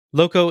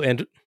Loco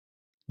and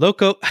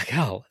Loco.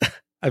 Hell,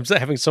 I'm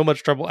having so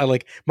much trouble.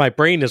 My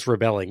brain is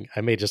rebelling.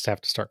 I may just have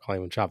to start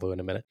calling him Chavo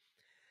in a minute.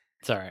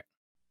 It's all right.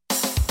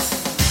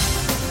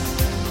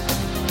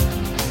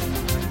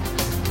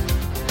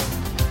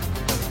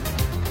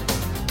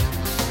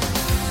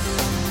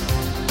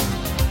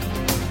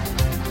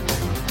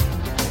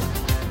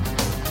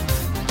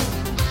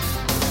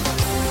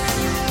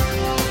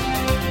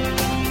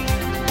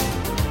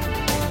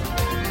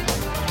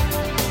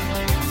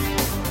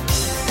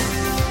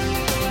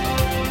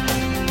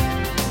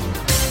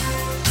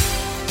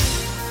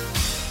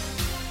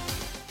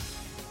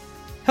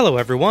 Hello,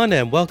 everyone,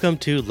 and welcome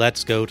to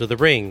Let's Go to the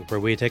Ring,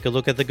 where we take a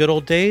look at the good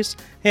old days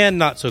and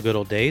not so good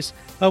old days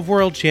of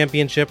World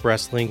Championship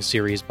Wrestling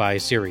series by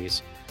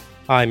series.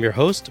 I'm your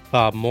host,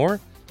 Bob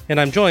Moore,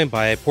 and I'm joined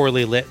by a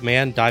poorly lit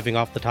man diving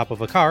off the top of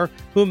a car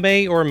who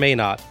may or may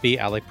not be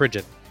Alec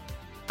Bridget.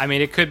 I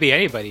mean, it could be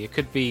anybody. It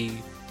could be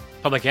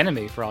Public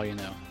Enemy, for all you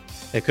know.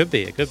 It could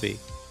be.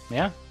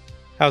 Yeah.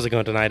 How's it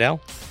going tonight, Al?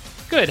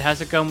 Good.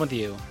 How's it going with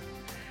you?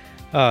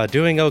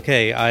 Doing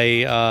okay.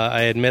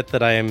 I admit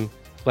that I am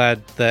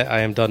glad that I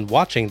am done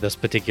watching this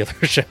particular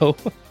show.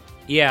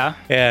 Yeah.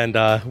 And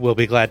we'll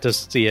be glad to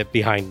see it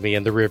behind me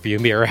in the rearview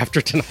mirror after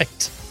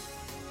tonight.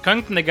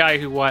 Coming from the guy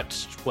who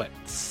watched,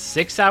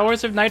 6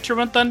 hours of Nitro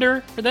on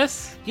Thunder for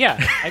this? Yeah,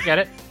 I get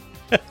it.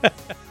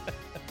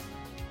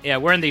 Yeah,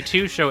 we're in the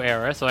 2-show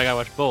era, so I gotta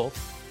watch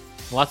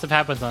both. Lots of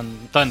happens on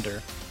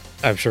Thunder.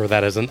 I'm sure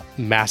that is a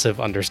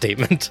massive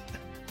understatement.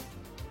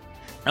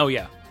 Oh,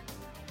 yeah.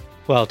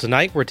 Well,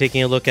 tonight we're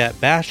taking a look at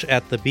Bash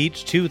at the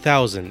Beach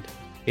 2000.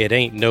 It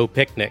ain't no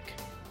picnic.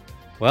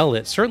 Well,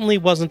 it certainly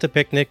wasn't a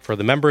picnic for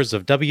the members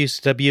of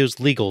WCW's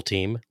legal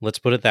team, let's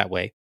put it that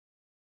way.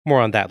 More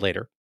on that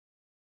later.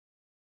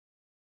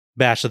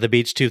 Bash at the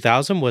Beach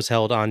 2000 was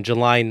held on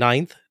July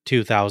 9th,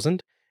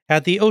 2000,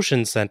 at the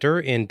Ocean Center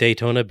in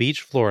Daytona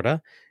Beach,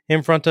 Florida,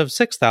 in front of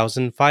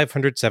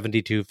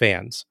 6,572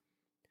 fans.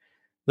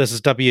 This is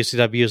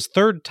WCW's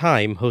third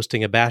time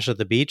hosting a Bash at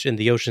the Beach in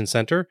the Ocean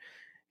Center,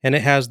 and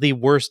it has the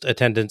worst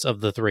attendance of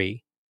the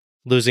three,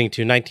 losing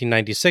to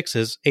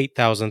 1996's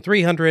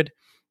 8,300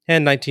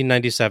 and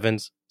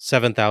 1997's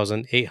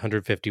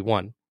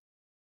 7,851.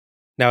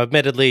 Now,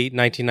 admittedly,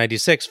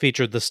 1996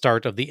 featured the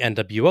start of the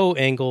NWO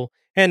angle,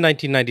 and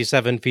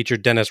 1997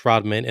 featured Dennis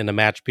Rodman in a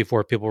match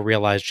before people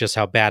realized just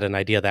how bad an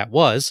idea that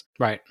was.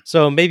 Right.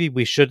 So maybe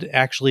we should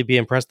actually be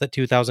impressed that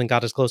 2000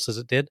 got as close as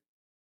it did.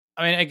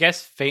 I mean, I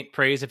guess faint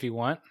praise if you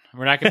want.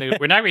 We're not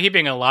gonna be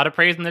heaping a lot of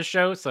praise in this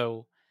show,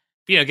 so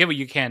get what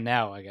you can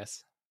now, I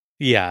guess.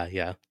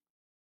 Yeah.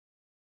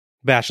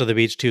 Bash of the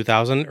Beach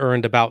 2000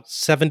 earned about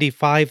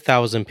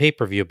 75,000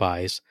 pay-per-view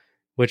buys,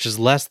 which is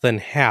less than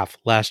half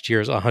last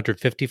year's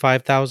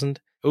 155,000,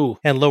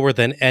 and lower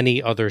than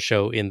any other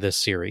show in this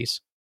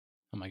series.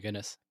 Oh my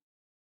goodness.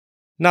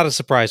 Not a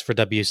surprise for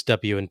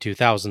WCW in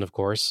 2000, of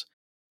course,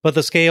 but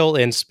the scale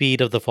and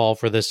speed of the fall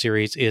for this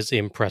series is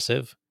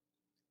impressive.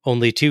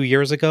 Only 2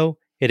 years ago,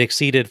 it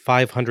exceeded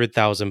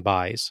 500,000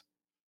 buys.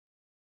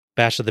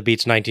 Bash of the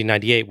Beach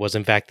 1998 was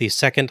in fact the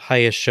second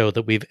highest show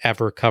that we've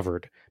ever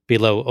covered,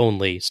 below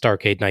only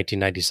Starrcade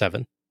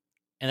 1997.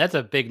 And that's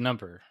a big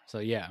number, so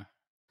yeah.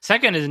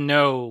 Second is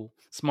no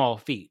small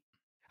feat.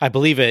 I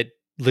believe it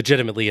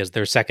legitimately is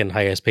their second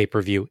highest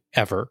pay-per-view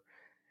ever.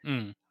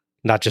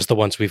 Not just the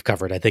ones we've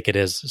covered. I think it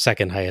is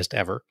second highest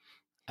ever.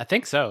 I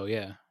think so,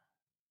 yeah.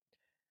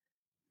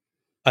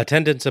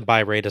 Attendance and buy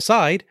rate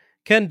aside,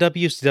 can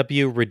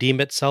WCW redeem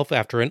itself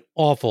after an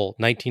awful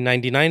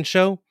 1999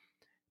 show?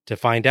 To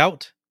find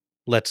out,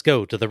 let's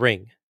go to the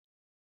ring.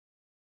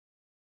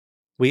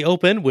 We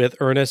open with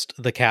Ernest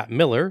the Cat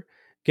Miller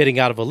getting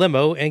out of a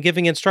limo and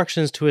giving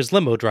instructions to his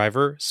limo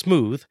driver,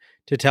 Smooth,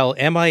 to tell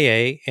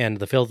MIA and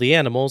the Filthy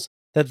Animals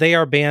that they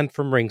are banned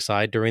from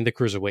ringside during the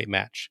Cruiserweight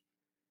match.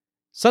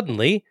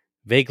 Suddenly,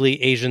 vaguely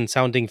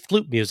Asian-sounding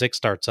flute music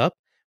starts up,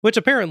 which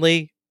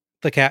apparently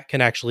the cat can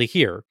actually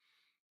hear,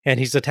 and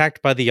he's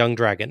attacked by the Young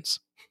Dragons.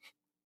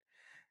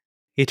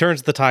 He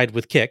turns the tide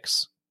with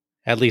kicks,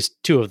 at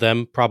least 2 of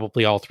them,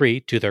 probably all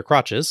 3, to their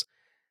crotches,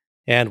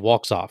 and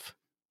walks off.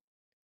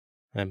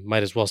 I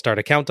might as well start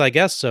a count, I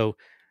guess, so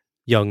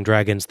Young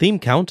Dragons theme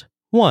count,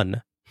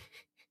 1.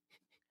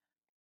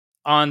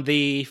 On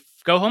the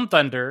Go Home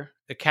Thunder,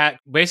 the cat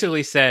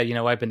basically said,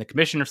 I've been the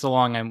commissioner so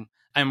long,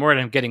 I'm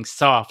worried I'm getting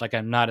soft, like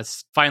I'm not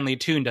as finely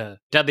tuned to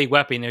deadly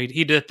weapon.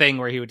 He did a thing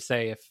where he would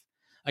say, if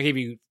I give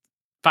you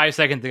 5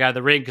 seconds to get out of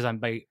the ring because I'm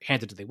my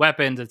hands are deadly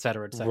weapons,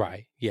 etc., etc.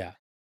 Right, yeah.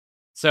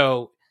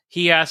 So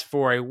he asked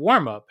for a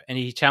warm-up, and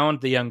he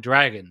challenged the Young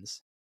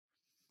Dragons.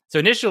 So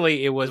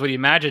initially, it was what you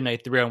imagine a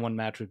 3-on-1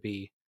 match would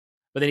be.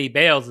 But then he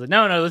bails, like,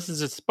 no, this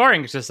is a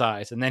sparring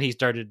exercise. And then he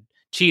started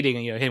cheating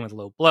and hitting with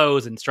low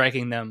blows and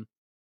striking them.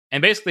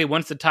 And basically,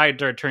 once the tide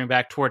started turning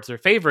back towards their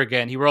favor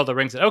again, he rolled the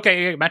ring and said,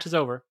 okay, match is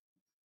over.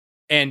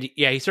 And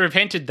yeah, he sort of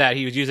hinted that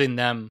he was using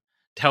them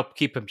to help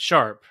keep him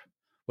sharp,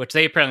 which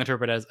they apparently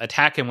interpret as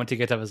attack him once he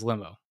gets out of his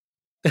limo.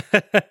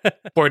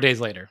 4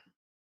 days later.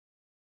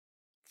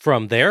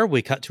 From there,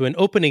 we cut to an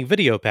opening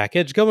video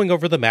package going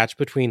over the match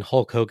between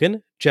Hulk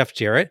Hogan, Jeff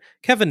Jarrett,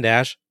 Kevin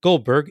Nash,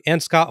 Goldberg,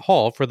 and Scott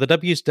Hall for the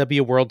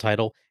WCW World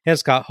title and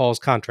Scott Hall's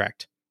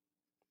contract.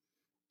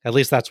 At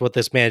least that's what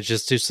this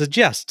manages to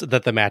suggest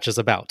that the match is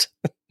about.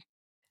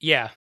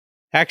 Yeah.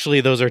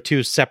 Actually, those are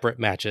two separate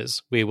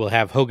matches. We will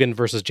have Hogan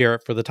versus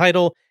Jarrett for the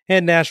title,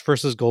 and Nash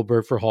versus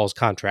Goldberg for Hall's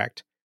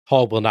contract.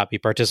 Hall will not be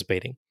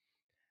participating.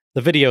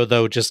 The video,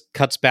 though, just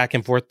cuts back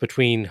and forth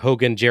between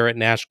Hogan, Jarrett,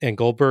 Nash, and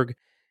Goldberg,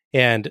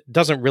 and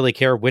doesn't really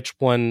care which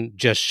one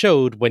just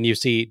showed when you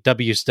see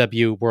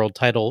WCW World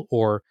title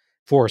or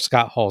for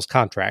Scott Hall's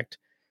contract.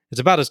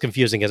 It's about as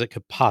confusing as it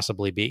could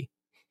possibly be.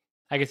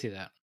 I can see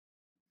that.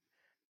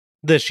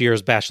 This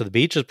year's Bash of the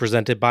Beach is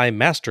presented by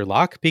Master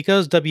Lock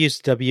because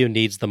WCW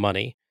needs the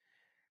money.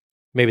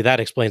 Maybe that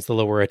explains the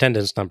lower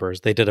attendance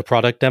numbers. They did a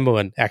product demo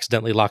and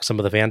accidentally locked some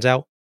of the fans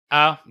out.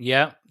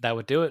 Yeah, that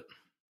would do it.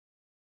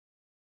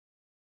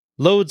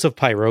 Loads of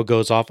pyro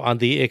goes off on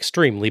the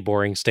extremely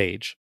boring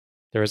stage.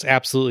 There is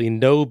absolutely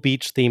no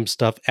beach-themed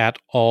stuff at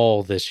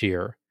all this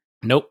year.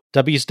 Nope.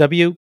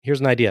 WCW,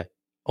 here's an idea.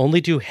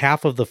 Only do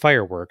half of the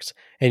fireworks,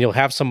 and you'll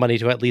have some money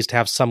to at least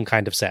have some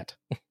kind of set.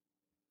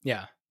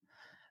 Yeah.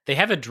 They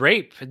have a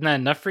drape. Isn't that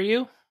enough for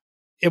you?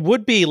 It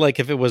would be like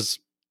if it was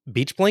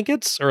beach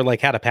blankets or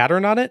like had a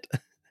pattern on it.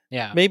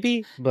 Yeah.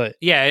 Maybe, but...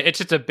 Yeah, it's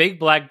just a big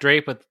black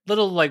drape with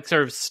little like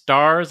sort of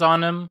stars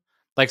on them,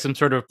 like some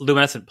sort of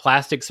luminescent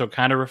plastic, so it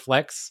kind of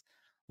reflects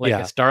like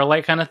a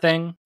starlight kind of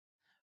thing.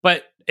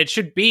 But it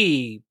should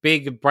be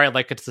big and bright,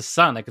 like it's the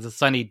sun, like it's a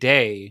sunny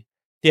day.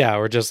 Yeah,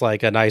 or just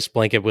like a nice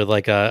blanket with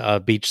like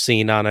a beach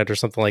scene on it or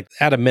something like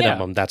that. At a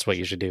minimum, that's what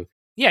you should do.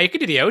 Yeah, you could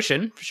do the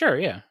ocean, for sure,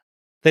 yeah.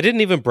 They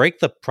didn't even break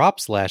the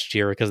props last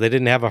year because they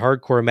didn't have a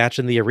hardcore match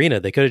in the arena.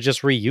 They could have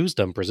just reused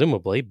them,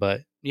 presumably,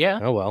 but yeah.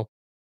 Oh well.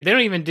 They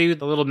don't even do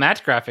the little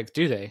match graphics,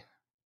 do they?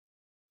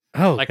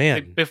 Oh, like, man.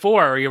 Like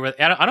before,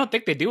 I don't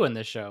think they do in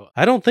this show.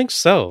 I don't think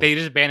so. They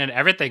just abandoned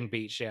everything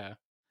beach, yeah.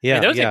 Yeah,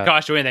 those didn't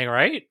cost you anything,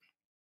 right?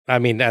 I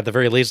mean, at the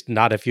very least,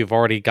 not if you've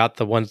already got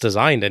the ones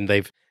designed and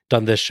they've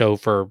done this show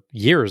for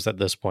years at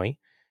this point.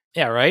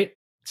 Yeah, right?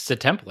 It's a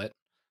template. It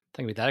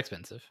can't be that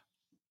expensive.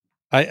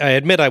 I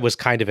admit I was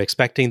kind of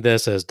expecting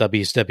this, as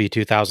WCW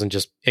 2000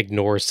 just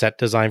ignores set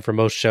design for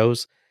most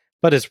shows,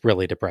 but it's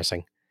really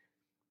depressing.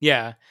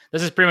 Yeah,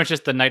 this is pretty much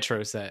just the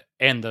Nitro set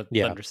and the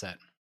Thunder set.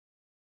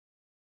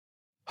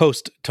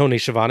 Host Tony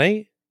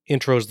Schiavone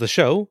intros the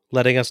show,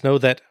 letting us know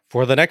that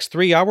for the next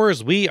 3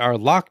 hours, we are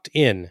locked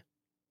in.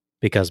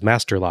 Because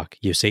Master Lock,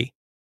 you see.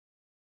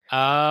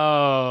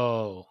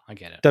 Oh, I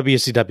get it.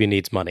 WCW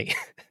needs money.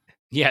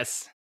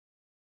 Yes.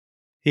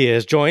 He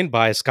is joined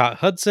by Scott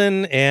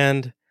Hudson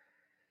and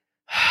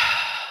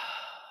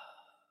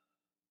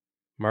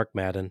Mark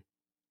Madden.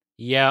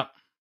 Yeah.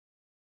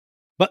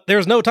 But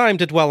there's no time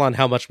to dwell on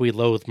how much we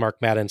loathe Mark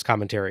Madden's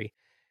commentary.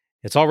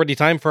 It's already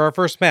time for our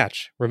first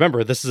match.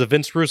 Remember, this is a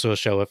Vince Russo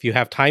show. If you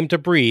have time to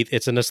breathe,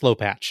 it's in a slow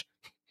patch.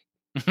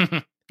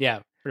 Yeah,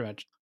 pretty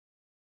much.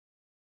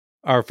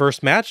 Our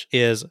first match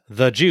is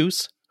The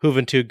Juice,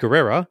 Juventud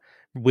Guerrera,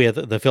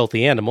 with the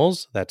Filthy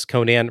Animals, that's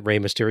Konnan, Rey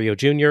Mysterio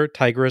Jr.,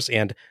 Tigress,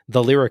 and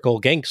The Lyrical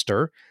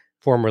Gangster,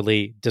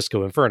 formerly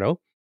Disco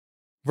Inferno,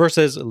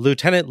 versus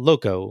Lieutenant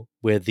Loco,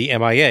 with the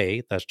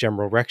MIA, that's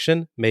General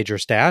Rection, Major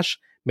Stash,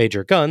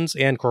 Major Guns,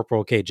 and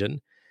Corporal Cajun,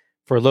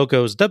 for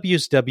Loco's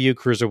WCW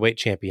Cruiserweight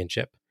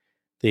Championship.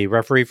 The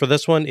referee for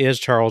this one is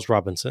Charles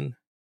Robinson.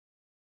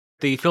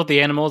 The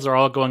Filthy Animals are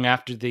all going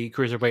after the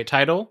Cruiserweight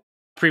title.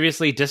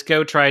 Previously,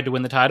 Disco tried to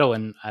win the title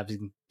and, as you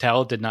can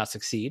tell, did not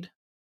succeed.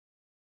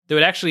 There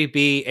would actually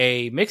be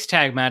a mixed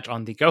tag match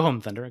on the Go Home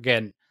Thunder.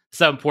 Again,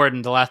 so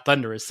important, the last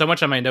Thunder is so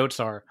much of my notes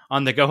are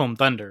on the Go Home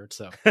Thunder.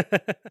 So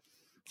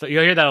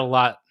you'll hear that a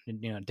lot.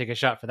 Take a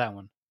shot for that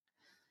one.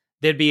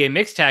 There'd be a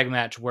mixed tag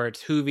match where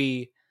it's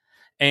Juvi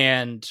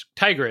and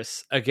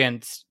Tigress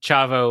against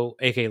Chavo,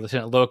 aka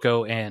Lieutenant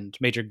Loco, and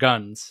Major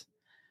Guns,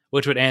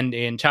 which would end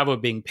in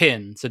Chavo being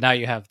pinned. So now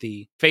you have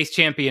the face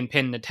champion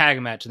pin in a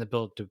tag match and the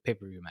build to a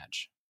pay-per-view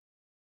match.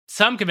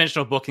 Some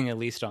conventional booking, at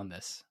least, on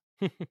this.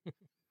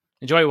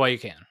 Enjoy it while you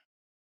can.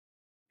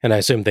 And I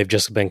assume they've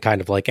just been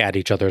kind of like at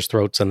each other's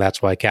throats, and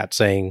that's why Cat's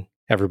saying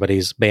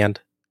everybody's banned.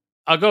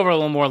 I'll go over a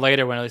little more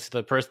later when I listen to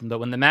the person, but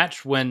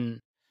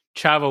when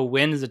Chavo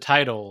wins the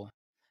title,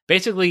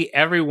 basically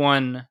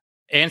everyone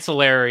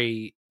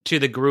ancillary to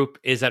the group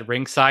is at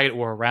ringside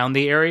or around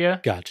the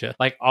area. Gotcha.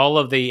 Like all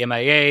of the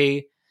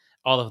MIA,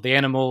 all of the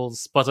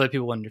animals, plus other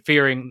people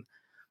interfering.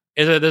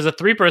 There's a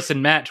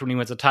 3-person match when he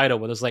wins the title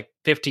where there's like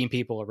 15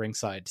 people at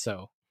ringside.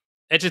 So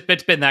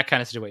it's been that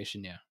kind of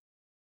situation, yeah.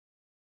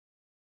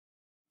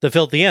 The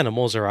Filthy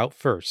Animals are out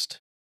first.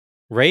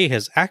 Ray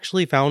has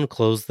actually found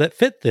clothes that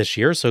fit this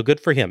year, so good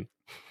for him.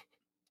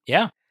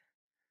 Yeah.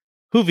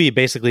 Juvi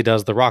basically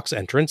does The Rock's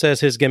entrance,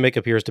 as his gimmick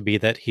appears to be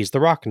that he's The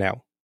Rock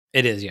now.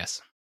 It is,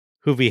 yes.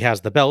 Juvi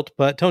has the belt,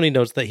 but Tony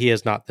notes that he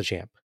is not the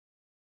champ.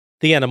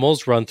 The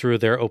Animals run through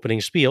their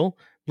opening spiel,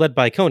 led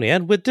by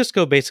Konnan, with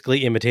Disco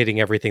basically imitating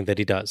everything that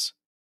he does.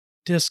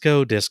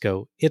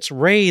 Disco. It's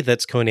Ray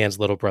that's Konnan's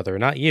little brother,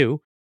 not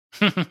you.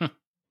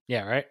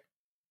 Yeah, right?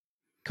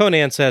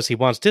 Conan says he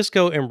wants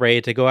Disco and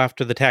Ray to go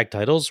after the tag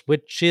titles,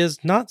 which is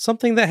not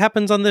something that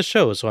happens on this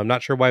show, so I'm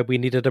not sure why we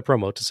needed a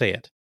promo to say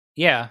it.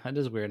 Yeah, that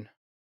is weird.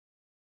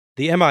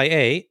 The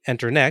MIA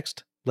enter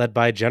next, led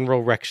by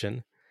General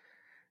Rection.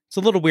 It's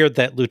a little weird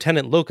that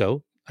Lieutenant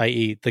Loco,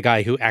 i.e. the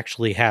guy who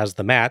actually has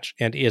the match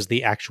and is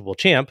the actual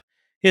champ,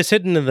 is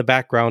hidden in the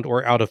background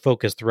or out of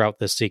focus throughout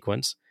this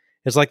sequence.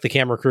 It's like the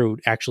camera crew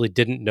actually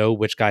didn't know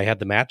which guy had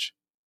the match.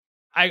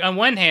 On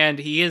one hand,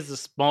 he is the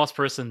smallest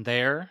person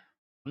there.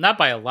 Not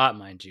by a lot,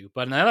 mind you.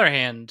 But on the other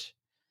hand,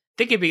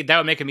 I think that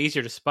would make him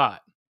easier to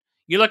spot.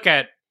 You look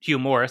at Hugh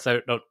Morris, I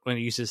don't want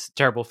to use his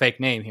terrible fake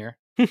name here.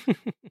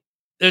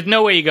 There's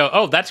no way you go,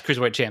 oh, that's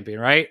Cruiserweight Champion,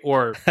 right?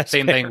 Or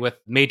same thing with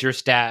Major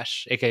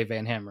Stash, aka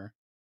Van Hammer.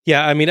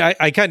 Yeah, I mean,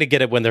 I kind of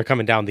get it when they're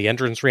coming down the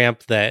entrance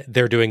ramp that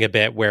they're doing a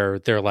bit where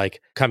they're like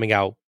coming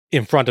out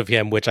in front of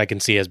him, which I can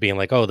see as being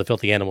like, oh, the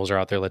filthy animals are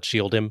out there, let's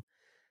shield him.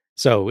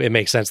 So it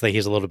makes sense that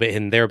he's a little bit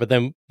hidden there. But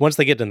then once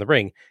they get in the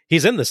ring,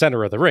 he's in the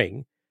center of the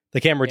ring.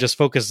 The camera just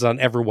focuses on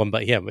everyone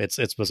but him.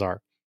 It's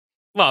bizarre.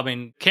 Well, I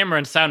mean, camera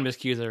and sound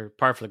miscues are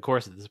par for the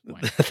course at this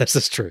point. This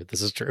is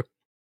true.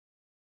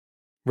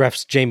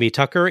 Refs Jamie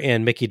Tucker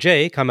and Mickey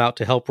J come out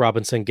to help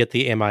Robinson get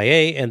the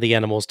MIA and the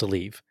animals to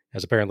leave,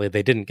 as apparently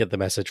they didn't get the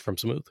message from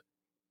Smooth.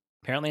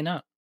 Apparently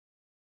not.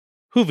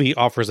 Hoovy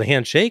offers a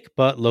handshake,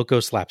 but Loco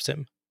slaps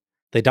him.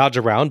 They dodge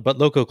around, but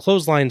Loco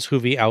clotheslines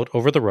Hoovy out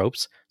over the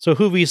ropes, so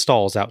Hoovy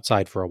stalls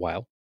outside for a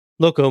while.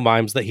 Loco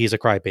mimes that he's a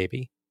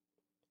crybaby.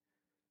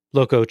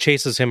 Loco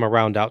chases him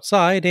around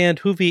outside, and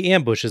Hoovy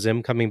ambushes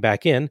him coming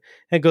back in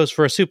and goes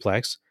for a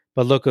suplex,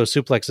 but Loco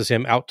suplexes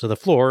him out to the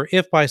floor,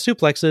 if by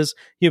suplexes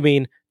you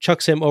mean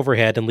chucks him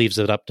overhead and leaves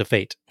it up to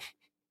fate.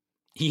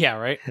 Yeah,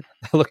 right?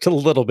 That looked a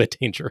little bit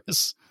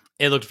dangerous.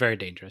 It looked very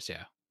dangerous,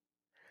 yeah.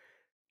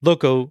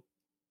 Loco...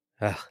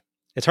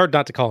 it's hard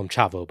not to call him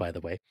Chavo, by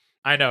the way.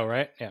 I know,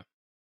 right? Yeah.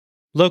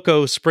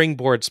 Loco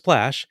springboard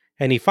splash,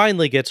 and he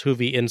finally gets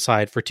Hoovy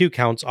inside for 2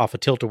 counts off a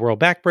tilt-a-whirl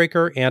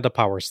backbreaker and a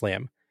power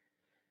slam.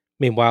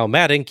 Meanwhile,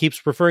 Madden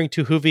keeps referring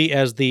to Hoovy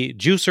as the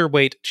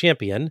Juicerweight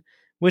Champion,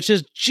 which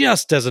is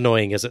just as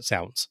annoying as it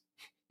sounds.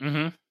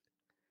 Mm-hmm.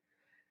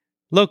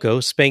 Loco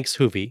spanks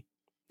Hoovy.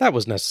 That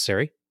was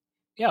necessary.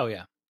 Yeah, oh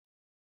yeah.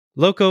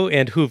 Loco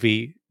and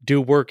Hoovy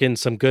do work in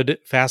some good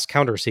fast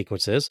counter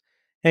sequences,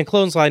 and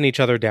clothesline each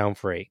other down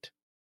for 8.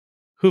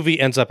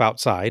 Hoovy ends up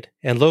outside,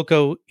 and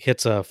Loco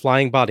hits a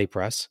flying body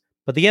press,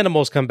 but the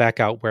animals come back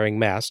out wearing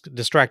masks,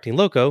 distracting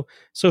Loco,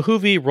 so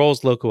Hoovy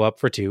rolls Loco up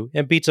for 2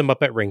 and beats him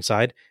up at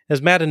ringside,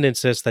 as Madden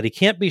insists that he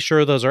can't be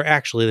sure those are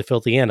actually the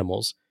filthy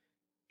animals,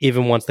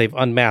 even once they've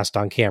unmasked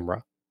on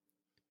camera.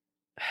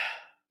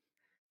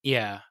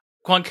 Yeah.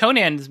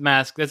 Conan's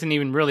mask doesn't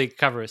even really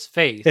cover his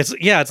face.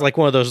 It's like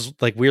one of those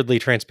like weirdly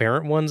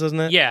transparent ones,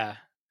 isn't it? Yeah.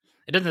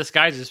 It doesn't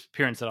disguise his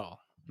appearance at all.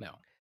 No.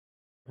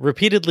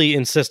 Repeatedly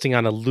insisting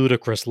on a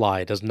ludicrous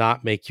lie does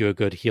not make you a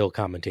good heel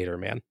commentator,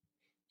 man.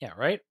 Yeah,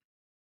 right?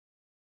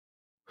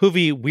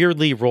 Hoovy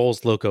weirdly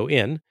rolls Loco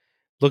in,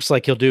 looks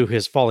like he'll do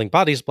his falling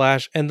body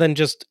splash, and then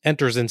just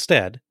enters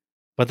instead,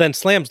 but then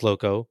slams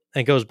Loco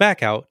and goes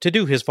back out to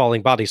do his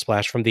falling body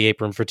splash from the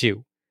apron for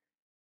 2.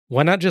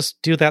 Why not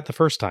just do that the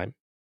first time?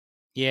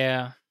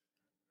 Yeah.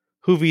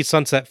 Hoovy's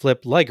sunset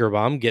flip Liger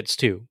Bomb gets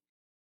 2.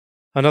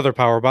 Another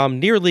powerbomb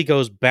nearly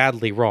goes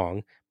badly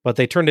wrong, but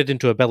they turn it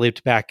into a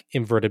belly-to-back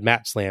inverted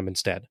mat slam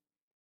instead.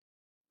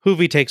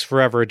 Hoovy takes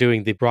forever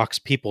doing the Brock's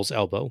People's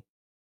Elbow.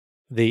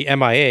 The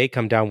MIA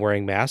come down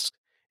wearing masks,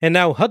 and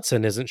now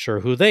Hudson isn't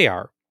sure who they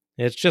are.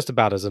 It's just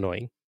about as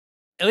annoying.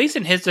 At least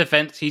in his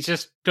defense, he's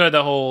just doing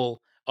the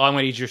whole, oh, I'm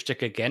going to use your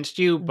stick against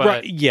you, but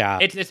right, yeah.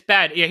 It's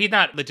bad. Yeah, he's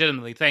not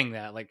legitimately saying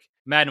that. Like,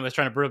 Madden was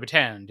trying to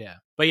pretend, yeah.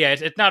 But yeah,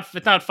 it's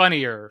not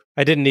funny or...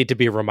 I didn't need to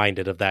be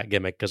reminded of that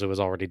gimmick because it was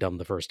already done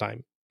the first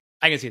time.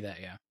 I can see that,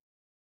 yeah.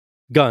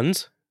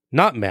 Guns,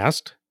 not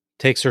masked,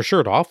 takes her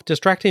shirt off,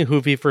 distracting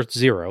Hoovy for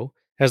 0,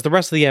 as the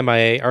rest of the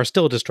MIA are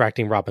still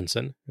distracting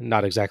Robinson.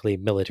 Not exactly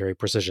military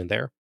precision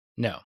there.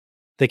 No.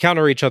 They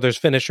counter each other's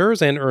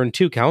finishers and earn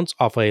 2 counts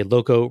off a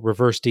Loco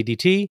reverse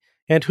DDT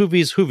and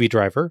Hoovy's Hoovy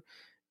driver.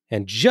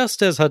 And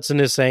just as Hudson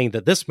is saying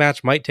that this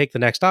match might take the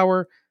next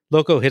hour,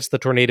 Loco hits the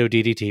Tornado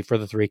DDT for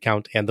the 3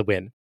 count and the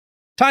win.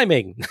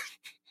 Timing!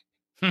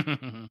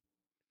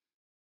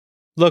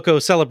 Loco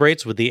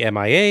celebrates with the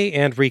MIA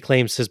and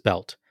reclaims his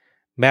belt.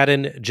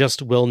 Madden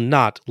just will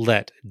not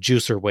let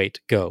Juicerweight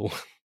go.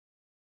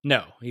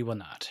 No, he will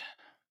not.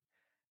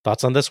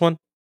 Thoughts on this one?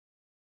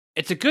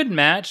 It's a good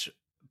match,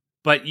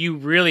 but you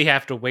really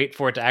have to wait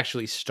for it to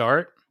actually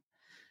start.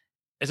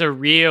 It's a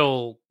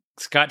real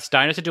Scott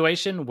Steiner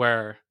situation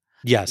where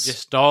yes, you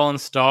just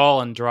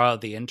stall and draw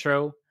out the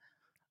intro.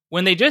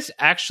 When they just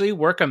actually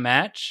work a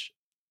match,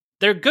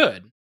 they're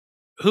good.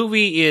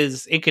 Hoovy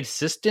is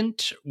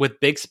inconsistent with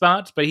big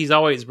spots, but he's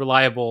always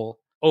reliable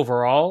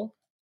overall.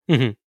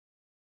 Mm-hmm.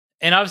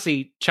 And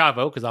obviously,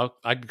 Chavo, because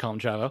I can call him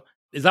Chavo,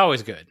 is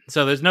always good.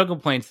 So there's no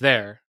complaints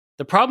there.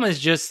 The problem is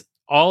just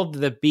all of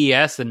the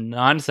BS and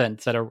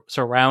nonsense that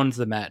surrounds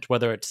the match,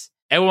 whether it's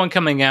everyone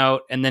coming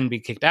out and then be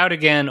kicked out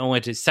again, only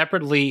to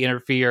separately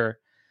interfere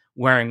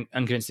wearing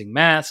unconvincing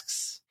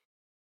masks.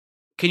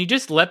 Can you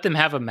just let them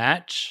have a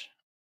match?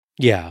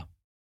 Yeah.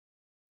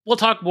 We'll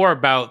talk more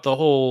about the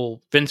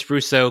whole Vince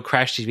Russo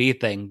Crash TV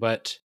thing,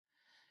 but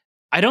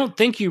I don't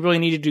think you really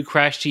need to do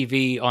Crash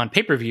TV on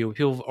pay-per-view if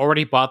people have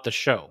already bought the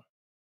show.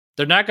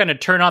 They're not going to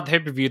turn on the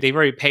pay-per-view they've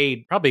already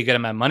paid probably a good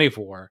amount of money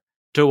for.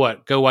 To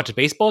what? Go watch a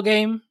baseball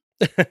game?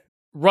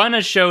 Run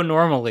a show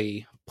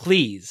normally,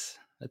 please.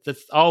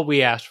 That's all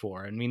we asked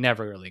for, and we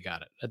never really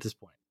got it at this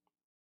point.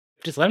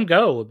 Just let them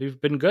go.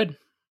 We've been good.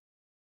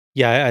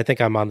 Yeah, I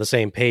think I'm on the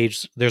same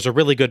page. There's a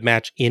really good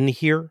match in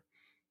here.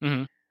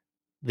 Mm-hmm.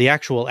 The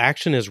actual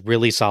action is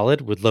really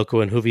solid, with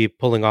Loco and Juvi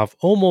pulling off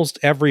almost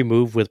every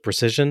move with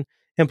precision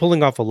and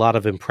pulling off a lot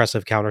of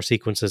impressive counter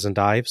sequences and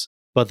dives.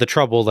 But the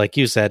trouble, like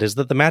you said, is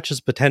that the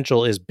match's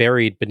potential is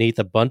buried beneath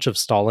a bunch of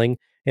stalling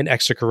and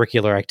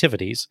extracurricular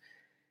activities.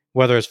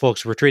 Whether it's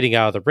folks retreating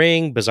out of the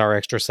ring, bizarre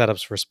extra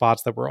setups for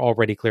spots that were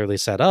already clearly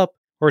set up,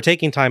 or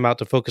taking time out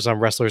to focus on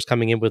wrestlers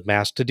coming in with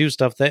masks to do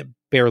stuff that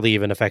barely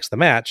even affects the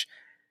match,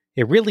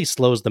 it really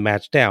slows the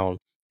match down,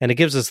 and it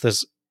gives us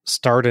this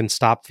start and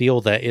stop feel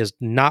that is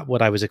not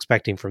what I was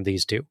expecting from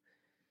these two.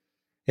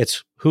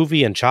 It's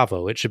Juvi and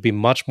Chavo. It should be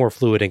much more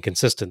fluid and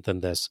consistent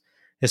than this,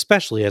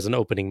 especially as an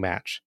opening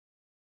match.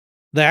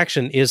 The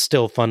action is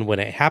still fun when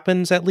it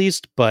happens, at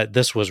least, but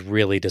this was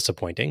really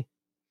disappointing.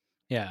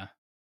 Yeah.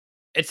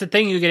 It's the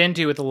thing you get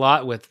into with a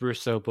lot with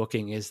Russo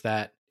booking is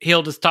that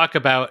he'll just talk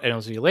about, and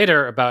I'll see you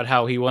later, about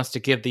how he wants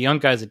to give the young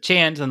guys a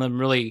chance and then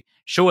really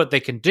show what they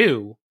can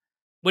do,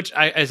 which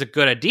is a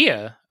good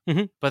idea.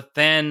 Mm-hmm. But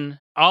then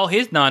all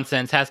his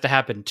nonsense has to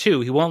happen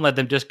too. He won't let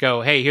them just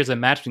go, hey, here's a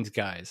match with these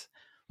guys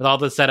with all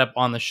the setup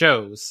on the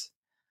shows.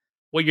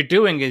 What you're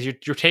doing is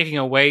you're taking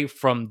away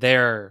from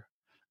their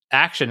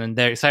action and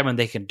their excitement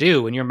they can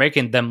do, and you're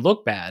making them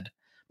look bad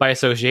by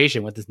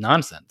association with this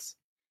nonsense.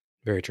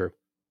 Very true.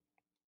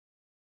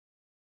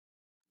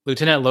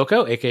 Lieutenant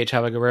Loco, aka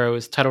Chavo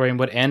Guerrero's title reign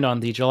would end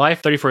on the July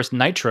 31st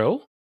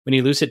Nitro when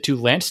he lost it to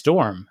Lance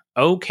Storm.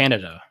 Oh,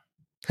 Canada.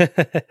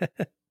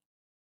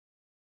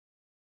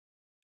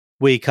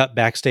 We cut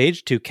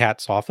backstage to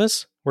Kat's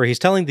office, where he's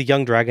telling the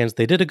Young Dragons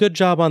they did a good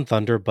job on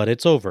Thunder, but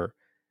it's over.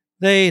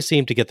 They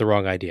seem to get the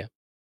wrong idea.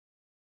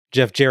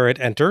 Jeff Jarrett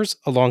enters,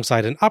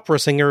 alongside an opera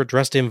singer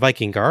dressed in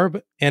Viking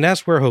garb, and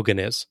asks where Hogan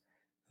is.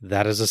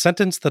 That is a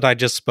sentence that I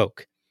just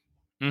spoke.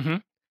 Mm-hmm.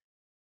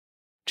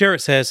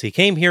 Jarrett says he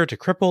came here to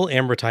cripple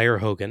and retire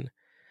Hogan.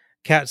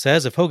 Kat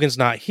says if Hogan's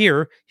not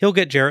here, he'll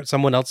get Jarrett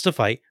someone else to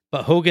fight,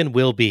 but Hogan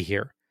will be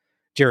here.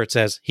 Jarrett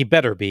says he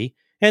better be,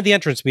 and the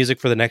entrance music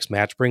for the next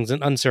match brings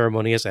an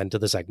unceremonious end to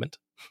the segment.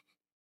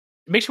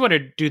 It makes you wonder,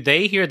 do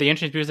they hear the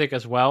entrance music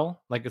as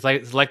well? Like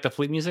it's like the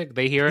Fleet music?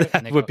 They hear it?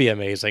 That would be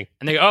amazing.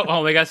 And they go,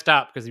 oh, we gotta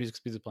stop because the music's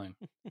playing.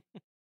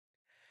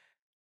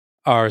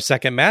 Our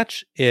second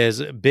match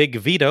is Big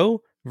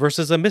Vito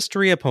versus a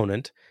mystery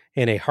opponent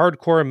in a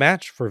hardcore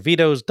match for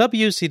Vito's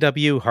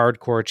WCW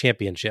Hardcore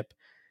Championship.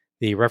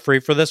 The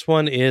referee for this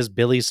one is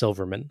Billy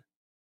Silverman.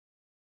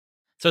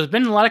 So there's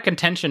been a lot of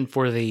contention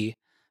for the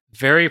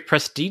very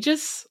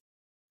prestigious,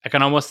 I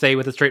can almost say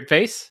with a straight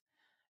face,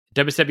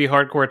 WCW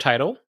Hardcore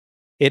title.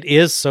 It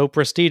is so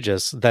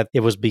prestigious that it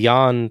was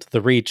beyond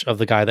the reach of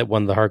the guy that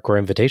won the Hardcore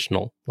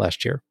Invitational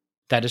last year.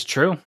 That is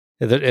true.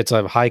 It's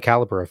a high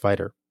caliber of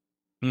fighter.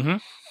 Mm-hmm.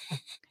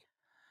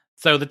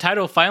 So the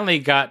title finally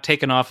got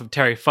taken off of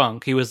Terry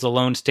Funk. He was the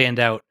lone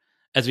standout,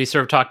 as we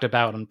sort of talked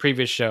about on the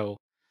previous show.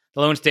 The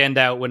lone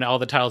standout when all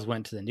the titles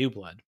went to the New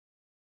Blood.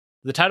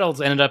 The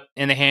titles ended up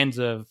in the hands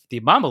of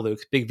the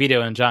Mamalukes, Big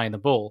Vito and Johnny the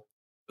Bull,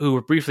 who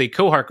were briefly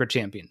co-Hardcore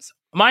champions.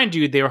 Mind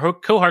you, they were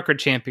co-Hardcore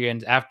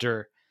champions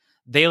after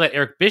they let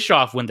Eric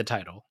Bischoff win the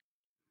title.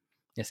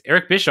 Yes,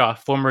 Eric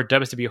Bischoff, former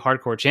WCW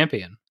Hardcore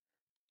champion.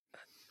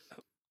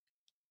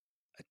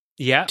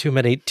 Yeah. Too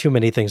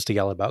many things to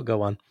yell about.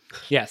 Go on.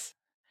 Yes.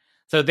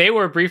 So they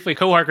were briefly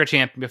co-Hardcore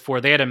champion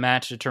before they had a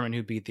match to determine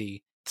who'd be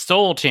the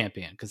sole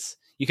champion, because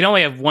you can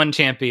only have one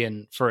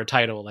champion for a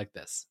title like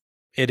this.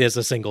 It is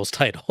a singles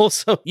title,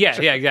 so...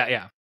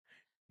 Yeah.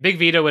 Big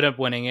Vito would end up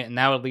winning it, and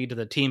that would lead to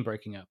the team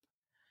breaking up.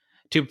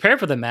 To prepare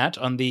for the match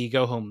on the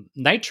go-home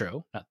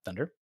Nitro, not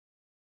Thunder,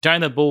 Johnny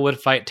the Bull would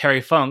fight Terry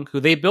Funk,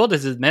 who they billed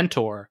as his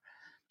mentor.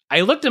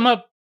 I looked him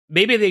up.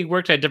 Maybe they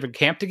worked at a different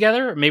camp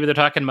together, or maybe they're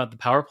talking about the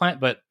power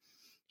plant, but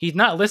he's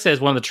not listed as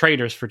one of the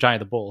trainers for Johnny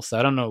the Bull, so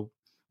I don't know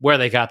where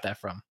they got that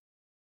from.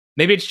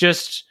 Maybe it's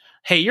just,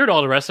 hey, you're an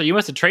older wrestler, you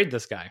must have trained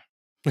this guy.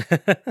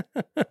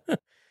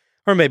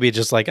 Or maybe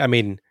just like,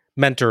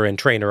 mentor and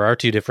trainer are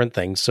two different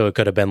things, so it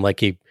could have been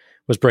like he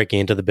was breaking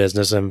into the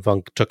business and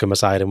Funk took him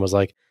aside and was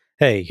like,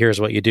 hey, here's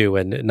what you do,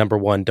 and number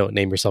one, don't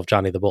name yourself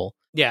Johnny the Bull.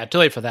 Yeah, too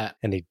late for that.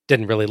 And he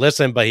didn't really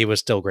listen, but he was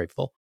still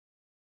grateful.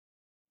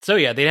 So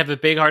yeah, they'd have a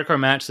big hardcore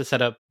match to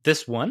set up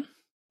this one.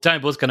 Johnny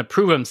Bull's going to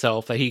prove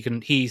himself that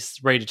he's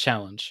ready to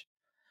challenge.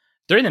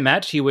 During the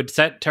match, he would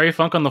set Terry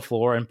Funk on the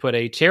floor and put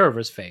a chair over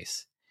his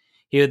face.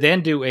 He would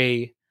then do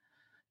a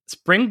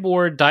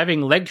springboard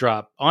diving leg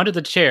drop onto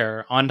the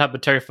chair on top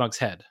of Terry Funk's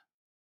head.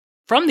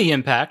 From the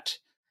impact,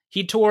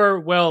 he tore,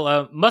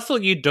 a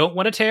muscle you don't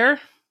want to tear.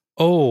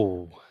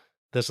 Oh.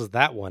 This is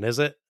that one, is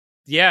it?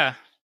 Yeah.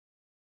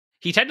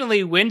 He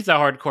technically wins the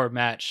hardcore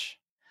match,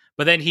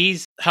 but then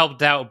he's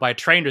helped out by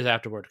trainers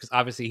afterward, because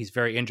obviously he's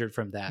very injured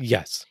from that.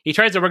 Yes. He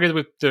tries to work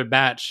with the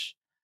match,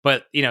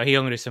 but, he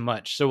only does so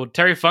much. So when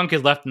Terry Funk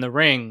is left in the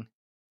ring,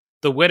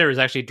 the winner is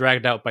actually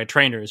dragged out by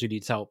trainers who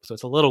needs help. So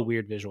it's a little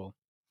weird visual.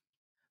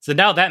 So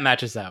now that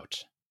match is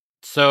out.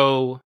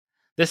 So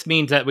this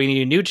means that we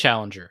need a new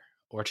challenger,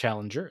 or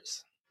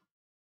challengers.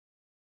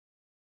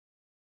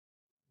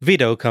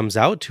 Vito comes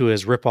out to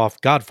his rip-off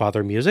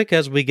Godfather music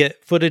as we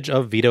get footage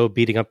of Vito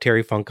beating up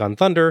Terry Funk on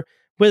Thunder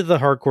with the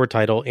hardcore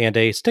title and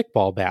a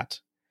stickball bat.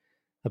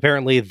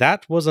 Apparently,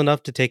 that was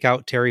enough to take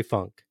out Terry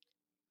Funk.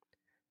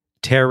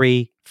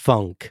 Terry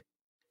Funk.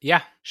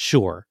 Yeah.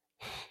 Sure.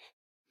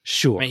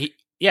 I mean,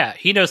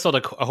 he knows sold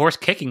a horse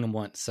kicking him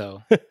once,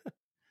 so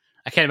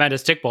I can't imagine a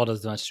stickball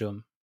does much to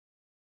him.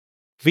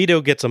 Vito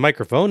gets a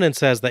microphone and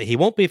says that he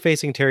won't be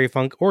facing Terry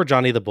Funk or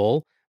Johnny the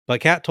Bull,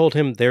 but Kat told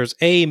him there's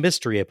a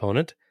mystery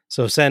opponent,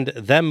 so send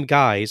them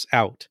guys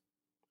out.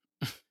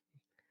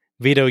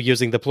 Vito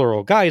using the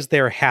plural guys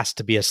there has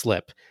to be a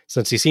slip,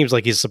 since he seems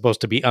like he's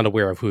supposed to be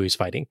unaware of who he's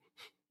fighting.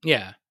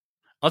 Yeah.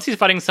 Unless he's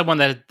fighting someone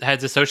that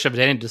has dissociative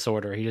identity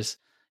disorder. He's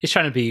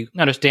trying to be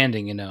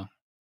understanding,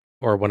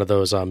 Or one of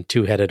those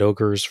two-headed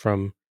ogres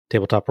from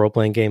tabletop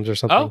role-playing games or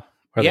something. Oh,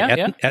 Are yeah,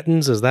 they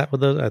Ettins? Is that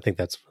what those? I think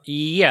that's...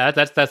 Yeah,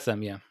 that's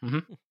them, yeah.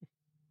 Mm-hmm.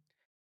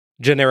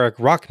 Generic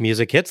rock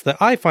music hits that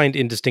I find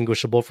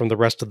indistinguishable from the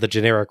rest of the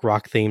generic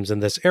rock themes in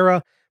this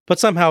era, but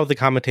somehow the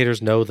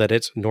commentators know that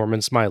it's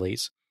Norman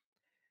Smiley's.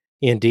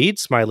 Indeed,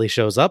 Smiley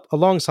shows up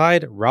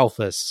alongside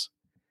Ralphus.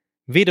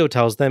 Vito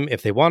tells them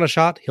if they want a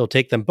shot, he'll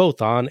take them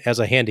both on as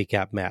a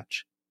handicap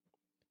match.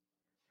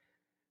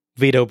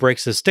 Vito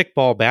breaks his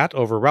stickball bat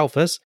over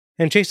Ralphus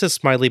and chases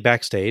Smiley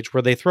backstage,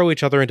 where they throw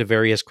each other into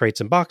various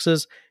crates and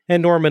boxes,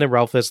 and Norman and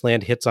Ralphus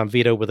land hits on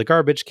Vito with a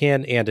garbage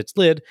can and its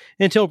lid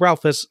until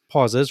Ralphus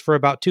pauses for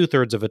about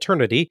 2/3 of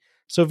eternity,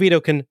 so Vito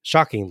can,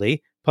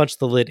 shockingly, punch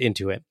the lid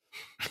into it.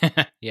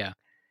 Yeah.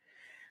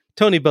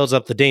 Tony builds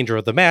up the danger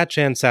of the match,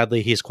 and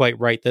sadly he's quite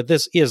right that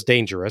this is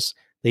dangerous.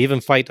 They even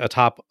fight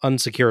atop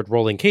unsecured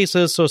rolling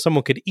cases, so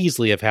someone could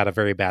easily have had a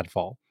very bad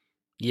fall.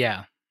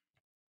 Yeah.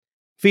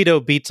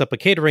 Vito beats up a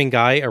catering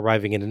guy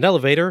arriving in an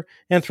elevator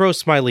and throws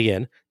Smiley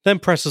in, then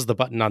presses the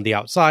button on the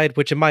outside,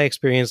 which in my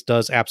experience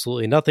does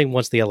absolutely nothing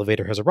once the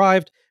elevator has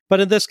arrived, but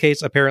in this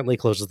case apparently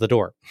closes the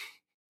door.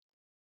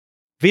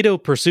 Vito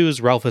pursues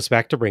Ralphus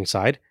back to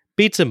ringside,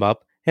 beats him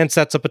up, and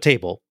sets up a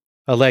table.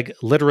 A leg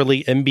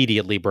literally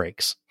immediately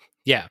breaks.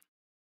 Yeah.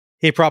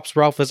 He props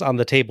Ralphus on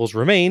the table's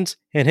remains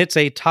and hits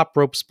a top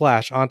rope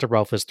splash onto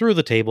Ralphus through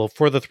the table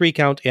for the 3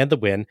 count and the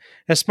win,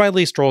 as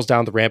Smiley strolls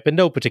down the ramp in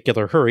no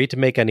particular hurry to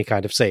make any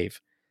kind of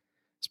save.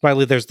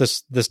 Smiley, there's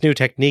this new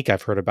technique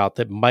I've heard about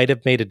that might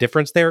have made a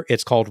difference there.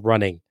 It's called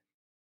running.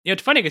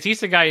 It's funny because he's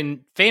the guy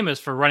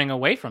famous for running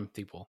away from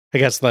people. I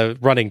guess the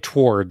running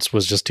towards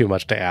was just too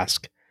much to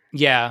ask.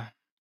 Yeah.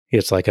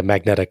 It's like a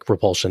magnetic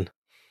repulsion.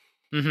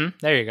 Mm-hmm.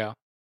 There you go.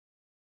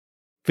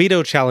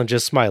 Vito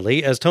challenges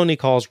Smiley as Tony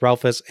calls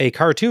Ralphus a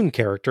cartoon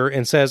character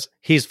and says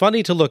he's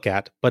funny to look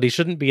at, but he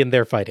shouldn't be in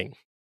there fighting.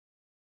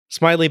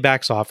 Smiley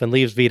backs off and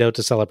leaves Vito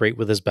to celebrate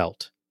with his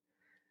belt.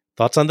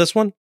 Thoughts on this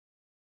one?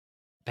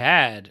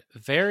 Bad.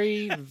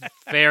 Very,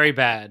 very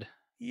bad.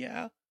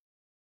 Yeah.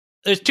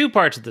 There's 2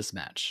 parts of this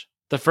match.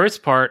 The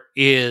first part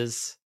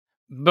is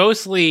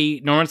mostly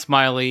Norman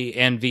Smiley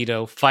and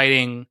Vito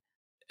fighting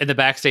in the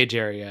backstage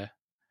area.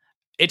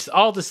 It's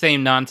all the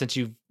same nonsense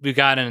we've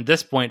gotten at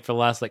this point for the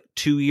last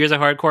 2 years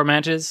of hardcore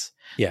matches.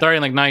 Yeah. Starting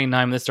 99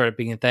 when this started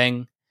being a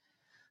thing.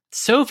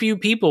 So few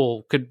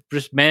people could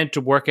just manage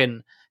to work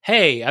in,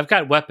 hey, I've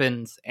got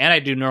weapons and I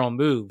do normal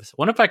moves.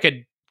 What if I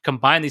could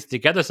combine these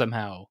together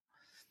somehow?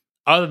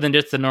 Other than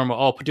just the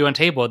normal, put you on a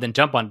table and then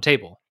jump on the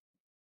table.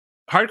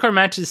 Hardcore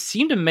matches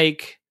seem to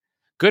make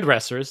good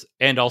wrestlers,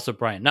 and also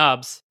Brian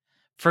Knobbs,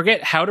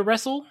 forget how to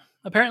wrestle,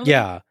 apparently.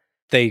 Yeah.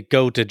 They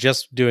go to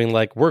just doing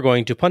we're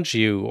going to punch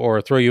you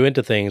or throw you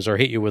into things or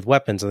hit you with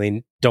weapons, and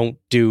they don't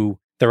do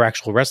their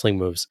actual wrestling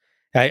moves.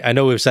 I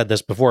know we've said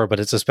this before, but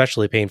it's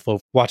especially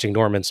painful watching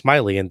Norman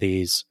Smiley in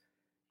these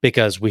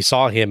because we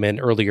saw him in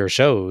earlier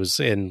shows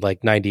in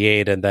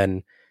 98, and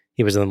then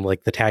he was in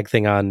the tag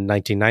thing on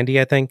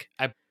 1990, I think.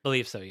 I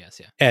believe so, yes,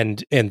 yeah.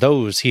 And in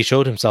those, he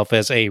showed himself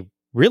as a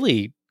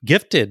really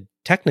gifted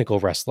technical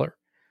wrestler.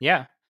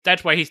 Yeah,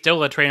 that's why he's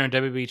still a trainer in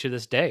WWE to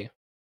this day.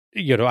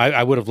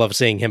 I would have loved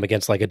seeing him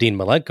against a Dean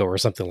Malenko or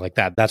something like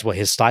that. That's what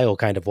his style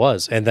kind of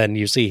was. And then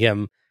you see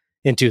him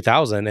in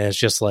 2000 and it's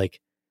just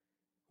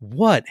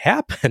what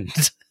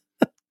happened?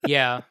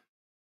 Yeah.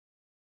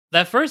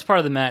 That first part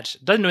of the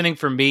match doesn't do anything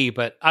for me,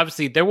 but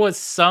obviously there was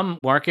some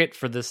market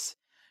for this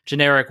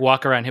generic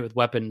walk around hit with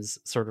weapons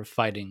sort of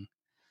fighting.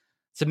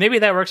 So maybe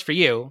that works for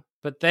you,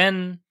 but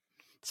then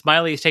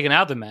Smiley is taken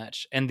out of the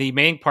match and the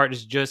main part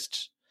is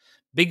just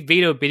Big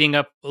Vito beating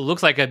up what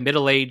looks like a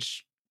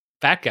middle-aged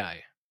fat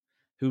guy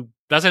who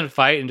doesn't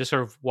fight and just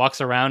sort of walks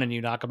around and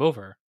you knock him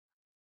over.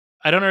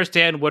 I don't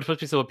understand what's supposed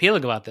to be so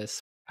appealing about this.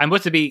 I'm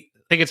supposed to be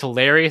think it's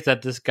hilarious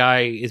that this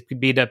guy is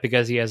beat up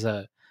because he has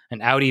an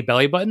Audi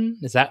belly button.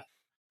 Is that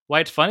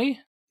why it's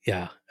funny?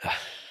 Yeah. But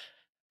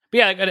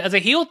yeah, as a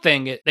heel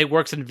thing, it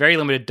works in very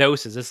limited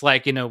doses. It's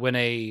like, when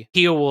a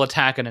heel will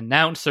attack an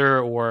announcer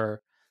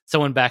or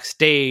someone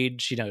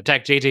backstage,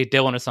 attack JJ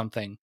Dillon or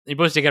something. You're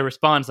supposed to get a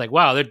response like,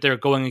 wow, they're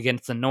going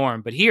against the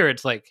norm. But here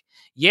it's like,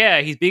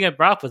 yeah, he's being a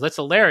Ralphus. That's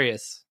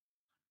hilarious.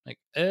 Like,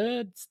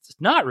 it's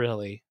not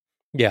really.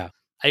 Yeah.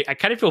 I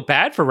kind of feel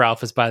bad for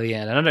Ralphus by the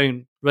end. I don't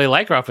even really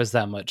like Ralphus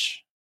that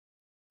much.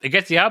 It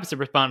gets the opposite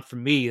response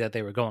from me that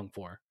they were going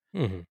for.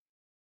 Mm-hmm.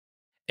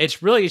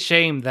 It's really a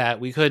shame that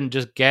we couldn't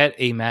just get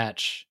a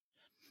match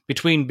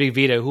between Big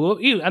Vito,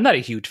 who I'm not a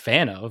huge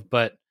fan of,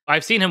 but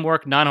I've seen him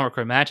work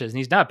non-hardcore matches, and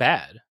he's not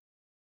bad.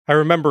 I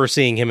remember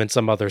seeing him in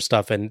some other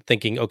stuff and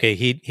thinking, okay,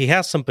 he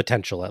has some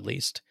potential at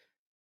least.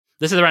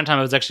 This is around the time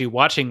I was actually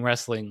watching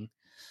wrestling,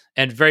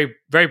 and very,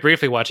 very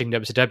briefly watching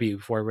WCW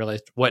before I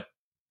realized what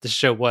the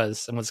show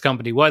was and what this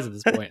company was at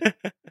this point.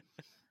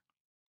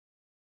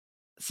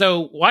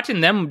 So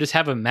watching them just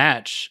have a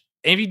match,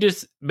 and if you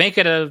just make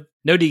it a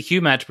no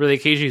DQ match where they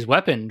occasionally use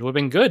weapon, would have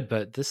been good,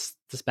 but this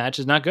match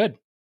is not good.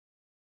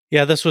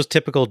 Yeah, this was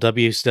typical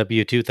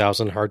WCW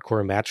 2000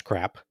 hardcore match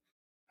crap.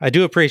 I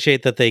do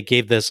appreciate that they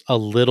gave this a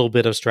little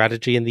bit of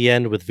strategy in the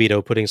end, with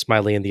Vito putting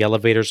Smiley in the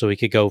elevator so he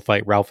could go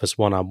fight Ralphus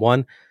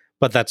one-on-one,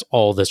 but that's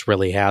all this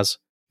really has.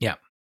 Yeah.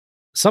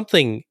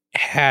 Something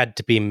had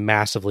to be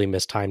massively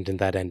mistimed in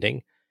that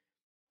ending.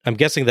 I'm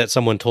guessing that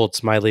someone told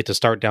Smiley to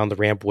start down the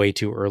ramp way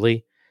too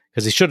early,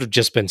 because he should have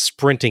just been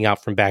sprinting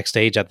out from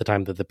backstage at the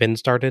time that the pin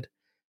started.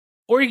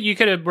 Or you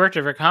could have worked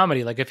it for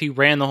comedy, like if he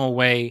ran the whole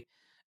way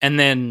and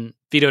then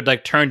Vito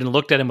turned and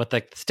looked at him with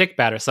the stick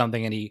bat or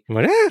something, and he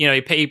went,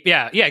 eh?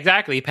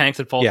 Exactly. He panics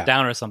and falls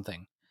down or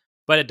something.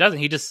 But it doesn't.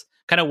 He just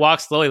kind of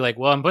walks slowly, like,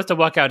 well, I'm supposed to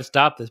walk out to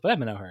stop this, but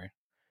I'm in no hurry.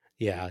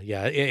 Yeah.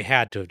 It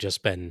had to have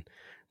just been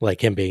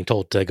like him being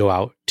told to go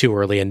out too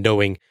early and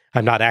knowing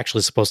I'm not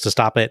actually supposed to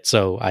stop it,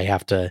 so I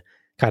have to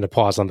kind of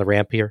pause on the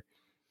ramp here.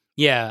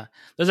 Yeah.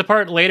 There's a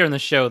part later in the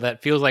show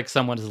that feels like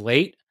someone's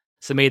late,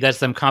 so maybe that's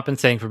them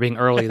compensating for being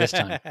early this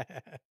time.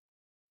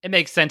 It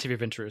makes sense if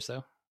you've been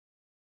Russo.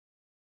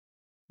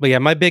 But yeah,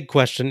 my big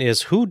question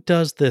is, who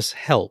does this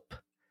help?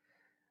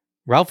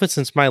 Ralphus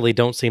and Smiley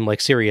don't seem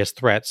like serious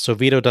threats, so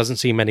Vito doesn't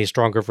seem any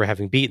stronger for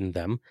having beaten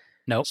them.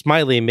 Nope.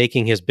 Smiley,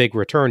 making his big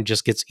return,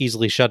 just gets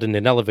easily shut in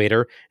an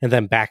elevator and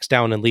then backs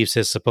down and leaves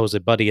his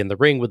supposed buddy in the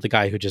ring with the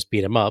guy who just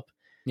beat him up.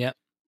 Yep.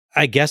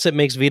 I guess it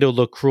makes Vito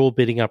look cruel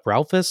beating up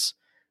Ralphus,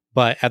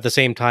 but at the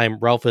same time,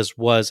 Ralphus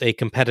was a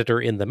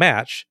competitor in the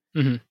match,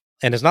 mm-hmm.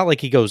 and it's not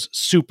like he goes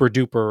super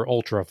duper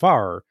ultra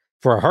far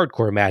for a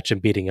hardcore match and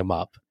beating him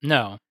up.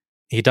 No.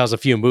 He does a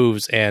few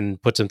moves and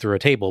puts him through a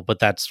table, but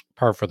that's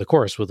par for the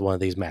course with one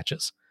of these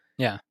matches.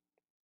 Yeah.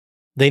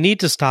 They need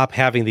to stop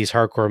having these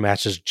hardcore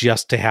matches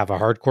just to have a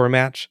hardcore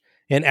match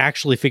and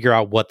actually figure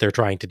out what they're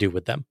trying to do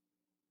with them.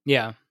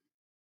 Yeah.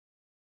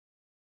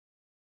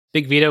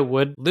 Big Vito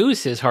would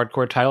lose his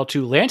hardcore title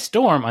to Lance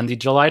Storm on the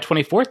July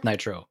 24th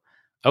Nitro.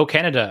 Oh,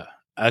 Canada.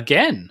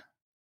 Again.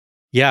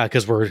 Yeah,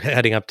 because we're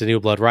heading up to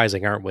New Blood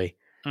Rising, aren't we?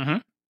 Mm-hmm.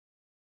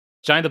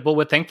 Johnny the Bull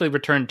would thankfully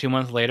return 2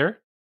 months later.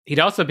 He'd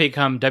also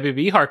become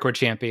WB Hardcore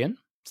Champion,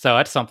 so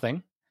that's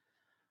something.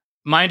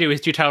 Mind you,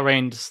 his 2 title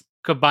reigns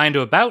combined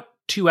to about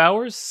 2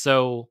 hours,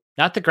 so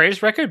not the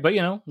greatest record, but,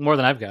 more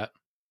than I've got.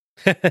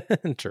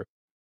 True.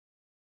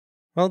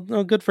 Well,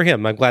 no, good for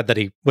him. I'm glad that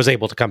he was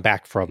able to come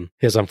back from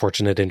his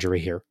unfortunate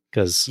injury here,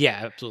 because yeah,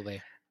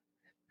 absolutely.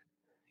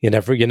 You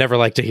never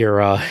like to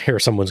hear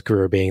someone's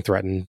career being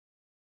threatened.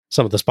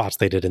 Some of the spots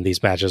they did in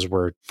these matches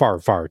were far,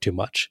 far too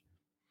much.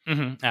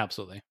 Mm-hmm,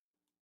 absolutely.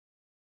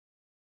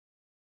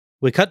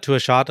 We cut to a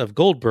shot of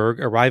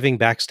Goldberg arriving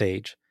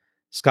backstage.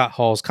 Scott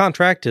Hall's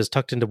contract is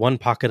tucked into one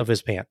pocket of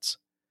his pants.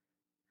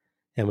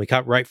 And we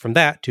cut right from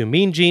that to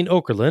Mean Gene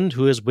Okerlund,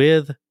 who is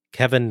with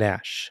Kevin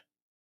Nash.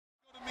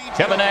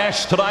 Kevin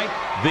Nash tonight,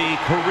 the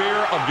career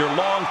of your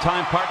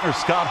longtime partner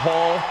Scott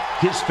Hall,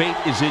 his fate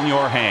is in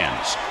your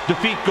hands.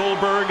 Defeat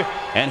Goldberg,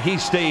 and he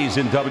stays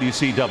in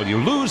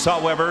WCW. Lose,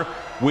 however,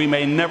 we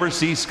may never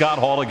see Scott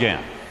Hall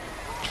again.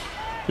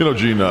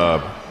 Gene,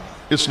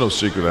 it's no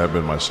secret I've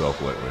been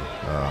myself lately.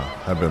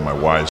 I've been my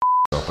wise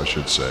self, I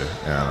should say.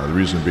 And the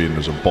reason being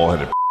there's a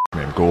bald-headed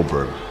named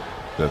Goldberg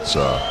that's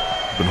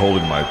been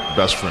holding my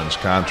best friend's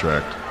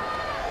contract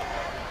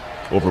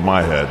over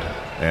my head.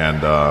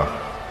 And,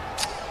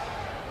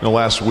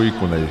 last week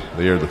when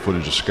they aired the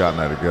footage of Scott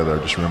and I together,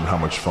 I just remember how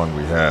much fun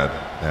we had.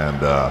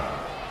 And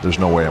there's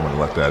no way I'm going to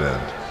let that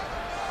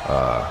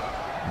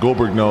end.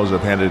 Goldberg knows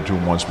I've handed it to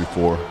him once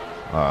before.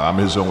 I'm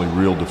his only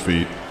real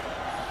defeat.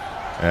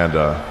 And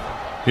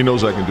he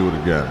knows I can do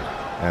it again.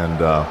 And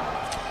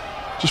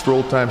just for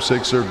old time's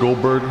sake, sir,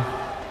 Goldberg,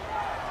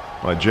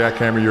 when I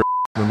jackhammer your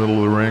in the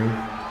middle of the ring,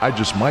 I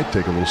just might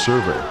take a little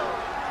survey.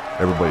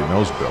 Everybody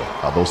knows, Bill,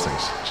 how those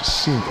things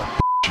just seem to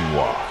you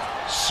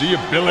off. See you,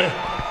 Billy.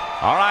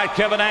 All right,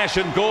 Kevin Nash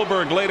and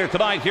Goldberg later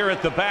tonight here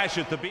at the Bash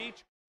at the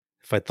Beach.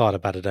 If I thought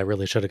about it, I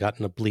really should have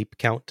gotten a bleep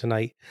count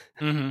tonight.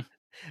 Mm-hmm.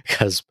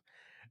 Because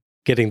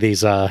Getting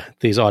these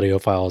audio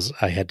files,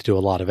 I had to do a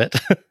lot of it.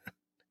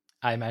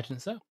 I imagine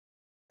so.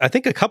 I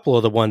think a couple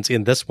of the ones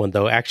in this one,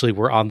 though, actually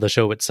were on the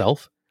show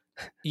itself.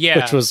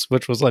 Yeah.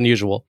 which was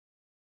unusual.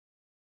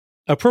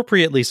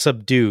 Appropriately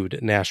subdued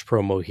Nash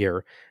promo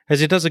here, as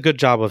he does a good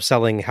job of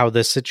selling how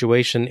this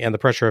situation and the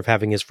pressure of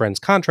having his friend's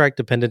contract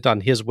dependent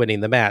on his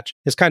winning the match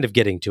is kind of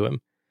getting to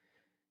him.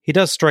 He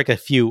does strike a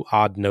few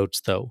odd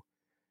notes, though.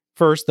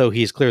 First, though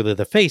he's clearly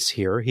the face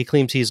here, he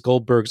claims he's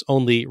Goldberg's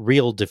only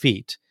real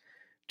defeat.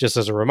 Just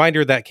as a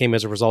reminder, that came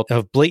as a result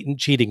of blatant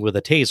cheating with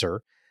a taser,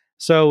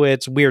 so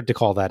it's weird to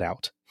call that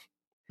out.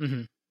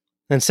 Mm-hmm.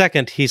 And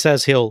second, he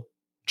says he'll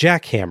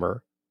jackhammer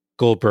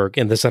Goldberg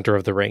in the center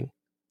of the ring.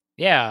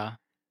 Yeah.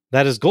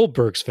 That is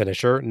Goldberg's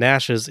finisher.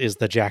 Nash's is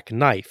the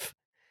jackknife.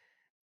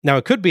 Now,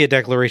 it could be a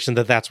declaration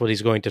that that's what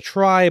he's going to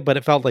try, but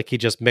it felt like he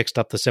just mixed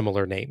up the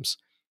similar names.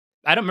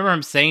 I don't remember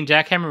him saying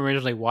jackhammer when we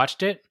originally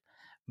watched it,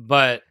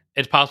 but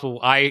it's possible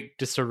I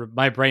just sort of,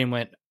 my brain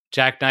went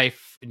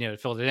jackknife,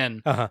 filled it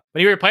in. Uh-huh.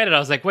 When you replayed it, I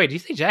was like, wait, did you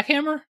say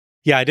jackhammer?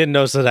 Yeah, I didn't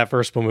notice it at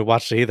first when we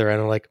watched it either,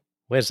 and I'm like,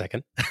 wait a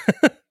second.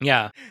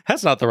 Yeah.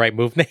 That's not the right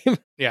move name.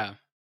 Yeah.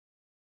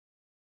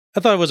 I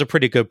thought it was a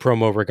pretty good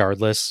promo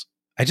regardless.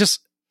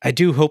 I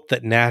do hope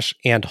that Nash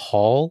and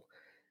Hall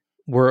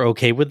were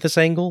okay with this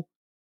angle.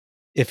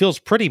 It feels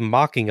pretty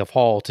mocking of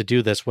Hall to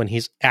do this when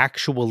he's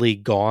actually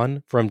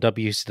gone from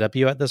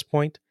WCW at this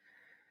point.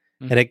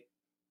 Mm-hmm. And it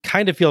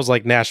kind of feels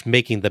like Nash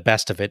making the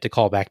best of it to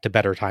call back to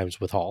better times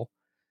with Hall.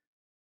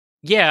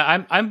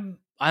 Yeah, I'm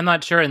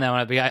not sure in that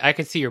one, but I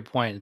can see your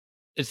point.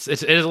 It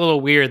is a little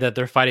weird that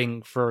they're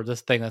fighting for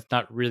this thing that's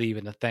not really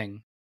even a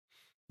thing.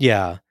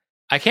 Yeah.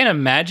 I can't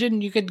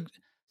imagine you could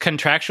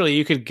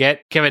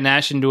get Kevin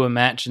Nash into a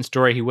match and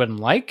story he wouldn't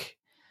like,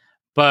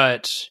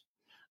 but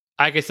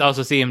I could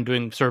also see him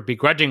doing sort of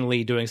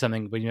begrudgingly doing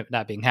something but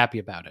not being happy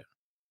about it.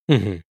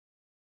 Mm-hmm.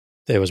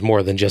 It was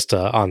more than just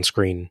a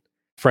on-screen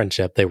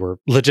friendship. They were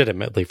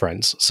legitimately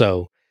friends,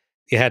 so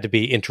it had to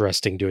be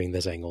interesting doing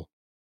this angle.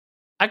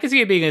 I could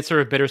see it being a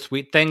sort of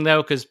bittersweet thing,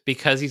 though,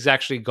 because he's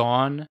actually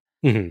gone.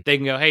 Mm-hmm. They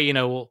can go, hey,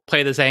 we'll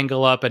play this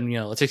angle up and,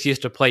 let's excuse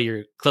to play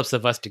your clips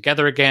of us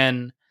together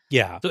again.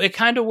 Yeah. So it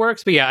kind of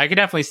works, but yeah, I could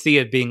definitely see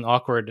it being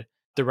awkward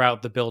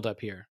throughout the build-up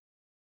here.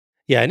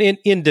 Yeah, and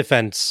in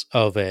defense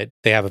of it,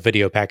 they have a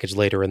video package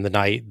later in the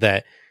night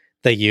that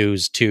they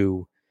use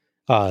to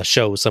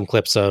show some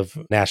clips of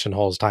Nash and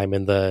Hall's time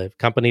in the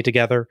company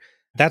together.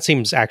 That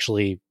seems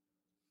actually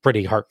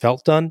pretty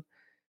heartfelt done.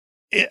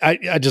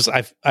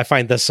 I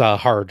find this a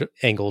hard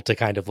angle to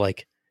kind of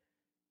like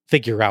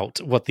figure out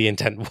what the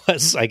intent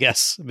was, I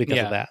guess, because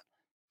of that.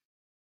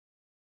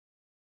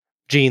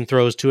 Gene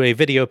throws to a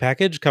video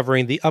package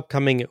covering the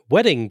upcoming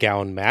wedding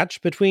gown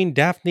match between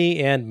Daphne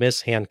and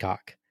Miss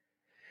Hancock.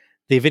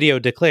 The video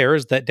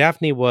declares that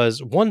Daphne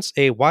was once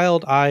a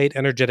wild-eyed,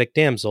 energetic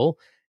damsel,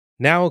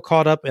 now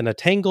caught up in a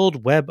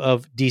tangled web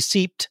of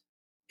deceit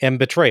and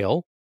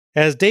betrayal,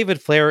 as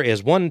David Flair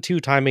is one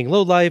two-timing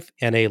lowlife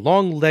and a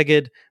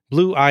long-legged,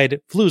 blue-eyed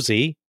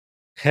floozy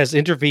has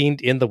intervened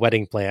in the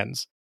wedding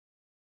plans.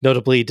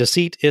 Notably,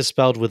 deceit is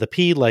spelled with a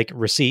P like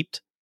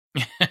receipt.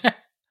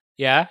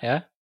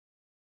 Yeah.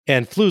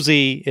 And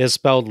floozy is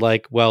spelled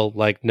like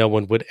no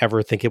one would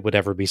ever think it would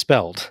ever be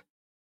spelled.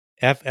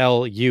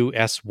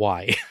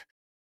 Flusy.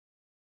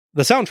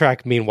 The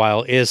soundtrack,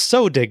 meanwhile, is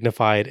so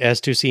dignified as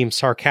to seem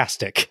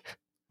sarcastic.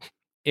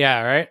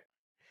 Yeah, right?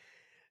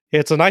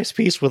 It's a nice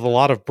piece with a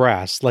lot of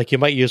brass, like you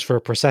might use for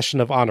a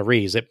procession of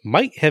honorees. It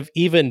might have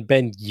even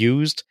been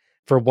used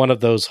for one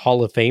of those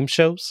Hall of Fame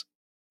shows.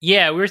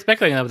 Yeah, we were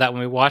speculating about that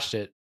when we watched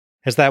it.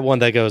 It's that one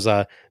that goes,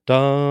 dun,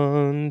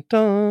 dun,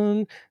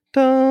 dun,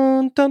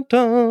 dun,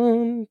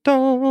 dun,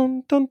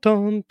 dun, dun,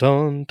 dun,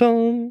 dun,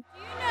 dun. You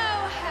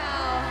know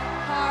how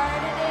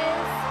hard it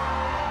is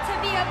to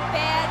be a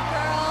bad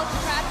girl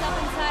trapped up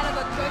inside of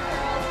a good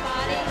girl's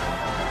body?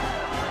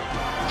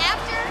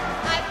 After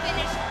I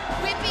finish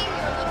whipping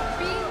your little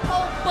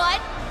beanpole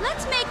butt,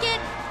 let's make it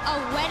a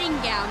wedding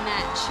gown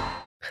match.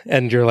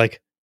 And you're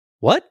like,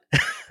 what?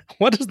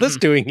 What is this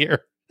doing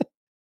here?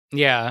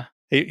 Yeah.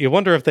 You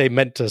wonder if they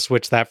meant to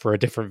switch that for a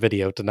different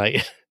video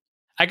tonight.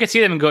 I could see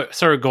them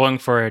going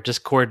for a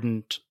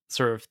discordant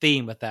sort of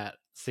theme with that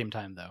same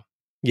time, though.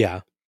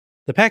 Yeah.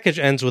 The package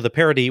ends with a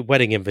parody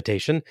wedding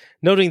invitation,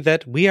 noting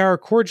that we are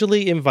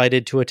cordially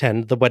invited to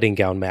attend the wedding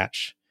gown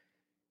match.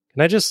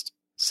 Can I just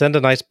send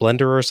a nice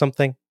blender or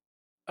something?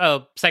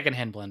 Oh,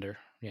 secondhand blender.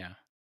 Yeah.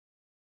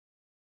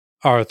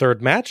 Our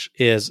third match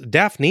is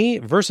Daphne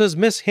versus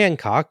Miss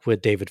Hancock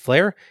with David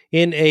Flair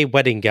in a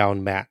wedding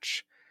gown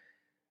match.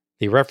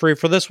 The referee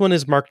for this one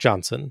is Mark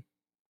Johnson.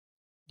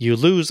 You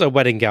lose a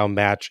wedding gown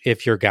match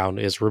if your gown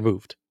is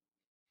removed.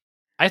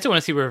 I still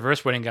want to see a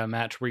reverse wedding gown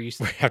match where you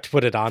have to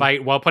put it on.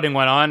 Fight while putting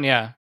one on,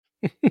 yeah.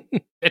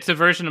 It's a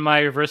version of my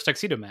reverse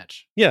tuxedo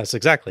match. Yes,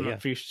 exactly. A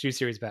few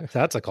series back.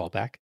 That's a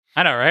callback.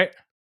 I know, right?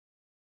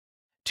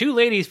 Two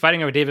ladies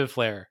fighting over David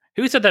Flair.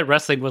 Who said that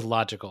wrestling was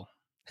logical?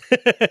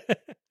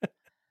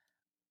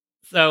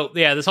 So,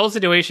 yeah, this whole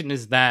situation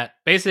is that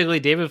basically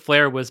David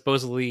Flair was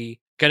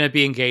supposedly going to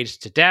be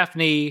engaged to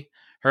Daphne.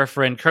 her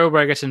friend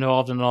Crowbar gets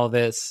involved in all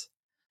this.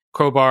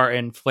 Crowbar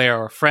and Flair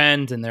are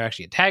friends, and they're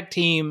actually a tag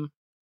team.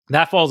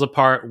 That falls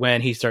apart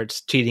when he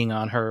starts cheating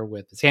on her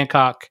with Miss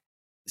Hancock.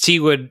 She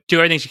would do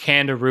everything she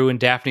can to ruin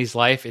Daphne's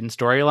life in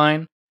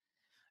storyline.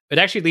 It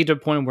actually leads to a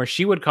point where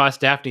she would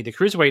cost Daphne the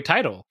Cruiserweight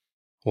title.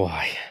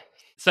 Why?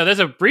 So there's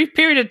a brief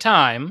period of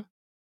time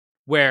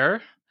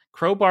where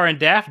Crowbar and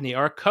Daphne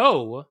are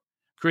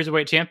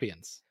co-Cruiserweight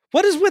champions.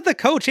 What is with the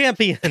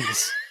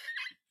co-champions?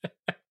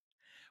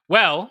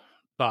 Well,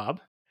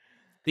 Bob,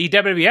 the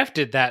WWF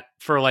did that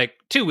for like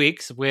 2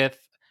 weeks with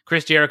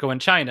Chris Jericho in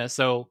China,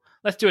 so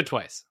let's do it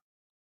twice.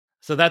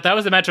 So that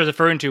was the match I was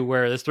referring to,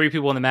 where there's 3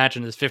 people in the match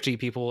and there's 50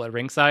 people at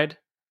ringside.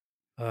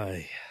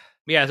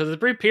 Yeah, so there's a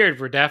brief period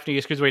where Daphne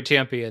is Cruiserweight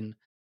champion.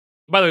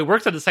 By the way, it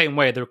works out the same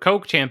way. They're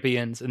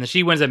co-champions, and then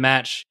she wins a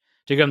match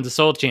to become the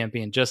sole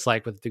champion, just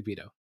like with Big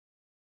Vito.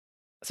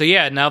 So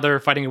yeah, now they're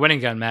fighting a wedding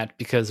gown match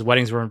because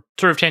weddings were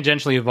sort of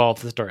tangentially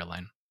involved to the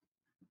storyline.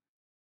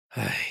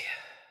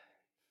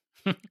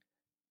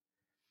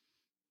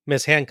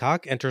 Miss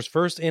Hancock enters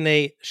first in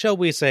a, shall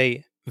we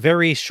say,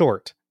 very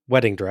short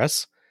wedding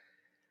dress,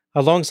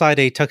 alongside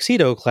a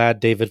tuxedo-clad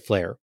David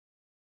Flair.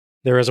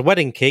 There is a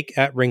wedding cake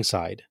at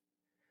ringside.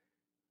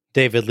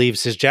 David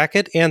leaves his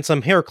jacket and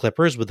some hair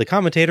clippers with the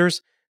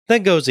commentators,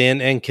 then goes in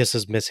and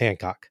kisses Miss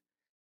Hancock.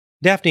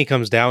 Daphne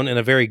comes down in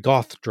a very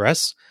goth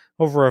dress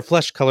over a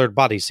flesh-colored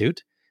bodysuit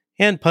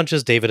and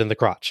punches David in the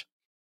crotch.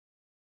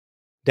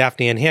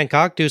 Daphne and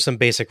Hancock do some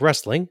basic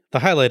wrestling, the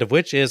highlight of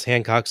which is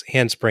Hancock's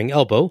handspring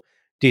elbow,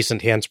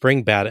 decent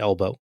handspring, bad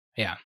elbow.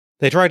 Yeah.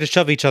 They try to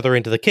shove each other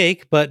into the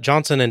cake, but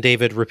Johnson and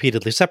David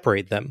repeatedly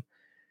separate them.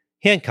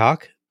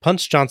 Hancock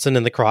punts Johnson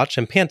in the crotch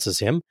and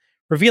pantses him,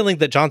 revealing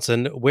that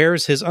Johnson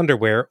wears his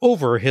underwear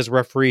over his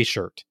referee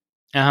shirt.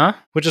 Uh-huh.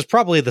 Which is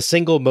probably the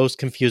single most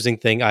confusing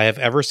thing I have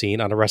ever seen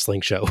on a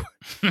wrestling show.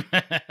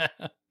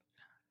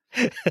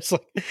 It's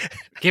like,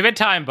 give it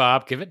time,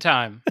 Bob. Give it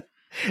time.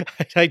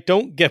 I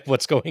don't get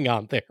what's going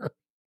on there.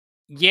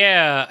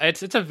 Yeah,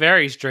 it's a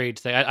very strange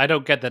thing. I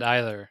don't get that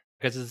either.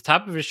 Because it's the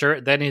top of his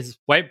shirt, then his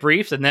white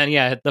briefs, and then,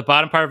 yeah, the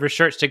bottom part of his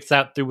shirt sticks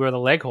out through where the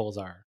leg holes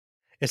are.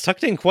 It's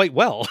tucked in quite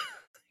well.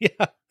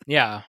 Yeah.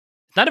 Yeah.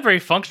 It's not a very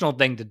functional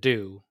thing to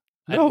do.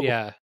 No.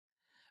 Yeah.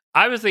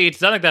 Obviously, it's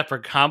not like that for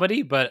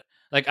comedy, but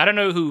like I don't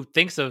know who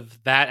thinks of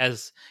that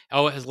as,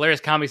 oh, a hilarious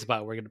comedy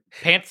spot where you're going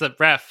to pants the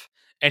ref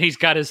and he's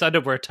got his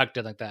underwear tucked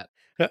in like that.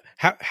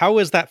 How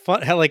is that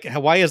fun?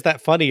 Why is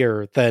that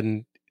funnier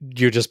than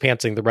you're just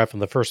pantsing the ref in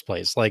the first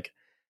place? Like,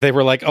 they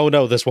were like, oh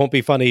no, this won't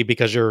be funny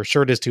because your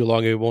shirt is too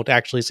long and we won't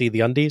actually see the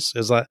undies?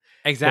 Is that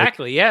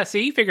exactly? Yeah,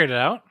 see, you figured it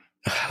out.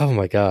 Oh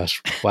my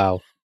gosh.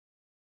 Wow.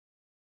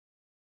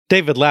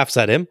 David laughs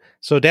at him,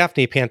 so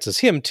Daphne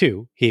pantses him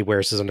too. He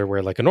wears his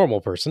underwear like a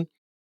normal person,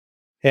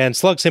 and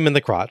slugs him in the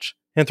crotch,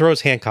 and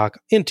throws Hancock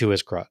into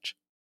his crotch.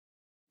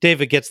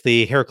 David gets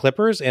the hair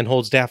clippers and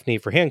holds Daphne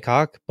for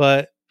Hancock,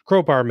 but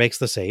Crowbar makes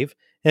the save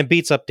and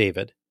beats up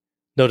David.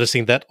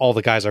 Noticing that all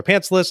the guys are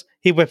pantsless,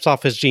 he whips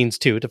off his jeans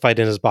too to fight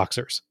in his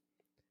boxers.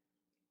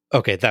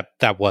 Okay,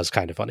 that was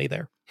kind of funny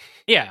there.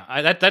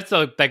 Yeah, that's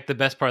like the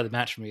best part of the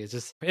match for me. Is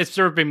just it's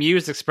sort of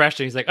bemused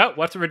expression. He's like, "Oh,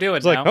 what's what we're doing?"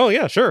 It's now? Like, "Oh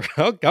yeah, sure,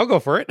 I'll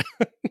go for it."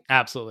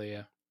 Absolutely,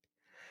 yeah.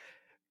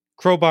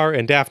 Crowbar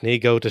and Daphne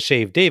go to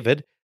shave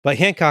David, but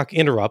Hancock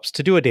interrupts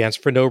to do a dance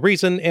for no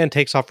reason and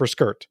takes off her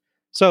skirt.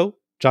 So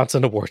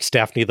Johnson awards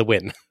Daphne the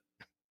win.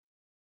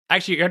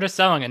 Actually, you're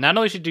underselling it. Not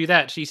only should she do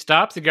that, she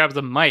stops and grabs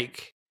a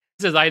mic.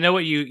 Says, "I know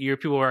what your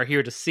people are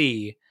here to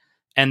see,"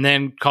 and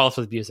then calls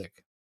for the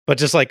music. But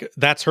just like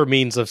that's her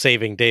means of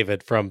saving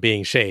David from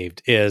being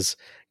shaved is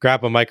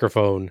grab a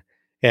microphone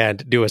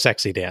and do a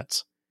sexy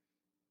dance.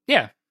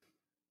 Yeah,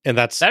 and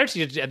that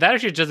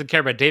actually doesn't care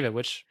about David,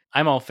 which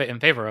I'm all in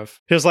favor of.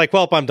 He was like,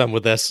 "Well, I'm done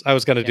with this. I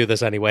was going to do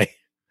this anyway."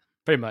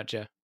 Pretty much,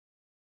 yeah.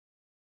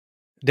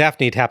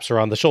 Daphne taps her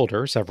on the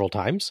shoulder several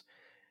times.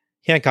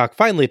 Hancock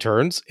finally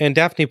turns, and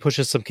Daphne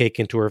pushes some cake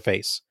into her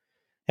face.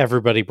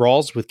 Everybody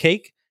brawls with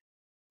cake,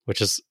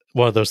 which is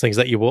one of those things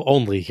that you will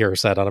only hear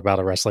said on about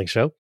a wrestling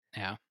show.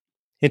 Yeah.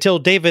 Until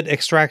David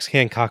extracts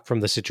Hancock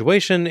from the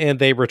situation and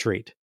they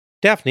retreat.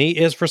 Daphne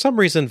is for some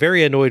reason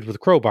very annoyed with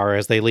Crowbar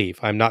as they leave.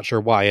 I'm not sure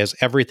why, as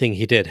everything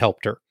he did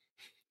helped her.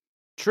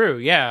 True,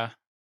 yeah.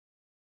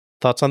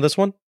 Thoughts on this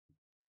one?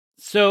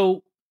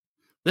 So,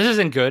 this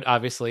isn't good,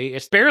 obviously.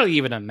 It's barely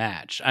even a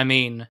match. I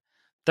mean,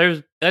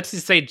 there's, let's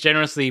just say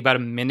generously, about a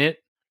minute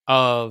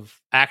of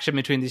action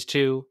between these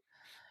two.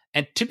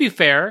 And to be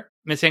fair,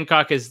 Miss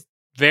Hancock is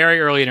very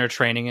early in her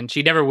training, and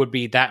she never would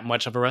be that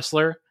much of a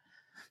wrestler.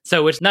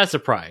 So it's not a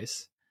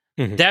surprise.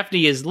 Mm-hmm.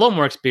 Daphne is a little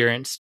more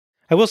experienced.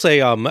 I will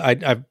say, I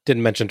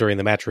didn't mention during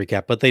the match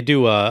recap, but they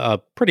do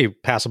a pretty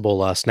passable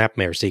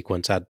snapmare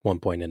sequence at one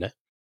point in it.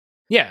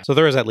 Yeah. So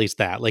there is at least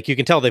that. Like, you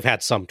can tell they've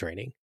had some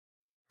training.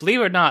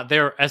 Believe it or not,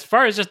 as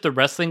far as just the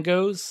wrestling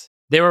goes,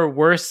 there were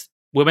worse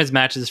women's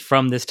matches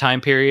from this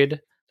time period.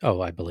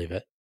 Oh, I believe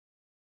it.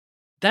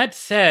 That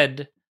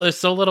said, there's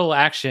so little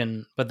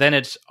action, but then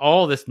it's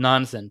all this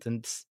nonsense, and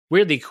it's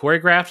weirdly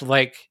choreographed.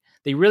 Like,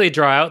 they really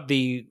draw out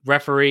the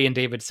referee and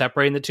David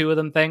separating the two of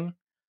them thing.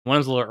 One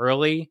was a little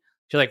early.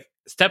 She like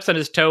steps on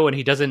his toe and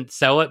he doesn't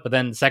sell it, but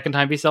then the second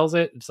time he sells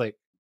it, it's like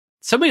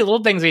so many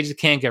little things they just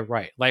can't get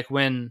right. Like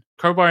when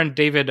Crowbar and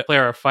David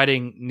Flair are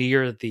fighting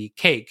near the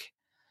cake,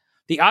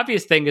 the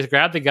obvious thing is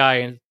grab the guy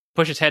and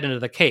push his head into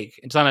the cake.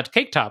 It's on a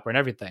cake topper and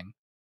everything.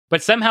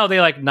 But somehow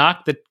they like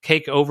knock the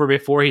cake over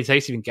before his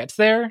face even gets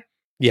there.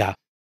 Yeah.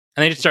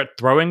 And they just start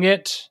throwing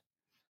it.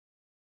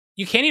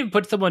 You can't even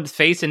put someone's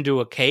face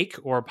into a cake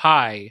or a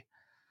pie.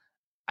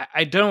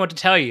 I don't know what to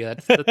tell you.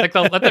 That's like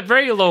that's a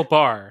very low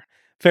bar.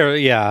 Fair,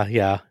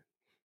 yeah.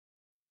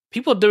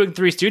 People doing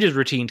Three Stooges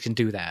routines can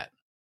do that.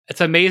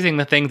 It's amazing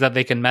the things that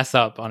they can mess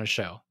up on a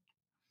show.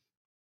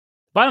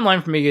 Bottom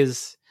line for me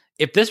is,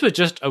 if this was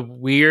just a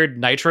weird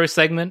Nitro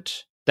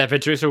segment that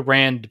Vince Russo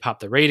ran to pop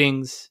the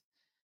ratings,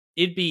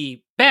 it'd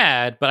be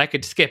bad, but I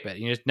could skip it.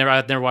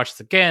 I'd never watch this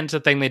again. It's a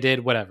thing they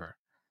did, whatever.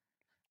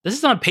 This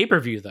is on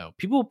pay-per-view, though.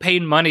 People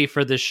paid money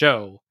for this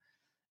show,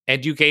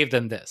 and you gave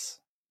them this.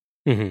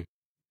 Mm-hmm.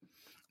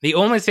 The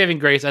only saving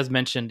grace, as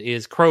mentioned,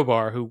 is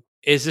Crowbar, who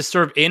is just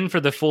sort of in for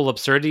the full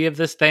absurdity of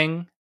this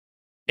thing.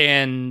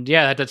 And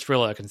yeah, that's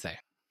really all I can say.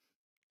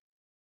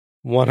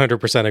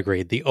 100%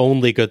 agreed. The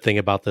only good thing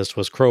about this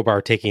was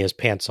Crowbar taking his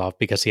pants off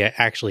because he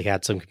actually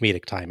had some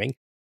comedic timing.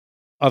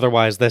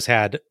 Otherwise, this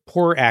had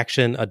poor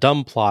action, a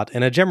dumb plot,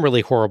 and a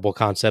generally horrible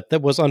concept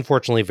that was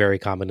unfortunately very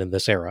common in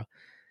this era.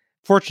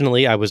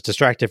 Fortunately, I was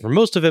distracted for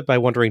most of it by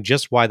wondering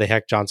just why the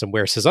heck Johnson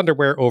wears his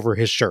underwear over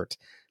his shirt.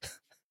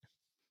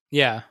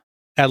 Yeah.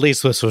 At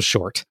least this was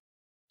short.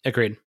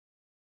 Agreed.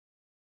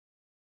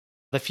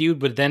 The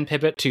feud would then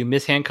pivot to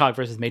Miss Hancock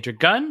versus Major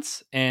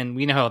Guns, and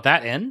we know how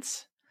that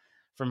ends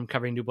from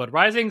covering New Blood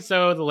Rising,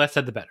 so the less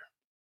said the better.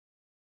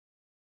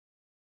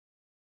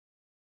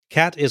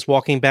 Kat is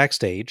walking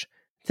backstage,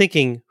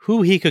 thinking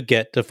who he could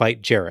get to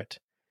fight Jarrett,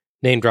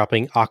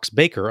 name-dropping Ox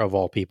Baker of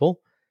all people,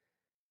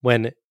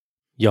 when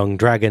Young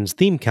Dragons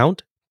theme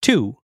count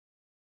 2.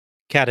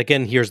 Kat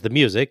again hears the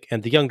music,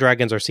 and the Young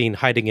Dragons are seen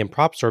hiding in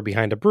props or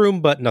behind a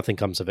broom, but nothing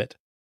comes of it.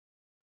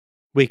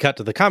 We cut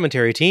to the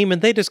commentary team,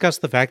 and they discuss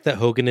the fact that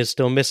Hogan is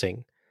still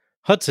missing.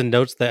 Hudson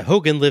notes that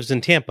Hogan lives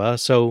in Tampa,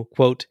 so,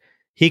 quote,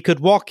 he could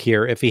walk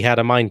here if he had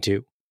a mind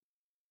to.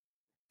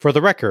 For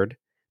the record,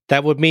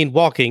 that would mean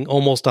walking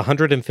almost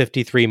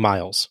 153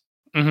 miles.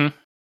 Mm-hmm.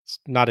 It's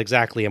not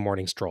exactly a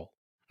morning stroll.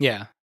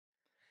 Yeah.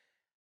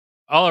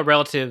 All our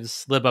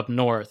relatives live up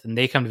north, and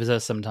they come to visit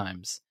us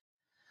sometimes.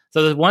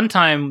 So there's one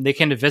time they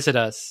came to visit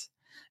us,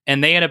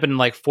 and they end up in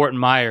like Fort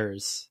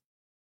Myers,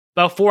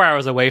 about 4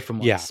 hours away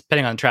from us,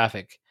 depending on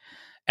traffic.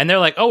 And they're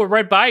like, oh, we're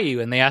right by you.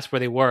 And they asked where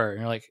they were.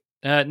 And you're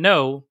like,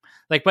 no.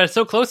 Like, but it's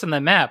so close on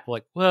the map. We're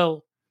like,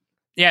 well,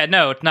 yeah,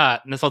 no, it's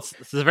not. And this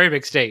is a very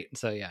big state.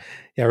 So, yeah.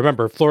 Yeah,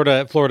 remember,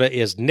 Florida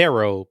is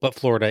narrow, but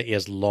Florida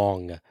is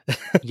long.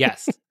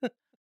 Yes.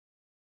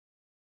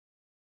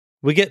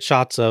 We get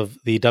shots of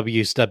the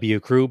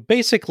WCW crew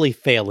basically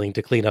failing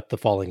to clean up the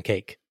fallen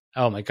cake.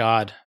 Oh, my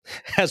God.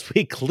 As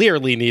we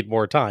clearly need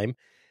more time,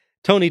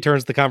 Tony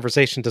turns the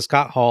conversation to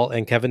Scott Hall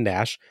and Kevin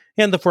Nash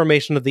and the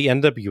formation of the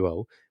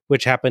NWO,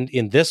 which happened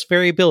in this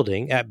very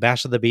building at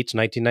Bash of the Beach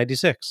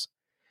 1996.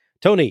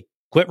 Tony,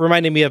 quit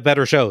reminding me of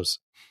better shows.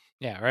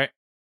 Yeah, right.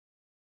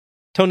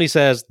 Tony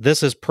says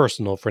this is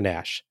personal for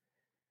Nash.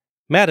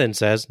 Madden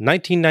says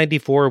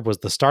 1994 was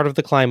the start of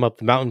the climb up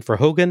the mountain for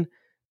Hogan,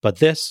 but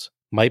this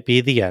might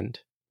be the end.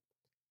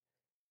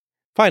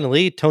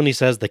 Finally, Tony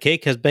says the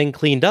cake has been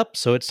cleaned up,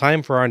 so it's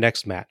time for our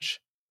next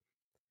match.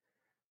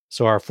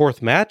 So our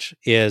fourth match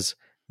is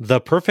The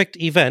Perfect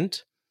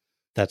Event,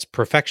 that's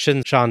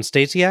Perfection Sean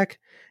Stasiak,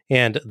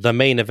 and The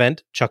Main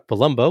Event Chuck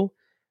Palumbo,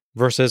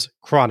 versus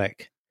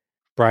Chronic,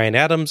 Brian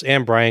Adams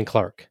and Brian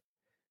Clark.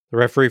 The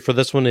referee for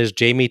this one is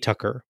Jamie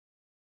Tucker.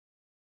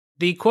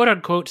 The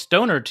quote-unquote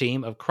stoner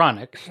team of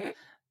Chronic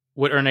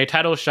would earn a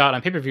title shot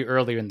on pay-per-view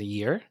earlier in the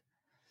year.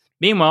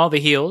 Meanwhile, the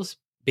heels,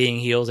 being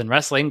heels in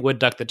wrestling, would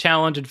duck the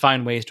challenge and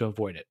find ways to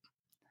avoid it.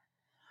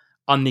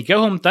 On the Go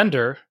Home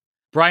Thunder,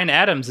 Brian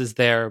Adams is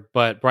there,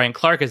 but Brian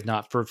Clark is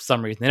not for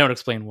some reason. They don't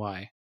explain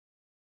why.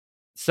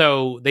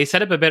 So they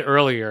set up a bit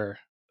earlier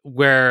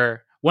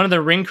where one of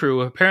the ring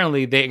crew,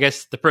 apparently, I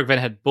guess the Perk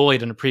event had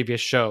bullied in a previous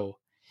show.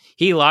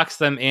 He locks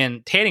them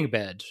in tanning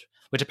beds,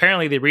 which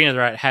apparently the arena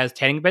they're at has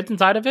tanning beds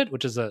inside of it,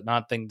 which is an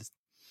odd thing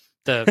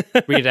the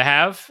arena to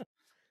have.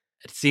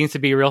 It seems to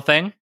be a real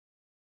thing.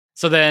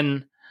 So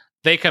then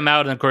they come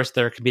out, and of course,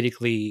 they're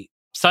comedically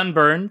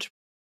sunburned.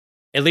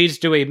 It leads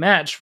to a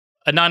match,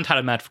 a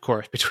non-title match, of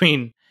course,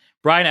 between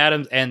Brian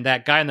Adams and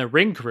that guy in the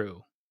ring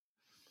crew,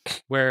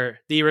 where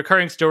the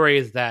recurring story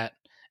is that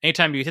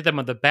anytime you hit them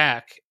on the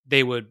back,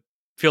 they would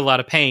feel a lot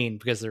of pain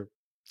because they're,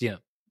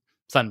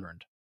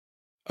 sunburned.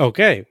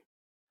 Okay.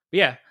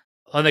 Yeah.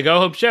 On the Go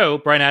Home show,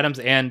 Brian Adams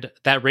and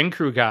that ring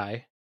crew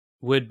guy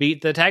would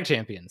beat the tag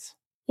champions.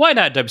 Why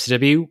not,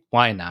 WCW?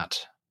 Why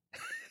not?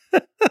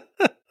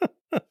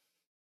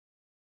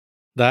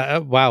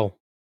 Wow.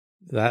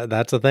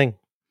 That's a thing.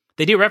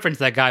 They do reference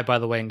that guy, by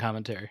the way, in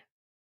commentary.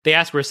 They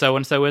ask where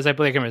so-and-so is. I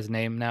believe I can't remember his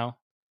name now.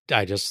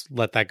 I just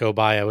let that go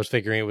by. I was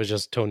figuring it was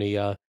just Tony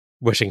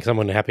wishing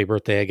someone a happy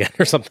birthday again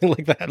or something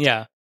like that.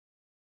 Yeah.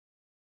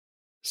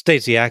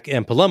 Stasiak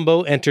and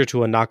Palumbo enter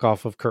to a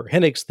knockoff of Curt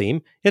Hennig's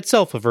theme,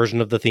 itself a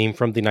version of the theme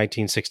from the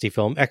 1960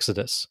 film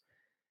Exodus.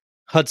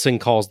 Hudson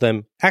calls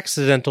them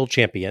accidental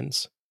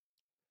champions.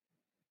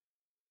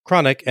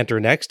 Chronic enter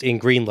next in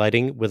green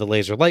lighting with a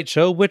laser light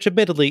show, which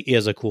admittedly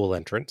is a cool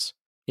entrance.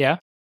 Yeah.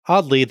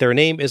 Oddly, their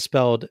name is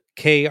spelled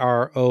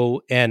Kronic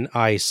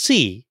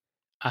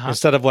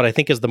instead of what I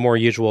think is the more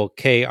usual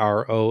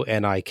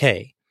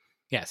Kronik.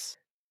 Yes.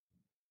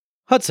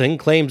 Hudson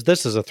claims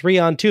this is a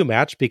 3-on-2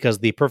 match because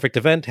the Perfect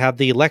Event had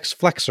the Lex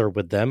Flexor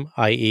with them,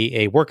 i.e.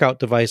 a workout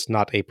device,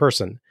 not a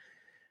person.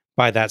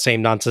 By that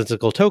same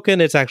nonsensical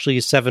token, it's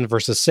actually 7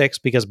 versus 6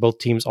 because both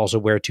teams also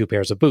wear 2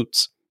 pairs of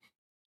boots.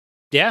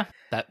 Yeah,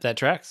 that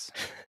tracks.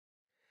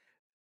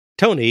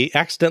 Tony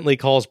accidentally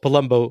calls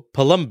Palumbo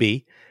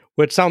Palumbi,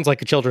 which sounds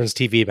like a children's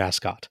TV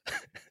mascot.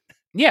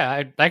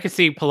 Yeah, I could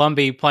see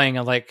Palumbi playing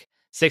at like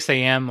 6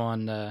 a.m.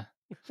 on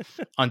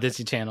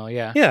Disney Channel,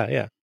 yeah.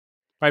 Yeah.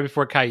 Right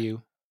before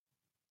Caillou.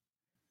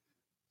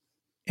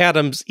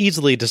 Adams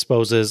easily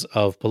disposes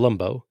of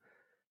Palumbo.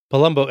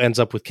 Palumbo ends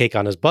up with cake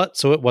on his butt,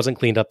 so it wasn't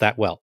cleaned up that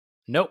well.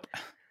 Nope.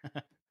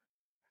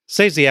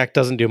 Stasiak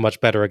doesn't do much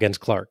better against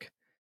Clark.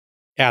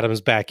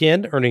 Adams back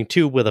in, earning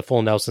 2 with a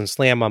full Nelson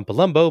slam on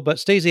Palumbo, but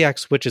Stasiak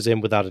switches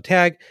in without a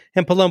tag,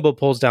 and Palumbo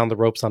pulls down the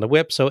ropes on a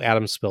whip, so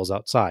Adams spills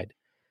outside.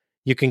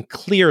 You can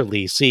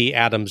clearly see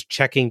Adams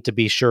checking to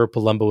be sure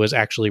Palumbo is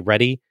actually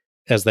ready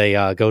as they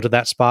go to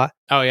that spot.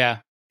 Oh, yeah.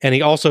 And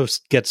he also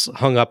gets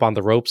hung up on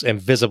the ropes and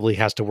visibly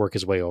has to work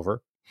his way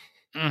over.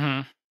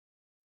 Mm-hmm.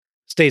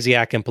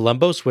 Stasiak and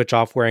Palumbo switch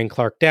off wearing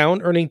Clark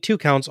down, earning 2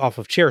 counts off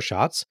of chair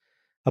shots,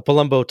 a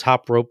Palumbo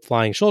top rope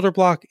flying shoulder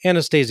block, and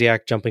a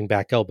Stasiak jumping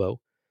back elbow.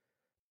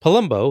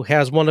 Palumbo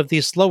has one of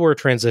the slower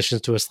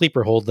transitions to a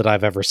sleeper hold that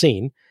I've ever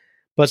seen,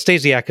 but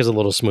Stasiak is a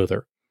little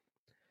smoother.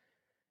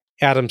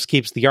 Adams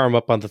keeps the arm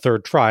up on the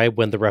 3rd try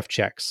when the ref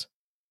checks.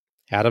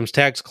 Adams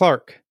tags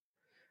Clark.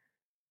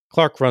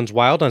 Clark runs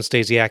wild on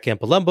Stasiak and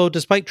Palumbo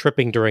despite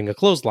tripping during a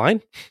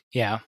clothesline.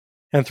 Yeah.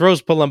 And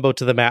throws Palumbo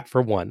to the mat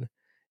for 1.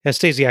 As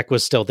Stasiak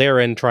was still there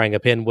and trying a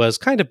pin was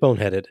kind of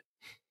boneheaded.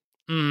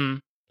 Mm-hmm.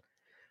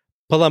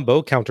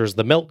 Palumbo counters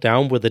the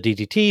meltdown with a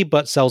DDT,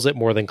 but sells it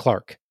more than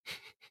Clark.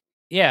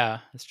 Yeah,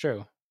 that's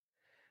true.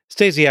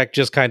 Stasiak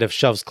just kind of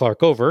shoves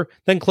Clark over,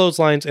 then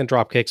clotheslines and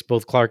dropkicks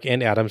both Clark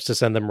and Adams to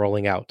send them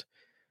rolling out.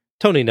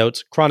 Tony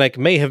notes, Chronic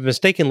may have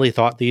mistakenly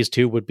thought these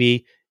two would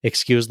be,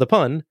 excuse the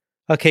pun,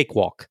 a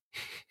cakewalk.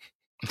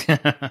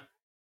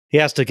 He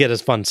has to get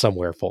his fun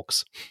somewhere,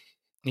 folks.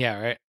 Yeah,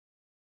 right.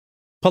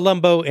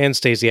 Palumbo and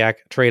Stasiak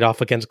trade off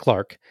against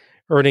Clark,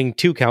 earning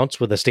 2 counts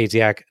with a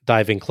Stasiak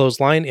diving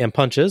clothesline and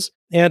punches,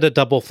 and a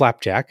double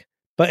flapjack,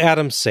 but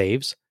Adams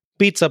saves,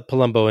 beats up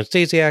Palumbo and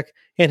Stasiak,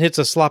 and hits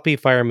a sloppy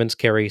fireman's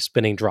carry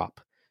spinning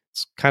drop.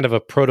 It's kind of a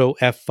proto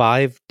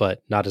F5,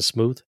 but not as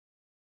smooth.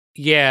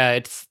 Yeah,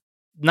 it's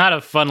not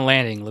a fun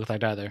landing, looks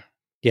like either.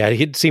 Yeah,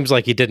 it seems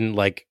like he didn't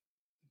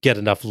get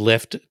enough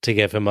lift to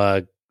give him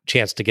a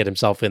chance to get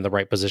himself in the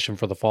right position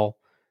for the fall.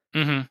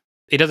 Mm-hmm.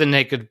 It doesn't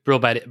make a real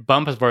bad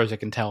bump as far as I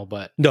can tell,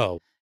 but no.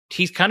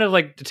 He's kind of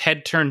like his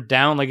head turned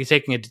down, like he's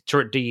taking a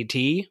short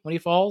DDT when he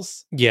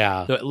falls.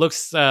 Yeah. So it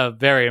looks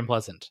very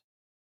unpleasant.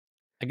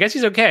 I guess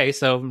he's okay,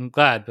 so I'm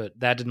glad, but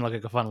that didn't look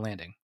like a fun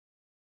landing.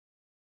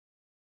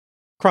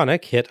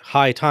 Chronic hit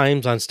high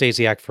times on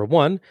Stasiak for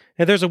 1,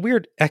 and there's a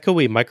weird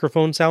echoey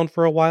microphone sound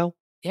for a while.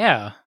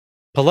 Yeah.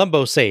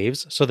 Palumbo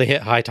saves, so they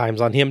hit high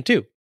times on him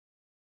too.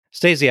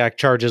 Stasiak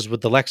charges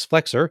with the Lex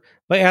Flexor,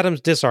 but Adams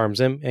disarms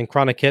him, and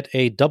Chronic hit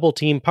a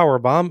double-team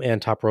powerbomb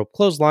and top rope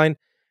clothesline,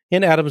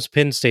 and Adams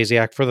pinned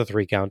Stasiak for the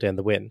 3 count and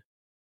the win.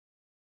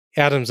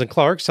 Adams and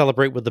Clark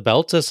celebrate with the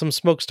belts as some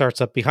smoke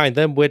starts up behind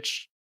them,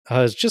 which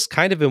is just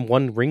kind of in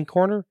one ring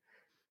corner.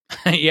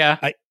 Yeah.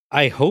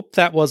 I hope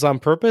that was on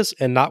purpose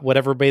and not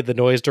whatever made the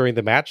noise during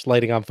the match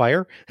lighting on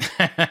fire.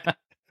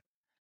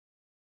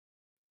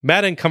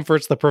 Madden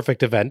comforts the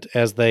Perfect Event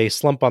as they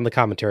slump on the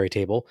commentary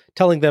table,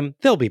 telling them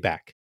they'll be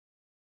back.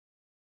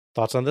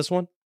 Thoughts on this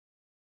one?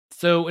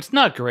 So it's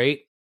not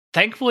great.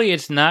 Thankfully,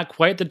 it's not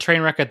quite the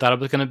train wreck I thought it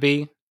was going to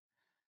be.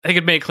 I think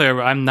it made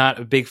clear I'm not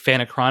a big fan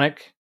of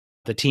Chronic,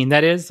 the team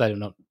that is. I don't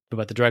know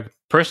about the drug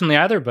personally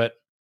either, but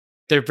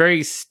they're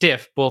very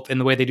stiff, both in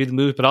the way they do the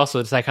moves, but also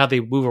it's like how they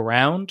move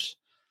around.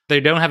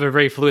 They don't have a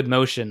very fluid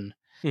motion.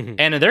 Mm-hmm.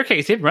 And in their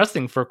case, they've been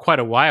wrestling for quite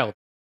a while.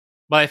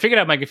 But I figured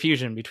out my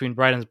confusion between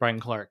Brian and Brian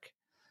Clark.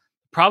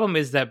 The problem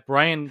is that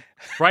Brian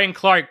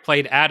Clark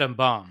played Adam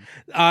Bomb.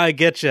 I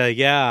get you,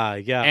 yeah.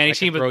 And he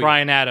teamed with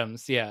Brian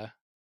Adams, yeah.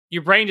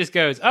 Your brain just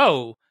goes,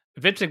 oh,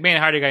 Vince McMahon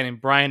hired a guy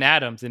named Brian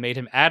Adams and made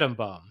him Adam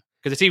Bomb.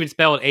 Because it's even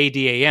spelled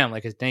A-D-A-M,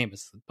 like his name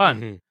is the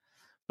pun. Mm-hmm.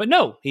 But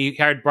no, he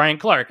hired Brian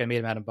Clark and made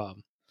him Adam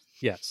Bomb.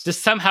 Yes.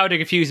 Just somehow to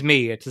confuse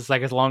me. It's just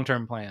like his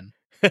long-term plan.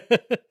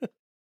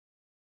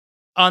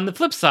 On the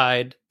flip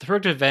side, the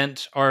Perfect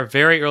Event are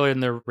very early in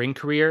their ring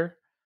career.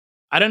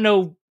 I don't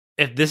know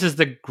if this is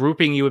the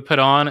grouping you would put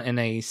on in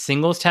a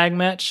singles tag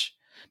match,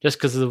 just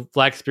because of the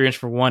lack of experience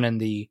for one and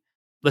the,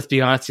 let's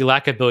be honest, the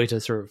lack of ability to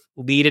sort of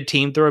lead a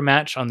team through a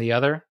match on the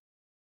other.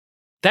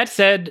 That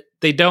said,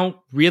 they don't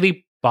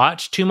really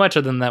botched too much,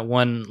 other than that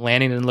one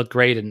landing didn't look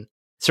great and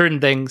certain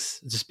things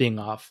just being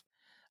off.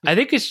 I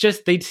think it's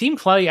just they seem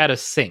slightly out of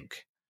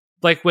sync.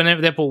 Like, for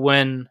example,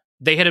 when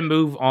they hit a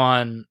move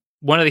on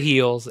one of the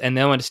heels and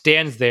the other one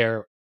stands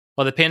there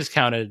while the pin's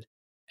counted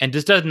and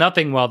just does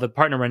nothing while the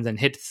partner runs and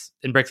hits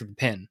and breaks up the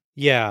pin.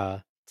 Yeah.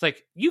 It's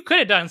like, you could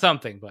have done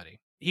something, buddy.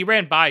 He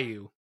ran by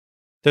you.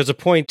 There's a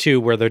point, too,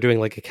 where they're doing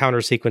like a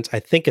counter sequence. I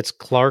think it's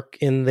Clark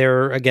in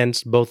there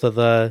against both of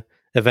the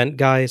event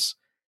guys.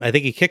 I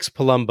think he kicks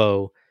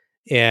Palumbo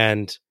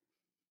and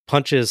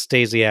punches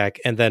Stasiak,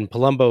 and then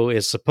Palumbo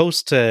is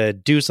supposed to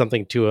do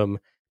something to him,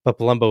 but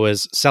Palumbo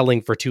is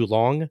selling for too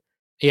long.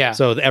 Yeah.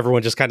 So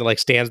everyone just kind of like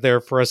stands there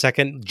for a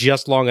second,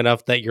 just long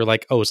enough that you're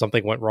like, oh,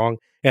 something went wrong,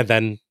 and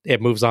then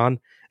it moves on.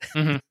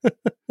 Mm-hmm.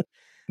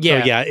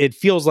 Yeah. So, yeah, it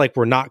feels like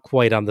we're not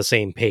quite on the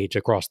same page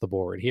across the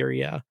board here,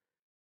 yeah.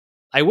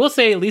 I will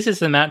say, at least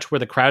it's a match where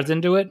the crowd's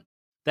into it.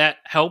 That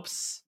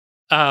helps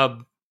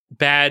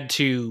bad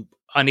to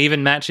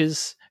uneven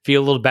matches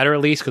feel a little better,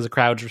 at least, because the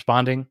crowd's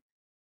responding.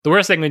 The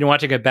worst thing when you're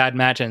watching a bad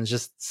match and it's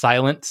just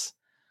silence,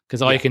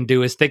 because all you can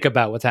do is think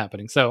about what's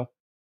happening. So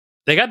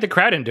they got the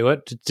crowd into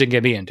it to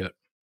get me into it.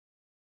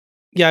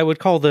 Yeah, I would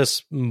call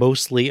this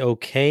mostly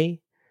okay.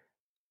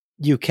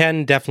 You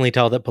can definitely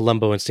tell that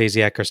Palumbo and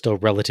Stasiak are still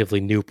relatively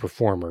new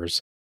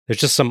performers. There's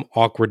just some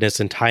awkwardness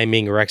in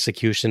timing or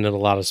execution in a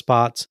lot of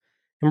spots,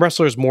 and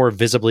wrestlers more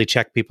visibly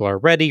check people are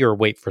ready or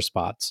wait for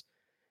spots.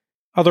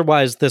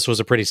 Otherwise, this was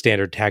a pretty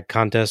standard tag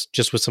contest,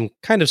 just with some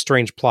kind of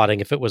strange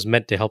plotting if it was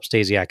meant to help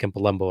Stasiak and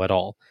Palumbo at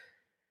all.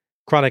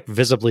 Chronic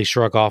visibly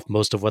shrug off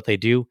most of what they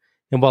do,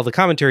 and while the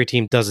commentary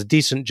team does a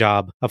decent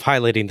job of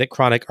highlighting that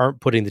Chronic aren't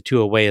putting the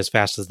two away as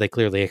fast as they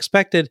clearly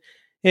expected,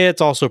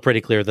 it's also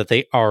pretty clear that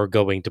they are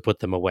going to put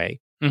them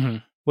away. Mm-hmm.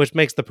 Which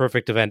makes the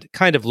Perfect Event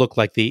kind of look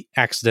like the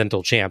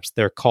accidental champs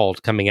they're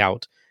called coming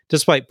out,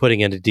 despite putting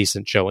in a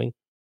decent showing.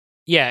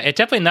 Yeah, it's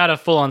definitely not a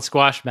full-on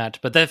squash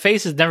match, but the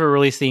faces never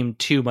really seemed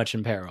too much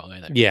in peril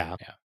either. Yeah.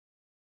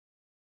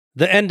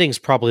 The ending's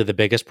probably the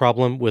biggest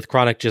problem, with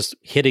Chronic just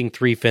hitting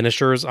 3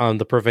 finishers on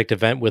the Perfect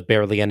Event with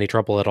barely any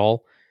trouble at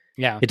all.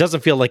 Yeah. It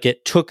doesn't feel like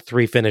it took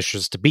 3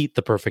 finishers to beat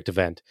the Perfect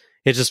Event.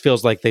 It just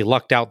feels like they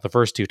lucked out the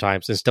first 2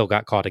 times and still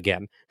got caught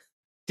again.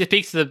 It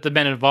speaks to the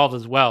men involved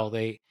as well.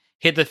 They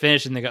hit the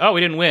finish and they go, oh,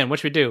 we didn't win. What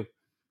should we do?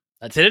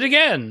 Let's hit it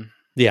again.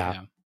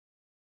 Yeah.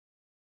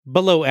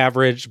 Below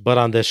average, but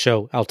on this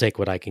show, I'll take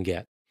what I can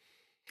get.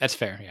 That's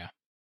fair, yeah.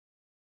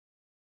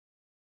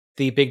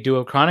 The big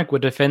duo Chronic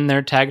would defend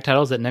their tag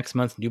titles at next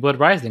month's New Blood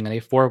Rising in a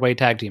 4-way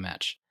tag team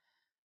match.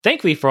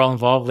 Thankfully for all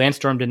involved, Lance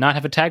Storm did not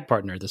have a tag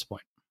partner at this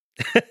point.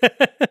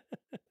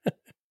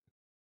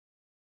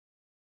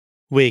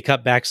 We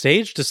cut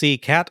backstage to see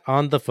Kat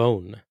on the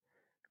phone.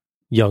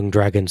 Young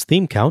Dragon's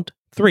theme count,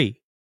 3.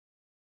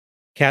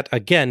 Kat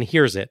again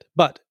hears it,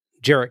 but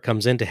Jarrett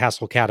comes in to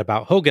hassle Kat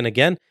about Hogan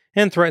again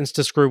and threatens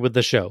to screw with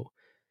the show.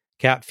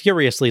 Kat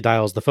furiously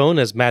dials the phone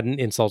as Madden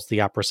insults the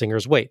opera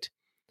singer's weight.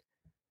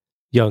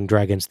 Young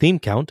Dragon's theme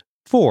count,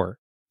 4.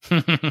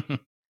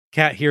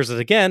 Kat hears it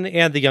again,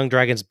 and the Young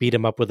Dragons beat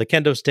him up with a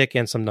kendo stick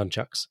and some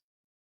nunchucks.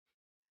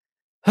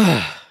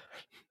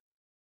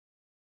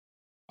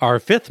 Our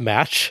 5th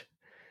match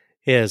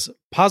is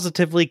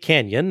Positively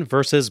Canyon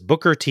versus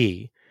Booker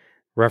T.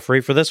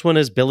 Referee for this one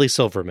is Billy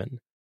Silverman.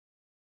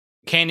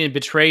 Canyon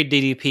betrayed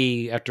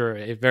DDP after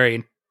a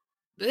very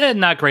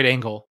not great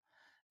angle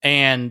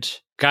and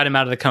got him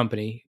out of the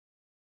company.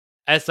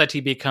 As such,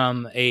 he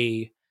become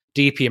a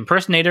DDP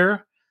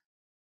impersonator.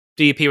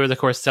 DDP was, of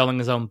course, selling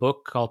his own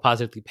book called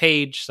Positively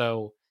Page,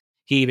 so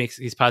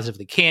he's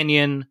Positively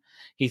Canyon.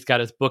 He's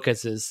got his book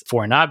as his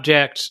foreign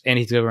object, and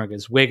he's wearing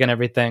his wig and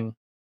everything.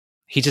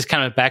 He's just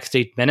kind of a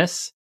backstage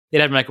menace.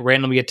 They'd have him like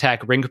randomly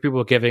attack ring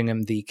people, giving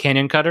him the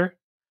Canyon Cutter.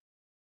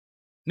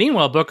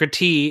 Meanwhile, Booker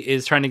T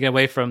is trying to get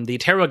away from the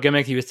terrible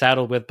gimmick he was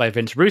saddled with by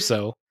Vince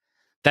Russo,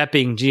 that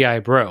being G.I.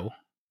 Bro.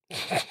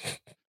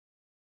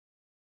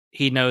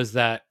 He knows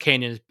that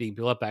Canyon is being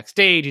built up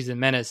backstage, he's a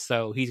menace,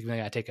 so he's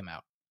going to take him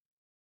out.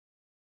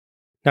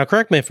 Now,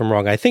 correct me if I'm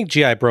wrong, I think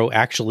G.I. Bro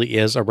actually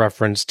is a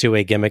reference to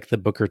a gimmick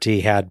that Booker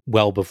T had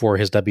well before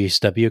his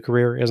WCW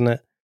career, isn't it?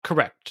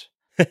 Correct.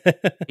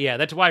 Yeah,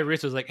 that's why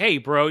Russo's like, hey,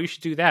 bro, you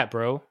should do that,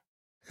 bro.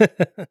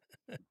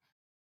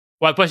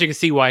 Well, plus you can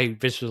see why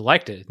Vince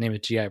liked it. His name is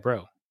G.I.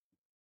 Bro.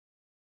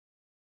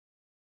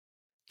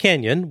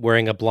 Canyon,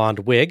 wearing a blonde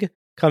wig,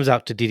 comes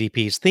out to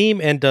DDP's theme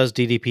and does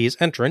DDP's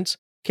entrance,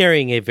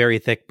 carrying a very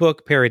thick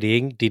book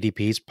parodying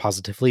DDP's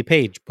Positively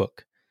Page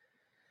book.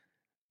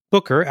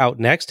 Booker, out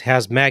next,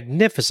 has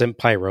magnificent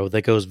pyro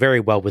that goes very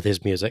well with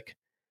his music.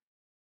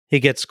 He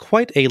gets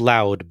quite a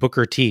loud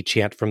Booker T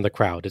chant from the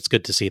crowd. It's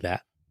good to see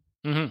that.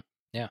 Mm-hmm.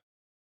 Yeah.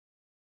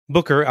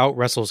 Booker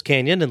out-wrestles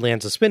Canyon and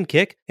lands a spin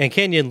kick, and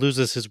Canyon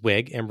loses his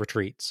wig and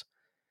retreats.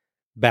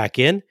 Back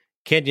in,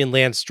 Canyon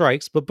lands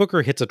strikes, but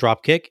Booker hits a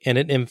dropkick and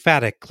an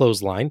emphatic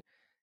clothesline,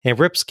 and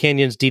rips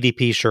Canyon's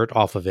DDP shirt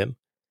off of him.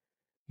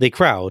 The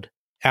crowd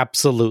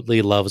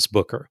absolutely loves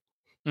Booker.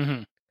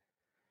 Mm-hmm.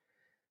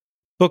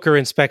 Booker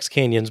inspects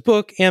Canyon's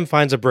book and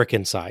finds a brick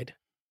inside.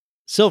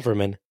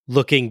 Silverman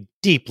looking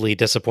deeply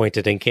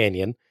disappointed in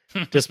Canyon,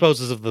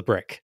 disposes of the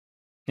brick.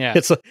 Yeah.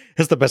 It's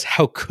the best,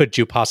 how could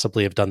you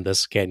possibly have done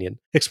this, Canyon,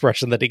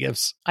 expression that he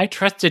gives. I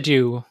trusted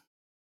you.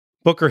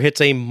 Booker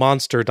hits a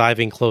monster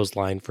diving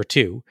clothesline for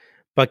 2,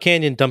 but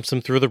Canyon dumps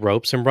him through the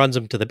ropes and runs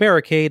him to the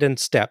barricade and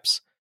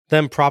steps,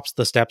 then props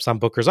the steps on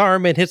Booker's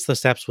arm and hits the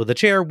steps with a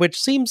chair, which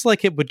seems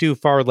like it would do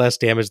far less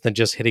damage than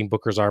just hitting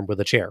Booker's arm with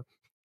a chair.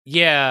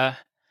 Yeah.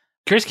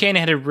 Chris Canyon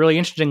had a really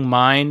interesting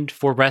mind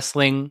for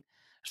wrestling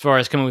as far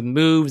as coming with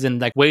moves and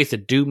like ways to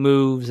do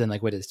moves and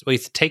like ways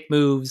to take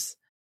moves.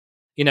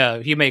 You know,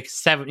 you make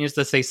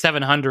let's say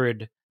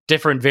 700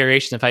 different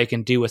variations of how you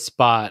can do a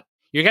spot.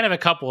 You're going to have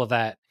a couple of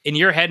that in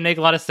your head make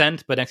a lot of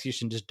sense, but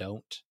execution just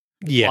don't.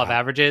 Yeah. A lot of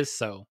averages,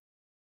 so.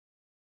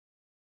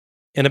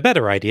 In a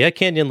better idea,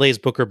 Canyon lays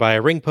Booker by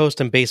a ring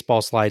post and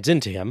baseball slides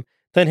into him,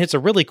 then hits a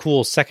really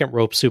cool second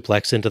rope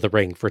suplex into the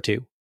ring for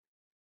 2.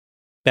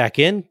 Back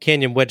in,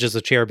 Canyon wedges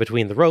a chair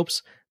between the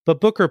ropes,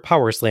 but Booker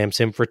power slams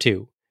him for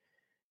 2.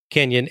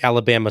 Canyon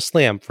Alabama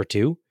slam for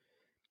 2.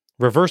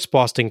 Reverse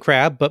Boston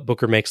Crab, but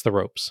Booker makes the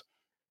ropes.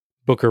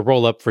 Booker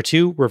roll up for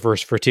 2,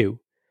 reverse for 2.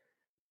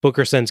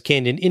 Booker sends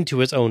Canyon into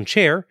his own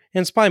chair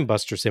and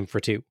spinebusters him for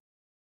 2.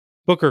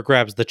 Booker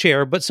grabs the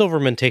chair, but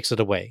Silverman takes it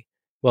away.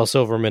 While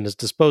Silverman is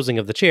disposing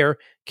of the chair,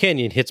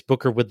 Canyon hits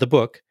Booker with the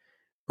book,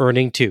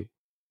 earning 2.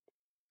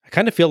 I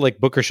kind of feel like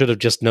Booker should have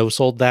just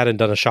no-sold that and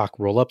done a shock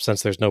roll-up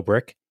since there's no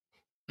brick.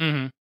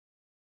 Mm-hmm.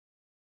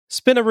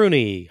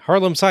 Spin-a-Rooney,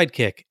 Harlem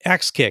Sidekick,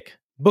 Axe Kick,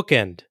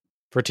 Bookend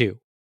for 2.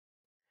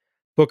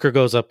 Booker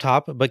goes up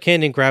top, but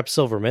Canyon grabs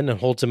Silverman and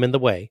holds him in the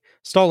way,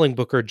 stalling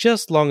Booker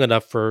just long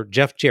enough for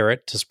Jeff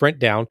Jarrett to sprint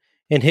down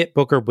and hit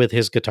Booker with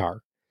his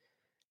guitar.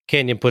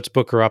 Canyon puts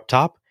Booker up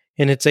top,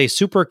 and it's a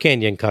super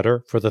Canyon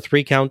cutter for the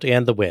 3 count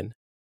and the win.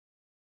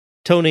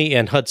 Tony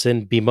and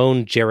Hudson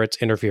bemoan Jarrett's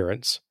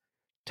interference.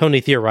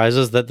 Tony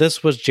theorizes that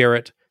this was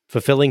Jarrett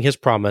fulfilling his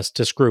promise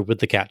to screw with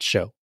the Cats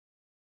show.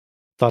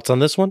 Thoughts on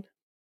this one?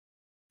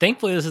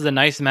 Thankfully, this is a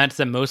nice match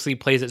that mostly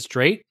plays it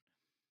straight.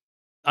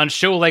 On a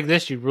show like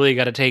this, you really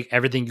got to take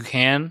everything you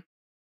can.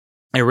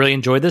 I really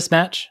enjoyed this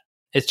match.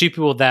 It's 2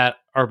 people that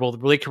are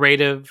both really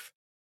creative.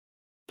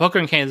 Booker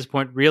and Canyon at this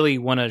point really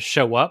want to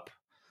show up.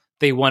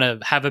 They want to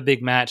have a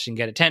big match and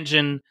get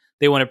attention.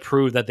 They want to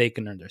prove that they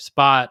can earn their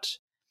spot.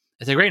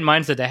 It's a great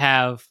mindset to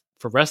have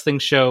for a wrestling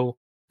show,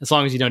 as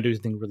long as you don't do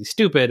anything really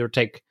stupid or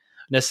take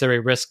necessary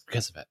risk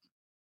because of it.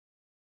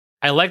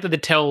 I like that they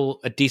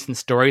tell a decent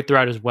story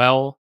throughout as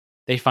well.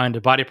 They find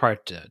a body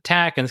part to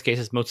attack. In this case,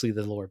 it's mostly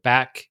the lower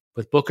back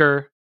with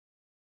Booker.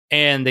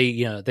 And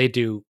they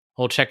do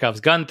whole Chekhov's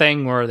gun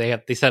thing where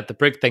they set up the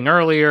brick thing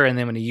earlier, and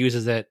then when he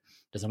uses it,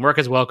 it doesn't work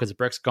as well because the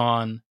brick's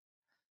gone.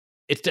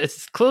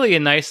 It's clearly a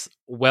nice,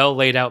 well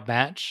laid out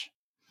match,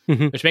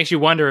 which makes you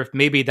wonder if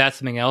maybe that's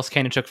something else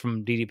Canyon took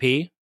from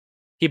DDP.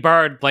 He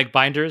borrowed like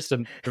binders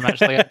to match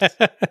layouts.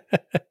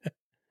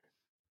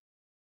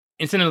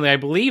 Incidentally, I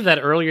believe that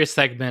earlier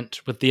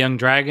segment with the Young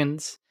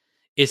Dragons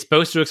is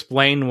supposed to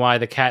explain why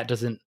the Cat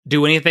doesn't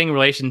do anything in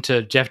relation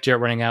to Jeff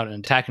Jarrett running out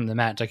and attacking the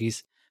match. Like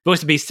he's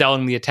supposed to be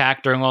selling the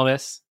attack during all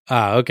this.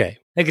 Ah, okay.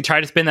 They could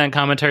try to spin that in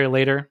commentary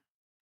later.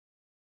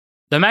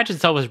 The match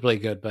itself was really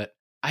good, but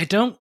I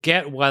don't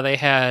get why they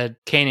had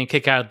Canyon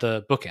kick out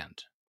the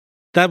bookend.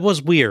 That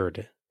was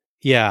weird.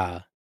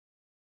 Yeah.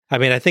 I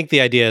mean, I think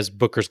the idea is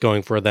Booker's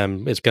going for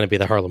them is going to be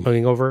the Harlem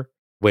Hangover,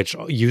 which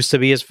used to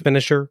be his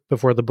finisher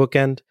before the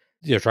bookend.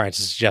 You're trying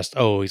to suggest,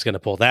 he's going to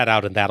pull that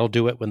out and that'll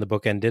do it when the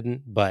bookend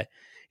didn't. But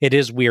it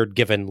is weird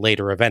given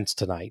later events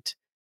tonight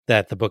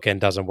that the bookend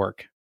doesn't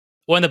work.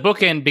 Well, and the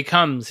bookend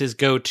becomes his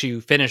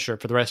go-to finisher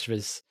for the rest of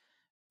his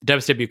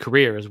WCW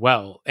career as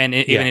well, and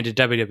even into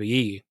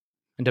WWE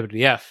and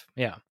WWF.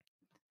 Yeah.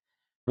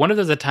 Wonder if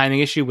there's a timing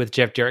issue with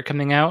Jeff Jarrett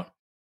coming out.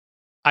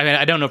 I mean,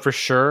 I don't know for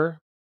sure.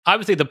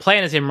 Obviously, the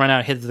plan is him run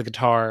out, hit the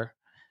guitar,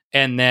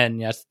 and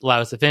then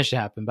allows the finish to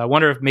happen. But I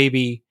wonder if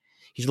maybe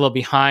he's a little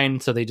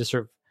behind, so they just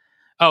sort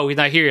of, he's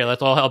not here yet.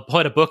 Let's all help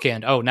put a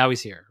bookend. Oh, now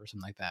he's here, or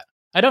something like that.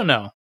 I don't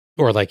know.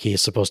 Or like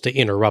he's supposed to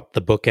interrupt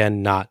the bookend,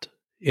 not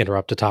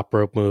interrupt a top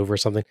rope move or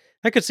something.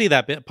 I could see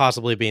that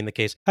possibly being the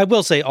case. I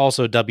will say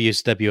also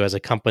WCW as a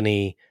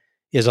company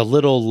is a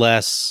little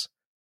less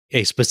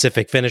a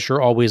specific finisher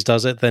always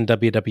does it than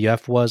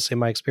WWF was in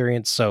my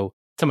experience. So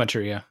somewhat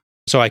true, yeah.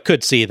 So I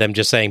could see them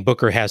just saying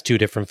Booker has 2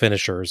 different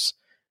finishers,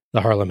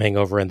 the Harlem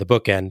Hangover and the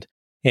bookend,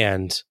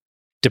 and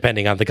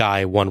depending on the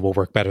guy, one will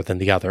work better than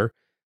the other.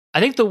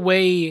 I think the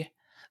way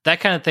that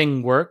kind of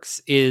thing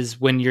works is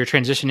when you're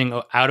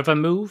transitioning out of a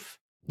move.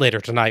 Later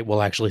tonight,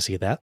 we'll actually see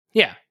that.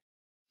 Yeah.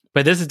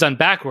 But this is done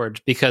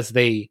backwards because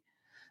they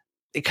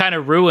kind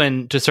of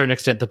ruin, to a certain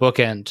extent, the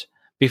bookend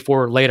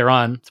before later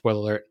on, spoiler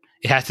alert,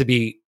 it has to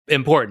be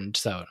important.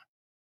 So,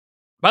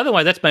 by the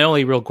way, that's my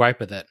only real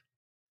gripe with it.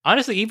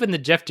 Honestly, even the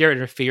Jeff Jarrett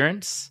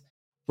interference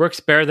works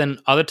better than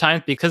other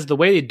times because the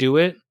way they do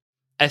it,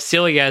 as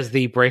silly as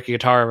the break a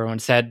guitar everyone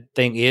said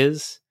thing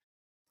is,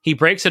 he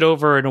breaks it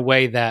over in a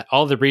way that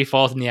all the debris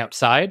falls on the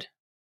outside.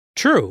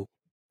 True.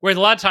 Whereas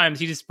a lot of times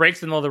he just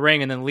breaks in the middle of the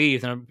ring and then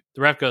leaves, and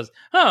the ref goes,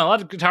 a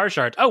lot of guitar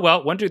shards. Oh,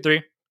 well, 1, 2,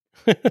 3.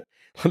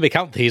 Let me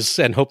count these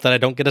and hope that I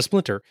don't get a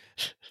splinter.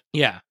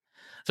 Yeah.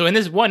 So in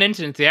this one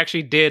instance, they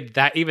actually did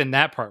that, even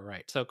that part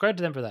right. So credit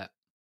to them for that.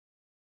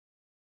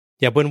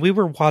 Yeah, when we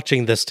were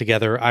watching this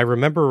together, I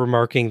remember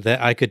remarking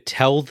that I could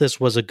tell this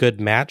was a good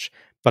match,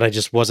 but I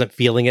just wasn't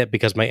feeling it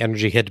because my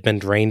energy had been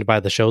drained by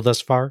the show thus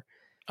far.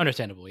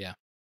 Understandable, yeah.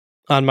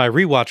 On my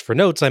rewatch for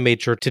notes, I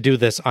made sure to do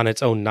this on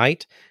its own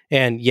night,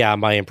 and yeah,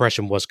 my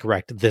impression was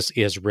correct. This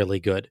is really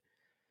good.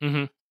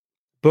 Mm-hmm.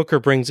 Booker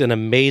brings an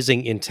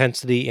amazing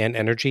intensity and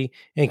energy,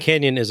 and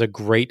Kanyon is a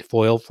great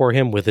foil for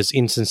him with his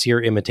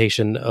insincere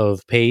imitation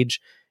of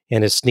Paige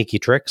and his sneaky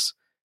tricks,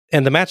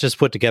 and the match is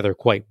put together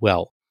quite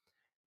well.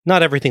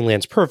 Not everything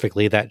lands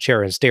perfectly, that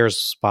chair and stairs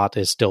spot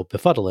is still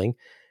befuddling,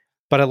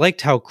 but I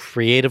liked how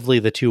creatively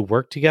the two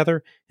worked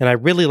together, and I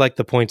really liked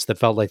the points that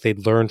felt like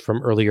they'd learned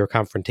from earlier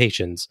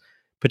confrontations,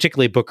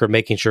 particularly Booker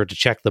making sure to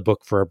check the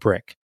book for a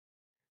brick.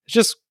 It's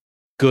just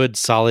good,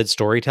 solid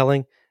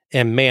storytelling,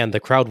 and man, the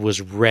crowd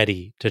was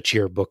ready to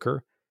cheer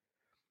Booker.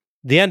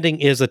 The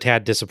ending is a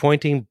tad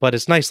disappointing, but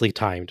it's nicely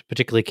timed,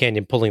 particularly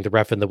Kanyon pulling the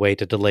ref in the way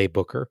to delay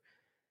Booker.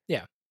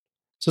 Yeah.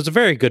 So it's a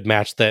very good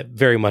match that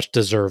very much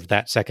deserved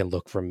that second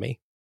look from me.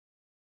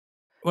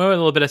 One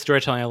little bit of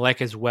storytelling I like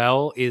as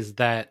well is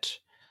that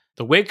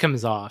the wig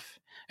comes off,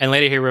 and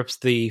later he rips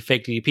the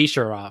fake DDP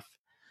shirt off.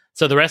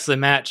 So the rest of the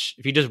match,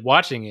 if you're just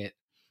watching it,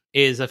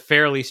 is a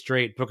fairly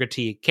straight Booker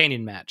T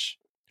Kanyon match.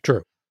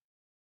 True.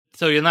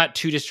 So you're not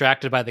too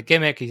distracted by the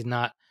gimmick. He's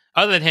not,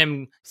 other than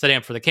him setting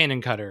up for the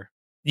Cannon Cutter,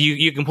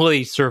 you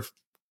completely sort of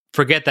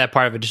forget that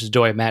part of it, just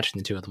enjoy a match in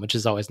the two of them, which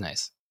is always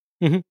nice.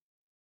 Mm-hmm.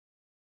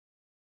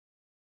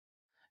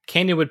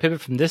 Kanyon would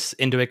pivot from this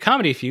into a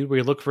comedy feud where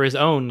you look for his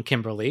own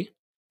Kimberly,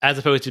 as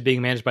opposed to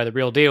being managed by the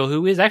Real Deal,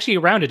 who is actually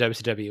around at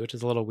WCW, which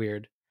is a little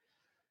weird.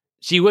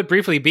 She would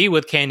briefly be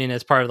with Kanyon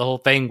as part of the whole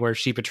thing where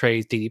she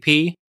betrays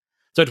DDP.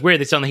 So it's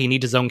weird they sound like he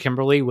needs his own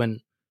Kimberly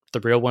when the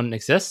real one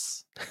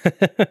exists.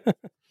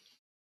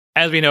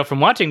 As we know from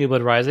watching New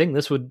Blood Rising,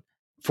 this would,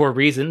 for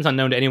reasons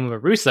unknown to anyone but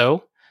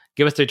Russo,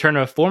 give us the return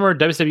of former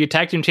WCW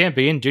Tag Team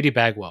Champion Judy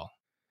Bagwell.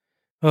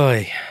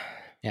 Oy.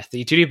 Yes,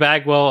 the Judy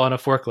Bagwell on a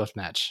forklift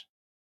match.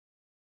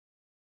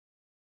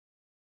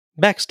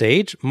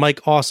 Backstage,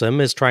 Mike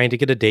Awesome is trying to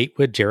get a date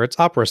with Jarrett's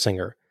opera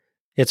singer.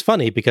 It's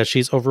funny because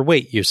she's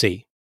overweight, you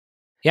see.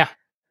 Yeah.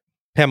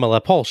 Pamela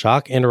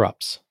Paulshock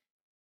interrupts.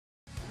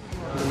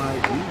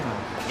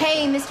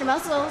 Hey, Mr.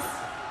 Muscles.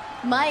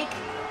 Mike?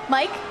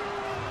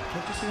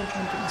 Can't you see I'm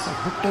trying to get myself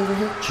hooked over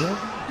here? Chill.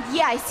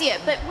 Yeah, I see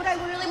it, but what I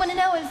really want to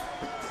know is...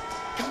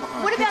 Come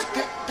on. What about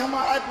Come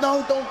on.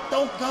 No,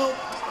 don't go.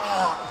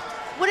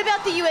 What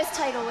about the U.S.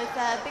 title with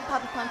Big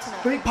Papa Pump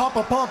tonight? Big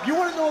Papa Pump. You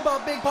want to know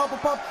about Big Papa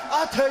Pump?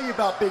 I'll tell you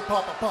about Big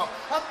Papa Pump.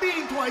 I've beat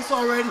him twice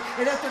already,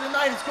 and after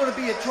tonight, it's going to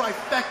be a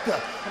trifecta.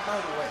 And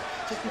by the way,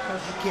 just because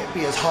you can't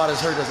be as hot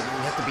as her doesn't mean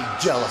you have to be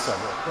jealous of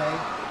her,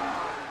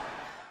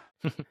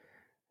 okay?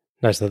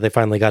 Nice that they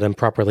finally got him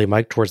properly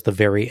mic'd towards the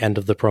very end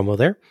of the promo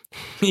there.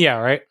 Yeah,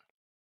 right?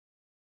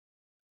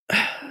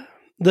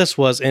 This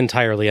was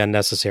entirely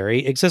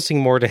unnecessary, existing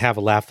more to have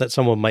a laugh that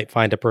someone might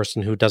find a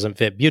person who doesn't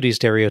fit beauty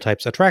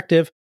stereotypes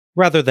attractive,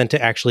 rather than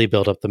to actually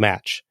build up the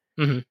match.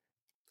 Mm-hmm.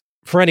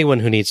 For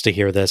anyone who needs to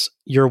hear this,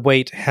 your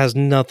weight has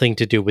nothing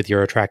to do with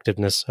your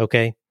attractiveness,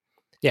 okay?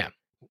 Yeah.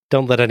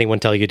 Don't let anyone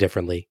tell you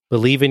differently.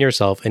 Believe in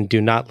yourself and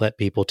do not let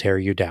people tear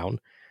you down.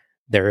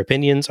 Their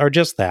opinions are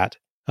just that,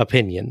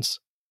 opinions.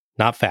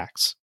 Not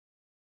facts.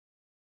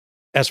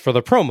 As for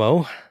the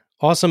promo,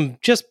 Awesome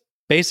just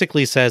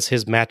basically says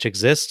his match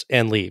exists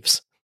and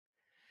leaves.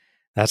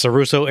 That's a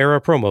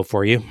Russo-era promo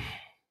for you.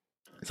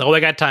 That's all I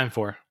got time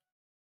for.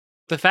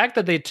 The fact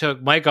that they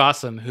took Mike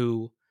Awesome,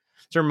 who,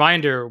 as a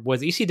reminder,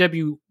 was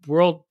ECW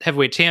World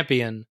Heavyweight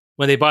Champion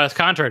when they bought his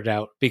contract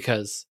out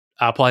because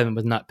Paul Heyman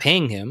was not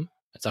paying him,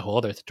 that's a whole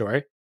other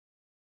story,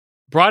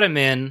 brought him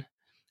in,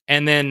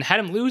 and then had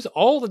him lose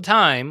all the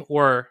time,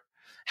 or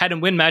had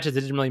him win matches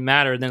that didn't really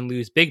matter, and then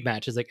lose big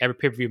matches. Like every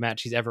pay-per-view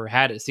match he's ever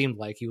had, it seemed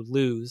like he would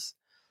lose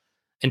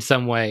in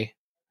some way.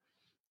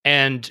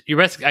 And your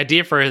best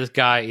idea for this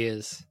guy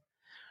is,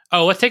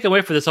 oh, let's take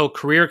away for this whole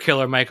career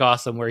killer Mike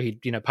Awesome, where he,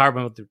 power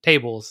him through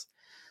tables.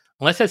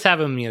 And let's just have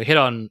him, hit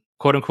on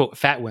quote unquote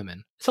fat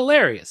women. It's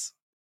hilarious.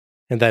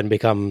 And then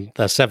become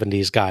the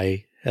 70s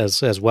guy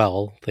as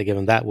well. They give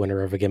him that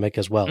winner of a gimmick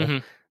as well. Mm-hmm.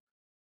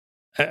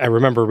 I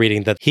remember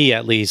reading that he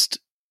at least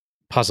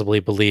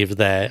possibly believed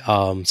that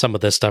some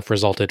of this stuff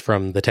resulted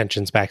from the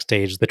tensions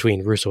backstage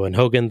between Russo and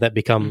Hogan that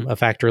become a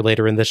factor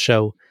later in this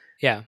show.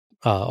 Yeah.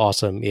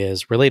 Awesome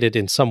is related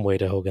in some way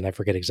to Hogan. I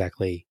forget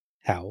exactly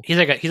how. He's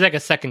like a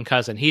second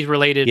cousin. He's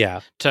related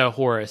Yeah. to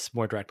Horace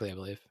more directly, I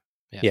believe.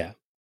 Yeah.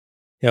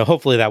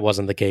 Hopefully that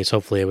wasn't the case.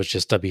 Hopefully it was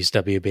just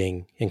WCW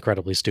being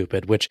incredibly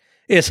stupid, which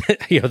is,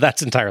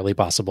 that's entirely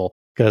possible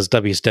because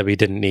WCW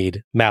didn't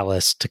need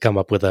Malice to come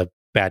up with a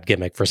bad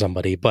gimmick for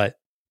somebody, but,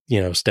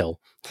 still.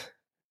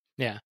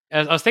 Yeah.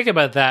 I was thinking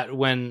about that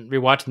when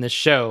rewatching this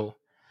show.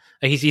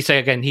 He said,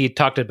 again, he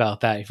talked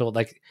about that. He felt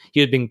like he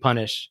was being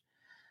punished.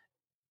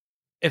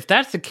 If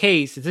that's the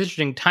case, it's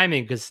interesting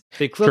timing because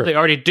they're clearly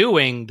already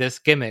doing this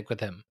gimmick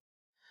with him.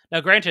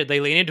 Now, granted, they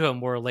lean into him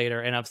more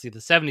later, and obviously the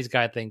 70s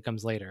guy thing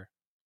comes later.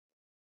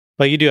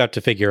 But you do have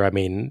to figure, I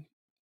mean,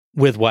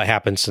 with what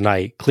happens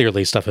tonight,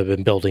 clearly stuff had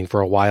been building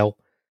for a while.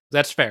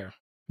 That's fair.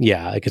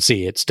 Yeah, I could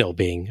see it still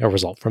being a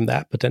result from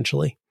that,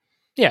 potentially.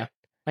 Yeah,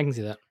 I can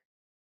see that.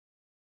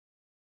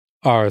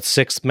 Our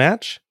sixth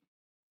match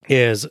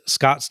is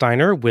Scott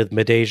Steiner with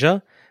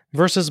Midajah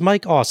versus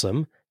Mike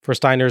Awesome for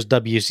Steiner's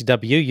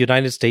WCW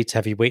United States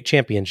Heavyweight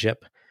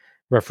Championship.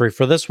 Referee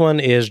for this one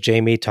is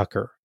Jamie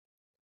Tucker.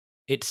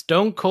 It's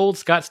Stone Cold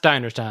Scott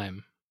Steiner's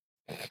time.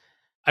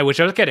 I wish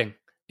I was kidding.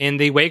 In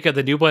the wake of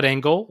the New Blood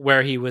angle,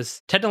 where he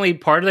was technically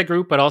part of the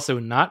group, but also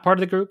not part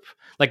of the group.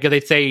 Like if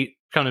they'd say,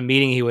 come to a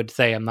meeting, he would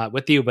say, I'm not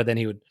with you, but then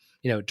he would,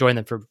 join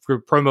them for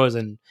group promos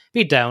and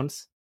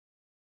beatdowns.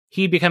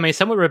 He'd become a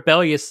somewhat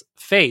rebellious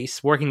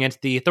face working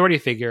against the authority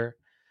figure,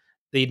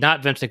 the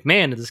not Vince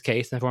McMahon in this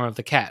case, in the form of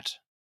the Cat.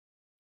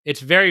 It's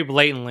very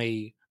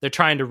blatantly, they're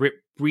trying to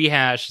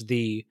rehash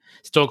the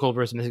Stone Cold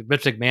versus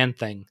Vince McMahon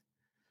thing.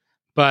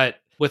 But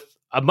with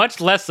a much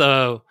less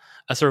a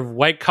sort of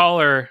white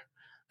collar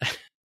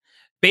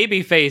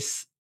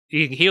babyface,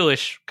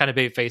 heelish kind of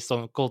babyface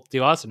Stone Cold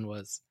Steve Austin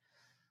was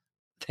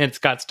than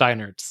Scott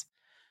Steiner's.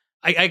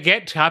 I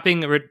get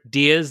copying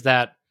ideas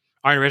that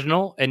aren't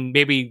original, and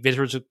maybe Vince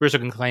Russo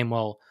can claim,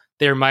 well,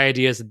 they're my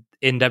ideas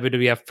in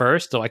WWF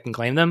first, so I can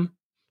claim them.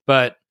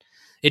 But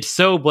it's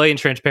so blatant and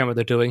transparent what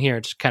they're doing here,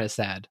 it's kind of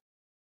sad.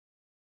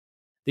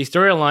 The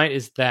storyline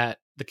is that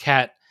the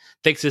Cat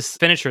thinks his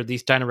finisher, the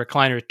Steiner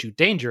Recliner, is too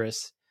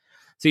dangerous,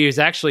 so he was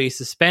actually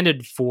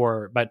suspended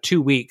for about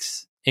 2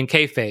 weeks in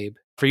kayfabe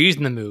for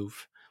using the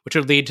move, which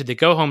would lead to the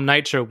Go Home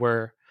Nitro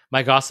where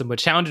Mike Awesome would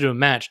challenge him to a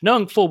match,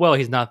 knowing full well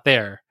he's not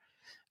there,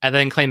 and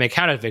then claim a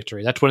countout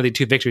victory. That's one of the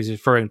two victories he's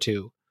referring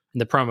to in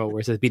the promo where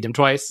he says beat him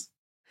twice.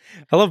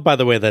 I love, by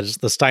the way, that it's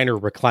the Steiner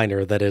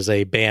Recliner that is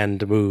a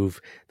banned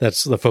move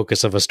that's the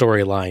focus of a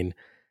storyline.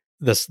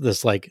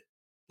 This like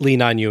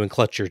lean on you and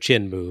clutch your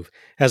chin move,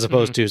 as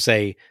opposed to,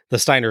 say, the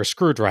Steiner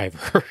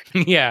Screwdriver.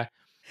 Yeah.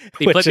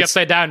 He flip you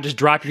upside down and just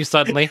drop you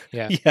suddenly.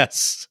 Yeah.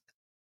 Yes.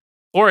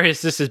 Or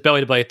his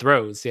belly to belly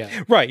throws.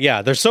 Yeah. Right.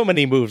 Yeah. There's so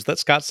many moves that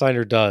Scott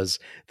Steiner does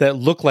that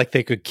look like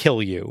they could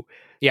kill you.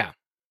 Yeah.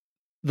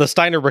 The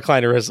Steiner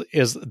Recliner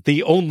is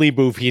the only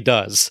move he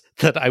does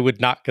that I would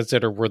not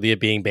consider worthy of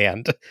being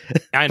banned.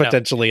 I know.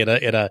 Potentially in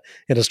a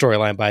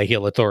storyline by a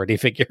heel authority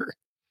figure.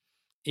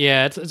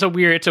 Yeah, it's a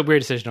weird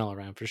decision all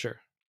around for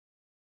sure.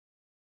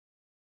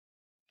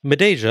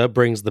 Midajah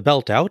brings the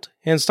belt out,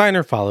 and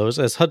Steiner follows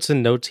as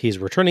Hudson notes he's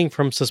returning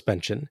from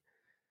suspension.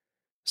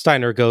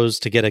 Steiner goes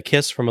to get a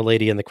kiss from a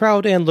lady in the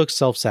crowd and looks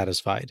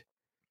self-satisfied.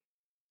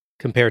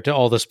 Compared to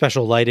all the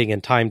special lighting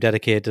and time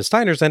dedicated to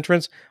Steiner's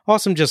entrance,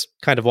 Awesome just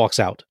kind of walks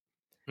out.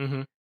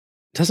 Mm-hmm.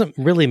 Doesn't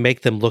really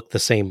make them look the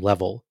same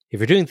level. If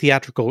you're doing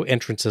theatrical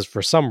entrances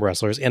for some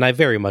wrestlers, and I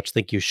very much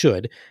think you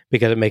should,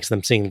 because it makes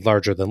them seem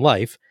larger than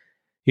life,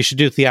 you should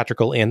do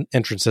theatrical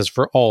entrances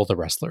for all the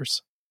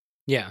wrestlers.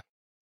 Yeah.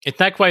 It's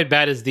not quite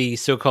bad as the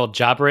so-called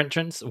jobber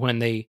entrance when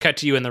they cut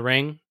to you in the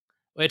ring.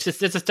 It's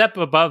a step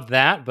above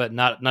that, but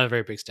not a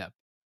very big step.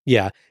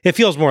 Yeah, it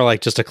feels more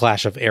like just a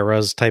clash of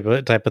eras type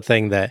of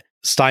thing, that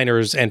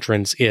Steiner's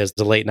entrance is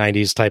the late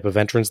 90s type of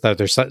entrance, that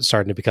they're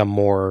starting to become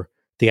more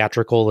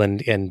theatrical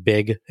and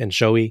big and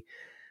showy.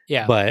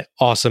 Yeah. But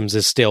Awesome's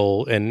is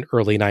still an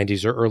early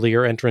 90s or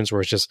earlier entrance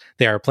where it's just,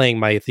 they are playing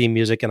my theme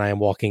music and I am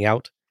walking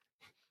out.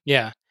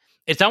 Yeah.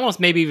 It's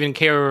almost maybe even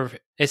care of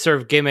a sort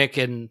of gimmick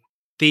and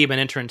theme and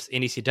entrance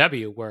in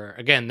ECW where,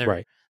 again,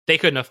 they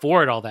couldn't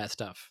afford all that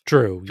stuff.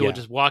 True. People would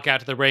just walk out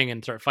to the ring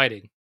and start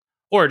fighting.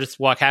 Or just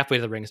walk halfway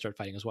to the ring and start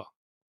fighting as well.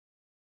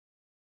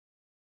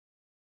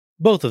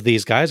 Both of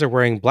these guys are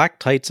wearing black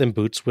tights and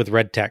boots with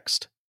red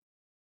text.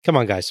 Come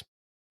on, guys.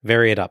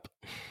 Vary it up.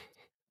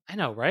 I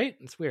know, right?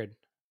 It's weird.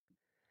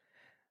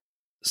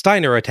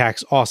 Steiner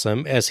attacks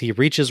Awesome as he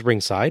reaches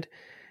ringside,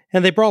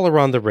 and they brawl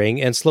around the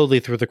ring and slowly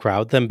through the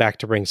crowd, then back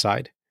to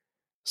ringside.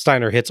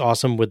 Steiner hits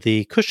Awesome with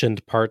the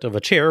cushioned part of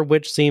a chair,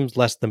 which seems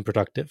less than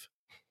productive.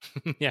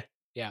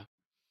 Yeah.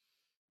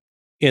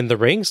 In the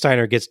ring,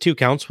 Steiner gets 2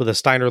 counts with a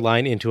Steiner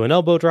line into an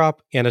elbow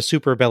drop and a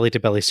super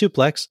belly-to-belly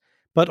suplex,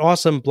 but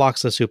Awesome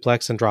blocks the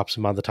suplex and drops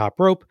him on the top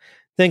rope,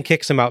 then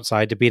kicks him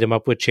outside to beat him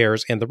up with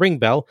chairs and the ring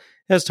bell,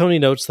 as Tony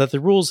notes that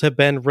the rules have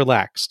been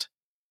relaxed.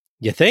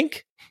 You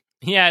think?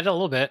 Yeah, a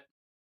little bit.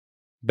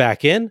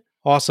 Back in,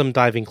 Awesome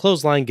diving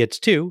clothesline gets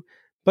 2,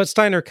 but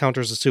Steiner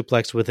counters a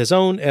suplex with his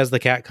own as the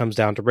Cat comes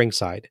down to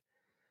ringside.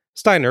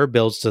 Steiner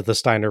builds to the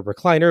Steiner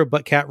Recliner,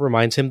 but Cat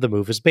reminds him the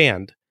move is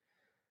banned.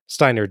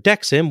 Steiner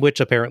decks him,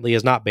 which apparently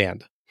is not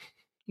banned.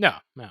 No.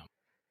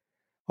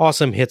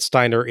 Awesome hits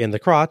Steiner in the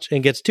crotch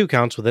and gets 2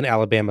 counts with an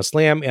Alabama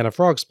slam and a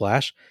frog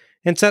splash,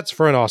 and sets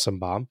for an Awesome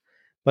bomb,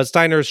 but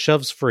Steiner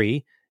shoves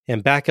free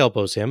and back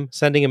elbows him,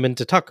 sending him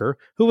into Tucker,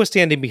 who was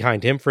standing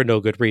behind him for no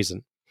good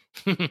reason.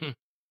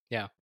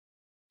 Yeah.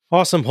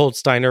 Awesome holds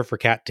Steiner for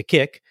Cat to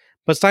kick,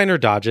 but Steiner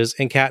dodges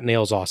and Cat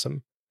nails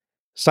Awesome.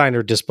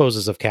 Steiner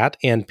disposes of Cat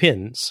and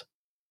pins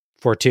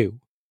for 2.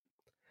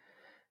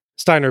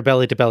 Steiner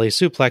belly-to-belly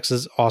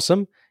suplexes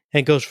Awesome,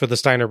 and goes for the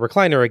Steiner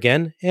recliner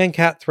again, and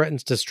Cat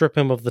threatens to strip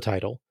him of the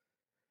title.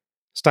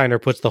 Steiner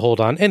puts the hold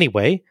on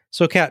anyway,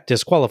 so Cat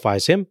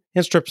disqualifies him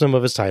and strips him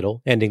of his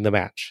title, ending the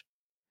match.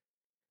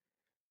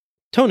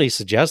 Tony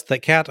suggests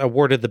that Cat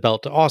awarded the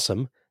belt to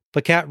Awesome,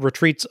 but Cat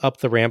retreats up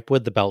the ramp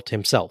with the belt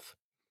himself.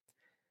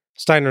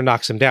 Steiner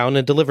knocks him down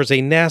and delivers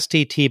a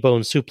nasty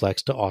T-bone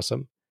suplex to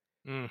Awesome.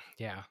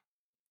 Yeah.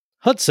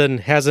 Hudson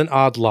has an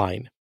odd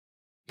line.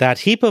 That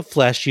heap of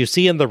flesh you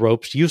see in the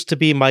ropes used to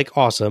be Mike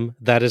Awesome,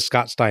 that is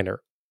Scott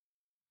Steiner.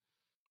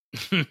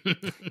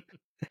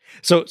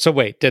 So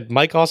wait, did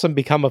Mike Awesome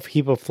become a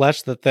heap of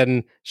flesh that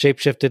then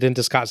shapeshifted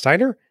into Scott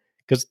Steiner?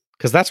 Because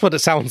that's what it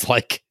sounds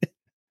like.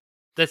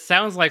 That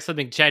sounds like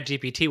something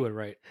ChatGPT would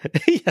write.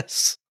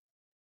 Yes.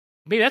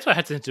 Maybe that's what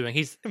Hudson's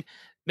doing.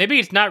 Maybe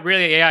it's not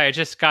really AI, it's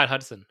just Scott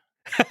Hudson.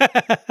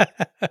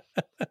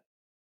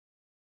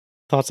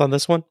 Thoughts on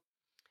this one?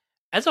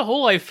 As a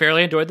whole, I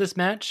fairly enjoyed this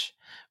match.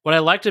 What I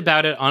liked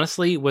about it,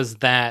 honestly, was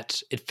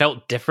that it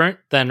felt different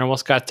than a normal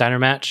Scott Steiner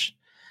match.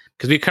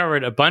 Because we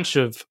covered a bunch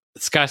of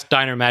Scott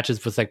Steiner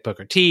matches with like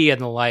Booker T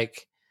and the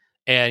like.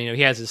 And,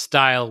 he has his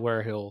style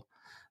where he'll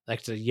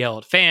like to yell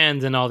at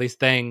fans and all these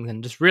things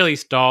and just really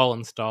stall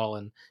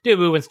and do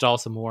move and stall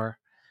some more.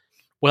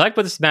 What I like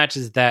about this match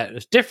is that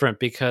it's different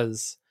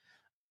because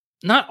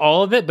not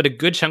all of it, but a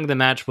good chunk of the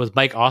match was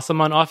Mike Awesome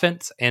on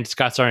offense and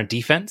Scott Steiner on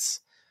defense,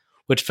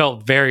 which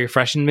felt very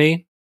refreshing to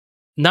me.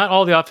 Not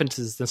all the offense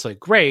is necessarily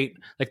great.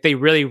 Like they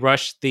really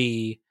rushed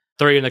the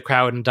throw you in the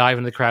crowd and dive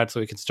into the crowd so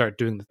we can start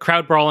doing the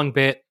crowd brawling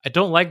bit. I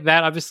don't like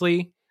that,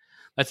 obviously.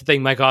 That's the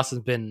thing Mike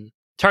Awesome's been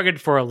targeted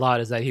for a lot,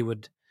 is that he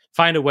would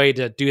find a way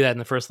to do that in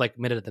the first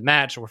minute of the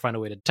match, or find a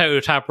way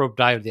to top rope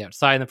dive to the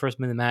outside in the first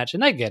minute of the match.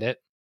 And I get it.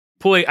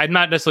 I'm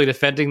not necessarily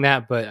defending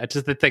that, but it's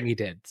just the thing he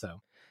did.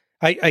 So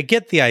I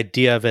get the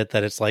idea of it,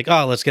 that it's like,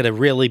 oh, let's get a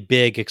really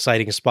big,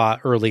 exciting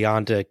spot early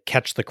on to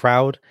catch the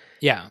crowd.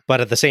 Yeah.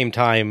 But at the same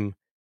time,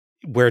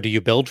 where do you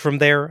build from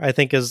there, I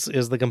think is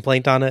the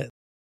complaint on it.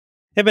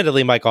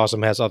 Admittedly, Mike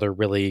Awesome has other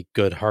really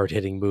good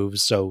hard-hitting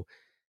moves, so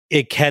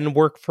it can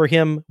work for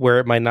him where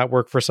it might not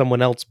work for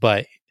someone else,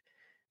 but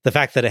the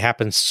fact that it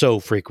happens so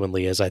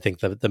frequently is, I think,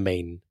 the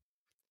main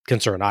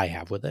concern I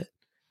have with it.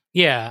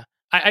 Yeah,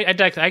 I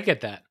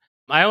get that.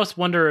 I always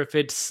wonder if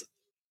it's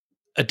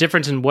a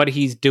difference in what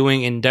he's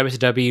doing in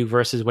WCW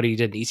versus what he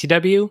did in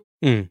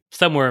ECW.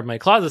 Somewhere in my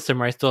closet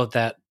somewhere, I still have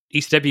that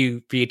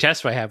ECW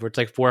VHS I have, where it's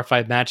like 4 or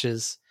 5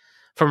 matches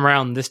from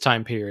around this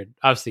time period.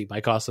 Obviously,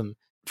 Mike Awesome,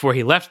 before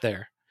he left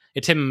there.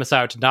 It's him and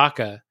Masayo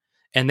Tanaka,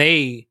 and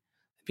they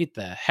beat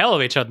the hell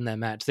of each other in that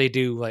match. They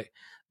do, like,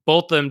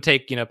 both of them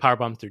take,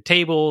 powerbomb through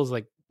tables,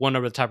 like one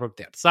over the top rope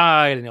to the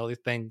outside, and all these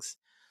things.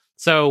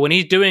 So when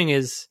he's doing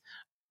his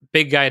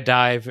big guy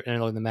dive in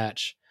the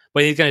match,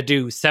 but he's going to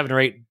do 7 or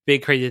 8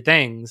 big crazy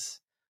things,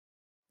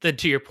 then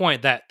to your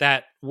point,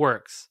 that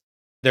works.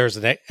 There's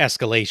an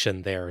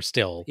escalation there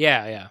still.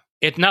 Yeah.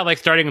 It's not like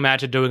starting a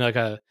match and doing like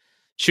a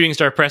shooting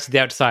star press to the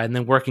outside and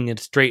then working a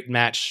straight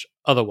match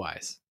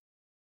otherwise.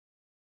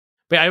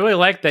 But I really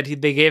like that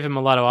they gave him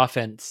a lot of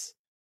offense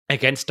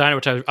against Steiner,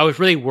 which I was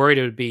really worried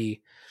it would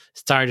be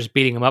Steiner just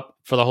beating him up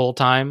for the whole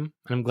time.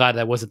 And I'm glad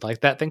that wasn't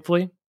like that,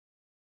 thankfully.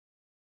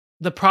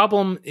 The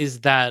problem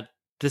is that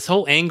this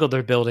whole angle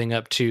they're building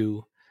up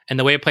to and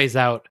the way it plays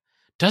out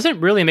doesn't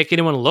really make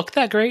anyone look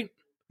that great.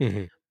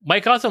 Mm-hmm.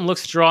 Mike Awesome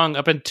looks strong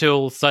up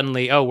until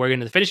suddenly, we're going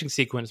to the finishing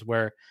sequence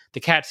where the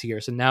Cat's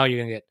here. So now you're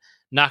going to get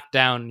knocked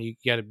down. You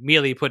got to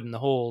immediately put in the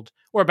hold,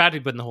 or about to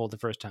be put in the hold the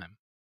first time.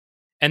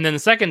 And then the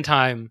second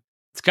time,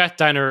 Scott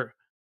Steiner,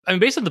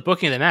 based on the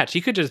booking of the match,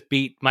 he could just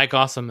beat Mike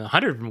Awesome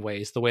 100 different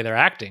ways, the way they're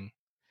acting.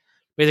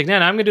 But he's like,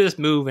 no, I'm going to do this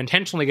move,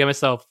 intentionally get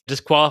myself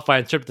disqualified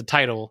and strip the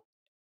title.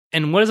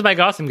 And what does Mike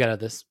Awesome get out of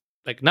this?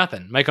 Like,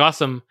 nothing. Mike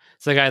Awesome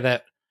is the guy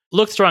that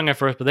looked strong at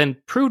first, but then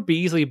proved to be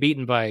easily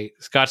beaten by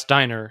Scott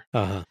Steiner.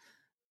 Uh-huh.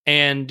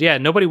 And yeah,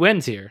 nobody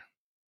wins here.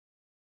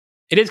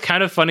 It is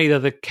kind of funny that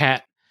the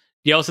Cat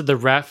yells at the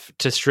ref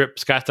to strip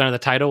Scott Steiner the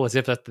title, as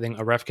if that's the thing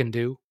a ref can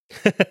do.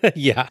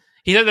 Yeah.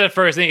 He said that at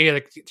first, and he's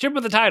like, strip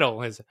of the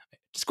title, is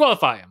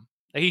disqualify him.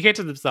 Like, he hates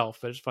it himself,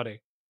 but it's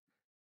funny.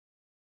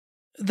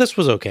 This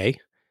was okay.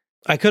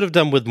 I could have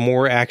done with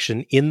more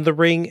action in the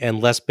ring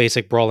and less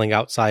basic brawling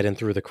outside and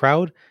through the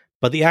crowd,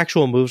 but the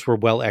actual moves were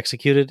well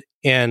executed,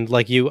 and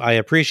like you, I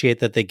appreciate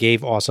that they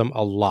gave Awesome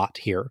a lot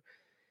here.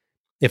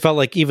 It felt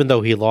like even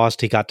though he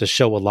lost, he got to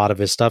show a lot of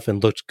his stuff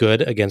and looked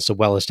good against a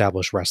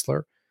well-established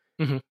wrestler.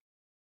 Mm-hmm.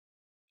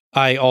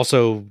 I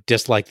also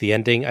dislike the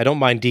ending. I don't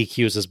mind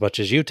DQs as much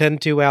as you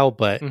tend to, Al,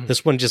 but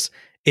this one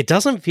it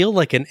doesn't feel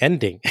like an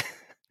ending.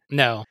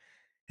 No.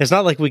 It's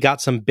not like we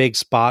got some big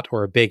spot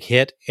or a big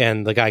hit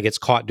and the guy gets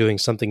caught doing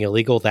something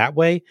illegal that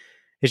way.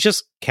 It's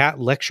just Cat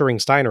lecturing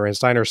Steiner and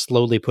Steiner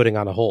slowly putting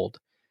on a hold.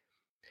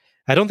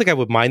 I don't think I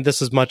would mind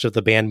this as much if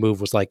the band move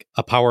was like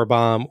a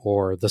powerbomb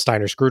or the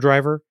Steiner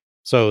screwdriver,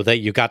 so that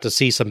you got to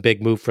see some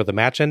big move for the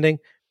match ending.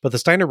 But the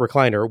Steiner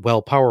recliner,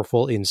 while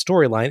powerful in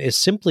storyline, is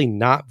simply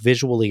not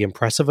visually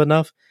impressive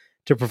enough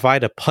to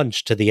provide a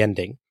punch to the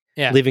ending,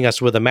 leaving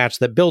us with a match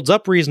that builds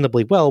up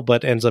reasonably well,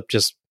 but ends up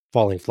just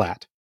falling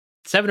flat.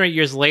 7 or 8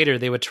 years later,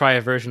 they would try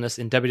a version of this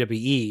in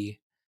WWE.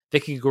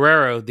 Vicky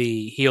Guerrero,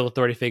 the heel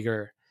authority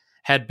figure,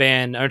 had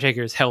banned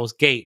Undertaker's Hell's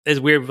Gate. This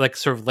weird, like,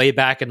 sort of lay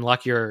back and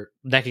lock your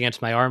neck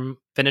against my arm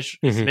finish,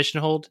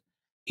 submission hold.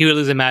 He would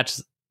lose a match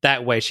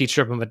that way. She'd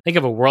strip him, I think,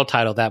 of a world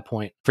title at that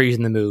point for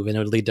using the move, and it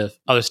would lead to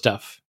other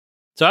stuff.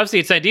 So obviously,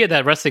 it's an idea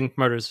that wrestling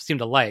promoters seem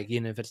to like,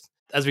 even if it's,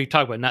 as we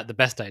talked about, not the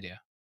best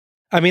idea.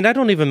 I mean, I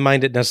don't even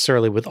mind it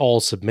necessarily with all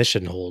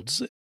submission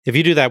holds. If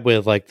you do that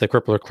with, like, the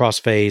crippler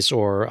crossface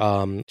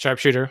or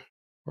Sharpshooter.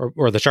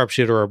 Or the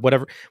sharpshooter or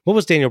whatever. What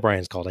was Daniel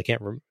Bryan's called? I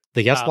can't remember.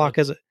 The yes lock,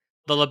 is it?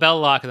 The label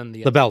lock and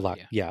then the bell lock,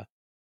 yeah.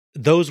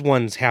 Those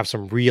ones have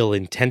some real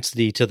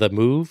intensity to the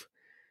move.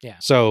 Yeah.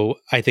 So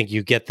I think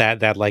you get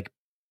that like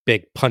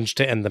big punch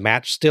to end the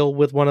match still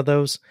with one of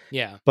those.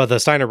 Yeah. But the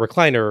Steiner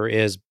recliner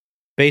is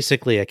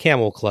basically a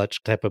camel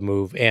clutch type of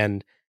move.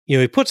 And, you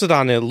know, he puts it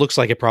on and it looks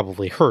like it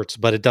probably hurts,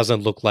 but it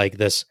doesn't look like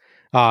this,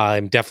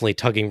 I'm definitely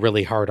tugging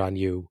really hard on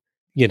you,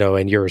 you know,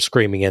 and you're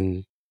screaming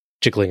and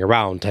jiggling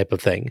around type of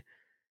thing.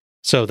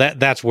 So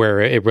that's where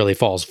it really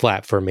falls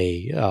flat for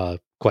me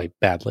quite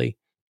badly.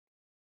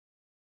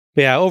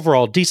 But yeah,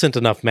 overall, decent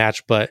enough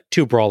match, but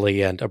too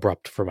brawly and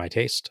abrupt for my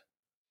taste.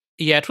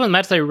 Yeah, it's one of the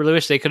matches I really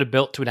wish they could have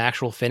built to an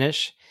actual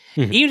finish.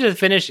 Even if the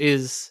finish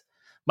is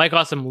Mike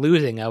Awesome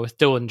losing, I would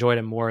still enjoy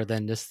it more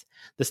than just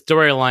the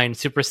storyline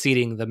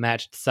superseding the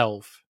match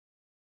itself.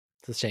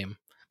 It's a shame.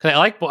 Because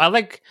I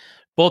like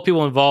both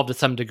people involved to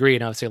some degree,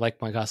 and obviously I like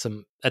Mike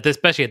Awesome,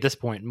 especially at this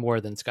point, more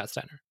than Scott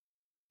Steiner.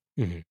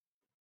 Mm-hmm.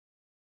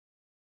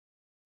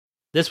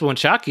 This won't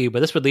shock you, but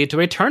this would lead to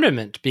a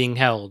tournament being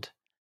held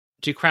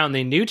to crown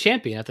the new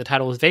champion if the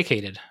title was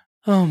vacated.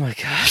 Oh my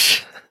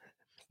gosh.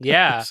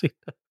 Yeah.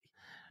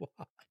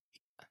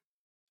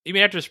 You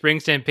mean after Spring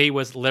Stampede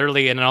was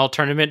literally an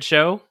all-tournament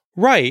show?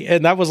 Right,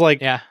 and that was like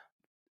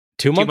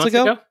 2 months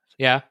ago?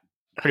 Yeah,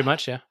 pretty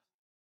much, yeah.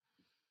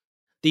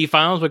 The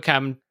finals would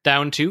come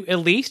down to, at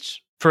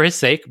least for his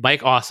sake,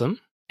 Mike Awesome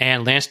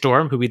and Lance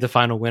Storm, who would be the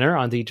final winner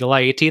on the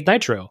July 18th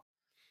Nitro.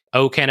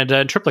 Oh, Canada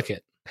and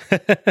triplicate.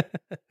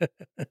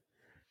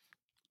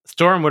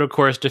 Storm would, of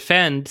course,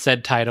 defend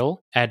said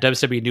title at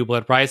WWE New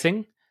Blood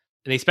Rising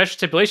in a special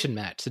stipulation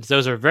match, since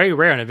those are very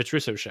rare on a Vince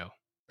Russo show.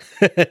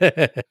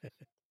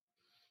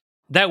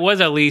 That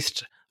was at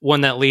least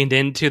one that leaned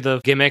into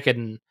the gimmick,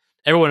 and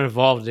everyone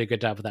involved did a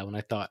good job with that one,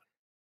 I thought.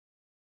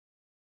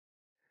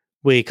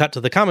 We cut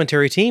to the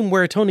commentary team,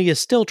 where Tony is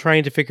still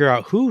trying to figure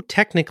out who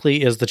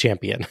technically is the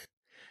champion.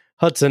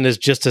 Hudson is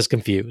just as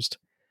confused.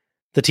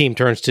 The team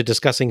turns to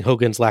discussing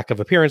Hogan's lack of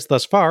appearance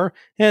thus far,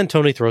 and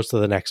Tony throws to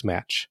the next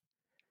match.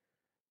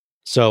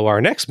 So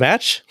our next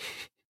match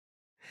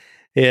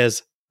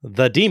is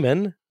The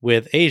Demon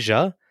with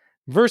Asia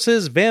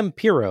versus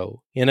Vampiro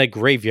in a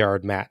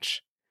graveyard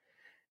match.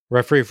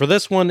 Referee for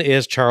this one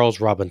is Charles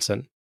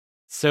Robinson.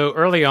 So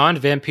early on,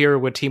 Vampiro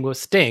would team with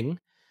Sting.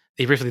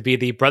 They'd briefly be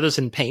the Brothers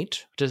in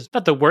Paint, which is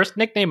not the worst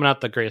nickname, but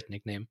not the greatest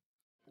nickname.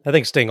 I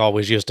think Sting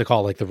always used to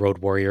call like the Road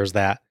Warriors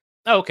that.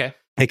 Oh, okay.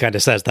 He kind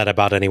of says that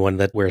about anyone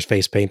that wears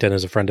face paint and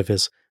is a friend of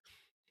his.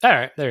 All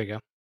right, there you go.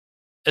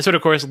 This would,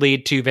 of course,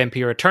 lead to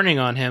Vampiro turning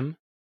on him.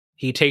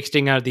 He takes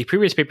Sting out of the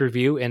previous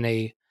pay-per-view in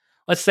a,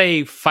 let's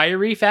say,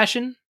 fiery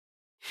fashion.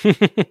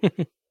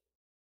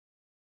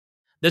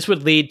 This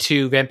would lead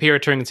to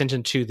Vampiro turning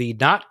attention to the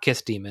not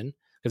Kiss Demon,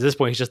 because at this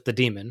point he's just the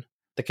Demon.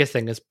 The Kiss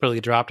thing is pretty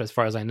dropped as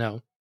far as I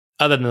know,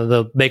 other than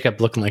the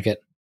makeup looking like it.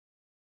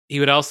 He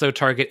would also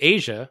target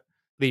Asia,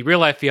 the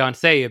real-life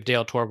fiancée of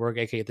Dale Torborg,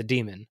 aka the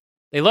Demon.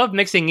 They love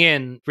mixing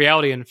in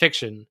reality and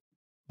fiction,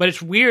 but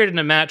it's weird in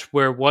a match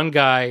where one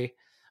guy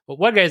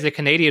is a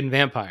Canadian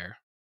vampire,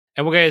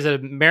 and one guy is an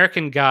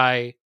American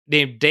guy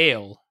named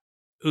Dale,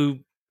 who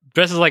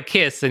dresses like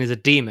Kiss and is a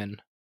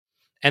demon.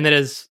 And then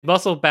his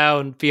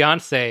muscle-bound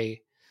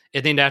fiancé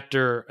is named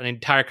after an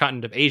entire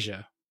continent of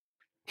Asia.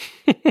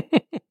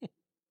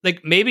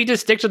 Like, maybe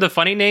just stick to the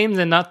funny names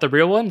and not the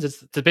real ones.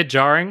 It's a bit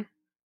jarring.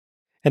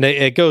 And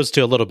it goes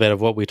to a little bit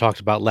of what we talked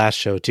about last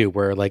show, too,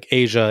 where, like,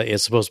 Asia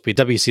is supposed to be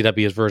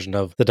WCW's version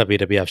of the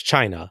WWF's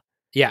China.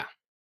 Yeah.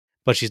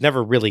 But she's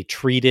never really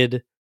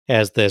treated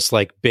as this,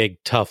 like,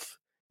 big, tough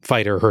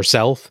fighter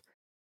herself.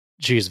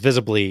 She's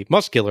visibly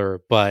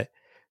muscular, but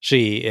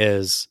she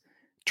is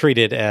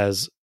treated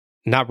as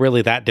not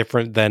really that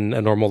different than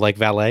a normal, like,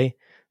 valet.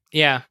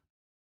 Yeah.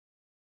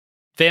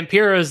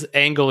 Vampiro's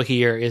angle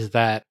here is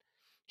that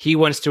he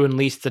wants to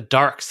unleash the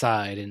dark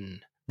side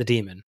in the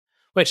Demon.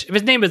 Which, if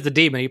his name is the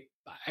Demon,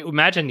 I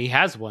imagine he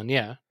has one,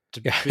 yeah.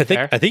 I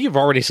think you've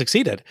already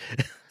succeeded.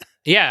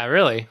 Yeah,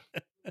 really.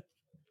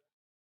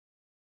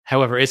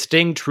 However, is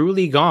Sting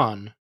truly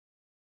gone?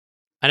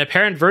 An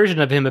apparent version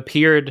of him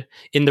appeared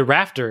in the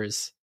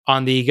rafters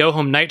on the Go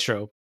Home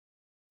Nitro.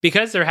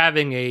 Because they're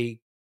having a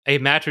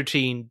match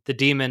between the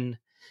Demon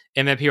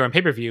and Vampiro on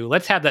pay-per-view,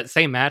 let's have that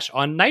same match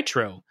on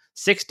Nitro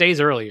 6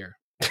 days earlier.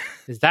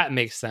 Does that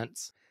make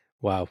sense?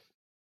 Wow.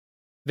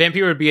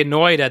 Vampiro would be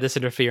annoyed at this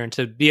interference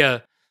to be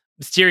a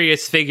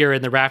mysterious figure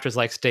in the rafters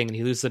like Sting, and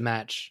he loses the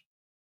match.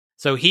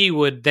 So he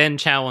would then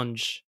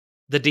challenge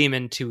the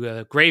Demon to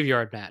a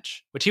graveyard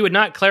match, which he would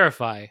not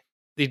clarify.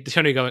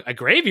 Tony going, a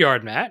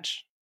graveyard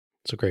match?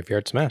 It's a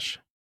graveyard smash.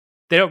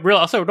 They don't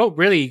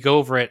really go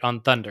over it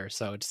on Thunder,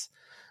 so it's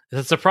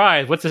a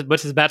surprise. What's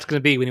his match going to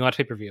be when you watch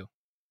pay-per-view?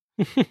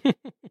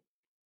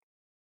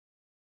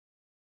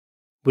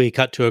 We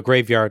cut to a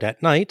graveyard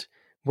at night,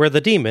 where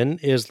the Demon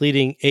is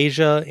leading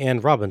Asia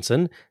and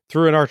Robinson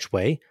through an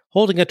archway,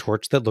 holding a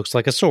torch that looks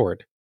like a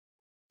sword.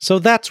 So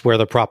that's where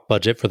the prop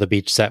budget for the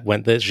beach set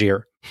went this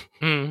year.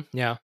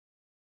 Yeah.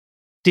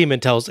 Demon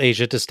tells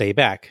Asia to stay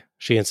back.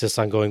 She insists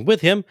on going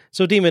with him,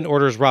 so Demon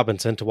orders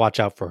Robinson to watch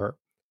out for her.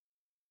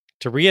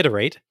 To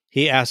reiterate,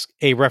 he asks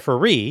a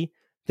referee,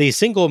 the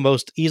single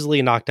most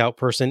easily knocked out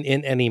person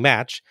in any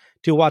match,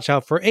 to watch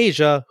out for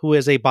Asia, who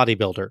is a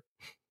bodybuilder.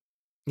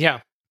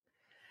 Yeah.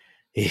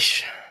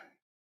 Eesh.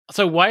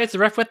 So why is the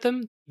ref with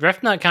them? The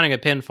ref not counting a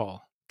pinfall.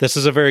 This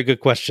is a very good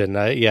question.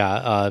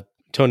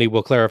 Tony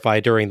will clarify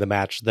during the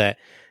match that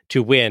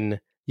to win,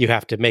 you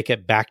have to make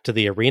it back to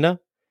the arena.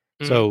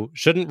 So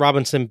shouldn't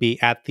Robinson be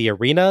at the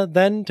arena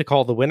then to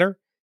call the winner?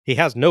 He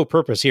has no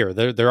purpose here.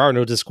 There are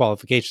no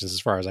disqualifications as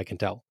far as I can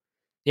tell.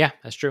 Yeah,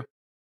 that's true.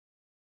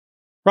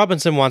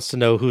 Robinson wants to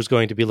know who's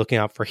going to be looking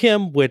out for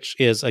him, which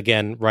is,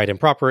 again, right and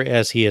proper,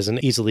 as he is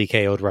an easily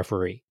KO'd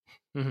referee.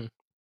 Mm-hmm.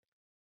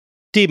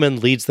 Demon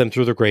leads them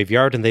through the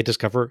graveyard, and they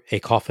discover a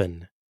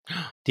coffin.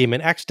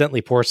 Demon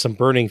accidentally pours some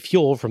burning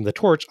fuel from the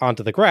torch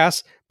onto the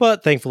grass,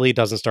 but thankfully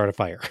doesn't start a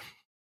fire.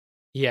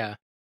 Yeah.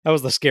 That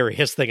was the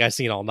scariest thing I've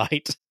seen all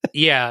night.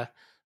 Yeah.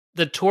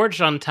 The torch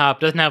on top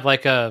doesn't have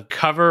like a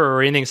cover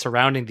or anything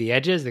surrounding the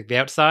edges, like the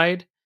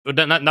outside. But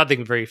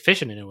nothing very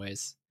efficient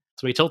anyways.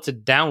 So he tilts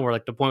it downward,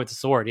 like the point with the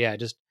sword. Yeah,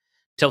 just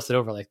tilts it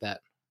over like that.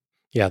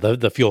 Yeah,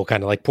 the fuel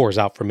kind of like pours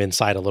out from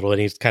inside a little,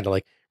 and he's kind of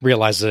like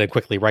realizes it and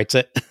quickly writes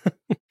it.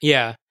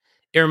 Yeah.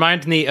 It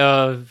reminds me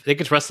of, I think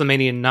it's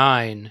WrestleMania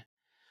 9.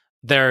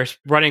 They're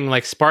running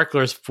like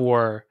sparklers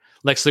for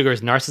Lex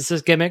Luger's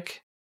narcissist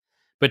gimmick,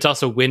 but it's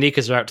also windy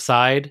because they're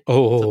outside.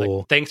 Oh. So,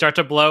 like, things start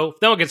to blow.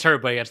 No one gets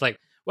hurt, but it's like,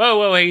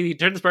 whoa, hey,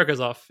 turn the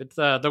sparklers off. It's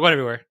they're going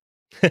everywhere.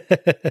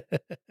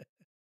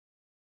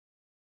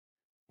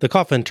 The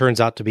coffin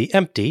turns out to be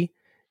empty,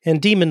 and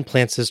Demon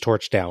plants his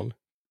torch down.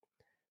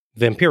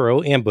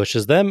 Vampiro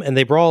ambushes them, and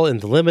they brawl in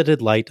the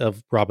limited light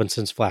of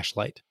Robinson's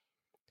flashlight.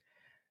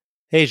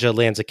 Asia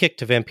lands a kick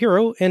to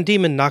Vampiro, and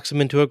Demon knocks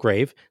him into a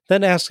grave,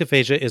 then asks if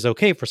Asia is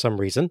okay for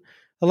some reason,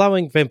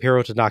 allowing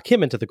Vampiro to knock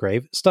him into the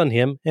grave, stun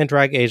him, and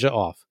drag Asia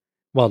off.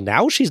 Well,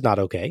 now she's not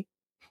okay.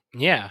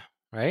 Yeah,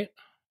 right?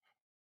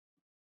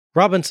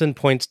 Robinson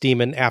points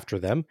Demon after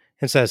them,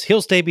 and says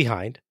he'll stay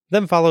behind,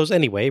 then follows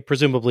anyway,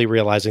 presumably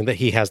realizing that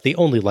he has the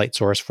only light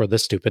source for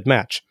this stupid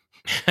match.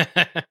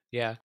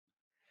 Yeah.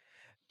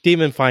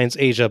 Demon finds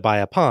Asia by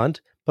a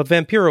pond, but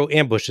Vampiro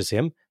ambushes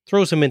him,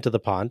 throws him into the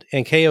pond,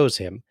 and KOs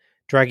him,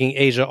 dragging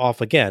Asia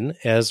off again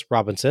as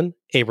Robinson,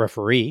 a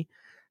referee,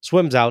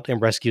 swims out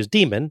and rescues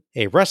Demon,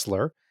 a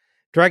wrestler,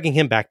 dragging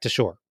him back to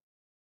shore.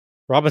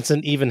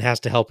 Robinson even has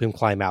to help him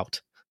climb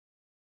out.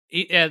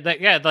 Yeah,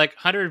 like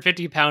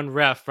 150-pound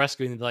ref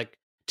rescuing like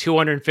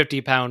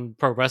 250-pound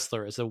pro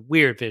wrestler is a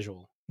weird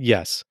visual.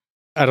 Yes.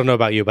 I don't know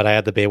about you, but I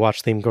had the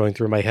Baywatch theme going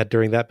through my head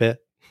during that bit.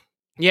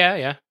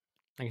 Yeah.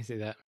 I can see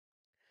that.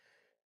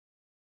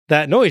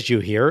 That noise you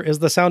hear is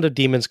the sound of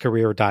Demon's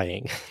career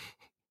dying.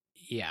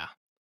 Yeah.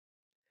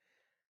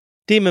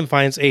 Demon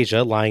finds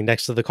Asia lying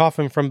next to the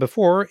coffin from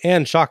before,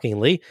 and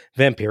shockingly,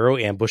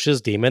 Vampiro ambushes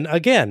Demon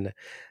again,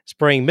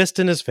 spraying mist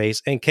in his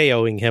face and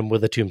KOing him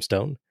with a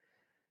tombstone.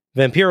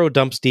 Vampiro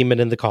dumps Demon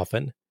in the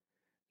coffin.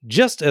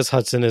 Just as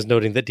Hudson is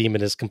noting that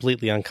Demon is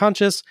completely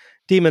unconscious,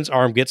 Demon's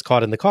arm gets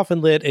caught in the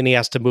coffin lid and he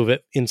has to move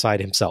it inside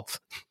himself.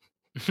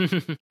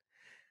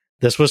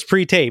 This was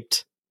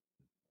pre-taped.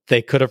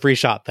 They could have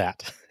reshot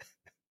that.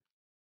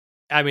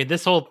 I mean,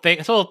 this whole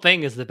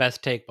thing is the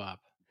best take, Bob.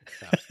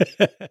 So.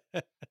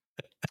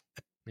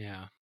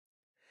 Yeah.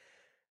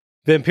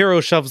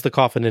 Vampiro shoves the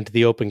coffin into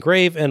the open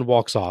grave and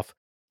walks off,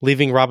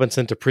 leaving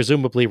Robinson to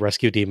presumably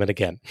rescue Demon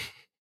again.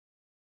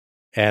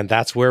 And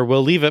that's where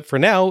we'll leave it for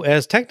now,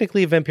 as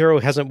technically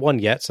Vampiro hasn't won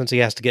yet since he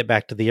has to get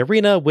back to the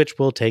arena, which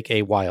will take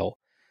a while.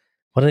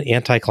 What an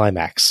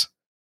anticlimax.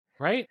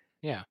 Right?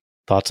 Yeah.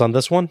 Thoughts on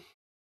this one?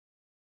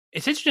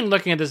 It's interesting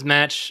looking at this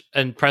match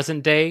in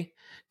present day,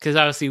 because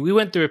obviously we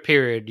went through a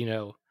period,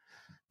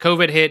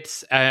 COVID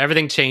hits,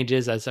 everything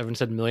changes, as everyone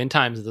said a million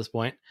times at this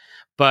point,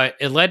 but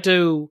it led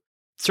to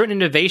certain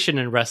innovation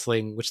in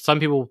wrestling, which some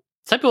people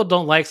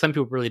don't like, some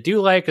people really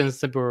do like, and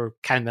some people are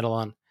kind of middle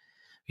on.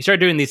 You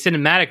started doing these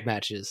cinematic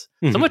matches.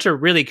 Mm-hmm. Some which are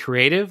really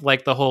creative,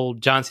 like the whole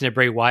John Cena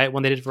Bray Wyatt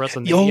one they did for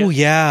WrestleMania. Oh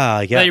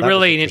yeah.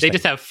 They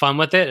just have fun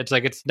with it.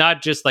 It's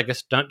not just like a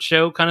stunt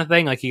show kind of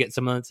thing, like you get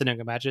some of the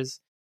cinematic matches.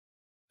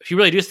 If you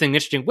really do something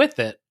interesting with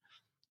it,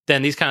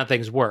 then these kind of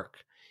things work.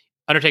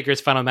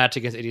 Undertaker's final match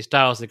against AJ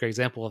Styles is a great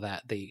example of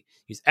that. They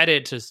use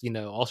edits,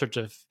 all sorts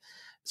of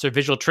sort of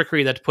visual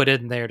trickery that's put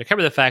in there to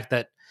cover the fact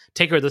that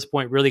Taker at this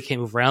point really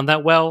can't move around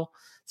that well.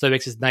 So it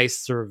makes this nice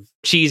sort of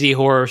cheesy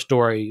horror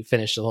story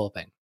finish to the whole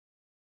thing.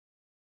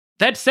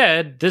 That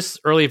said, this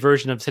early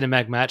version of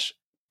cinematic match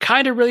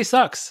kind of really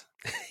sucks.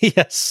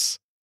 Yes.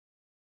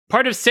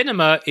 part of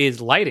cinema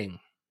is lighting.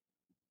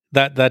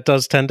 That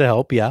does tend to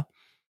help, yeah.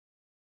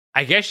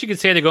 I guess you could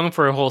say they're going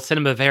for a whole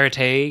cinema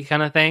verite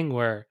kind of thing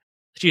where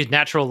they use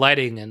natural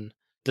lighting and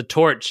the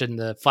torch and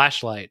the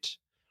flashlight,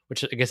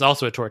 which I guess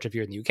also a torch if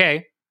you're in the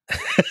UK.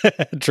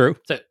 True.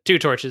 So 2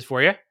 torches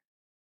for you.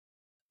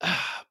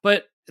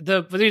 But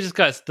what we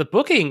discussed, the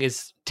booking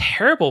is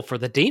terrible for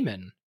the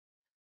demon.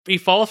 He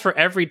falls for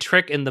every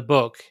trick in the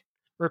book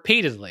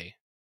repeatedly.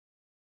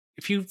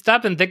 If you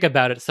stop and think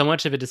about it, so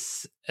much of it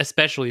is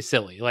especially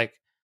silly. Like,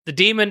 the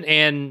demon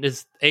and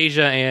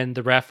Asia and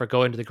the ref are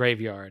going to the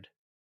graveyard.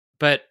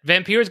 But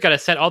Vampiro's got to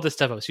set all this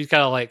stuff up. So he's got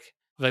to, like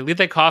leave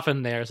that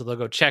coffin there so they'll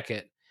go check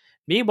it.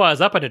 Meanwhile,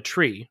 he's up in a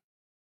tree.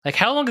 Like,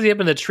 how long is he up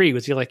in the tree?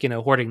 Was he, like,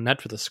 hoarding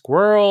nuts with a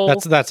squirrel?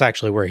 That's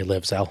actually where he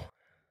lives, Al.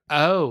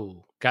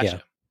 Oh,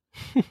 gotcha.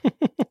 Yeah.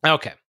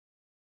 Okay.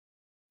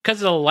 Because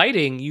of the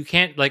lighting, you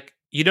can't,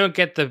 you don't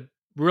get the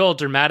real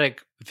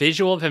dramatic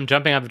visual of him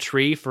jumping out of a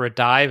tree for a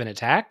dive and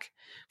attack.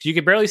 So you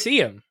can barely see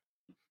him.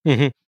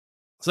 Mm-hmm.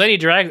 So then he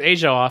drags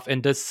Asia off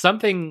and does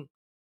something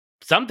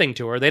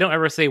to her. They don't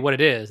ever say what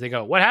it is. They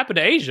go, "What happened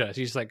to Asia?"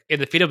 She's like in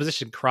the fetal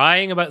position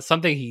crying about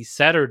something he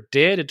said or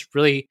did. It's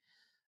really,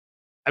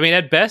 I mean,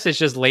 at best it's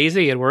just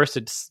lazy. At worst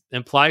it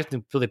implies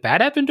something really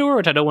bad happened to her,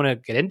 which I don't want to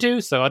get into.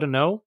 So I don't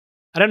know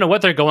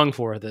what they're going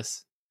for with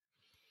this.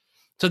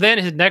 So then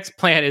his next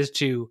plan is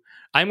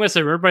I'm going to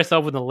submerge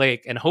myself in the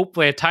lake and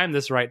hopefully I time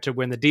this right to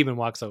when the demon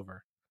walks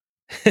over.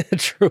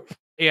 True.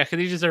 Yeah, because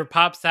he just sort of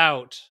pops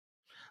out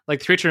like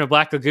the creature in a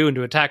Black Lagoon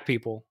to attack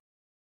people.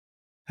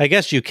 I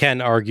guess you can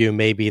argue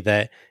maybe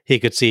that he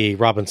could see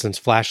Robinson's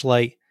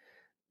flashlight,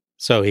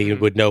 so he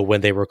would know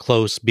when they were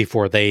close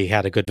before they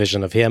had a good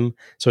vision of him,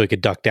 so he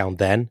could duck down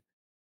then.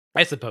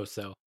 I suppose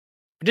so.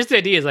 But just the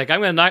idea is I'm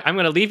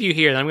gonna leave you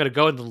here and I'm gonna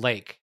go in the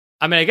lake.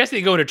 I mean, I guess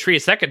they go in a tree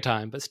a second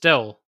time, but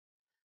still.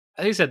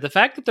 As you said, the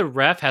fact that the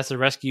ref has to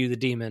rescue the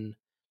demon,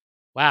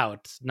 wow,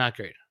 it's not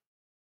great.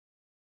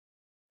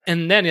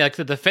 And then,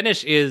 the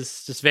finish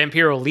is just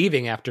Vampiro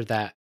leaving after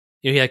that.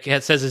 He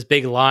says this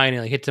big line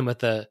and hits him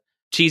with a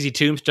cheesy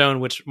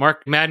tombstone, which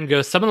Mark Madden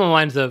goes some of the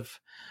lines of,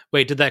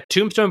 "Wait, did that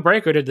tombstone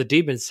break or did the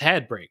demon's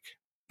head break?"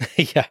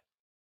 Yeah.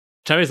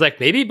 Tony's like,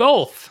 "Maybe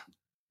both."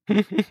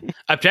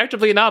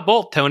 Objectively, not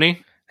both,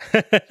 Tony.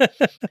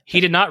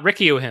 He did not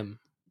Riccio him.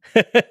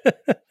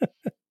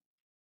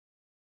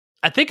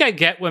 I think I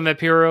get what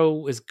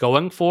Vampiro is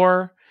going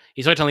for.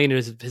 He's starting to lean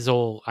into his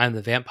whole "I'm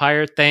the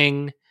vampire"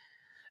 thing.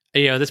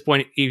 At this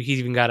point, he's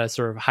even got a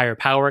sort of higher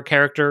power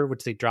character,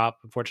 which they drop,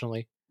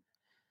 unfortunately.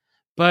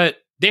 But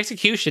the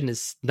execution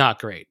is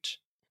not great.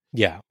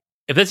 Yeah.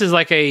 If this is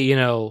like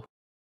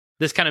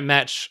this kind of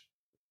match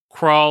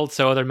crawled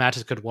so other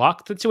matches could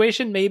walk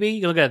situation, maybe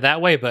you look at it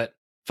that way, but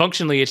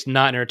functionally it's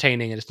not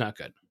entertaining and it's not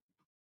good.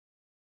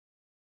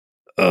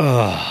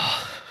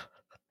 Ugh.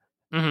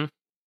 Mm-hmm.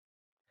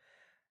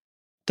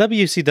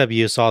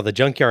 WCW saw the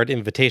Junkyard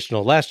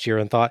Invitational last year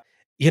and thought,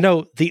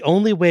 the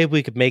only way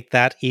we could make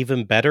that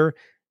even better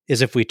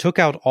is if we took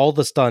out all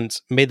the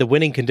stunts, made the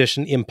winning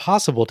condition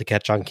impossible to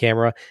catch on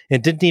camera,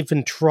 and didn't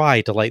even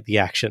try to light the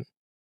action.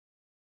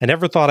 I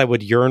never thought I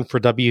would yearn for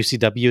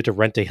WCW to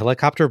rent a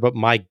helicopter, but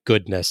my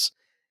goodness.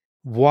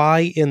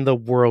 Why in the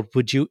world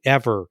would you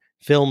ever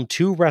film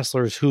 2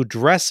 wrestlers who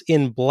dress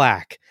in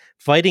black,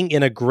 fighting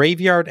in a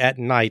graveyard at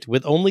night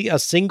with only a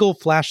single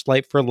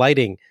flashlight for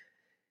lighting?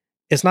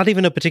 It's not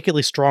even a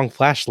particularly strong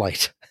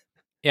flashlight.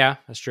 Yeah,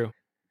 that's true.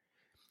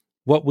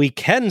 What we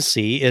can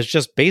see is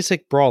just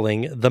basic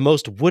brawling, the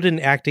most wooden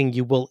acting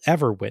you will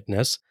ever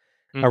witness,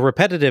 a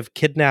repetitive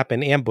kidnap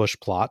and ambush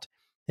plot,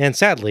 and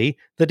sadly,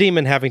 the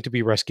demon having to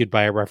be rescued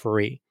by a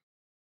referee.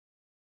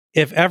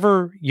 If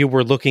ever you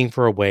were looking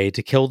for a way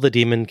to kill the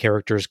demon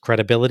character's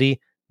credibility,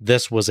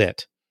 this was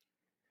it.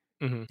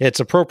 Mm-hmm. It's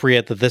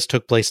appropriate that this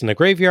took place in a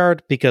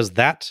graveyard because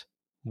that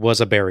was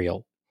a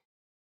burial.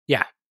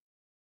 Yeah.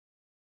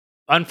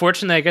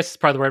 Unfortunately, I guess it's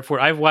part of the word for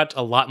it. I've watched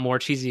a lot more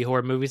cheesy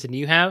horror movies than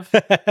you have.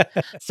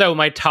 So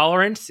my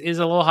tolerance is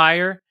a little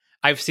higher.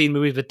 I've seen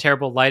movies with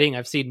terrible lighting.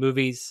 I've seen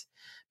movies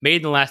made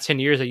in the last 10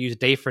 years that use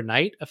day for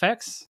night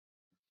effects,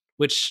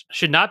 which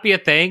should not be a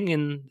thing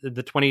in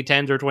the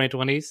 2010s or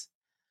 2020s.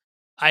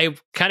 I'm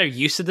kind of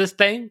used to this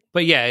thing,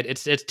 but yeah,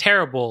 it's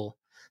terrible,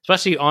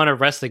 especially on a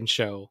wrestling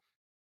show.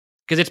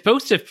 Because it's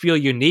supposed to feel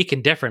unique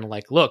and different.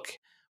 Like, look,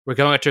 we're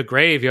going to a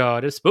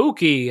graveyard. It's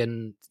spooky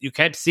and you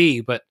can't see,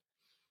 but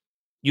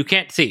you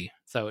can't see,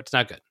 so it's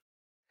not good.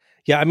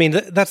 Yeah, I mean,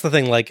 that's the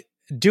thing. Like,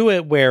 do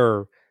it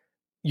where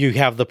you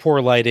have the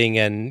poor lighting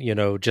and,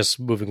 just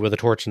moving with a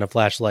torch and a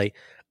flashlight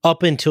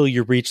up until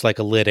you reach, like,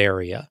 a lit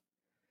area.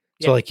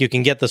 So, Yeah. like, you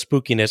can get the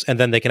spookiness, and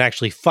then they can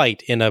actually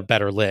fight in a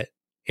better lit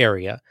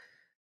area.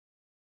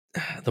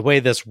 The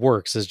way this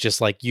works is just,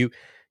 like, you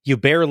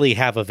barely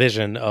have a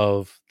vision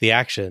of the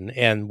action,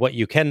 and what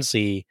you can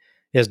see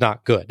is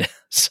not good.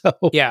 So,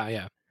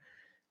 Yeah.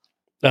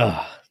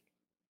 Ugh.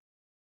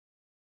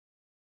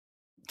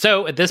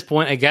 So at this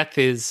point, I guess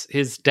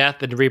his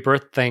death and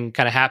rebirth thing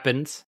kind of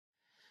happens.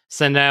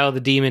 So now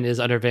the demon is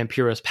under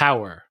Vampiro's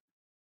power.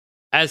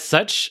 As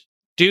such,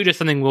 due to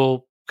something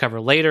we'll cover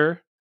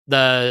later,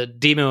 The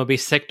Demon will be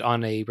sicked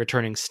on a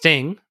returning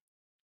Sting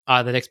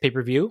the next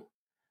pay-per-view.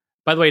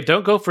 By the way,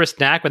 don't go for a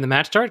snack when the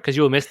match starts because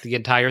you will miss the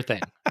entire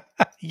thing.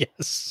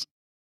 Yes.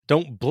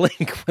 Don't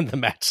blink when the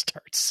match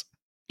starts.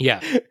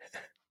 Yeah.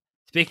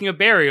 Speaking of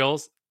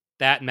burials,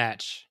 that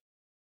match.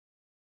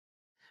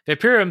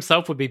 Vampiro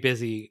himself would be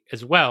busy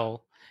as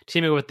well,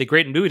 teaming with the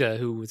Great Muta,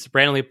 who was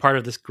randomly part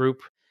of this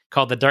group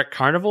called the Dark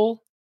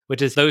Carnival,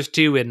 which is those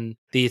two in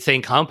the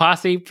Insane Clown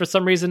Posse for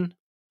some reason,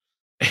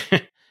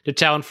 to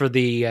challenge for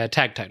the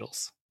tag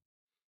titles.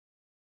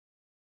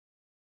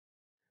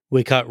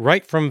 We cut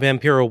right from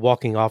Vampiro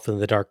walking off in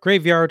the dark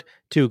graveyard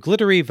to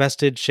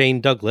glittery-vested Shane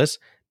Douglas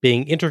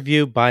being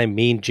interviewed by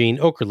Mean Gene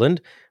Okerlund,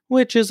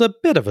 which is a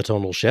bit of a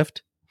tonal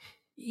shift.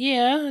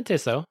 Yeah, I'd say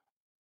so.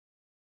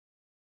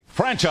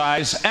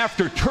 Franchise,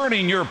 after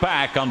turning your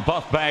back on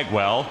Buff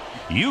Bagwell,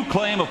 you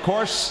claim, of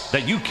course,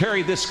 that you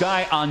carried this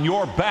guy on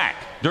your back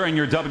during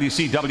your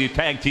WCW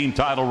Tag Team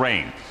title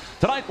reign.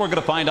 Tonight, we're going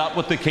to find out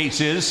what the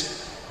case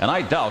is, and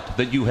I doubt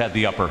that you had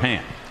the upper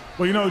hand.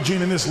 Well, you know,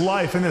 Gene, in this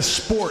life, in this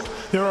sport,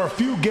 there are a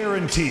few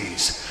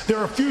guarantees. There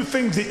are a few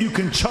things that you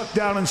can chuck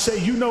down and say,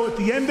 you know, at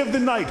the end of the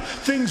night,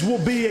 things will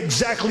be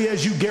exactly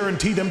as you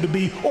guarantee them to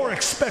be or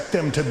expect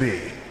them to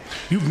be.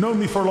 You've known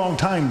me for a long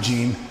time,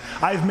 Gene.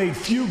 I've made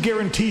few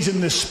guarantees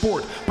in this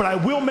sport, but I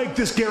will make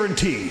this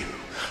guarantee.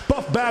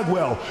 Buff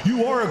Bagwell,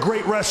 you are a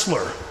great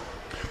wrestler,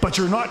 but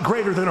you're not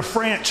greater than a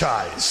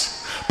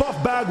franchise.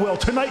 Buff Bagwell,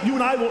 tonight you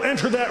and I will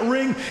enter that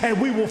ring and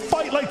we will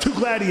fight like two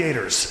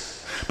gladiators.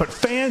 But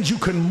fans, you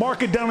can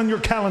mark it down on your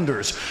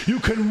calendars. You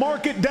can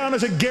mark it down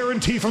as a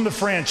guarantee from the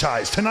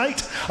franchise.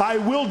 Tonight, I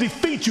will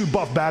defeat you,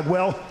 Buff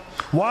Bagwell.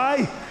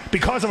 Why?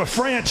 Because I'm a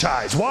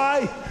franchise.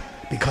 Why?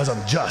 Because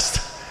I'm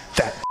just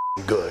that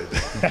good.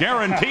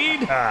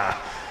 Guaranteed?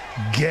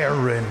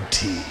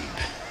 Guaranteed.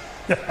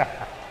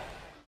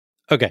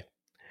 Okay.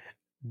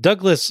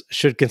 Douglas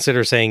should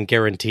consider saying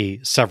guarantee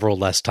several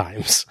less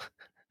times.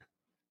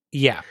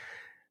 Yeah.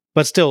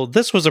 But still,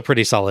 this was a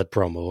pretty solid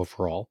promo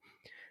overall.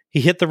 He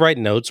hit the right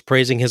notes,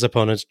 praising his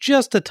opponents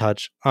just a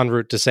touch, en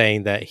route to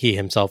saying that he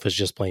himself is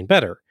just plain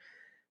better.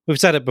 We've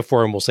said it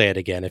before and we'll say it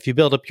again. If you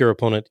build up your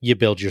opponent, you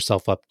build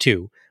yourself up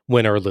too,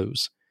 win or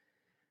lose.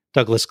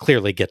 Douglas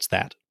clearly gets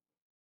that.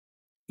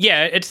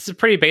 Yeah, it's a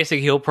pretty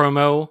basic heel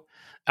promo.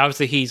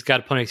 Obviously, he's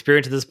got plenty of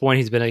experience at this point.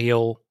 He's been a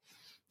heel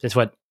since,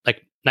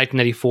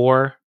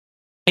 1994?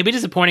 It'd be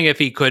disappointing if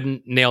he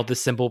couldn't nail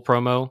this simple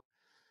promo,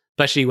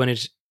 especially when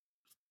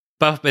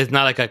Buff is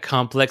not like a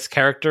complex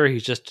character.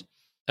 He's just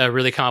a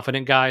really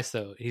confident guy,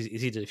 so he's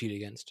easy to defeat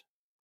against.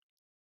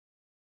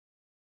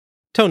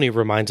 Tony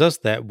reminds us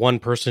that one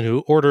person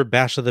who ordered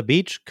Bash of the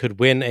Beach could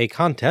win a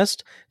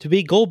contest to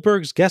be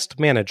Goldberg's guest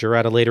manager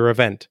at a later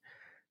event.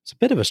 It's a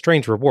bit of a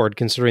strange reward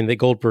considering that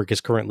Goldberg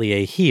is currently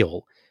a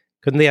heel.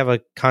 Couldn't they have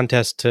a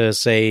contest to,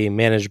 say,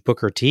 manage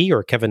Booker T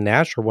or Kevin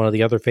Nash or one of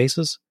the other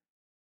faces?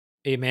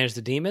 You manage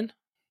the Demon?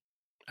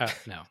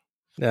 No.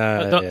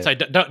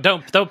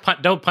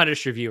 Don't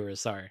punish your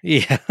viewers. Sorry.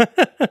 Yeah.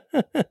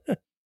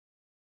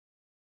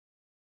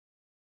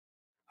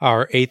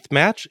 Our eighth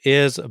match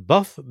is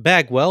Buff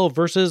Bagwell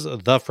versus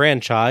the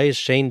franchise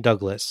Shane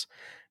Douglas.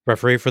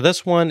 Referee for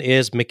this one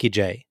is Mickey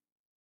J.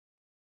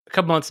 A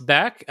couple months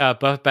back,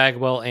 Buff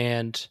Bagwell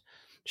and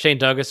Shane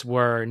Douglas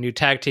were new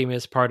tag team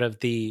as part of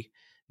the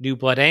New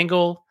Blood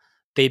Angle.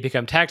 They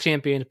become tag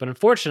champions, but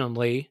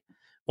unfortunately,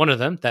 one of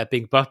them, that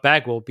being Buff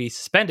Bagwell, will be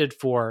suspended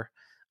for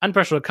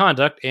unprofessional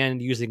conduct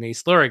and using a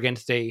slur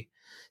against a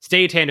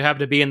stagehand who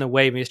happened to be in the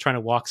way when he was trying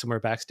to walk somewhere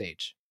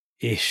backstage.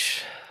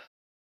 Ish.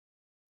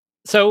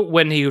 So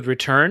when he would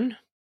return,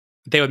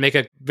 they would make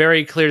a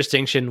very clear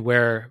distinction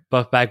where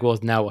Buff Bagwell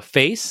is now a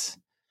face.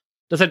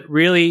 Doesn't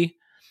really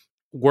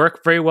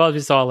work very well as we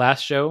saw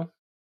last show.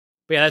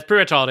 But yeah, that's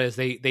pretty much all it is.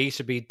 They used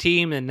to be a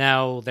team and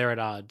now they're at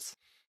odds.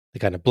 They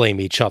kind of blame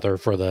each other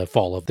for the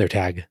fall of their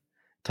tag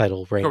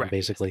title reign, Correct.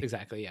 basically. Yes,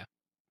 exactly, yeah.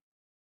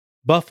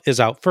 Buff is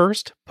out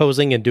first,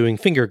 posing and doing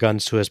finger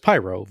guns to his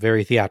pyro,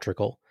 very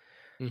theatrical.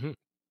 Mm-hmm.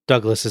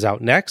 Douglas is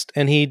out next,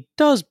 and he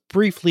does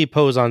briefly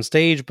pose on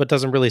stage, but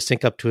doesn't really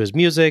sync up to his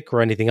music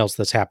or anything else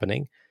that's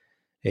happening.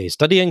 A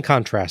study in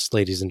contrast,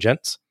 ladies and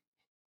gents.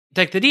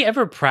 Did he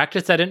ever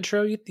practice that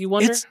intro, you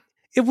wonder?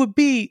 It would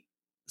be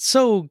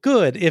so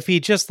good if he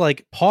just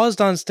paused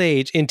on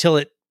stage until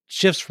it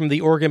shifts from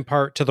the organ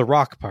part to the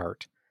rock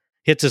part.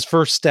 Hits his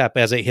first step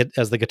as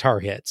the guitar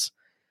hits.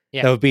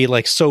 Yeah. That would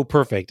be so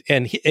perfect,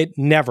 and it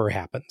never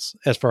happens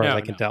as far as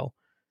I can tell.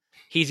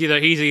 He's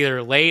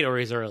either late or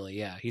he's early.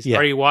 Yeah, he's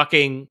already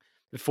walking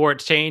before it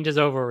changes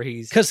over. Or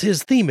he's because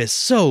his theme is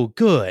so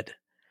good.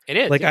 It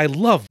is. I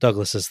love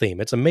Douglas's theme.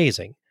 It's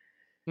amazing.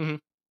 Mm-hmm.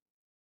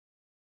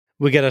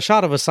 We get a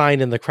shot of a sign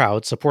in the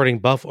crowd supporting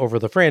Buff over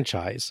the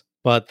franchise,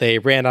 but they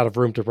ran out of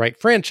room to write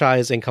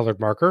franchise in colored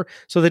marker,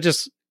 so they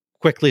just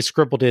quickly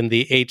scribbled in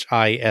the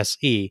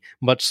HISE,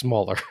 much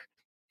smaller.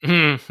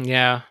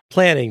 Yeah.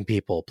 Planning,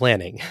 people.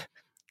 Planning.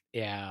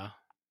 Yeah.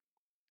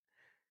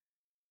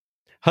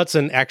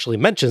 Hudson actually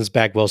mentions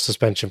Bagwell's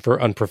suspension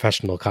for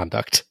unprofessional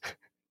conduct,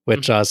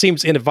 which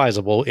seems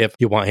inadvisable if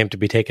you want him to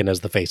be taken as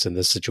the face in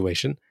this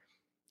situation.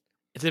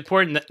 It's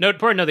important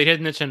that they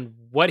didn't mention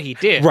what he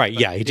did. Right,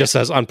 yeah, he just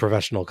says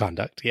unprofessional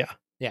conduct, yeah.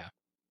 Yeah.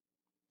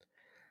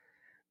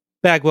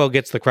 Bagwell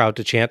gets the crowd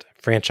to chant,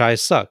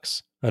 "Franchise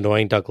sucks,"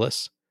 annoying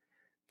Douglas.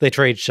 They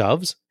trade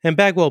shoves, and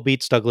Bagwell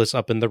beats Douglas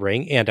up in the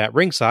ring and at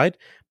ringside,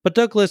 but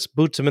Douglas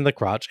boots him in the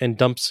crotch and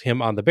dumps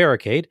him on the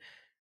barricade,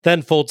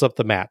 then folds up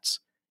the mats,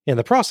 in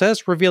the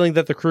process revealing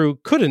that the crew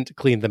couldn't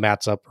clean the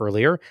mats up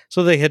earlier,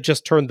 so they had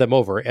just turned them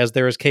over, as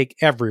there is cake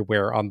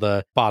everywhere on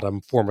the bottom,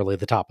 formerly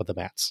the top of the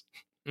mats.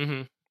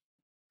 Mm-hmm.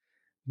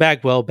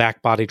 Bagwell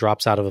back body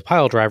drops out of a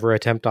piledriver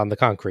attempt on the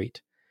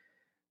concrete.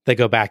 They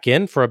go back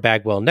in for a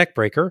Bagwell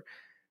neckbreaker,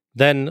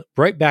 then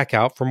right back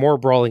out for more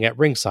brawling at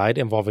ringside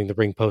involving the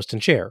ring post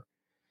and chair.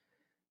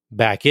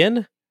 Back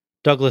in,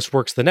 Douglas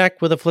works the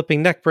neck with a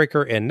flipping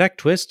neckbreaker and neck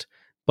twist,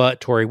 but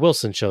Tori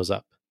Wilson shows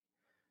up.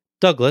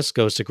 Douglas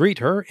goes to greet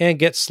her and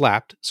gets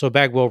slapped, so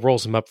Bagwell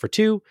rolls him up for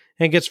 2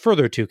 and gets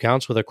further 2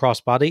 counts with a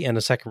crossbody and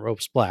a second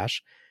rope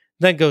splash,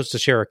 then goes to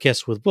share a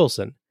kiss with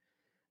Wilson.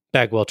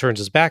 Bagwell turns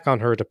his back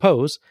on her to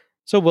pose,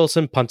 so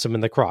Wilson punts him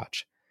in the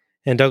crotch,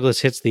 and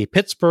Douglas hits the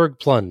Pittsburgh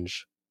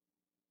plunge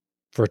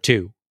for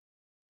 2.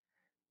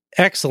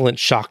 Excellent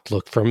shocked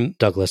look from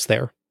Douglas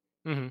there.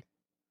 Mm-hmm.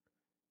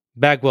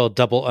 Bagwell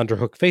double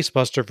underhook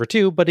facebuster for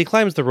 2, but he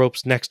climbs the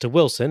ropes next to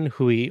Wilson,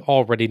 who he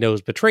already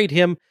knows betrayed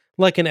him,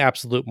 like an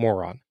absolute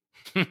moron.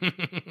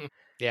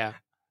 Yeah.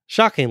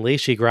 Shockingly,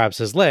 she grabs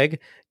his leg,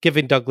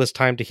 giving Douglas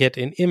time to hit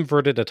an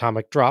inverted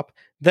atomic drop,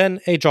 then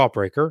a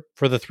jawbreaker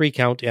for the 3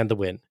 count and the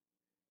win.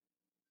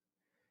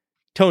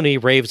 Tony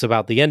raves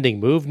about the ending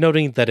move,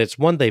 noting that it's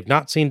one they've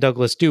not seen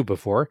Douglas do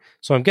before,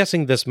 so I'm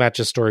guessing this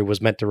match's story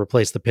was meant to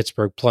replace the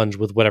Pittsburgh plunge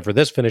with whatever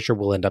this finisher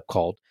will end up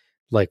called,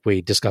 like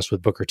we discussed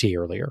with Booker T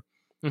earlier.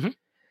 Mm-hmm.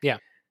 Yeah.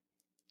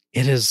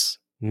 It is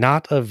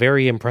not a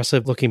very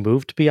impressive looking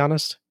move, to be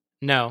honest.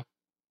 No.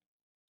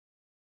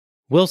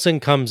 Wilson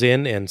comes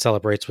in and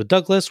celebrates with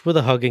Douglas with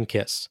a hug and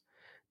kiss.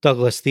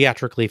 Douglas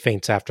theatrically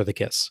faints after the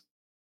kiss.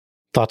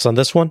 Thoughts on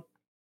this one?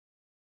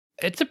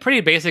 It's a pretty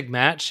basic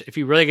match. If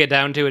you really get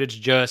down to it, it's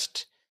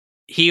just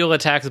heel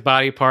attacks a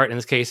body part. In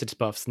this case, it's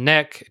Buff's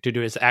neck due to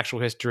his actual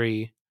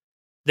history.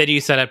 Then you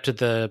set up to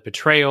the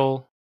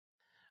betrayal.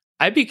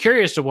 I'd be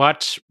curious to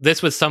watch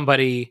this with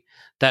somebody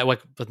that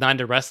like was not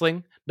into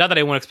wrestling. Not that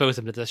I want to expose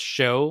them to this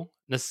show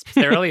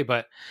necessarily,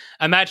 but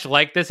a match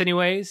like this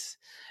anyways.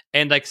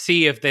 And like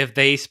see if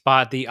they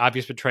spot the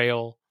obvious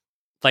betrayal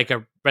like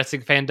a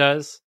wrestling fan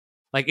does.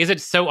 Like, is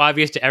it so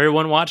obvious to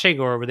everyone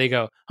watching, or would they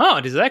go, "Oh,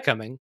 is that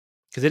coming?"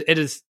 Because it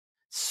is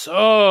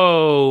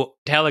so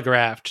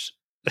telegraphed.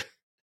 If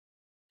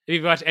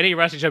you've watched any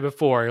wrestling show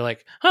before, you're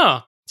like,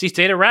 "Huh, she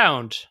stayed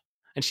around,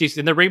 and she's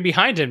in the ring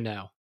behind him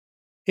now."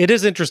 It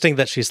is interesting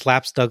that she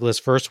slaps Douglas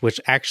first, which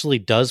actually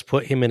does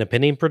put him in a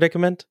pinning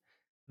predicament.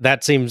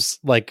 That seems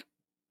like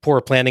poor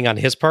planning on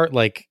his part.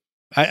 Like,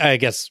 I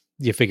guess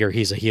you figure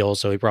he's a heel,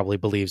 so he probably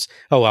believes,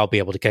 "Oh, I'll be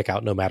able to kick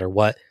out no matter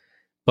what."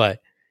 But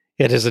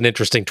it is an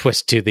interesting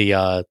twist to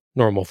the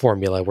normal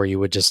formula where you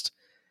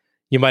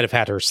might have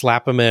had her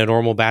slap him in a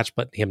normal match,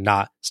 but him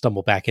not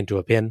stumble back into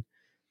a pin.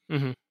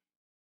 Mm-hmm.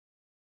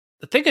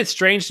 The thing that's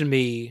strange to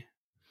me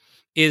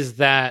is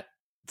that,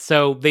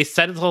 so they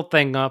set this whole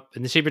thing up,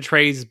 and then she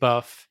betrays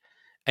Buff,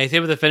 and he's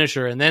hit with a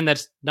finisher, and then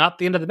that's not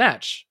the end of the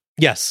match.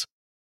 Yes.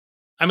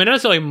 I mean, I don't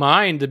necessarily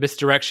mind the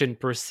misdirection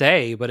per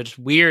se, but it's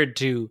weird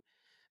to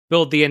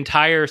build the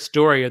entire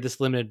story of this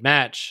limited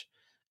match,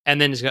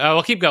 and then just go, "Oh,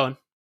 we'll keep going."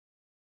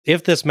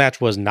 If this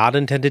match was not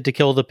intended to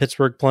kill the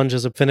Pittsburgh plunge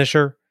as a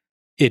finisher,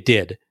 it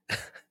did.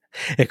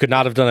 It could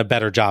not have done a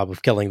better job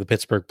of killing the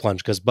Pittsburgh plunge,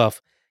 because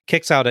Buff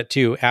kicks out at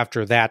 2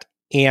 after that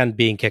and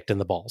being kicked in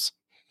the balls.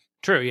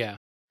 True, yeah.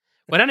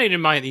 But I don't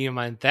even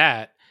mind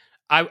that.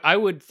 I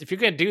would, if you're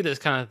going to do this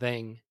kind of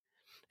thing,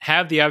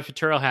 have the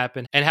betrayal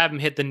happen and have him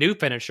hit the new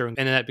finisher, and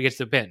then that gets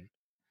the pin.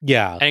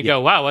 Yeah. And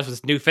go, "Wow, what's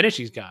this new finish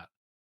he's got?"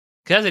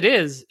 Because as it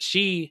is,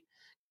 she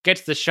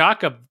gets the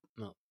shock of,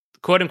 well,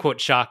 quote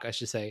unquote shock, I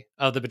should say,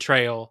 of the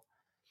betrayal.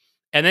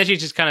 And then she's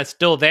just kind of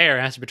still there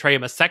and has to betray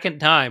him a second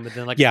time. But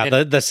then, like,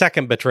 yeah, the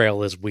second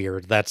betrayal is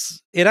weird.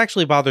 It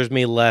actually bothers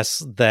me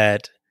less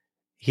that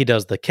he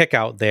does the kick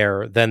out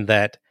there than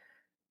that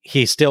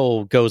he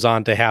still goes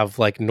on to have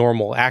like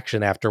normal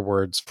action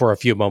afterwards for a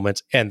few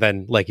moments, and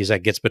then, like you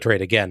said, gets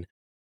betrayed again.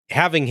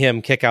 Having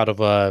him kick out of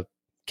a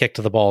kick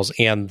to the balls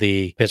and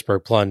the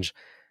Pittsburgh plunge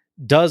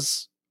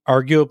does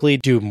arguably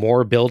do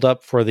more build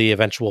up for the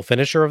eventual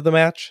finisher of the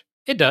match.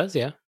 It does,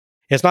 yeah.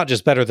 It's not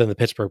just better than the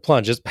Pittsburgh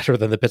plunge, it's better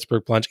than the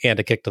Pittsburgh plunge and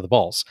a kick to the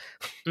balls.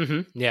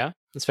 Mm-hmm. Yeah,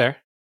 that's fair.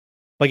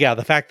 But yeah,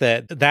 the fact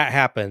that that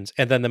happens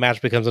and then the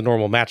match becomes a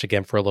normal match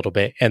again for a little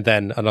bit and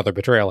then another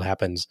betrayal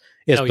happens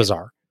is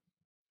bizarre. Yeah.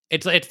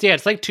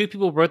 It's like 2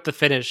 people wrote the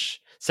finish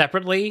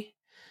separately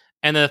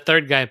and then the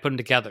third guy put them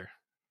together.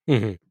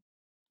 Mm-hmm.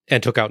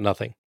 And took out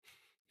nothing.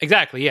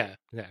 Exactly, yeah,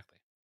 exactly.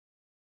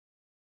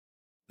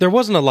 There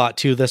wasn't a lot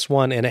to this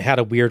one, and it had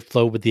a weird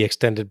flow with the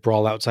extended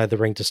brawl outside the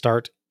ring to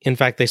start. In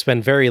fact, they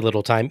spend very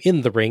little time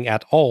in the ring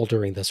at all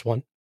during this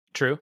one.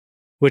 True.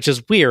 Which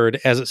is weird,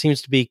 as it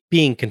seems to be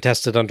being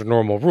contested under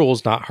normal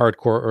rules, not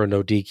hardcore or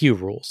no DQ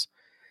rules.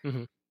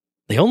 Mhm.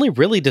 They only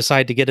really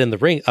decide to get in the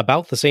ring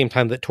about the same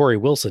time that Tori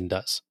Wilson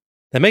does.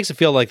 That makes it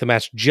feel like the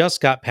match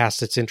just got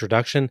past its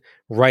introduction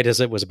right as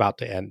it was about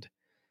to end.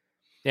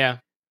 Yeah.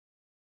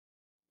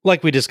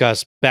 Like we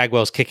discussed,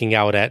 Bagwell's kicking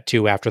out at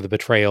 2 after the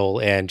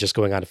betrayal and just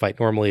going on to fight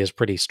normally is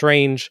pretty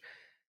strange.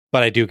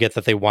 But I do get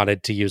that they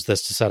wanted to use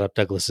this to set up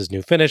Douglas's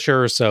new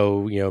finisher,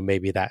 so,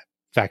 maybe that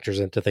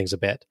factors into things a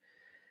bit.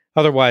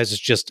 Otherwise,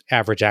 it's just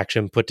average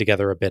action put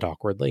together a bit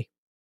awkwardly.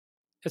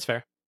 That's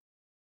fair.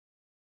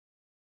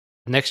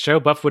 Next show,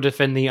 Buff would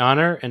defend the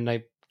honor and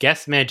I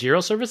guess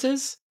managerial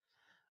services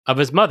of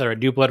his mother at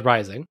New Blood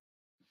Rising.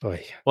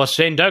 Boy. While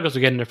Shane Douglas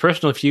would get in a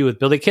personal feud with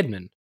Billy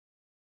Kidman.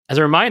 As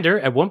a reminder,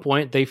 at one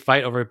point they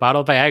fight over a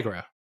bottle of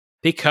Viagra.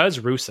 Because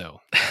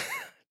Russo.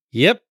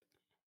 Yep.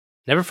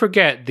 Never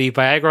forget the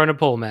Viagra on a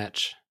pole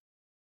match.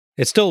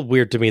 It's still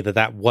weird to me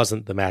that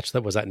wasn't the match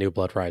that was at New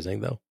Blood Rising,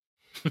 though.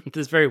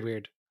 It's very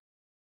weird.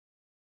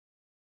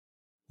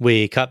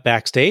 We cut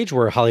backstage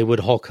where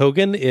Hollywood Hulk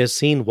Hogan is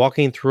seen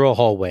walking through a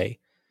hallway.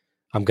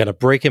 "I'm going to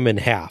break him in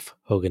half,"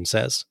 Hogan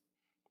says.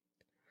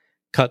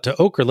 Cut to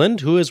Okerlund,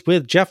 who is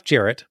with Jeff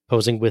Jarrett,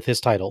 posing with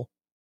his title.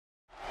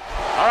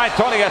 All right,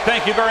 Tony,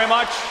 thank you very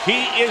much.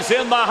 He is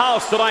in the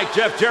house tonight,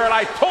 Jeff Jarrett.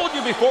 I told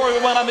you before we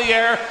went on the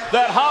air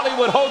that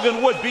Hollywood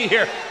Hogan would be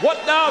here.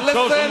 What now,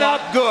 Listen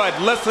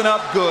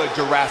up good,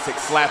 Jurassic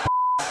Slap.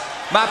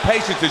 My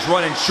patience is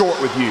running short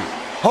with you.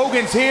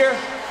 Hogan's here,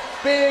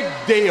 big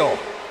deal.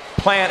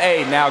 Plan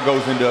A now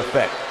goes into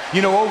effect.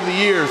 Over the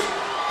years,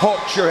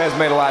 Hulk sure has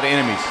made a lot of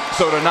enemies.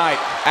 So tonight,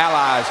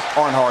 allies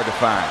aren't hard to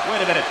find.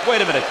 Wait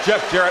a minute, Jeff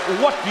Jarrett.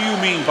 What do you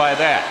mean by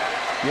that?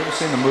 You ever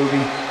seen the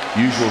movie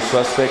Usual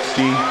Suspects,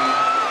 G?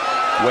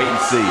 Wait and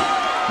see.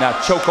 Now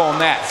choke on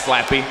that,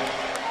 Slappy.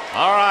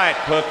 All right,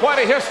 quite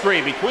a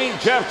history between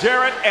Jeff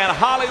Jarrett and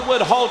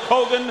Hollywood Hulk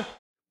Hogan.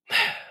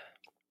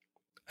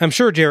 I'm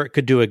sure Jarrett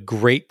could do a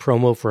great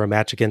promo for a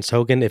match against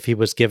Hogan if he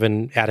was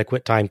given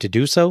adequate time to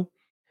do so.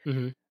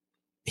 Mm-hmm.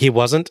 He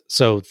wasn't,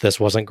 so this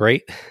wasn't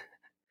great.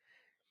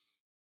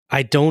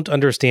 I don't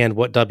understand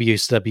what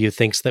WCW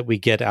thinks that we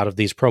get out of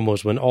these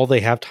promos when all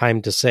they have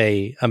time to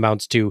say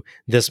amounts to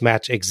 "this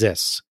match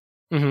exists."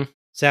 Mm-hmm.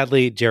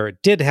 Sadly,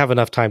 Jarrett did have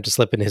enough time to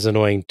slip in his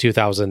annoying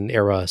 2000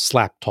 era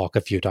slap talk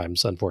a few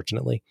times,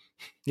 unfortunately.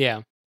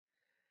 Yeah.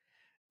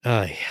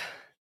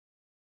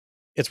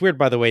 It's weird,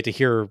 by the way, to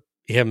hear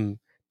him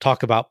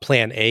talk about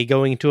Plan A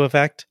going into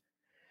effect.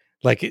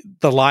 Like,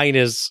 the line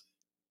is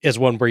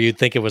one where you'd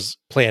think it was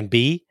Plan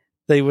B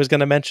that he was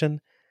going to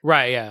mention.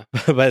 Right, yeah.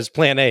 But it's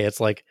Plan A. It's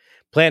like,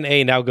 Plan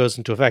A now goes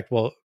into effect.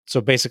 Well,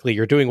 so basically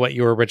you're doing what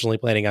you were originally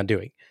planning on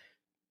doing.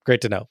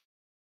 Great to know.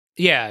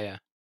 Yeah.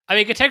 I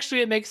mean,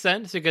 contextually it makes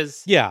sense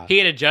because he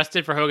had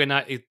adjusted for Hogan.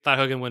 He thought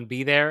Hogan wouldn't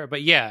be there.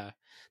 But yeah,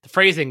 the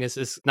phrasing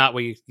is not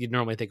what you'd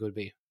normally think it would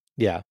be.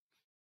 Yeah.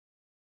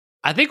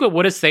 I think what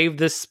would have saved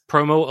this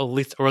promo,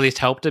 or at least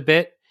helped a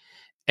bit,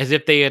 is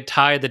if they had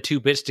tied the two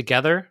bits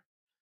together.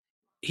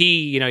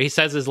 He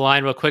says his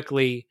line real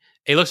quickly.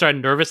 He looks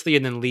around nervously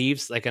and then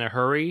leaves, like in a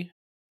hurry.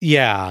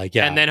 Yeah.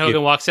 And then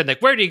Hogan walks in, like,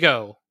 "Where'd he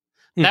go?"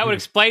 That would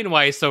explain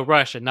why he's so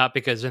rushed, and not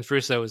because Vince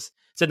Russo is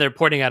sitting there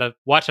pointing at a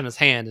watch on his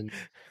hand and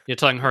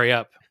telling him, "Hurry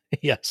up."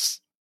 Yes.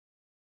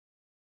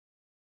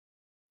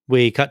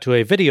 We cut to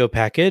a video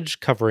package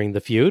covering the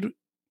feud,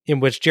 in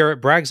which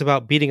Jarrett brags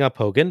about beating up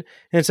Hogan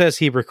and says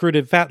he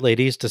recruited fat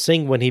ladies to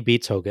sing when he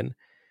beats Hogan.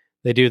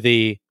 They do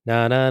the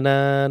 "na na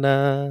na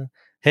na,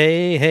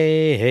 hey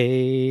hey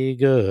hey,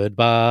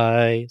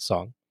 goodbye"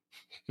 song.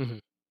 Mm-hmm.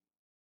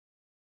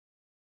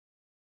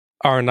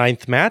 Our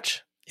ninth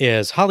match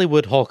is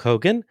Hollywood Hulk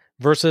Hogan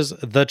versus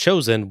The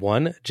Chosen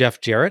One, Jeff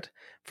Jarrett,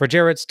 for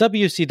Jarrett's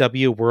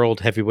WCW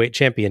World Heavyweight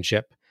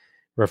Championship.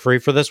 Referee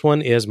for this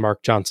one is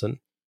Mark Johnson.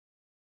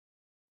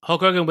 Hulk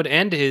Hogan would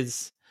end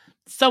his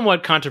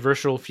somewhat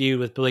controversial feud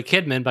with Billy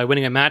Kidman by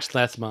winning a match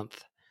last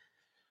month.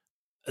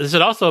 This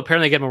would also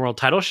apparently get him a world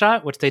title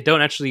shot, which they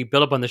don't actually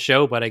build up on the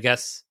show, but I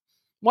guess,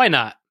 why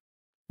not?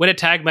 Win a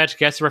tag match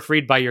guest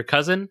refereed by your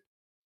cousin?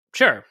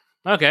 Sure.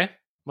 Okay.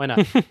 Why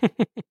not?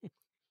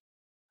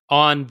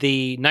 On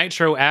the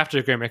Nitro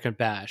after Great American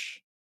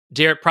Bash,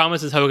 Jarrett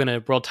promises Hogan a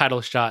world title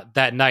shot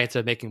that night instead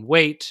of making him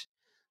wait.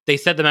 They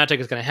said the match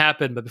is going to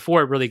happen, but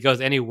before it really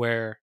goes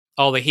anywhere,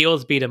 all the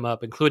heels beat him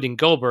up, including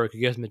Goldberg, who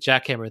gives him a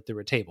jackhammer through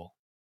a table.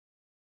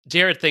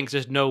 Jarrett thinks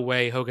there's no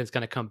way Hogan's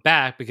going to come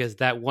back because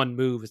that one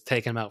move is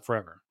taking him out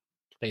forever,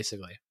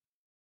 basically.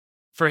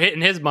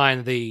 In his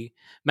mind, the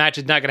match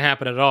is not going to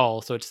happen at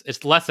all, so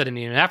it's less than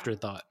an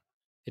afterthought.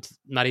 It's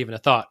not even a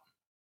thought.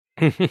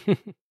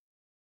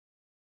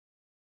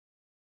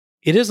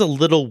 It is a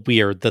little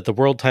weird that the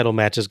world title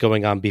match is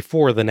going on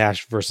before the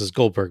Nash versus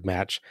Goldberg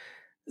match,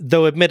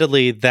 though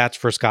admittedly that's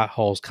for Scott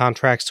Hall's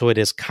contract, so it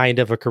is kind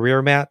of a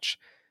career match.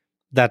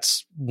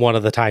 That's one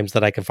of the times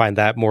that I can find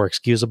that more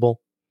excusable.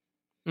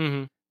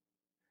 Mm-hmm.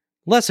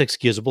 Less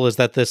excusable is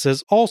that this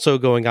is also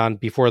going on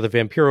before the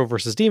Vampiro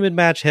versus Demon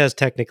match has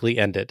technically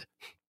ended.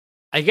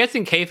 I guess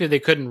in kayfabe they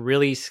couldn't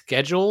really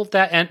schedule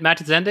that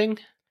match's ending.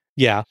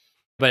 Yeah.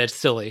 But it's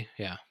silly,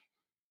 yeah.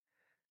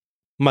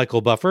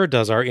 Michael Buffer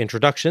does our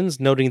introductions,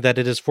 noting that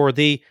it is for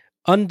the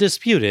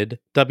undisputed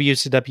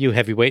WCW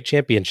Heavyweight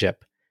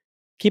Championship.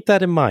 Keep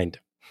that in mind.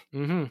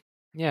 Mm-hmm.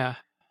 Yeah.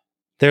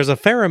 There's a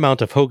fair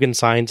amount of Hogan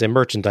signs and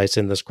merchandise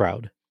in this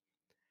crowd.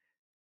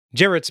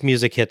 Jarrett's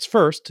music hits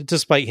first,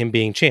 despite him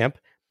being champ,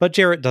 but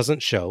Jarrett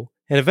doesn't show,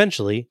 and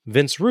eventually,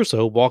 Vince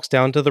Russo walks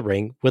down to the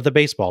ring with a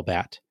baseball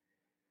bat.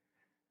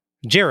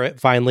 Jarrett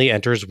finally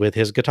enters with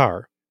his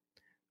guitar.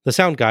 The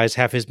sound guys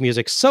have his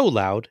music so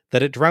loud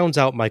that it drowns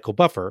out Michael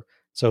Buffer,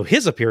 so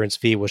his appearance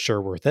fee was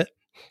sure worth it.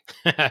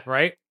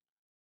 Right?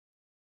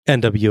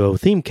 NWO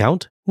theme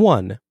count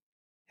 1,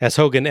 as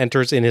Hogan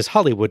enters in his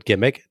Hollywood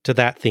gimmick to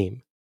that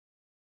theme.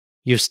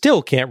 You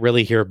still can't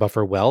really hear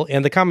Buffer well,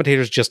 and the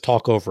commentators just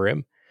talk over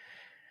him.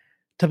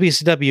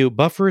 WCW,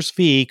 Buffer's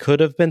fee could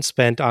have been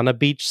spent on a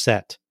beach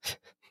set.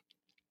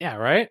 Yeah,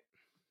 right?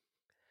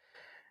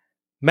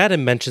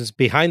 Madden mentions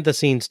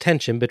behind-the-scenes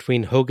tension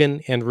between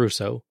Hogan and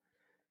Russo.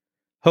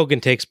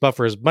 Hogan takes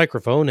Buffer's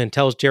microphone and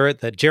tells Jarrett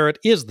that Jarrett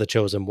is the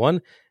chosen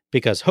one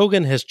because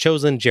Hogan has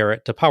chosen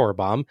Jarrett to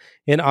powerbomb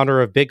in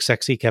honor of Big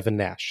Sexy Kevin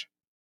Nash.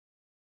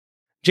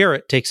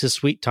 Jarrett takes his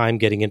sweet time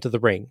getting into the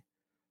ring.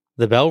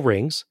 The bell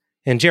rings,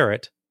 and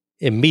Jarrett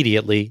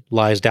immediately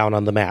lies down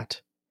on the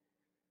mat.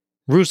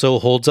 Russo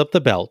holds up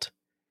the belt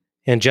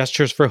and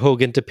gestures for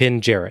Hogan to pin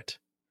Jarrett.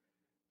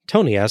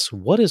 Tony asks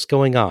what is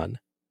going on.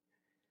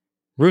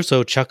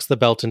 Russo chucks the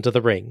belt into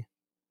the ring.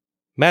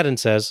 Madden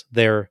says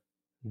they're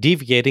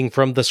deviating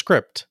from the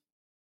script.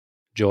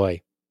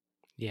 Joy.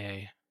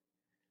 Yay.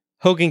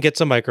 Hogan gets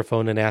a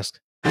microphone and asks,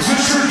 Is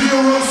this your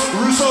deal,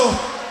 Russo?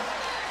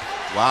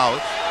 Wow.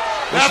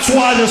 That's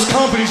why this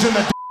company's in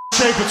the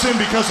shape it's in,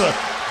 because of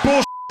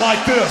bullshit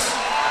like this.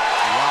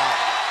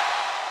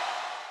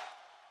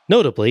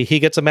 Notably, he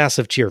gets a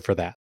massive cheer for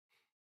that.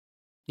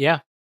 Yeah.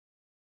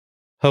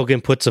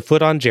 Hogan puts a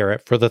foot on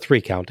Jarrett for the 3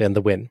 count and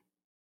the win.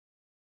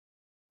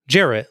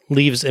 Jarrett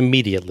leaves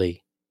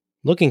immediately,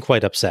 looking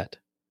quite upset.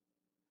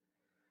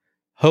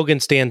 Hogan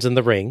stands in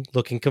the ring,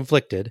 looking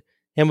conflicted,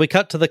 and we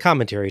cut to the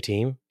commentary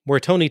team, where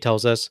Tony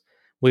tells us,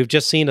 we've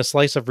just seen a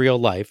slice of real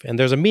life, and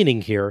there's a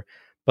meaning here,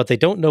 but they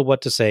don't know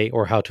what to say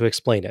or how to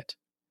explain it.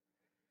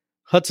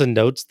 Hudson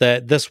notes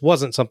that this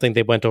wasn't something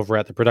they went over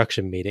at the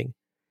production meeting.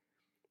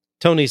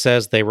 Tony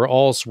says they were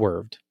all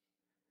swerved.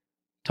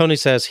 Tony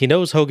says he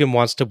knows Hogan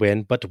wants to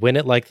win, but to win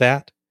it like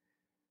that?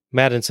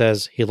 Madden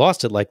says he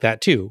lost it like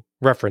that too,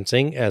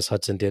 referencing, as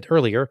Hudson did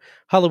earlier,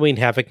 Halloween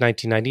Havoc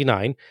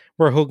 1999,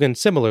 where Hogan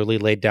similarly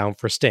laid down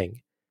for Sting.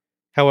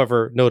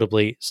 However,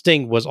 notably,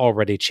 Sting was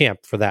already champ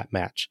for that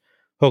match.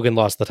 Hogan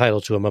lost the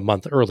title to him a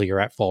month earlier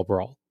at Fall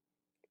Brawl.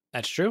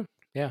 That's true.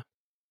 Yeah.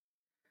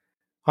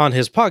 On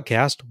his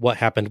podcast, What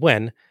Happened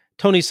When,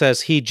 Tony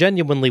says he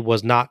genuinely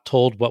was not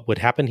told what would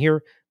happen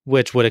here,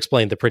 which would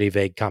explain the pretty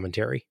vague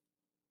commentary.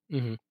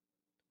 Mm-hmm.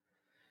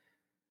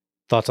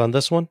 Thoughts on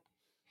this one?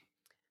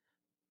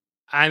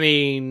 I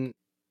mean,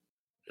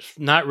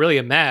 not really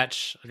a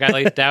match. A guy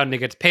lays down and he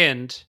gets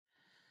pinned.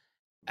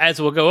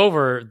 As we'll go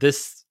over,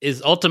 this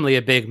is ultimately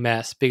a big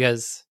mess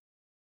because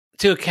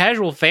to a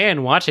casual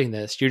fan watching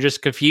this, you're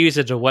just confused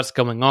as to what's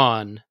going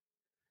on.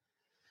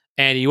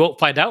 And you won't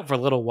find out for a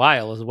little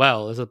while as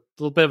well. There's a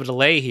little bit of a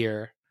delay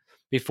here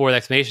before the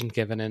explanation is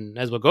given. And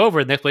as we'll go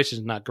over, the explanation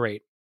is not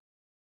great.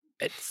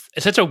 It's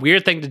such a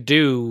weird thing to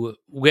do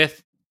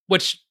with,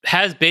 which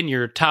has been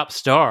your top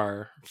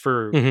star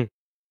for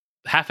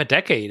half a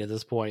decade at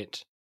this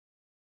point.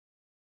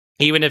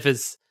 Even if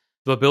his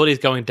mobility is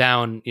going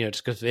down,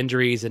 just because of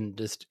injuries and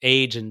just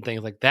age and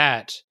things like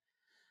that.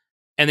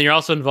 And then you're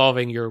also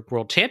involving your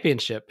world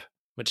championship,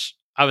 which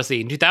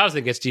obviously in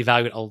 2000 gets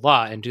devalued a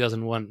lot, in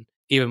 2001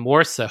 even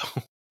more so.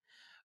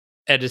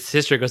 And its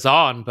history goes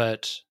on,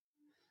 but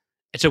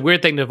it's a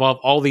weird thing to involve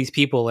all these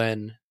people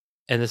in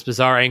this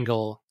bizarre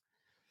angle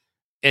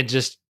and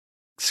just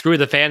screw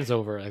the fans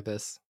over like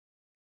this.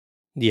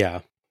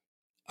 Yeah.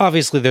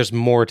 Obviously, there's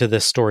more to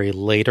this story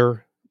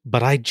later,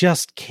 but I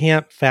just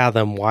can't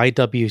fathom why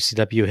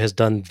WCW has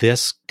done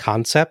this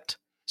concept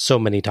so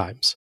many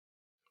times.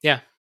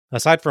 Yeah.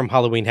 Aside from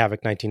Halloween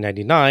Havoc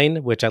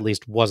 1999, which at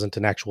least wasn't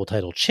an actual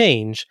title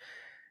change,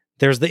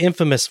 there's the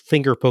infamous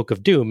Finger Poke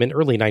of Doom in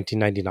early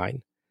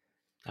 1999.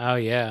 Oh,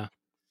 yeah.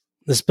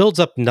 This builds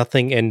up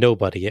nothing and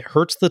nobody. It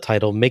hurts the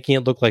title, making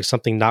it look like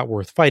something not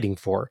worth fighting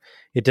for.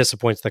 It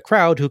disappoints the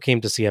crowd who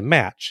came to see a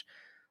match.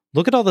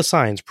 Look at all the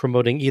signs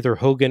promoting either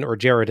Hogan or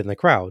Jarrett in the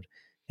crowd,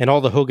 and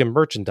all the Hogan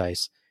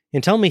merchandise,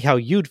 and tell me how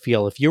you'd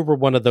feel if you were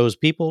one of those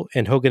people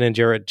and Hogan and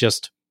Jarrett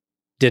just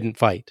didn't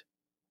fight.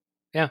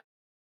 Yeah.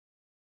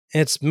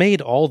 It's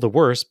made all the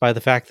worse by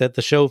the fact that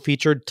the show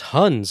featured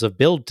tons of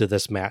build to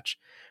this match,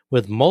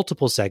 with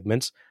multiple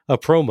segments, a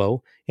promo,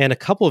 and a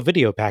couple of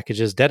video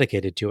packages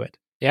dedicated to it.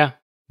 Yeah.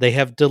 They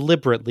have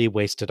deliberately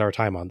wasted our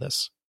time on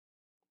this.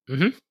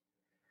 Mm-hmm.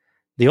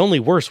 The only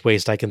worse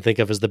waste I can think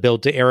of is the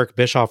build to Eric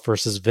Bischoff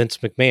versus Vince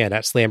McMahon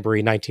at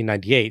Slamboree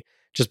 1998,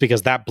 just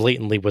because that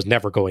blatantly was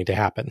never going to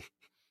happen.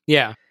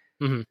 Yeah.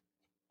 Mm-hmm.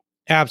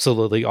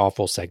 Absolutely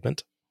awful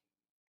segment.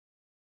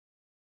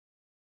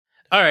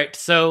 All right,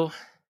 so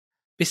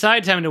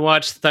Besides having to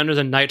watch Thunders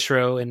and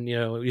Nitro and,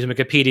 using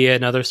Wikipedia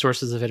and other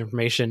sources of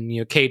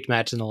information, cage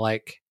match and the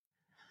like,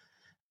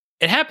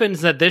 it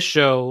happens that this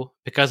show,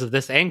 because of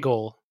this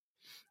angle,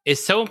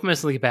 is so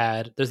infamously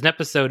bad. There's an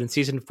episode in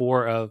season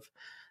 4 of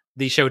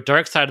the show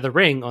Dark Side of the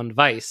Ring on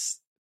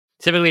Vice,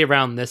 typically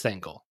around this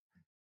angle.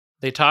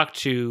 They talk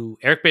to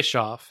Eric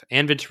Bischoff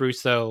and Vince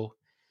Russo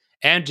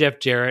and Jeff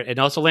Jarrett, and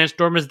also Lance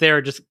Storm is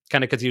there just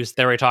kind of because he was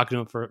there talking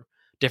to him for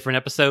different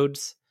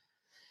episodes.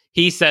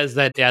 He says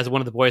that as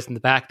one of the boys in the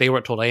back, they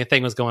weren't told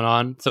anything was going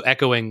on, so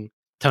echoing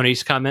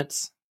Tony's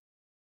comments.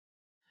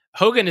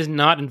 Hogan is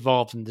not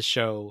involved in the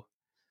show.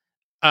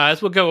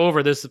 As we'll go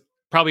over, there's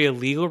probably a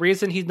legal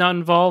reason he's not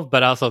involved,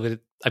 but also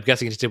I'm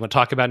guessing he just didn't want to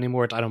talk about it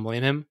anymore. I don't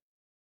blame him.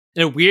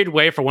 In a weird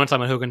way, for once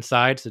I'm on Hogan's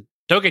side, so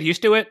don't get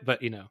used to it,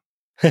 but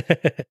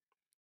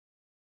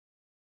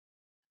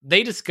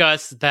They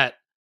discuss that,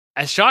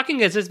 as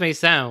shocking as this may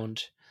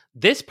sound,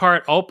 this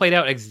part all played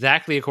out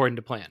exactly according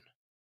to plan.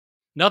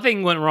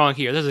 Nothing went wrong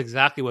here. This is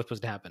exactly what's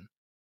supposed to happen.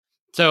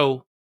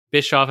 So,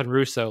 Bischoff and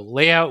Russo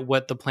lay out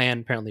what the plan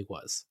apparently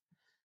was.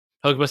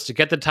 Hogan was to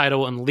get the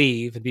title and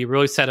leave and be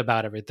really sad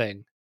about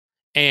everything.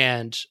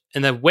 And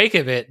in the wake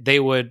of it, they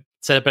would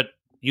set up,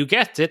 you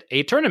guessed it,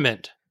 a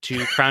tournament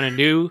to crown a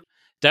new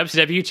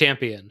WCW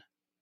champion.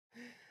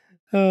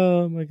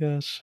 Oh my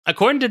gosh.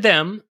 According to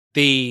them,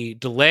 the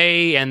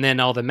delay and then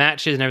all the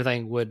matches and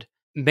everything would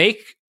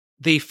make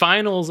the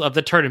finals of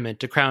the tournament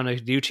to crown a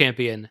new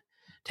champion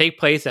take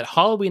place at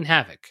Halloween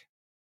Havoc.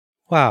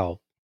 Wow.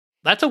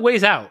 That's a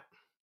ways out.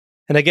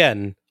 And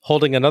again,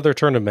 holding another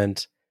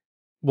tournament,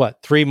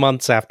 3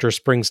 months after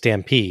Spring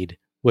Stampede,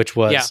 which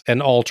was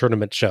an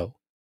all-tournament show.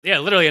 Yeah,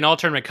 literally an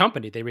all-tournament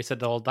company. They reset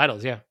the old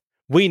titles, yeah.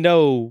 We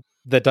know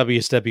that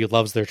WCW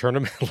loves their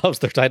tournament, loves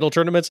their title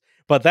tournaments,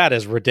 but that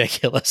is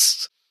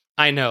ridiculous.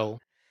 I know.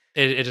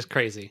 It is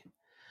crazy.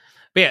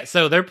 But yeah,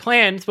 so their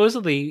plan,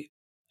 supposedly,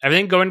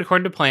 everything going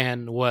according to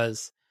plan,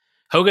 was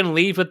Hogan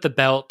leaves with the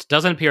belt,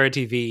 doesn't appear on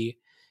TV,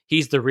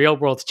 he's the real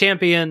world's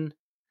champion,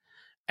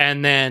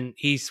 and then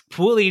he's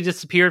fully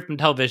disappeared from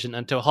television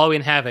until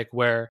Halloween Havoc,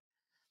 where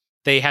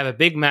they have a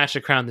big match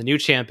to crown the new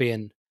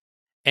champion.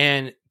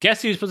 And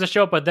guess who's supposed to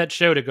show up at that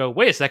show to go,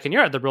 wait a second,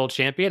 you're the world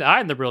champion,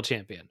 I'm the world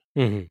champion.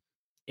 Mm-hmm.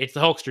 It's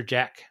the Hulkster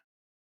Jack.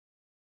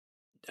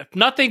 If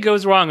nothing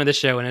goes wrong in this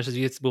show, and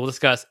as we'll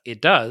discuss, it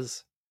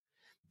does,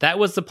 that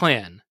was the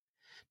plan.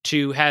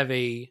 To have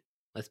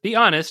let's be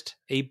honest,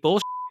 a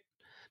bullshit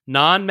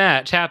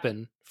non-match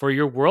happen for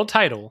your world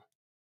title,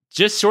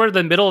 just sort of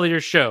the middle of your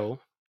show,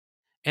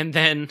 and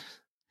then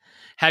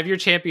have your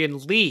champion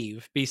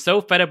leave, be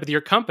so fed up with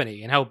your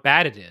company and how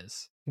bad it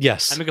is.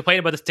 Yes. I'm going to complain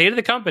about the state of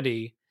the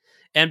company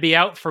and be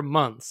out for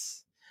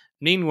months.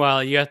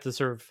 Meanwhile, you have to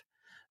sort of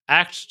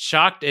act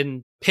shocked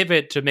and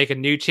pivot to make a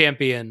new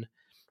champion,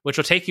 which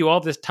will take you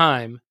all this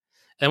time.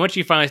 And once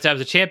you finally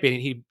establish a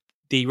champion,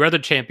 the other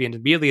champion is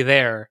immediately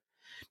there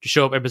to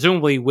show up and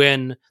presumably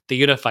win the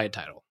unified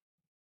title.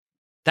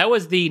 That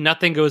was the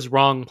nothing goes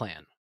wrong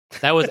plan.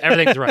 That was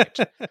everything's right.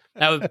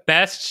 That was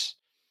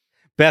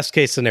best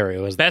case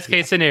scenario. Best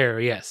case scenario,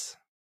 yes.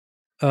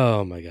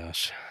 Oh my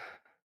gosh.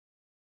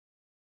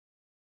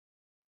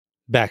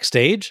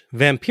 Backstage,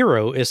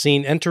 Vampiro is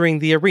seen entering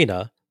the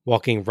arena,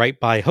 walking right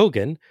by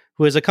Hogan,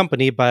 who is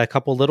accompanied by a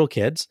couple little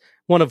kids,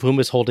 one of whom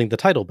is holding the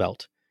title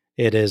belt.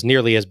 It is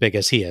nearly as big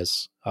as he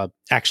is.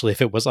 Actually,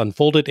 if it was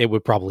unfolded, it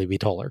would probably be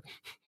taller.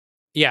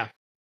 Yeah.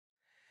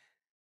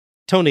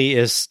 Tony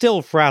is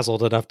still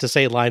frazzled enough to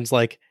say lines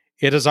like,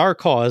 "It is our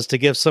cause to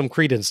give some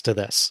credence to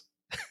this."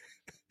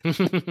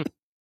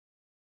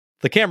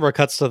 The camera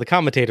cuts to the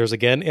commentators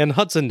again, and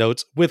Hudson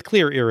notes, with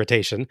clear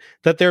irritation,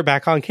 that they're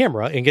back on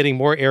camera and getting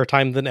more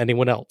airtime than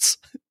anyone else.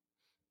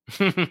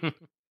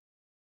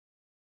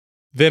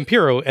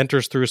 Vampiro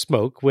enters through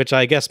smoke, which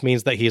I guess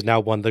means that he's now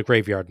won the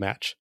graveyard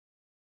match.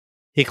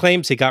 He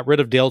claims he got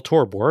rid of Dale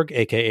Torborg,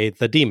 aka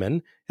the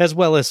Demon, as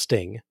well as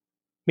Sting.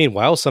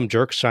 Meanwhile, some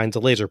jerk shines a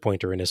laser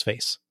pointer in his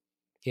face.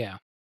 Yeah.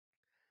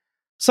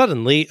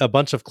 Suddenly, a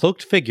bunch of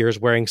cloaked figures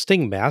wearing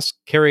Sting masks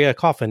carry a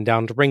coffin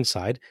down to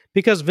ringside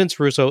because Vince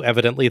Russo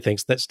evidently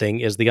thinks that Sting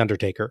is the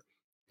Undertaker.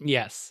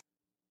 Yes.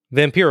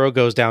 Vampiro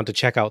goes down to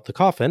check out the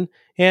coffin,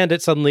 and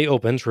it suddenly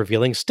opens,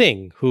 revealing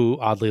Sting, who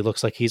oddly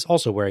looks like he's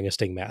also wearing a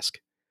Sting mask.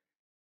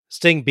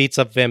 Sting beats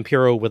up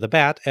Vampiro with a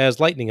bat as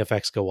lightning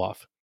effects go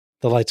off.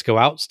 The lights go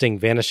out, Sting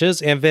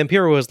vanishes, and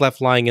Vampiro is left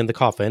lying in the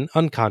coffin,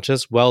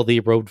 unconscious, while the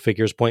robed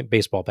figures point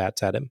baseball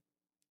bats at him.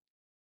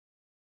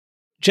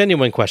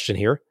 Genuine question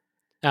here.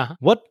 Uh-huh.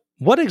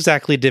 What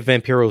exactly did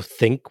Vampiro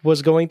think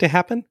was going to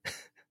happen?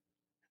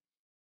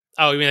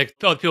 Oh, you mean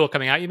like people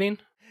coming out, you mean?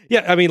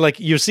 Yeah, I mean, like,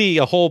 you see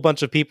a whole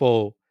bunch of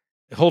people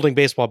holding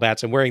baseball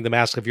bats and wearing the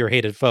mask of your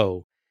hated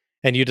foe,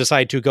 and you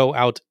decide to go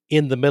out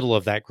in the middle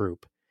of that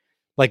group.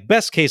 Like,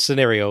 best case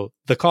scenario,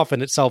 the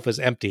coffin itself is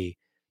empty,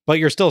 but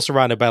you're still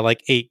surrounded by,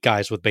 8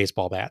 guys with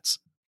baseball bats.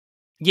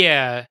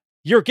 Yeah.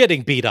 You're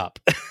getting beat up.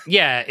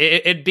 Yeah,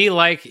 it'd be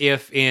like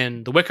if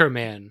in The Wicker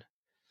Man,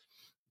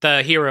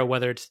 the hero,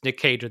 whether it's Nick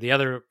Cage or the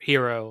other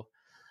hero,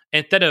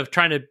 instead of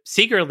trying to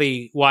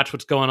secretly watch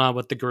what's going on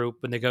with the group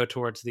when they go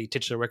towards the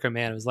titular Wicker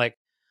Man, it was like,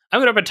 I'm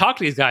going to up and talk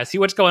to these guys, see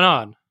what's going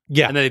on.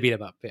 Yeah. And then they beat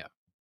him up. Yeah.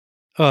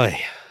 Oy.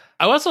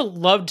 I also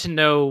love to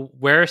know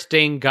where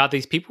Sting got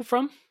these people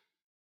from.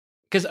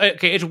 Because,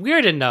 okay, it's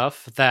weird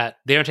enough that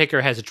The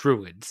Undertaker has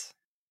druids.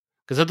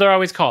 Because that's what they're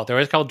always called. They're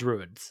always called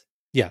druids.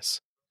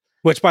 Yes.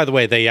 Which, by the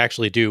way, they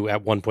actually do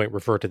at one point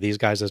refer to these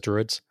guys as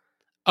druids.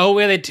 Oh,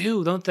 yeah, they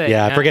do, don't they?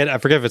 Yeah, I forget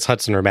if it's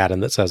Hudson or Madden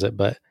that says it,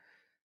 but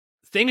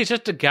Sting is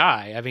just a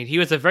guy. I mean, he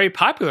was a very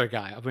popular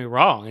guy. I mean,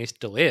 wrong. He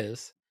still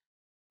is.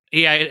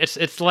 Yeah,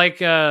 it's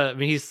like I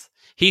mean,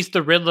 he's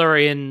the Riddler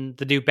in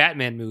the new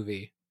Batman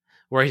movie,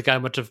 where he's got a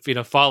bunch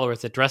of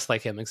followers that dress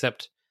like him.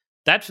 Except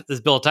that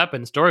is built up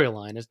in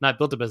storyline. It's not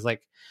built up as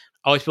like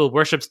all these people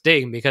worship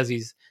Sting because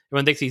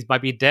everyone thinks he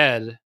might be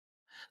dead.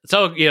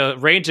 So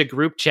arrange a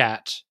group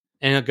chat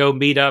and go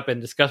meet up and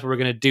discuss what we're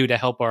going to do to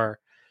help our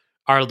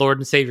Lord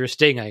and Savior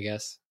Sting, I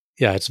guess.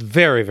 Yeah, it's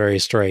very, very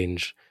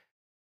strange.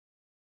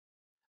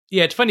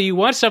 Yeah, it's funny. You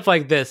watch stuff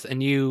like this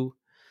and you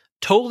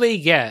totally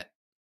get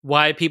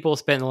why people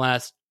spend the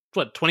last,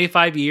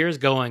 25 years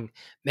going,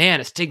 man,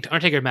 a Sting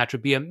Undertaker match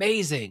would be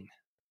amazing.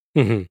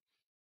 Mm-hmm.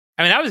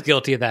 I mean, I was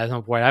guilty of that at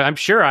some point. I'm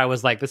sure I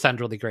was like, this sounds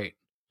really great.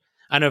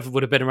 I don't know if it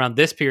would have been around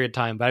this period of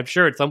time, but I'm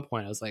sure at some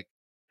point I was like,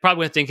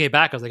 probably when Sting came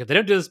back, I was like, if they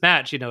don't do this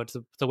match, it's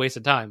a waste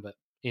of time. But,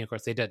 of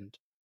course, they didn't.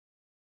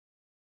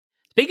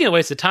 Speaking of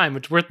waste of time,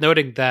 it's worth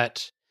noting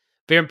that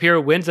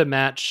Vampiro wins a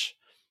match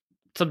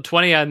some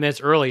 20 odd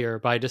minutes earlier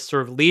by just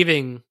sort of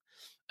leaving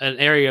an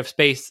area of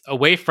space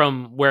away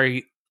from where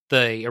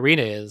the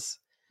arena is,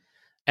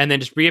 and then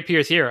just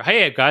reappears here.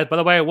 Hey, guys, by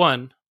the way, I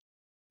won.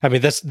 I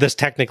mean, this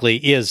technically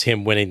is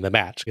him winning the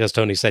match, because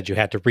Tony said you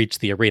had to reach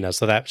the arena.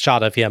 So that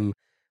shot of him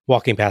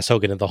walking past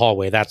Hogan in the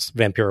hallway, that's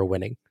Vampiro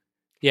winning.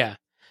 Yeah.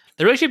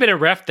 There really should have been a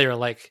ref there,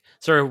 like,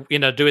 sort of,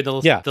 doing the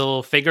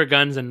little finger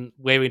guns and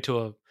waving to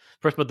a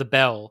person with the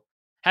bell.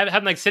 Have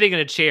him, like, sitting in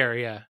a chair,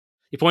 yeah.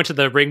 He points to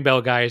the ring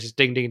bell guy, just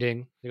ding, ding,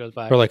 ding. He goes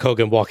by. Or like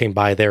Hogan walking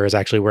by there is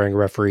actually wearing a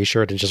referee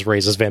shirt and just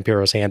raises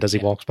Vampiro's hand as he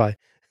walks by.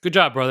 Good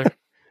job, brother.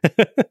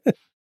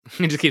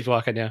 He just keeps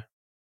walking, yeah.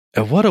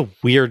 And what a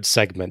weird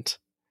segment.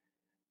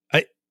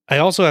 I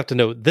also have to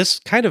note, this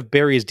kind of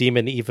buries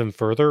Demon even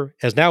further,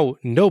 as now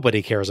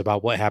nobody cares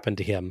about what happened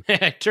to him.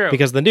 True.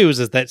 Because the news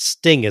is that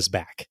Sting is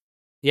back.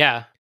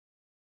 Yeah.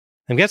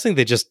 I'm guessing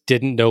they just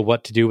didn't know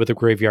what to do with the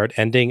graveyard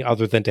ending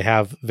other than to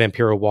have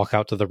Vampiro walk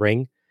out to the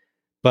ring.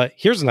 But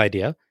here's an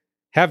idea.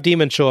 Have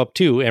Demon show up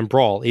too and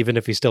brawl even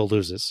if he still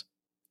loses.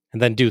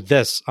 And then do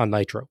this on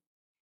Nitro.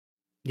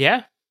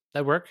 Yeah,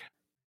 that'd work.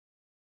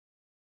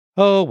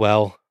 Oh,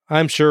 well.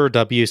 I'm sure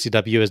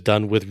WCW is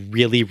done with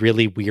really,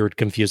 really weird,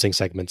 confusing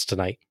segments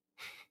tonight.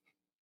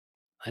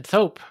 Let's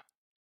hope.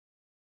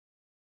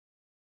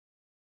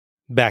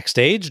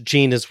 Backstage,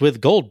 Gene is with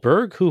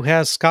Goldberg, who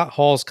has Scott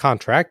Hall's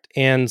contract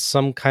and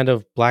some kind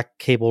of black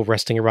cable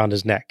resting around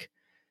his neck.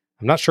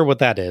 I'm not sure what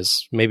that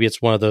is. Maybe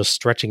it's one of those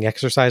stretching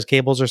exercise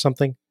cables or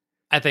something.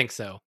 I think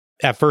so.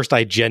 At first,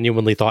 I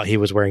genuinely thought he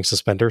was wearing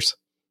suspenders.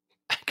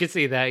 I could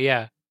see that,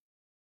 yeah.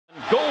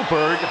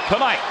 Goldberg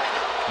tonight.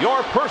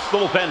 Your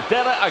personal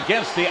vendetta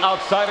against the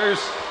Outsiders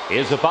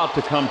is about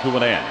to come to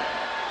an end.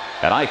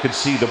 And I could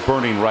see the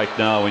burning right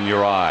now in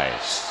your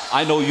eyes.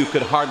 I know you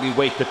could hardly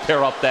wait to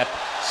tear up that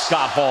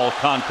Scott Hall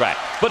contract.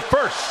 But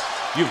first,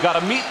 you've got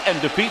to meet and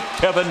defeat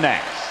Kevin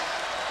Nash.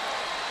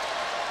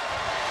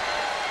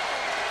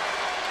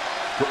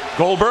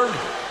 Goldberg?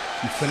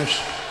 You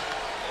finished?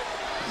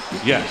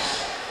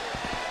 Yes.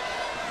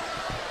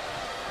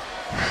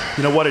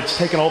 You know what? It's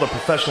taken all the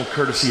professional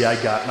courtesy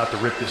I got not to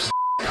rip this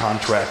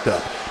contract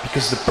up.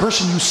 Because the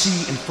person you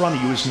see in front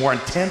of you is more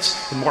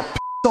intense and more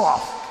pissed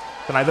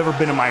off than I've ever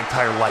been in my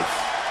entire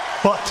life.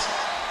 But,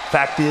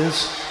 fact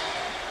is,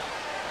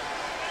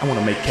 I want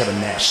to make Kevin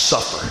Nash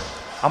suffer.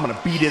 I'm going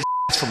to beat his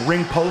ass from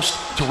ring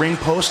post to ring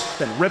post,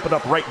 then rip it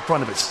up right in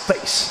front of his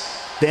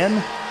face.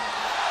 Then,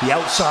 the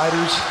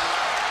Outsiders,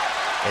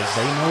 as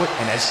they know it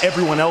and as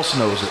everyone else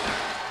knows it,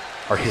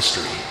 are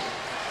history.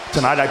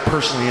 Tonight I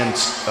personally end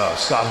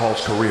Scott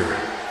Hall's career.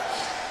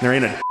 There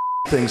ain't a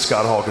thing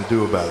Scott Hall can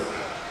do about it.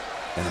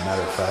 And a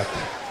matter of fact,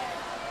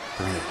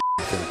 there ain't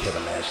a thing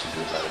Kevin Nash can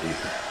do about it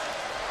either.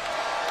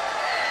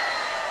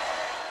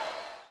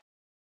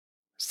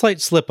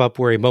 Slight slip up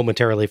where he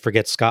momentarily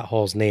forgets Scott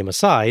Hall's name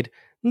aside,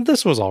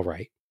 this was all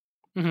right.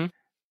 Mm-hmm.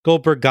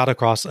 Goldberg got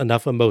across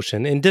enough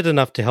emotion and did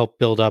enough to help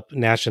build up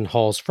Nash and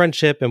Hall's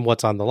friendship and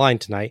what's on the line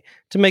tonight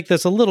to make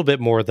this a little bit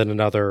more than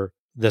another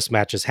 "this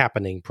match is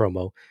happening"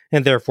 promo,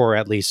 and therefore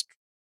at least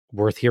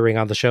worth hearing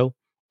on the show.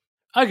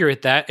 I agree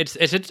with that.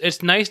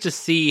 It's nice to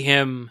see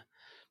him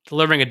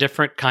delivering a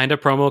different kind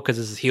of promo because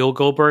this is heel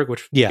Goldberg,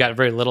 which we got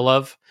very little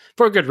of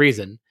for a good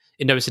reason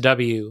in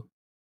WCW.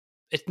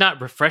 It's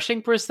not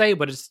refreshing per se,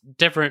 but it's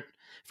different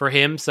for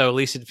him, so at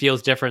least it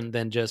feels different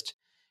than just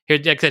here.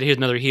 Like I said, here's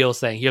another heel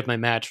saying, "Here's my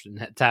match," and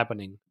it's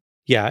happening.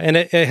 Yeah, and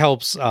it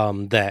helps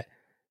that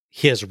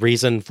his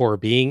reason for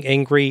being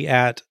angry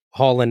at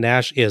Hall and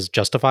Nash is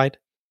justified.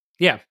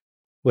 Yeah,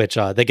 which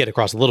they get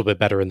across a little bit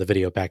better in the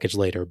video package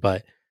later,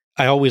 but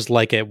I always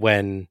like it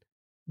when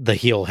the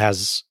heel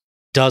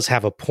does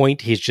have a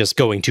point. He's just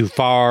going too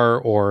far,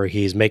 or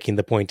he's making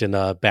the point in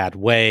a bad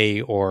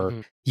way,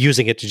 or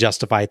using it to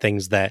justify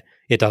things that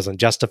it doesn't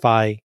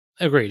justify.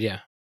 Agreed,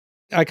 yeah.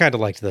 I kind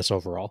of liked this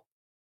overall.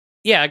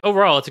 Yeah,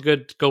 overall, it's a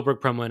good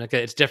Goldberg promo, and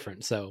it's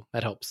different, so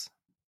that helps.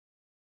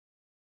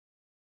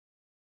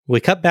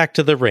 We cut back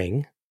to the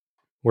ring,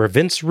 where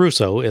Vince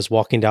Russo is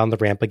walking down the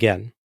ramp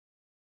again.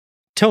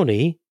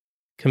 Tony,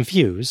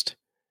 confused,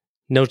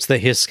 notes that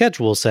his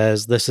schedule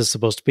says this is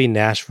supposed to be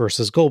Nash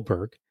versus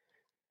Goldberg,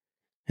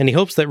 and he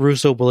hopes that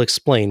Russo will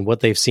explain what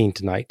they've seen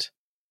tonight.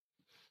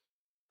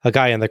 A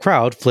guy in the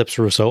crowd flips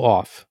Russo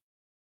off.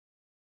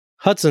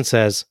 Hudson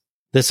says,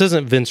 "This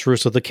isn't Vince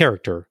Russo the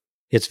character,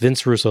 it's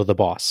Vince Russo the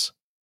boss."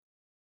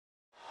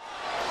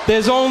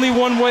 There's only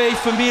one way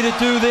for me to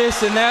do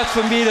this, and that's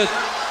for me to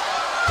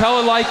tell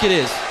it like it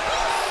is.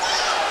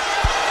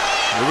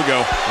 Here we go.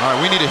 All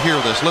right, we need to hear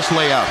this. Let's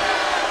lay out.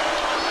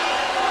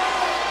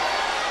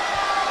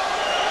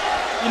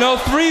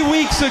 3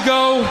 weeks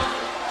ago,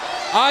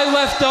 I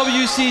left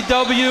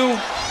WCW.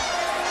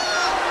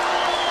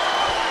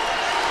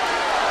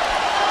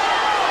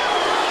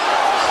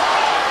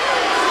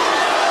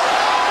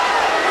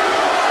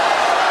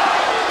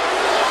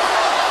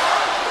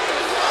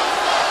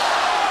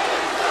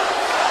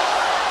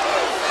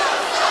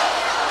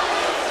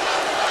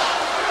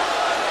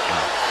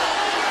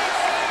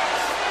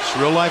 It's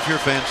real life here,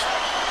 fans.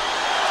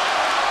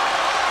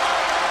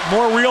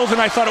 More real than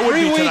I thought it would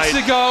be tonight. 3 weeks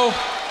ago,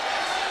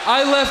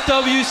 I left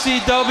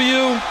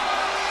WCW,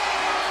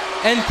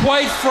 and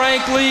quite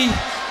frankly,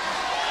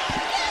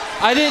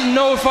 I didn't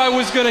know if I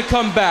was going to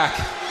come back.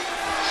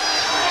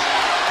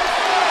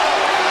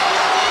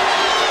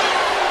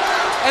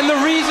 And the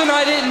reason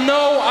I didn't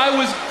know I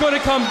was going to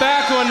come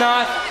back or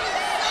not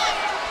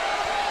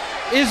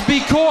is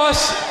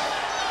because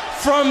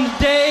from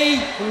day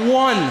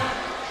one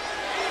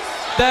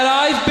that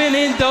I've been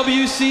in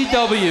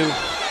WCW,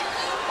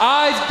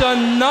 I've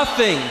done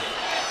nothing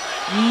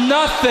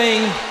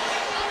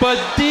but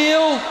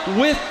deal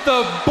with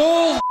the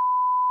bull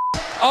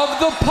of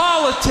the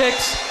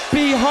politics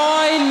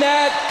behind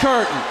that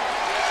curtain.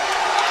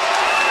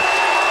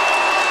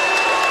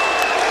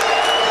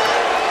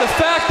 The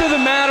fact of the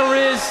matter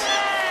is,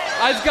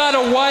 I've got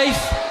a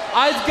wife,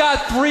 I've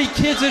got 3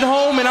 kids at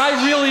home, and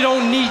I really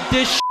don't need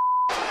this .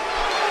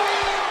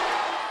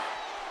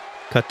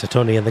 Cut to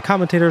Tony and the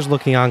commentators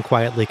looking on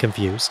quietly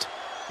confused.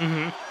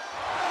 But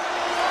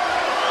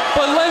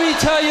let me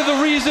tell you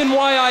the reason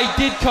why I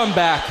did come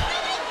back.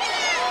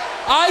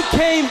 I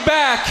came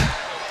back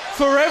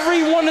for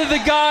every one of the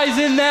guys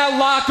in that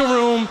locker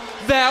room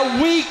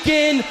that week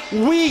in,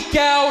 week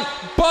out,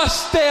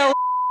 bust their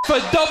for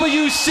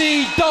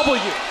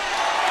WCW.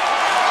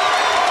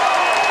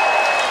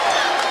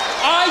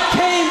 I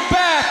came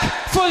back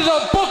for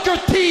the Booker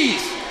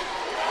T's.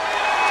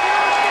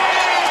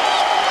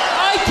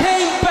 I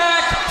came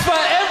back for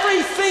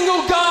every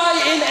single guy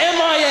in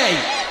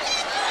MIA.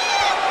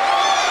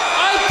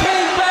 I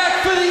came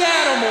back for the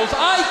Animals.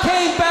 I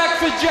came back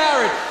for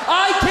Jarrett.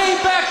 I came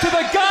back to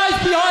the guys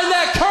behind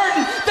that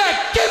curtain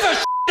that give a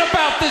shit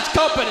about this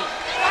company.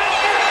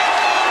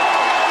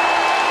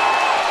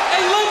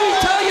 And let me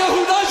tell you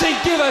who doesn't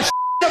give a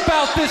shit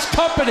about this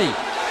company.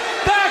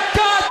 That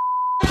god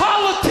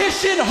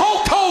politician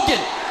Hulk Hogan.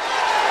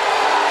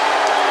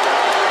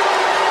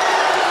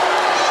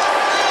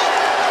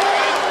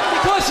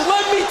 Because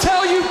let me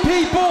tell you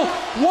people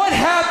what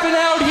happened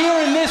out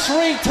here in this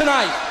ring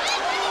tonight.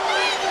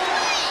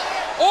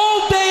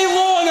 All day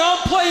long I'm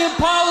playing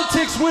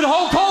politics with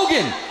Hulk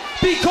Hogan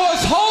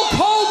because Hulk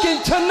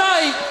Hogan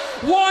tonight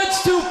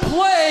wants to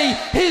play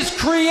his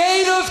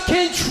creative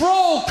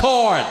control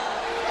card.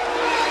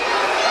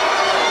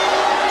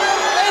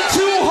 And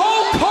to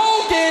Hulk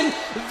Hogan,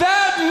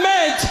 that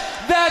meant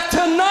that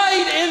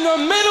tonight in the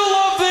middle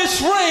of this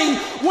ring,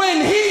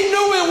 when he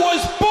knew it was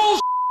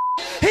bullshit,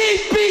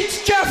 he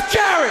beats Jeff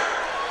Jarrett.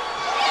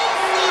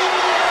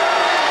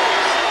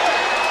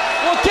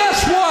 Well,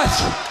 guess what?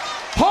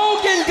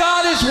 Hogan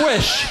got his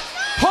wish.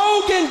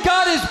 Hogan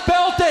got his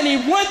belt and he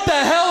went the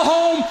hell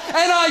home,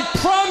 and I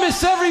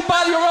promise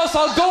everybody, or else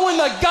I'll go in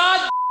the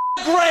god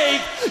grave.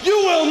 You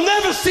will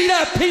never see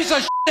that piece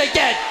of shit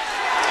again.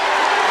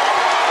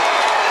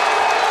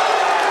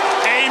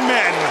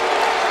 Amen.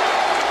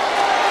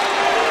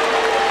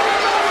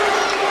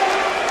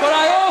 But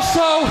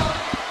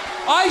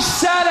I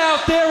sat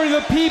out there in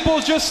the people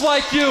just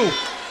like you,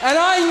 and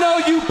I know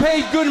you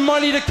paid good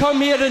money to come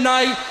here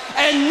tonight,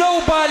 and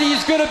nobody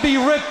is going to be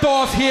ripped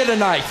off here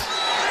tonight.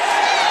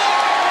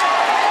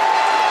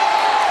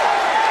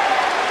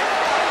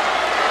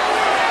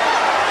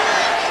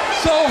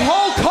 So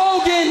Hulk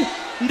Hogan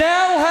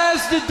now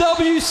has the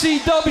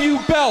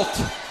WCW belt.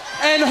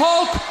 And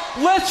Hulk,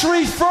 let's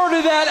refer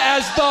to that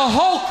as the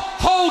Hulk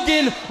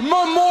Hogan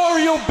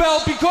Memorial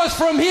Belt, because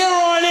from here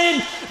on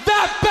in,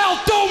 that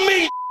belt don't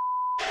mean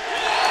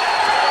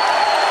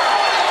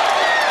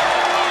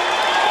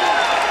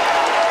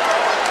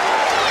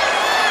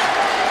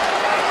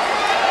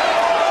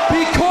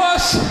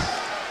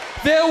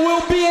there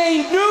will be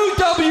a new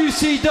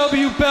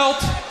WCW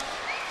belt.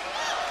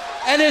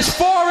 And as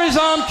far as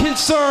I'm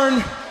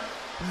concerned,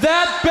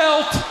 that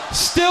belt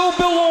still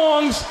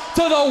belongs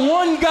to the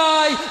one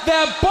guy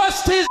that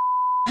busts his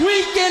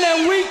week in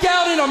and week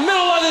out in the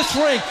middle of this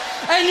ring.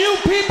 And you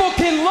people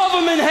can love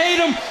him and hate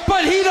him,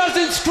 but he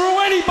doesn't screw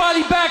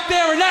anybody back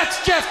there, and that's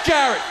Jeff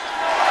Jarrett.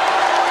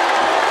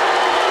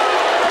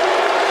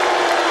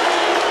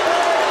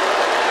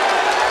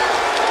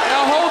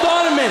 Now hold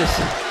on a minute.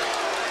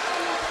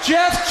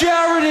 Jeff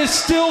Jarrett is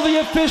still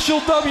the official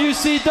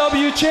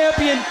WCW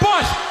champion,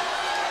 but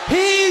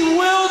he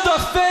will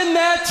defend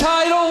that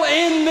title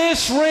in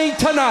this ring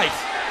tonight.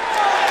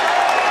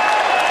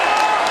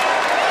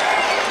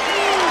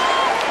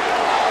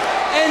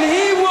 And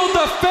he will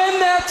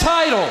defend that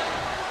title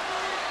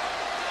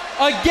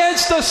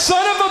against the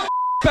son of a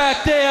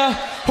back there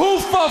who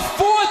for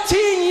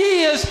 14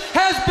 years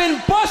has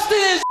been busting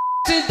his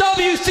in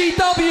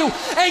WCW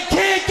and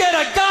can't get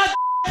a god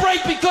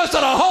break because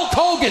of the Hulk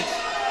Hogan.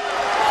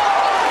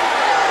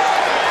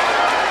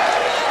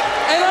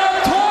 And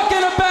I'm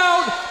talking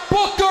about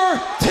Booker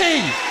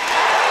T.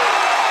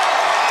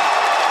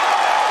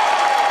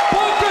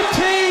 Booker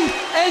T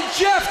and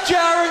Jeff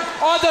Jarrett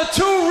are the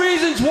two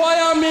reasons why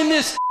I'm in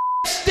this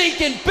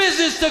stinking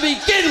business to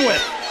begin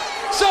with.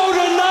 So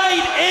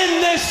tonight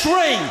in this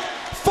ring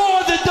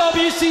for the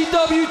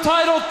WCW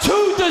title,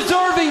 two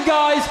deserving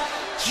guys,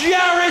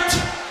 Jarrett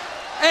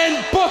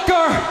and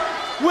Booker,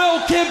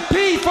 will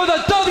compete for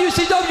the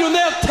WCW and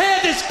they'll tear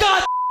this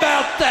god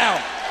belt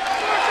down.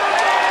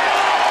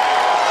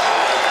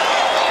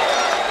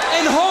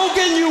 And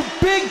Hogan, you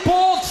big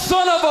bald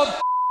son of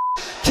a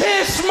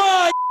kiss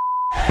my.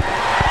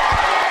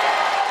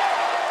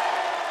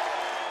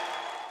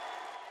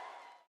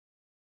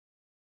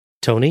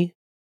 Tony?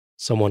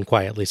 Someone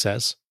quietly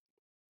says.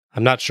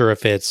 I'm not sure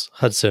if it's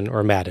Hudson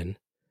or Madden,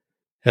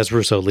 as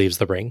Russo leaves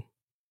the ring.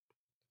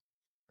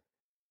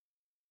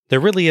 There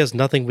really is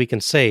nothing we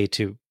can say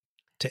to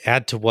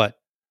add to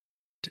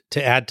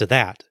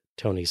that,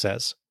 Tony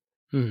says.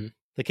 Mm-hmm.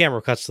 The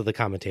camera cuts to the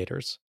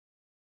commentators.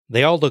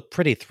 They all look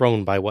pretty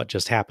thrown by what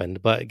just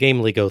happened, but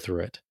gamely go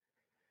through it.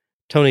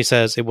 Tony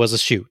says it was a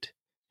shoot,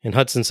 and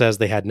Hudson says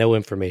they had no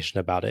information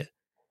about it.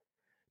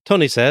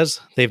 Tony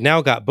says they've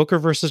now got Booker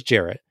versus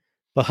Jarrett,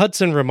 but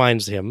Hudson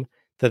reminds him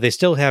that they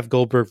still have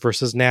Goldberg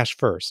versus Nash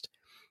first,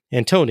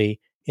 and Tony,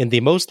 in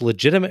the most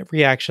legitimate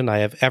reaction I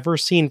have ever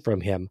seen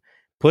from him,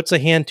 puts a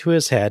hand to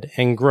his head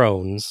and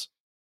groans.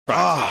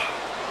 Ah,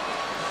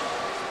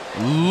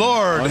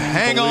 Lord,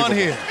 hang on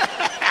here.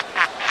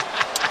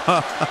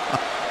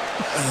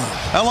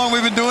 How long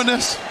have we been doing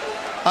this?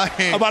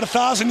 About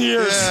 1,000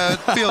 years. Yeah, it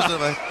feels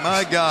like,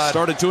 my God.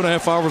 Started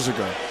 2.5 hours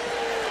ago.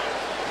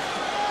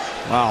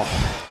 Wow.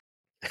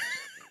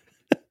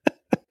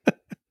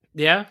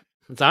 Yeah,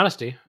 it's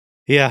honesty.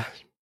 Yeah.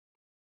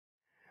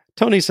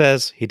 Tony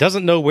says he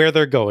doesn't know where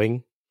they're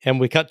going, and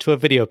we cut to a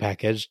video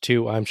package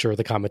to, I'm sure,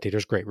 the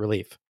commentator's great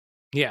relief.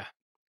 Yeah.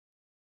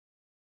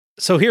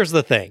 So here's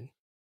the thing.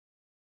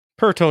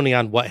 Per Tony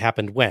on what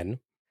happened when,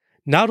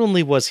 not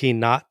only was he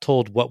not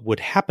told what would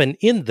happen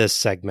in this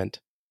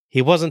segment,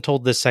 he wasn't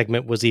told this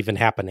segment was even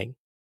happening.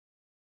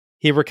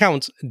 He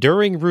recounts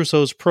during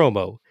Russo's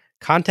promo,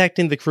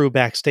 contacting the crew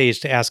backstage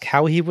to ask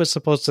how he was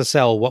supposed to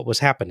sell what was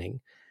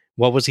happening.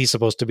 What was he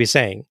supposed to be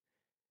saying?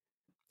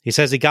 He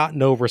says he got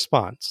no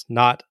response.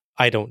 Not,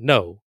 I don't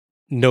know.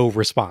 No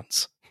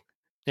response.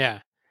 Yeah.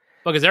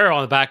 Because they're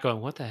on the back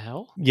going, what the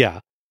hell? Yeah.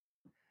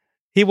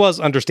 He was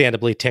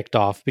understandably ticked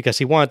off because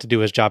he wanted to do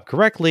his job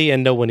correctly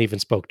and no one even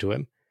spoke to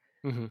him.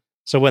 Mm-hmm.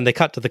 So when they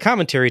cut to the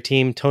commentary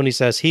team, Tony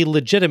says he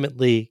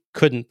legitimately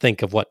couldn't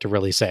think of what to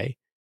really say.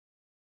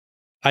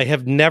 I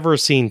have never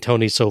seen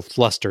Tony so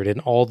flustered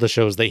in all the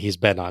shows that he's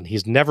been on.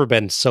 He's never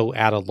been so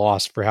at a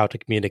loss for how to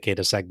communicate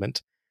a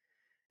segment.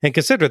 And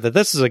consider that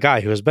this is a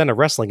guy who has been a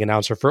wrestling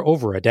announcer for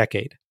over a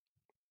decade.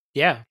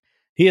 Yeah.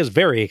 He is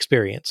very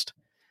experienced.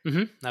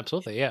 Mm-hmm.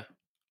 Absolutely, yeah.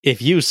 If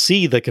you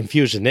see the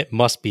confusion, it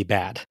must be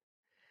bad.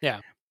 Yeah.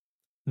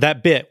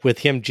 That bit with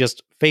him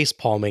just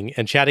face-palming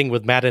and chatting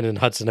with Madden and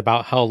Hudson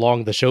about how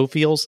long the show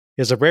feels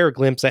is a rare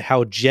glimpse at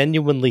how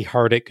genuinely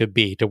hard it could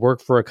be to work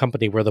for a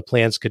company where the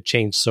plans could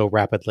change so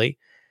rapidly.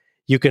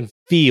 You can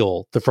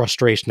feel the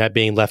frustration at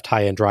being left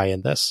high and dry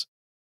in this.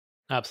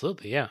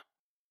 Absolutely, yeah.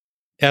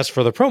 As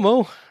for the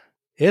promo,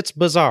 it's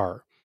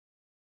bizarre.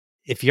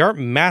 If you aren't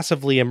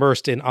massively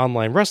immersed in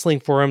online wrestling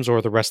forums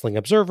or the Wrestling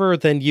Observer,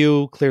 then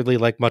you, clearly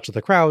like much of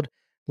the crowd,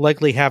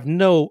 likely have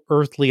no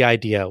earthly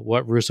idea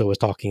what Russo is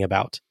talking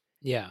about.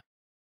 Yeah.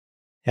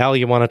 Al,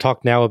 you want to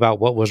talk now about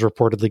what was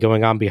reportedly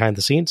going on behind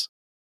the scenes?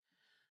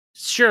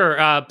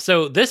 Sure.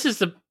 So this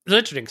is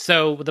interesting.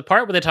 So the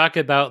part where they talk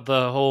about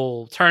the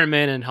whole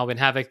tournament and Hogan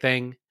Havoc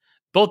thing,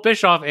 both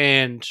Bischoff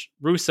and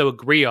Russo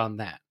agree on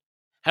that.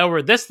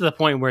 However, this is the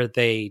point where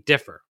they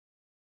differ.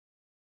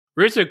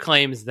 Russo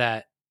claims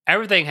that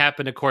everything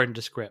happened according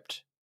to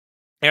script.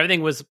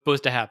 Everything was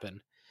supposed to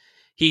happen.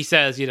 He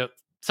says,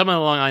 something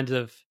along the lines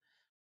of,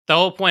 the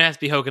whole point has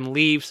to be Hogan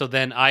leave, so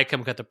then I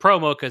come cut the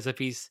promo, because if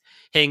he's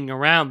hanging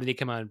around, then he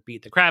come out and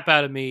beat the crap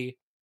out of me.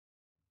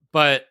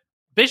 But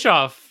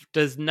Bischoff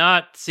does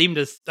not seem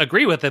to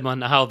agree with him on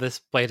how this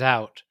played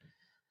out,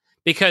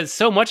 because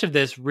so much of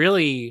this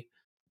really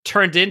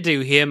turned into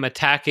him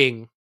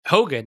attacking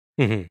Hogan.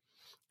 Mm-hmm.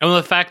 And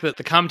the fact that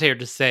the commentator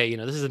just say,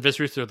 this isn't Vince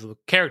Russo the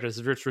character, this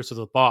is Vince Russo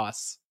the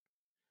boss.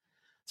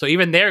 So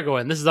even they're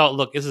going, this is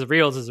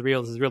real, this is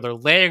real, this is real. They're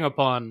laying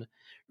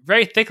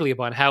very thickly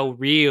upon how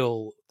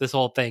real this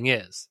whole thing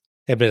is.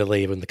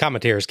 Admittedly, in the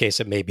commentator's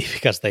case, it may be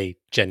because they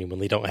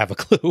genuinely don't have a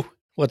clue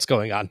what's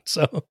going on.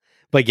 So,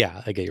 but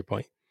yeah, I get your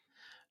point.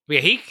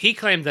 But yeah, he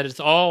claims that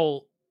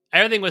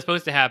everything was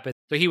supposed to happen.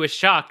 So he was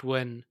shocked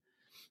when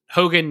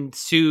Hogan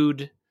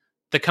sued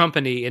the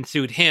company and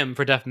sued him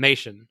for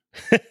defamation,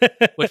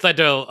 which led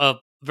to a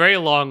very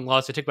long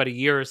lawsuit. It took about a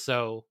year or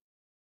so.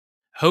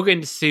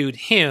 Hogan sued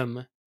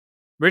him.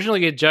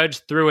 Originally, a judge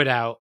threw it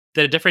out.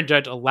 Then a different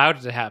judge allowed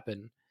it to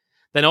happen.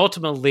 Then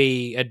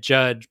ultimately, a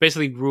judge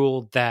basically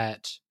ruled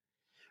that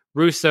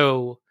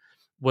Russo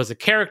was a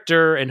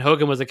character and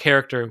Hogan was a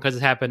character, because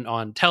it happened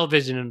on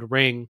television in the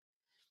ring.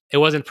 It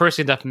wasn't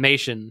personal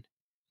defamation.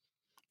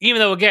 Even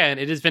though, again,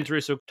 it is Vince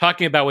Russo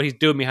talking about what he's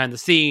doing behind the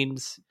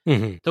scenes.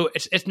 Mm-hmm. So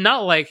it's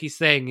not like he's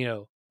saying,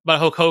 about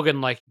Hulk Hogan,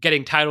 like,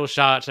 getting title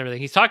shots and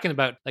everything. He's talking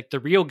about, like, the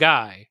real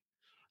guy,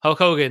 Hulk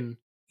Hogan,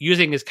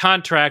 using his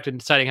contract and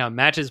deciding how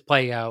matches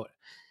play out.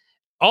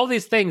 All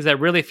these things that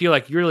really feel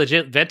like you're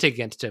legit venting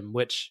against him,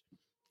 which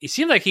it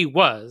seemed like he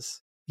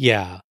was.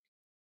 Yeah.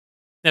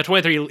 Now,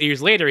 23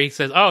 years later, he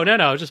says, oh, no,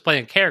 I was just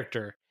playing a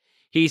character.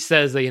 He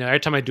says that, every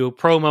time I do a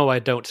promo, I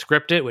don't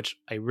script it, which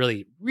I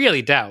really,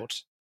 really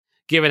doubt,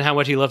 given how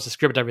much he loves to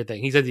script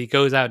everything. He says he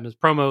goes out in his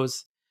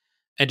promos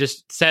and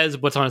just says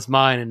what's on his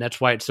mind, and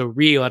that's why it's so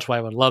real. That's why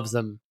everyone loves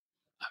them.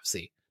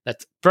 Obviously,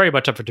 that's very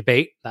much up for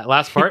debate, that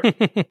last part.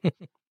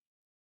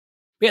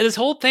 Yeah, this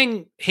whole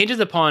thing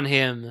hinges upon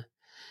him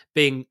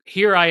being,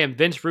 here I am,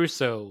 Vince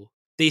Russo,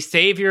 the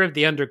savior of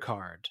the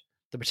undercard,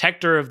 the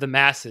protector of the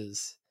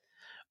masses.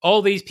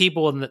 All these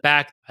people in the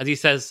back, as he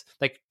says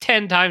like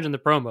 10 times in the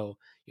promo,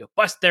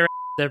 bust their ass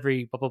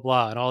every blah, blah,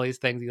 blah, and all these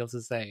things he loves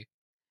to say.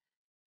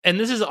 And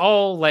this is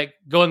all like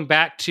going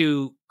back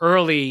to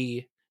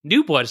early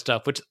New Blood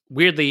stuff, which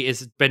weirdly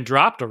has been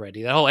dropped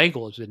already. That whole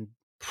angle has been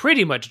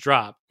pretty much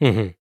dropped.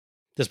 Mm-hmm.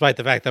 Despite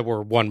the fact that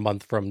we're 1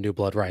 month from New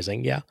Blood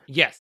Rising, yeah.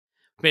 Yes.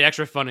 Made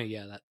extra funny,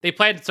 yeah. That they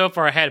planned so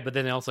far ahead, but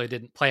then they also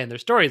didn't plan their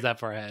stories that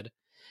far ahead.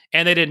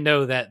 And they didn't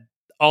know that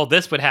all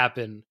this would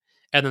happen,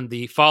 and then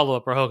the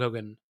follow-up where Hulk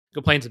Hogan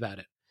complains about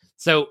it.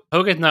 So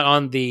Hogan's not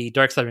on the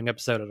Dark Side Ring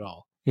episode at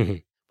all. Mm-hmm.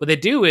 What they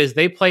do is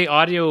they play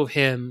audio of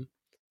him.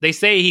 They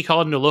say he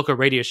called into a local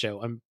radio show.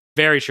 I'm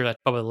very sure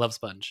that's probably the Love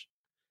Sponge.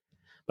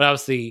 But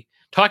obviously,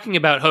 talking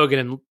about Hogan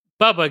and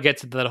Bubba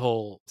gets into that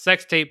whole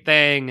sex tape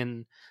thing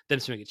and them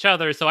suing each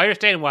other. So I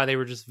understand why they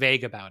were just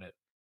vague about it.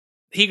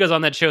 He goes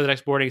on that show the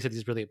next morning and says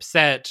he's really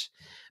upset.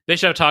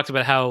 Bischoff talks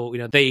about how,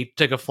 they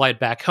took a flight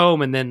back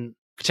home and then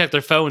checked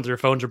their phones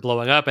are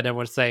blowing up and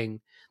everyone's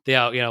saying they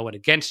all, went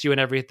against you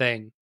and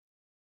everything.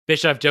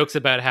 Bischoff jokes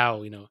about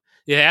how,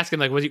 they ask him,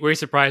 like, were you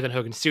surprised when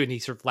Hogan sued? And he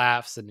sort of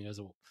laughs and he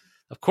goes, well,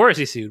 of course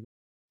he sued.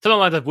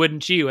 Someone like that,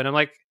 wouldn't you? And I'm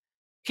like,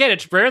 kid,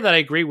 it's rare that I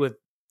agree with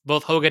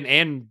both Hogan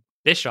and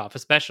Bischoff,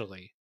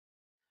 especially.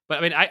 But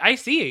I mean, I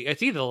see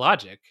the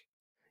logic.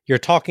 You're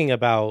talking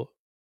about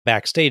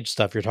backstage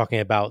stuff. You're talking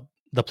about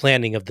the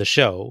planning of the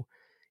show.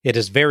 It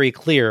is very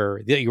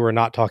clear that you are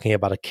not talking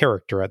about a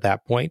character at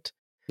that point.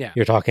 Yeah.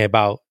 You're talking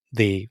about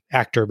the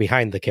actor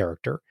behind the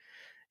character.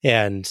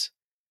 And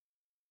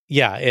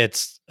yeah,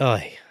 it's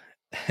like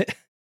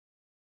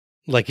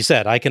you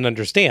said, I can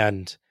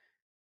understand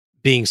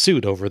being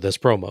sued over this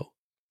promo.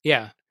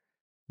 Yeah.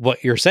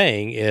 What you're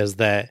saying is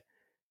that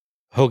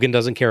Hogan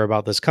doesn't care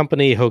about this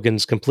company.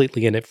 Hogan's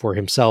completely in it for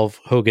himself.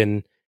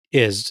 Hogan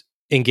is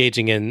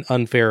engaging in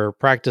unfair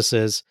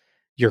practices.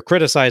 You're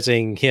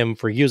criticizing him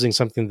for using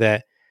something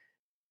that,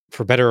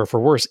 for better or for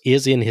worse,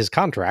 is in his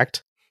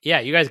contract. Yeah,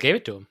 you guys gave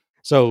it to him.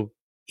 So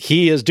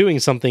he is doing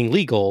something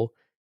legal,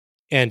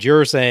 and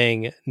you're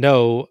saying,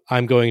 no,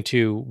 I'm going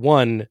to,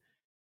 1,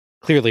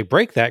 clearly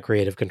break that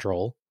creative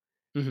control,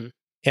 mm-hmm.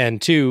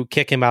 and 2,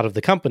 kick him out of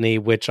the company,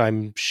 which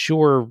I'm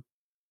sure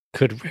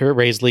could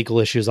raise legal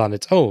issues on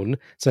its own,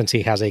 since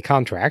he has a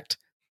contract.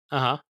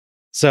 Uh-huh.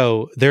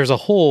 So there's a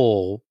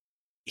whole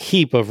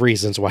heap of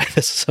reasons why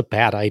this is a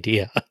bad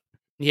idea.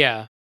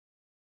 Yeah.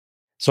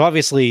 So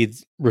obviously,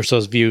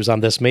 Russo's views on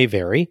this may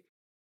vary.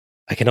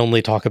 I can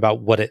only talk about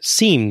what it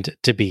seemed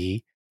to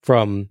be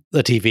from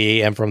the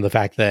TV and from the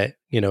fact that,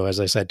 as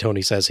I said,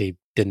 Tony says he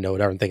didn't know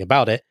everything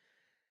about it.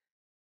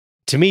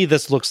 To me,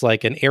 this looks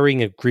like an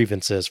airing of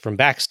grievances from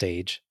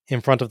backstage in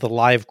front of the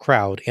live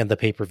crowd and the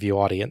pay-per-view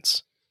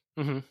audience,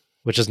 mm-hmm.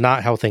 which is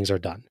not how things are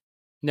done.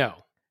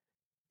 No.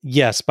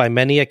 Yes, by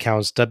many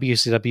accounts,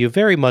 WCW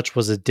very much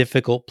was a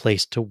difficult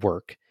place to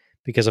work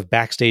because of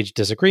backstage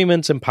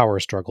disagreements and power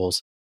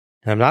struggles.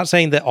 And I'm not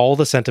saying that all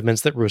the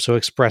sentiments that Russo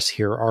express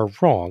here are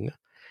wrong.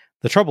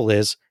 The trouble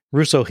is,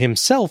 Russo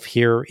himself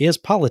here is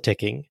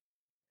politicking.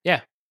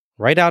 Yeah.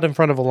 right out in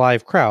front of a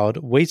live crowd,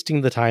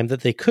 wasting the time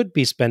that they could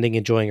be spending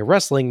enjoying a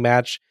wrestling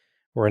match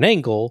or an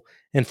angle,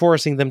 and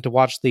forcing them to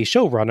watch the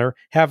showrunner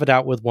have it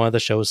out with one of the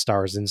show's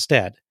stars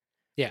instead.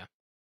 Yeah.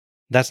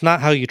 That's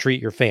not how you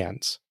treat your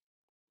fans.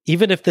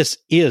 Even if this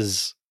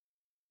is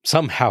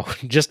somehow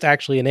just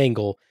actually an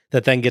angle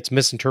that then gets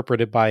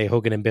misinterpreted by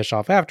Hogan and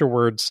Bischoff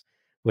afterwards,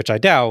 which I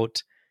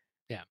doubt,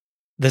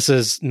 this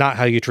is not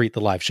how you treat the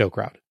live show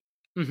crowd.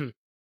 Mm-hmm.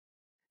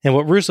 And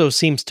what Russo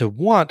seems to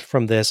want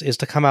from this is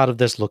to come out of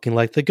this looking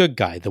like the good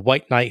guy, the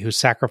white knight who's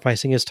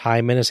sacrificing his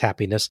time and his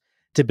happiness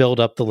to build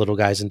up the little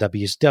guys in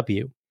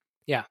WCW.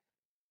 Yeah.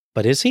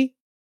 But is he?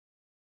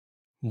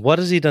 What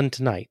has he done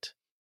tonight?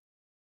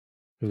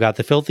 We've got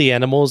the Filthy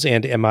Animals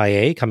and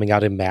MIA coming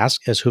out in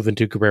mask as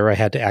Juventud Guerrera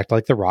had to act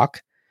like The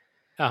Rock.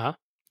 Uh-huh.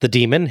 The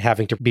Demon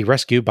having to be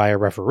rescued by a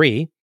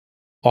referee.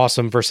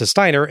 Awesome versus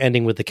Steiner,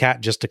 ending with the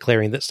Cat just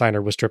declaring that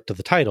Steiner was stripped of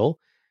the title.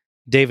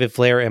 David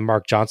Flair and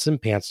Mark Johnson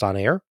pantsed on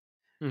air.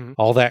 Mm-hmm.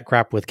 All that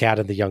crap with Cat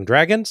and the Young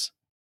Dragons.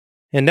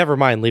 And never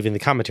mind leaving the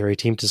commentary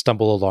team to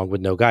stumble along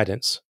with no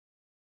guidance.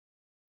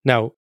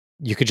 Now,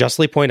 you could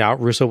justly point out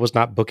Russo was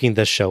not booking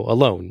this show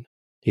alone.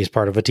 He's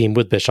part of a team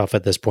with Bischoff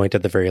at this point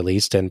at the very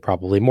least, and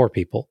probably more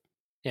people.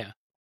 Yeah.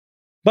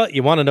 But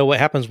you want to know what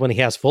happens when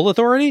he has full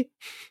authority?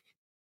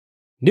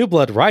 New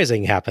Blood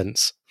Rising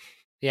happens.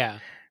 Yeah.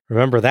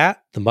 Remember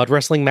that? The mud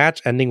wrestling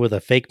match ending with a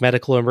fake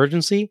medical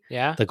emergency?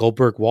 Yeah. The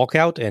Goldberg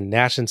walkout and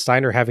Nash and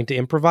Steiner having to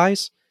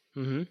improvise?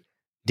 Mm-hmm.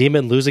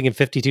 Demon losing in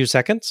 52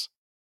 seconds?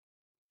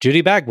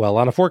 Judy Bagwell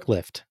on a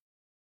forklift.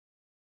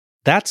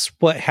 That's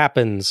what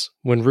happens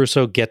when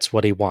Russo gets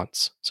what he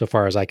wants, so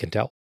far as I can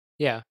tell.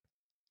 Yeah.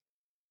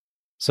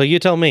 So you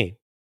tell me,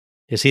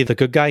 is he the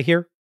good guy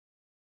here?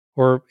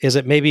 Or is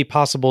it maybe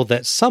possible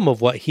that some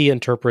of what he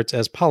interprets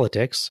as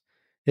politics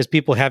is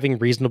people having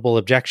reasonable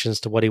objections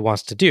to what he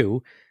wants to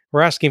do,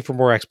 or asking for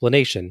more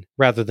explanation,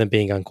 rather than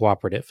being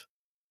uncooperative?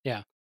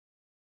 Yeah.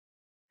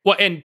 Well,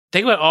 and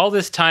think about all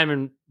this time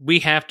and we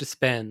have to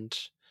spend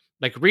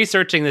like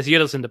researching this. You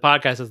listen to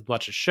podcasts,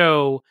 watch a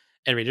show,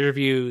 and read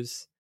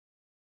interviews.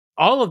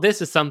 All of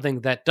this is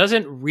something that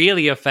doesn't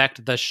really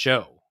affect the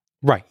show.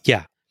 Right,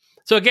 yeah.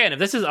 So again, if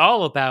this is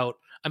all about,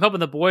 I'm helping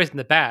the boys in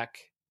the back,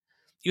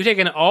 you've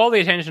taken all the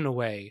attention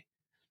away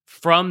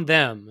from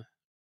them,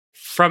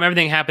 from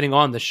everything happening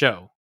on the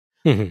show.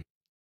 Mm-hmm.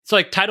 So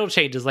like title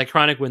changes, like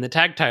Chronic win the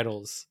tag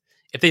titles.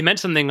 If they meant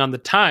something on the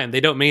time,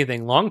 they don't mean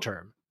anything long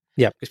term.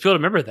 Yeah. Because people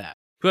remember that.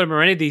 People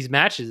remember any of these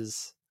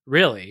matches,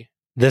 really.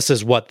 This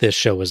is what this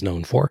show is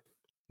known for.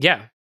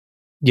 Yeah.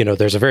 You know,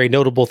 there's a very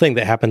notable thing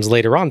that happens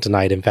later on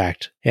tonight, in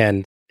fact,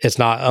 and it's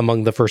not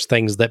among the first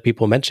things that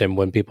people mention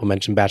when people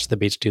mention Bash at the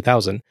Beach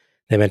 2000.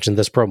 They mention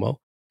this promo.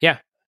 Yeah.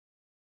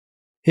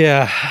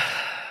 Yeah.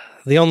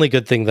 The only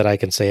good thing that I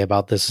can say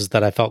about this is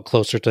that I felt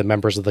closer to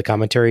members of the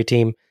commentary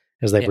team,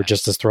 as they were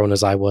just as thrown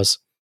as I was.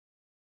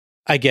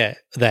 I get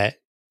that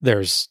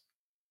there's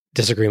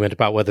disagreement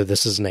about whether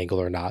this is an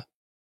angle or not.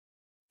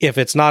 If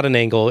it's not an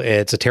angle,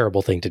 it's a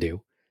terrible thing to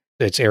do.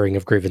 It's airing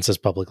of grievances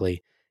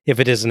publicly. If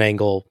it is an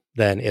angle,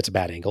 then it's a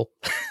bad angle.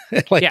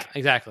 Yeah,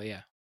 exactly,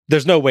 yeah.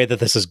 There's no way that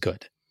this is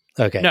good.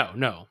 Okay.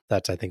 No.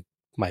 That's, I think,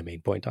 my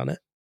main point on it.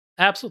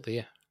 Absolutely,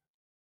 yeah.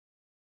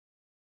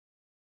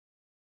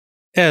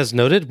 As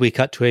noted, we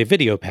cut to a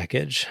video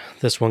package,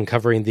 this one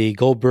covering the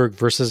Goldberg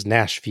versus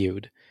Nash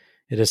feud.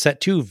 It is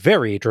set to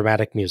very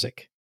dramatic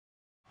music.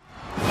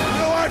 You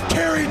know, I've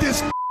carried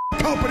this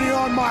company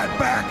on my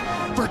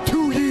back for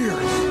 2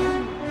 years.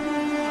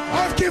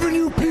 I've given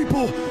you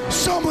people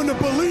someone to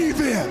believe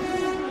in.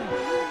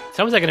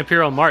 Sounds like an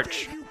Imperial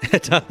March.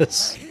 It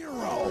does.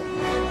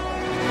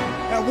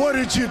 And what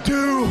did you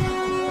do?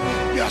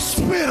 You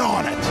spit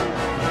on it.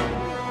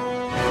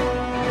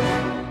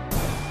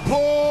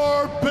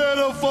 Poor,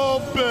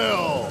 pitiful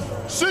Bill.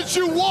 Since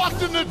you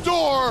walked in the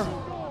door,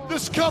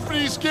 this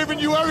company's given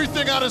you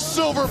everything on a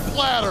silver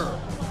platter.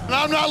 And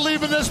I'm not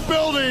leaving this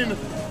building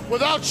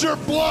without your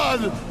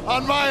blood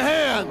on my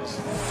hands.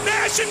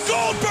 Nash and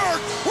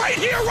Goldberg, right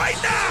here, right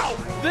now!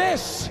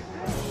 This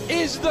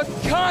is the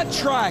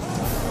contract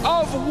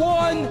of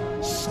one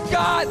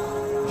Scott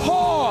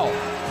Hall.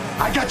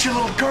 I got your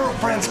little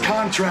girlfriend's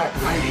contract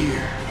right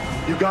here.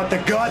 You got the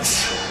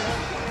guts?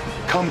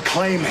 Come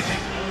claim it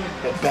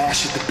at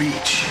Bash at the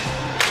Beach.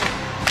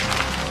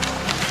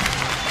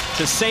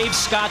 To save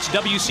Scott's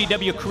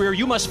WCW career,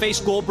 you must face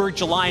Goldberg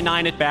July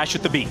 9 at Bash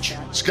at the Beach.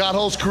 Scott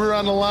Hall's career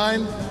on the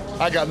line,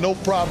 I got no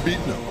problem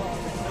beating him.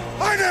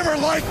 I never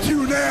liked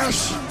you,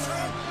 Nash.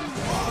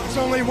 There's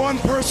only one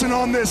person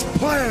on this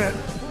planet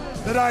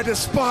that I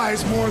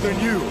despise more than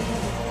you.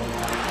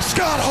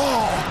 Scott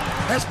Hall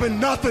has been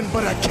nothing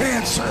but a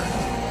cancer.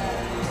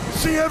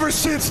 See, ever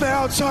since the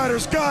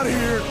Outsiders got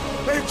here,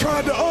 they've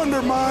tried to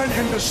undermine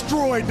and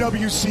destroy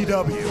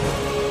WCW.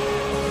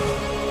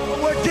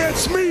 But what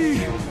gets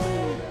me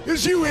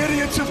is you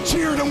idiots have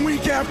cheered them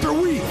week after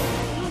week.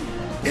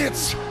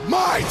 It's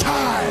my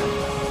time,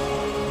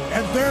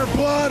 and their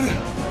blood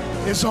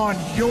is on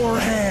your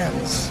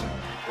hands.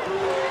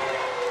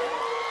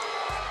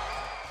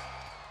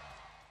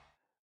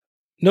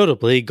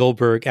 Notably,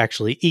 Goldberg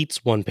actually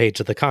eats one page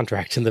of the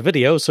contract in the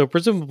video, so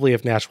presumably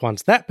if Nash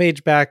wants that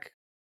page back,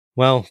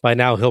 well, by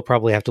now he'll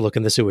probably have to look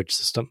in the sewage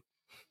system.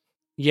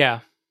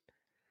 Yeah.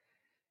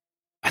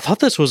 I thought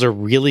this was a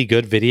really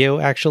good video,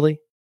 actually.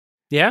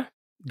 Yeah?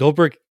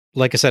 Goldberg,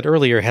 like I said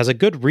earlier, has a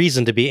good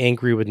reason to be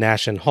angry with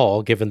Nash and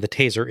Hall, given the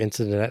taser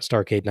incident at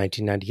Starrcade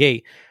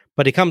 1998,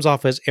 but he comes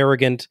off as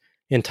arrogant,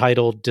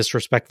 entitled,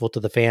 disrespectful to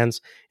the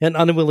fans, and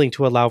unwilling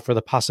to allow for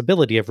the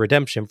possibility of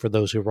redemption for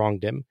those who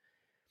wronged him.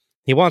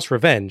 He wants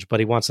revenge, but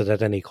he wants it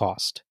at any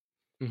cost.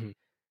 Mm-hmm.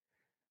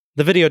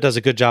 The video does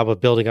a good job of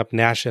building up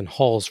Nash and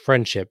Hall's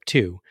friendship,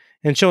 too,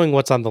 and showing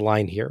what's on the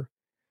line here.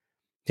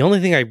 The only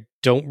thing I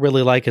don't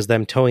really like is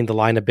them towing the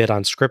line a bit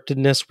on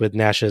scriptedness with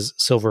Nash's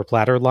silver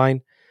platter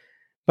line,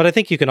 but I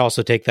think you can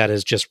also take that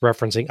as just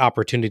referencing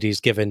opportunities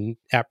given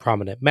at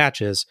prominent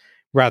matches,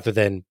 rather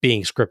than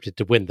being scripted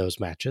to win those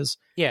matches.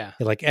 Yeah.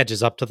 It like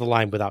edges up to the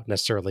line without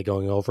necessarily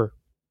going over.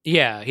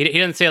 Yeah, he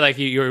didn't say like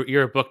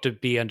you're booked to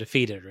be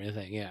undefeated or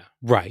anything, yeah.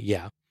 Right,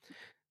 yeah.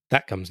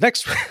 That comes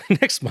next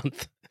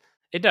month.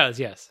 It does,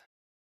 yes.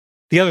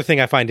 The other thing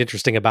I find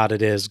interesting about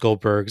it is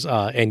Goldberg's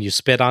 "and you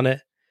spit on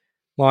it"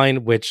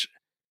 line, which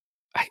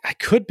I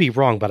could be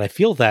wrong, but I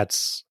feel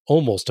that's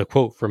almost a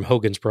quote from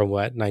Hogan's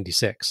promo at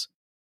 96.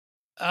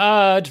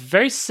 It's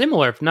very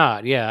similar, if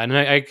not, yeah. And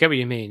I get what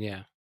you mean,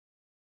 yeah.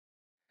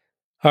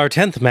 Our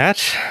 10th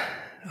match.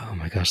 Oh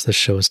my gosh, this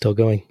show is still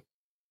going.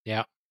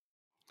 Yeah.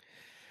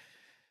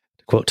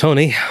 To quote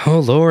Tony, "Oh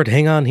Lord,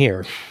 hang on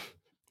here."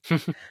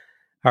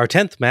 Our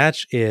 10th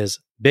match is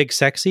Big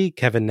Sexy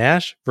Kevin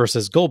Nash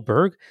versus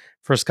Goldberg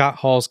for Scott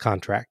Hall's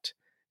contract.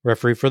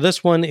 Referee for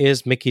this one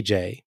is Mickey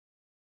J.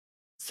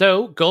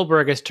 So,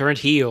 Goldberg has turned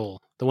heel.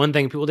 The one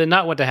thing people did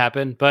not want to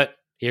happen, but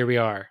here we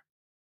are.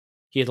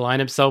 He had aligned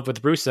himself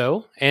with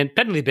Russo and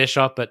technically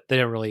Bischoff, but they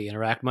don't really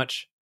interact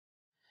much.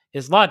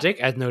 His logic,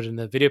 as noted in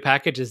the video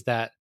package, is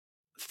that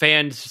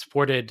fans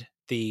supported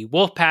the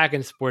Wolfpack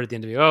and supported the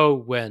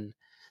NWO when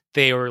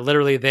they were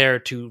literally there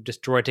to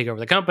destroy, take over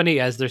the company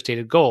as their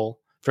stated goal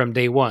from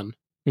day one.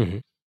 Mm-hmm.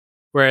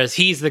 Whereas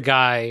he's the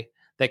guy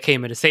that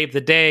came in to save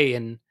the day,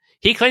 and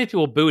he claims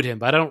people booed him,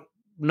 but I don't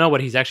know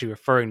what he's actually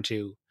referring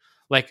to.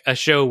 Like a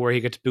show where he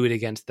gets booed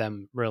against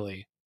them,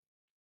 really.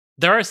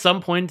 There are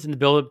some points in the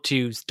build-up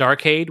to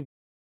Starrcade,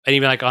 and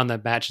even like on the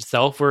match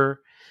itself, where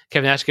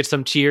Kevin Nash gets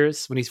some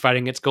cheers when he's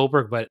fighting against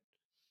Goldberg, but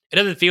it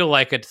doesn't feel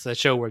like it's a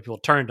show where people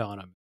turned on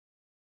him.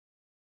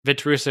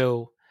 Vince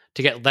Russo,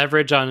 to get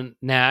leverage on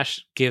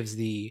Nash, gives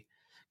the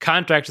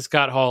contract to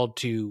Scott Hall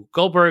to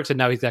Goldberg, so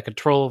now he's got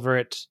control over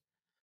it.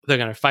 They're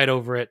going to fight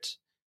over it.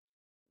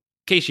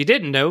 In case you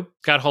didn't know,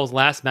 Scott Hall's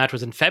last match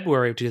was in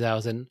February of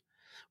 2000,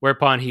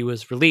 whereupon he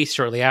was released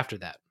shortly after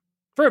that.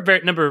 For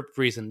a number of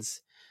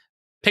reasons.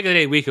 Pick of the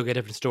day week, you'll get a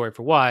different story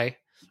for why.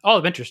 All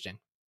of them interesting.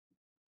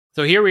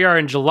 So here we are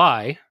in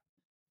July.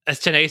 As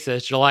Tenay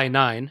says, July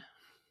 9.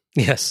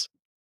 Yes.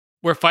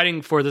 We're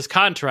fighting for this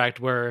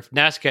contract where if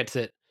Nash gets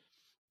it,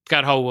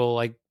 Scott Hall will,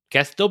 I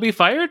guess, still be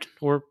fired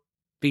or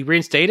be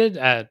reinstated.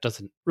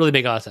 Doesn't really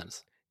make a lot of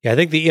sense. Yeah, I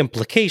think the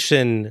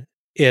implication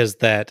is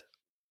that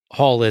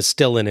Hall is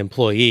still an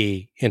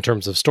employee in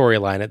terms of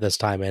storyline at this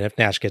time, and if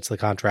Nash gets the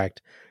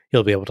contract,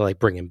 he'll be able to like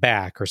bring him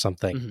back or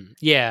something. Mm-hmm.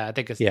 Yeah, I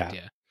think it's the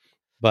idea.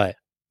 But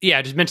yeah,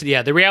 I just mentioned,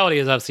 the reality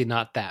is obviously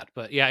not that,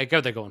 but yeah, I get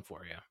what they're going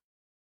for, yeah.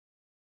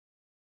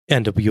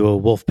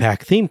 NWO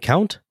Wolfpack theme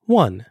count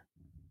 1.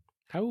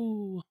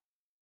 How?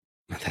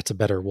 That's a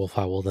better wolf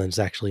howl than is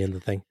actually in the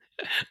thing.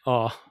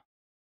 Oh.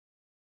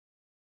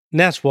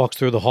 Nash walks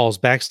through the halls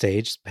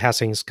backstage,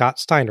 passing Scott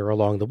Steiner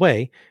along the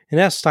way, and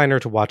asks Steiner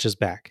to watch his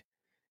back.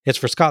 It's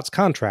for Scott's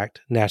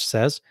contract, Nash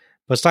says,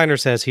 but Steiner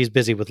says he's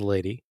busy with the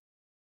lady.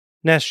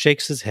 Nash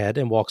shakes his head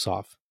and walks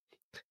off.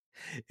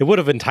 It would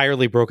have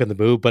entirely broken the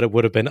move, but it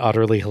would have been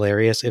utterly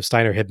hilarious if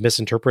Steiner had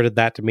misinterpreted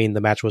that to mean the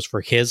match was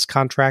for his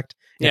contract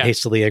and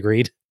hastily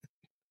agreed.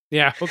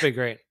 Yeah, would be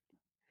great.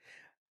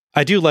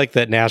 I do like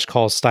that Nash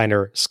calls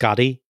Steiner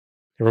Scotty.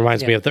 It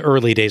reminds me of the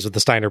early days of the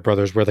Steiner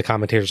brothers where the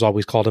commentators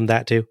always called him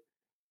that too.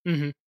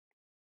 Mm-hmm.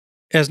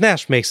 As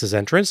Nash makes his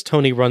entrance,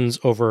 Tony runs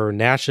over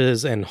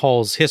Nash's and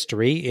Hall's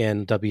history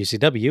in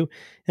WCW,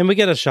 and we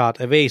get a shot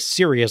of a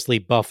seriously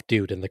buff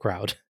dude in the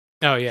crowd.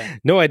 Oh, yeah.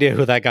 No idea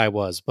who that guy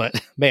was, but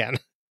man.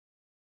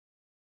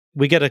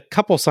 We get a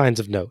couple signs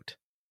of note.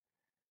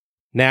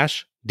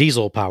 Nash,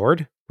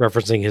 diesel-powered,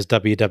 referencing his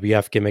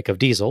WWF gimmick of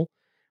Diesel,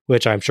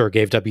 which I'm sure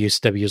gave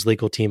WCW's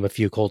legal team a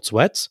few cold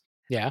sweats.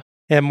 Yeah.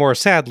 And more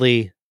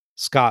sadly,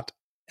 Scott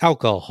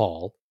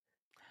Alcohol,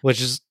 which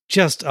is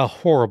just a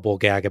horrible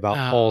gag about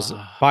Hall's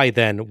by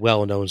then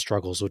well-known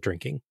struggles with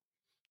drinking.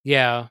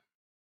 Yeah.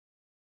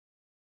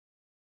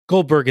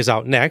 Goldberg is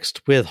out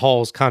next, with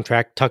Hall's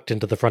contract tucked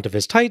into the front of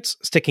his tights,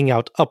 sticking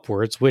out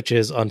upwards, which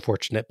is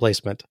unfortunate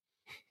placement.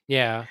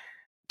 Yeah.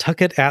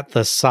 Tuck it at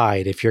the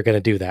side if you're going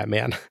to do that,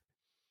 man.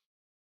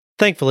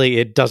 Thankfully,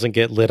 it doesn't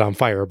get lit on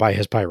fire by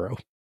his pyro.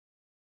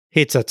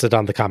 He sets it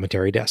on the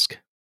commentary desk.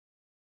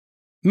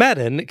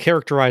 Madden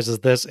characterizes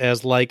this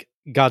as like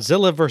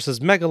Godzilla versus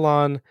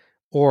Megalon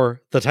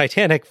or the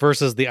Titanic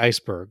versus the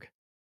iceberg.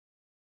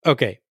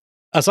 Okay,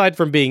 aside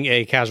from being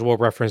a casual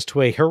reference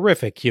to a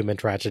horrific human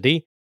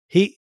tragedy,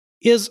 he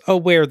is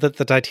aware that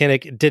the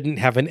Titanic didn't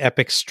have an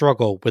epic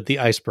struggle with the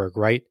iceberg,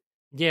 right?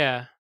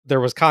 Yeah.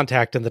 There was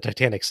contact and the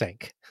Titanic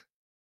sank.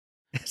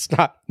 It's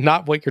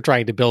not what you're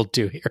trying to build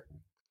to here.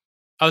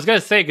 I was going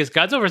to say, because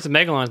Godzilla vs.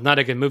 Megalon is not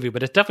a good movie,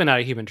 but it's definitely not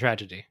a human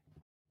tragedy.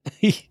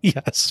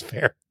 Yes,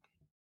 fair.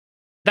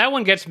 That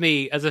one gets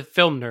me as a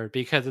film nerd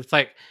because it's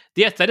like,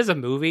 yes, that is a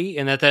movie,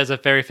 and that is a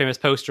very famous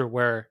poster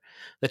where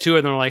the two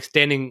of them are like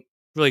standing,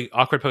 really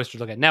awkward poster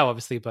to look at now,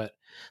 obviously, but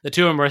the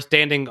two of them are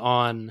standing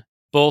on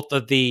both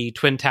of the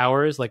Twin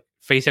Towers, like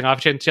facing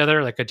off each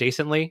other, like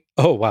adjacently.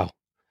 Oh, wow.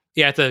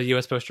 Yeah, it's a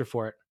US poster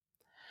for it.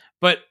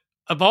 But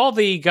of all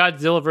the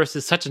Godzilla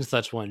versus such and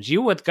such ones,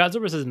 you went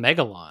Godzilla versus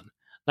Megalon.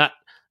 Not,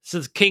 this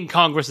is King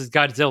Kong versus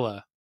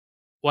Godzilla.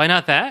 Why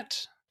not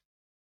that?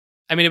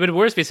 I mean, it would be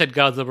worse if he said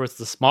Godzilla versus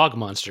the Smog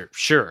Monster,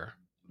 sure.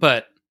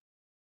 But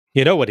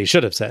you know what he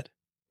should have said?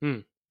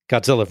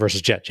 Godzilla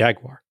versus Jet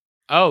Jaguar.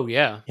 Oh,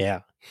 yeah.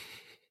 Yeah.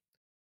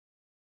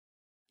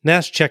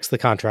 Nash checks the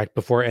contract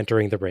before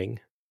entering the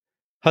ring.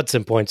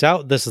 Hudson points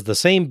out this is the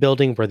same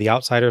building where the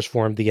Outsiders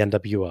formed the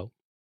NWO.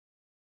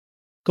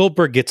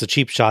 Goldberg gets a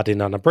cheap shot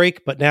in on a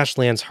break, but Nash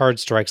lands hard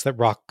strikes that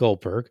rock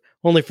Goldberg,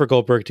 only for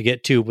Goldberg to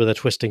get two with a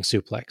twisting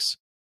suplex.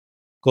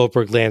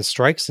 Goldberg lands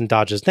strikes and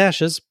dodges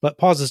Nash's, but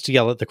pauses to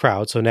yell at the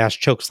crowd, so Nash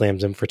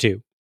chokeslams him for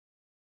two.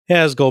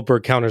 As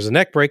Goldberg counters a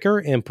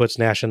neckbreaker and puts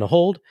Nash in a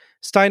hold,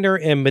 Steiner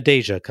and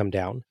Madeja come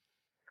down.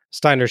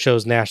 Steiner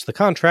shows Nash the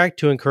contract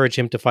to encourage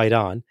him to fight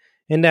on,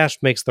 and Nash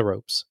makes the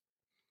ropes.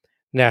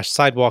 Nash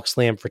sidewalk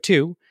slam for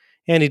two,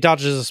 and he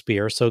dodges a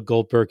spear, so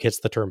Goldberg hits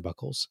the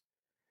turnbuckles.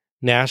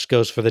 Nash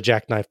goes for the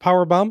jackknife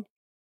powerbomb,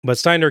 but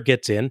Steiner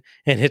gets in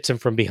and hits him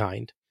from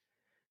behind.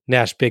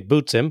 Nash big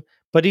boots him,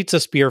 but eats a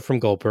spear from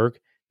Goldberg,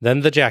 then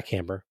the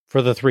jackhammer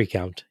for the 3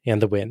 count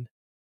and the win.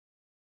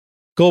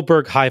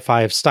 Goldberg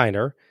high-fives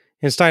Steiner,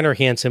 and Steiner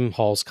hands him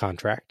Hall's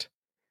contract.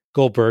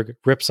 Goldberg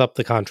rips up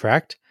the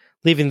contract,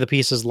 leaving the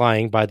pieces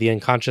lying by the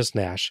unconscious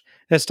Nash,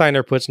 as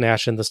Steiner puts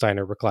Nash in the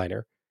Steiner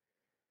recliner.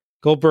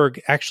 Goldberg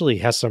actually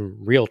has some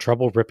real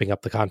trouble ripping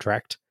up the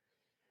contract.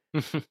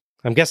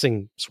 I'm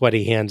guessing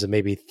sweaty hands and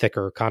maybe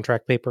thicker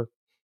contract paper.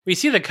 We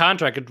see the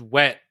contract is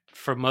wet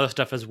for most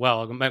stuff as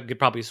well. It might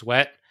probably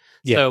sweat.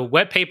 Yeah. So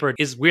wet paper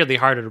is weirdly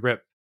harder to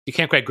rip. You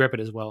can't quite grip it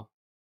as well.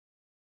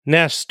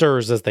 Nash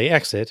stirs as they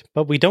exit,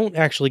 but we don't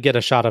actually get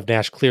a shot of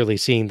Nash clearly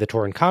seeing the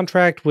torn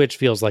contract, which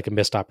feels like a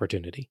missed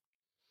opportunity.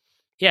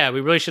 Yeah,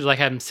 we really should have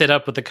him sit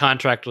up with the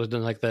contract with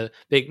like the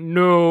big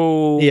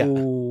no.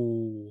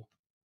 Yeah.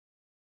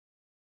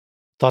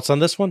 Thoughts on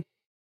this one?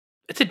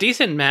 It's a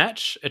decent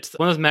match. It's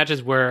one of those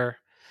matches where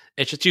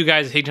it's just two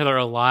guys hit each other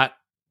a lot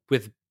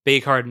with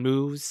big hard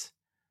moves.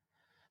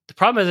 The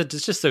problem is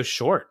it's just so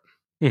short.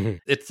 Mm-hmm.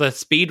 It's a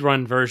speed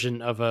run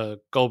version of a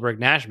Goldberg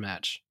Nash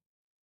match.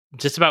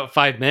 Just about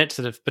 5 minutes,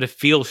 but it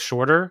feels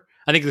shorter.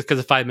 I think it's because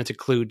the 5 minutes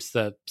includes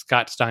the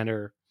Scott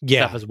Steiner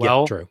stuff as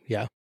well. Yeah, true.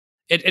 Yeah.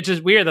 It's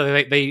just weird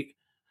that they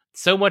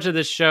so much of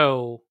this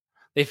show,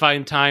 they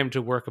find time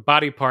to work a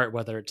body part,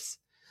 whether it's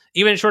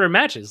even in shorter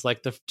matches,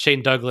 like the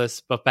Shane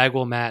Douglas Buff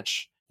Bagwell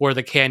match or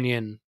the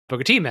Canyon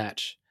Booker T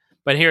match.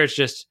 But here it's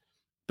just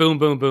boom,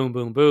 boom, boom,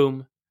 boom,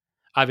 boom.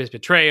 Obvious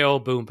betrayal,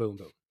 boom, boom,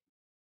 boom.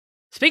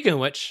 Speaking of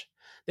which,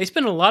 they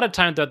spend a lot of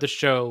time throughout the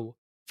show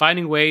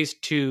finding ways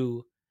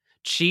to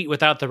cheat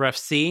without the ref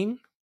seeing.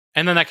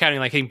 And then not counting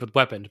like hitting with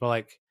weapons, but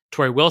like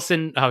Tori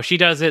Wilson, how she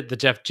does it, the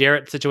Jeff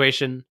Jarrett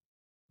situation.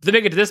 Then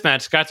they get to this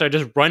match, Scott Steiner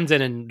just runs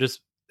in and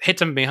just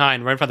hits him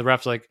behind right in front of the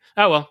refs like,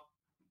 oh well.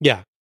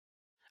 Yeah.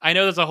 I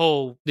know there's a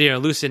whole,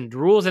 loosened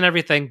rules and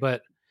everything,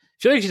 but I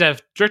feel like you should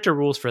have stricter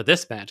rules for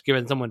this match,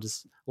 given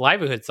someone's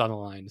livelihood's on the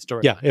line.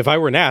 Yeah, if I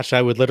were Nash,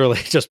 I would literally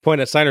just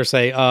point at Steiner,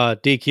 say,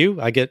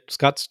 DQ, I get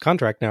Scott's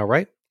contract now,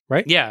 right?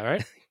 Right? Yeah,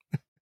 right?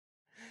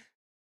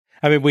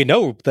 I mean, we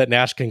know that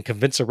Nash can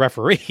convince a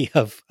referee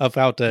of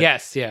how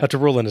to how to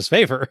rule in his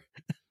favor.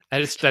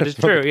 That is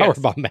true. Yes.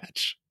 Powerbomb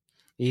match.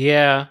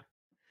 Yeah.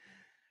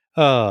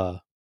 Yeah,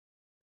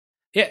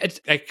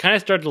 I kind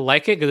of started to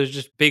like it because it was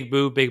just big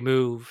move,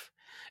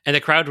 and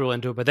the crowd roll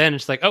into it. But then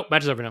it's like, oh,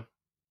 match is over now.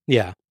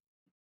 Yeah.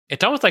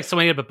 It's almost like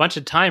someone had a bunch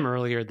of time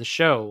earlier in the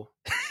show.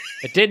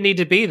 It didn't need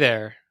to be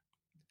there.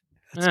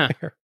 That's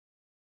fair.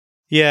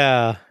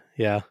 Yeah.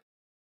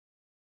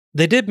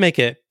 They did make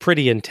it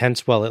pretty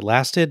intense while it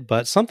lasted,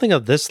 but something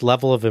of this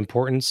level of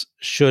importance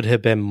should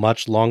have been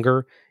much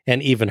longer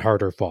and even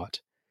harder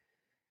fought.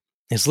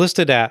 It's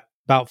listed at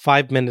about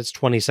 5 minutes,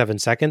 27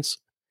 seconds,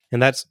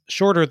 and that's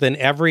shorter than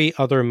every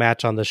other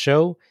match on the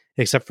show,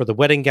 except for the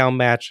wedding gown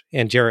match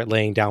and Jarrett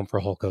laying down for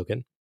Hulk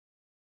Hogan.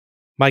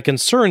 My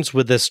concerns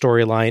with this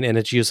storyline and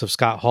its use of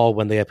Scott Hall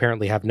when they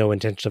apparently have no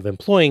intention of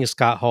employing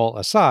Scott Hall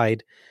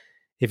aside,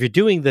 if you're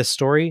doing this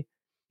story,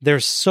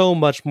 there's so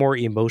much more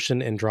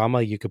emotion and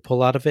drama you could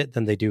pull out of it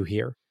than they do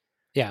here.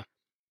 Yeah.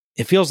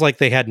 It feels like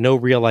they had no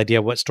real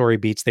idea what story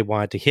beats they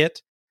wanted to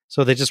hit,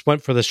 so they just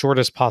went for the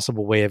shortest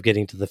possible way of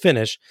getting to the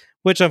finish,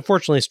 which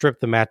unfortunately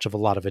stripped the match of a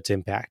lot of its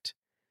impact.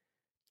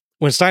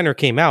 When Steiner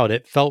came out,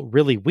 it felt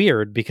really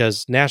weird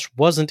because Nash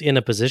wasn't in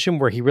a position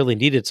where he really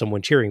needed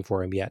someone cheering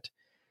for him yet.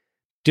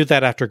 Do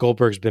that after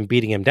Goldberg's been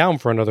beating him down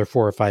for another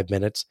 4 or 5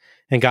 minutes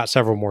and got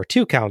several more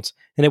 2 counts,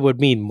 and it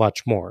would mean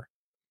much more.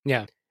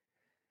 Yeah.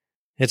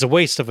 It's a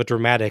waste of a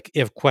dramatic,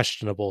 if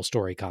questionable,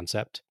 story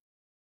concept.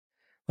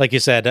 Like you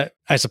said,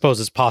 I suppose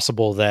it's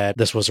possible that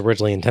this was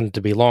originally intended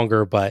to be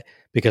longer, but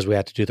because we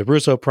had to do the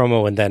Russo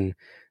promo and then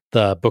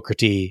the Booker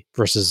T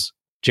versus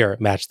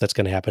Jarrett match that's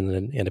going to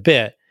happen in a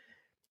bit,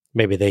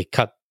 maybe they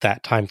cut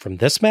that time from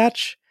this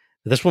match.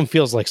 This one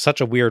feels like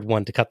such a weird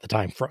one to cut the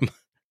time from.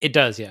 It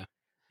does, yeah.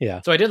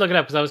 Yeah. So I did look it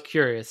up because I was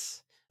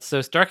curious.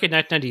 So Starrcade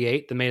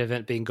 1998, the main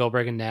event being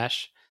Goldberg and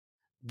Nash,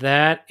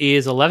 that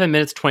is 11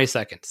 minutes, 20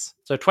 seconds.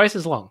 So twice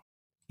as long.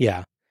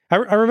 Yeah. I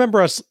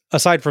remember us,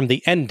 aside from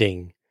the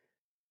ending,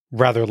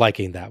 rather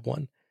liking that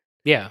one.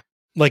 Yeah.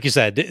 Like you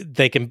said,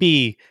 they can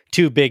be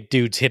 2 big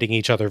dudes hitting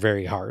each other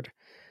very hard.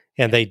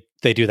 And they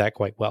do that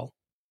quite well.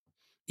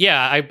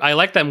 Yeah, I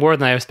like that more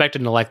than I expected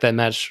to like that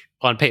match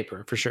on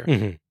paper, for sure.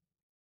 Mm-hmm.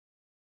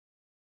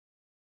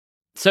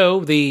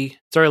 So the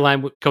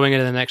storyline going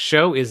into the next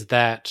show is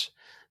that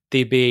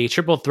there'd be a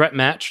triple threat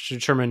match to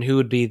determine who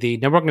would be the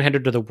number 1 contender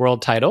to the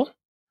world title.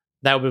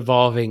 That would be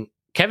involving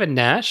Kevin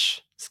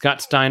Nash,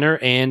 Scott Steiner,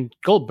 and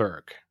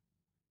Goldberg.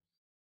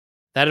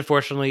 That,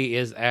 unfortunately,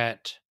 is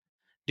at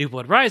New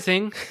Blood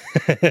Rising,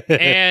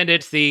 and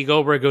it's the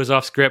Goldberg goes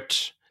off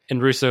script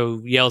and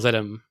Russo yells at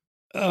him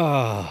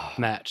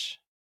match.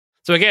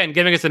 So again,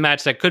 giving us a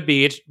match that could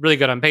be really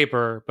good on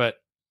paper, but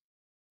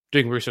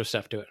doing Russo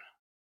stuff to it.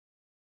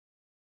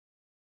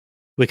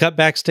 We cut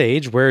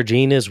backstage where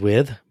Gene is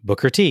with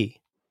Booker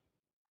T.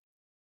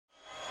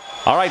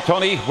 All right,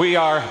 Tony, we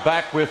are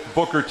back with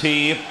Booker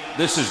T.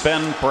 This has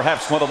been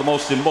perhaps one of the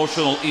most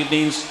emotional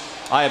evenings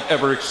I have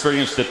ever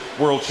experienced at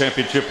World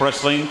Championship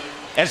Wrestling.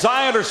 As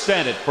I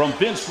understand it from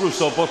Vince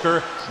Russo,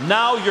 Booker,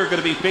 now you're going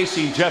to be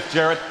facing Jeff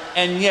Jarrett,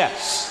 and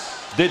yes,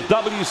 the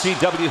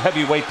WCW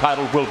heavyweight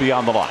title will be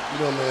on the line.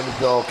 You know, man,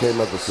 this all came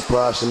as a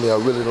surprise to me. I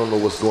really don't know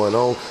what's going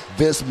on.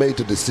 Vince made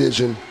the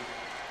decision,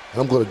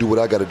 and I'm going to do what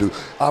I got to do.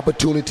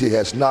 Opportunity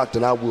has knocked,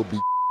 and I will be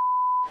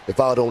if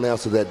I don't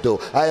answer that door.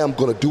 I am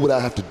going to do what I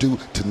have to do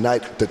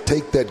tonight to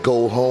take that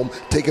gold home,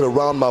 take it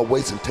around my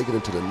waist, and take it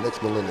into the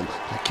next millennium.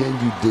 Can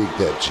you dig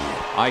that, Gene?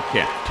 I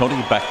can. Tony,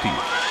 back to you.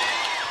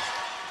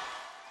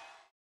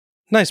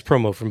 Nice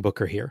promo from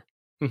Booker here.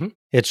 Mm-hmm.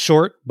 It's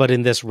short, but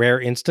in this rare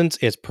instance,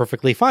 it's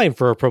perfectly fine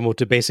for a promo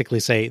to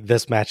basically say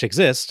this match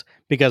exists,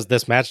 because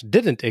this match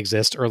didn't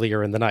exist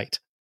earlier in the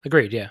night.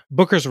 Agreed, yeah.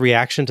 Booker's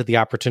reaction to the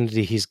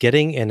opportunity he's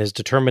getting and his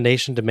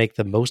determination to make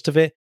the most of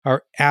it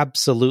are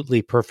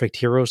absolutely perfect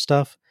hero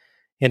stuff,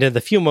 and in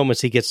the few moments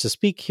he gets to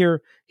speak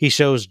here, he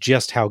shows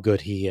just how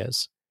good he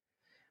is.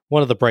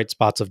 One of the bright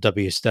spots of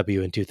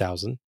WCW in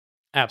 2000.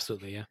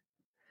 Absolutely, yeah.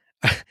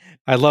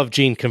 I love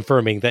Gene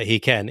confirming that he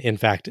can, in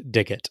fact,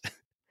 dig it.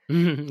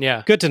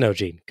 Yeah. Good to know,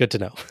 Gene. Good to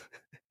know.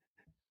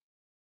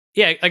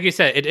 Yeah, like you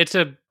said, it's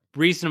a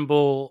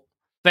reasonable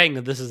thing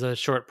that this is a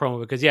short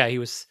promo because, yeah, he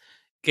was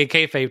in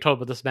kayfabe told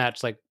about this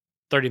match like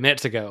 30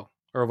 minutes ago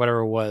or whatever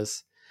it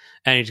was,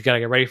 and he's got to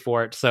get ready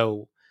for it.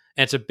 So,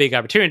 and it's a big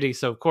opportunity.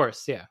 So, of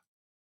course, yeah.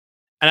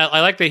 And I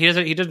like that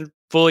he doesn't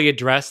fully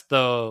address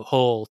the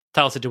whole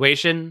title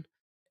situation.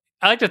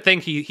 I like to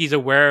think he's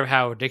aware of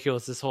how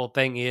ridiculous this whole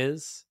thing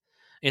is.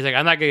 He's like,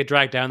 I'm not going to get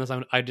dragged down this. I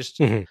want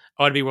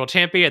to be world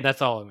champion.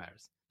 That's all that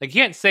matters. Like,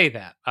 you can't say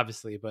that,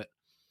 obviously, but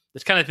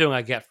it's kind of feeling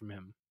I get from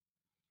him.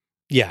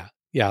 Yeah.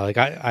 Yeah. Like,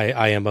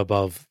 I am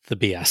above the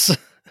BS.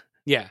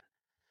 Yeah.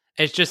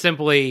 It's just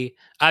simply,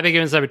 I've been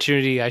given this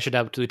opportunity. I should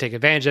absolutely take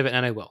advantage of it,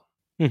 and I will.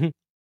 Mm-hmm.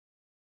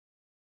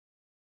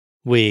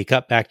 We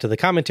cut back to the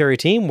commentary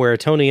team where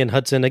Tony and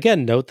Hudson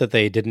again note that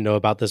they didn't know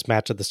about this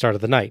match at the start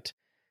of the night.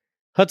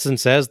 Hudson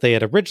says they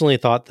had originally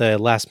thought the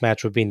last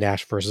match would be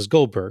Nash versus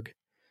Goldberg.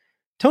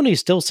 Tony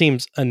still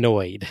seems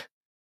annoyed,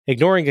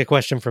 ignoring a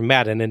question from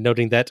Madden and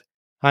noting that,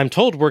 I'm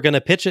told we're going to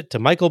pitch it to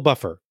Michael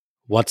Buffer.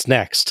 What's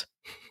next?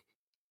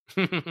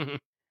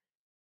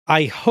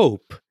 I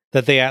hope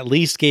that they at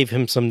least gave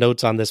him some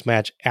notes on this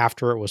match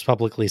after it was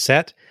publicly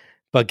set,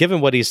 but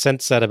given what he's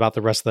since said about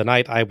the rest of the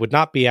night, I would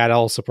not be at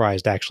all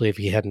surprised, actually, if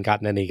he hadn't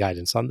gotten any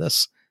guidance on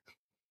this.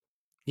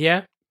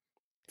 Yeah,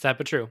 sad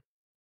but true.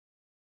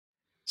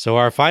 So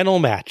our final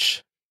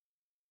match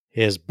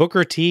is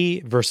Booker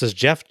T versus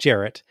Jeff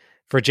Jarrett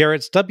for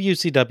Jarrett's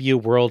WCW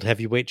World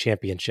Heavyweight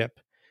Championship,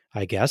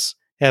 I guess.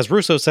 As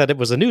Russo said, it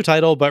was a new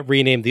title, but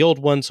renamed the old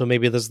one, so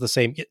maybe this is the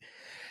same.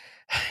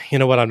 You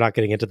know what? I'm not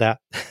getting into that.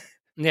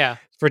 Yeah.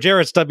 For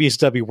Jarrett's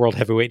WCW World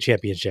Heavyweight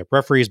Championship,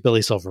 referees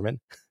Billy Silverman.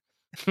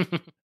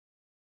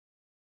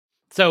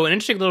 So an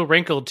interesting little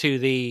wrinkle to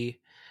the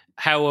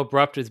how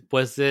abrupt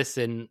was this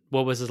and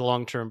what was his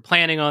long-term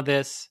planning on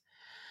this.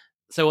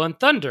 So on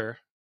Thunder,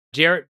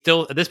 Jarrett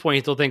still, at this point,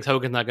 he still thinks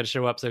Hogan's not going to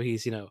show up, so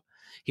he's,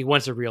 he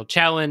wants a real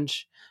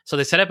challenge. So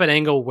they set up an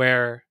angle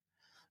where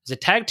there's a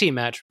tag team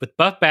match with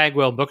Buff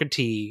Bagwell and Booker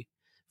T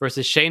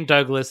versus Shane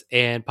Douglas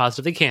and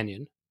Positively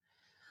Canyon.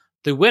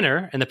 The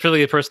winner and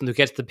the person who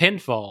gets the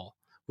pinfall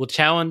will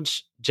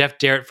challenge Jeff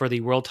Jarrett for the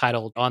world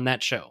title on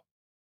that show.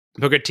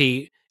 Booker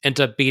T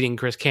ends up beating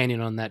Chris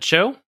Kanyon on that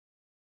show.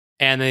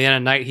 And at the end of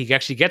the night, he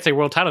actually gets a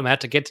world title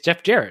match against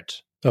Jeff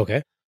Jarrett.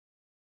 Okay.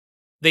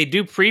 They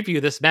do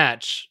preview this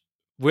match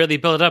where they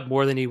build it up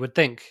more than you would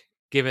think,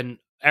 given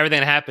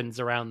everything that happens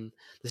around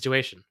the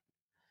situation.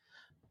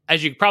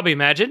 As you can probably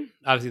imagine,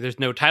 obviously there's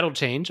no title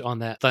change on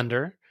that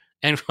Thunder.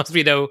 And once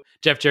we know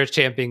Jeff Jarrett's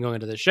champion going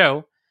into the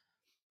show,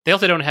 they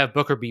also don't have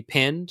Booker be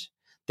pinned.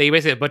 They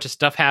basically have a bunch of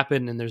stuff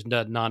happen and there's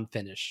no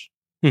non-finish.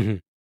 Mm-hmm.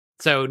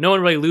 So no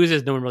one really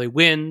loses, no one really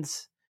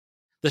wins.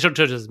 The show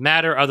doesn't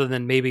matter other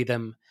than maybe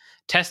them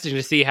testing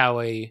to see how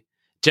a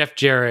Jeff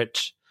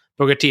Jarrett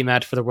Booker T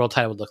match for the world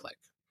title would look like.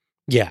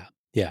 Yeah.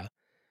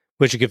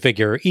 Which you could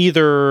figure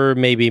either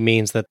maybe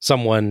means that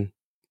someone,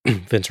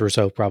 Vince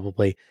Russo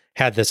probably,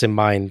 had this in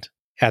mind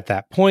at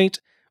that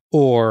point,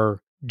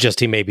 or just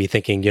he may be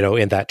thinking,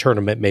 in that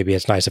tournament, maybe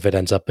it's nice if it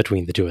ends up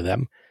between the two of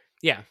them.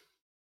 Yeah.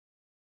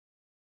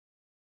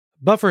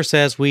 Buffer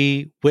says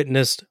we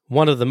witnessed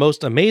one of the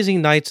most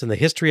amazing nights in the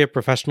history of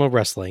professional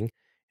wrestling,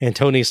 and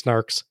Tony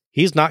snarks,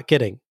 he's not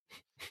kidding.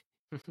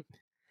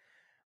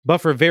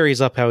 Buffer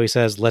varies up how he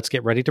says, let's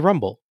get ready to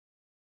rumble.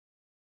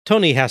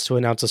 Tony has to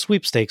announce a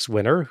sweepstakes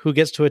winner who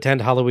gets to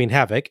attend Halloween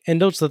Havoc and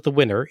notes that the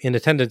winner in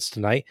attendance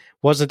tonight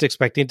wasn't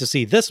expecting to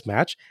see this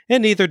match,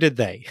 and neither did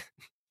they.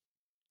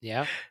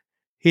 Yeah.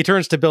 He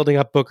turns to building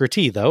up Booker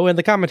T, though, and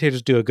the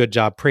commentators do a good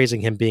job praising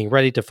him being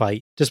ready to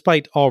fight,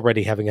 despite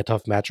already having a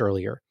tough match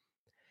earlier.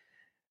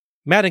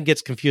 Madden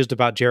gets confused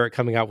about Jarrett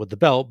coming out with the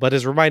belt, but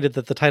is reminded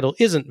that the title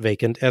isn't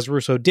vacant, as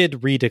Russo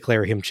did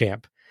redeclare him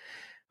champ.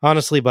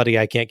 Honestly, buddy,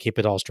 I can't keep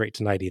it all straight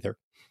tonight either.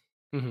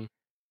 Mm-hmm.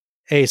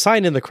 A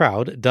sign in the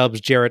crowd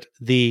dubs Jarrett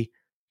the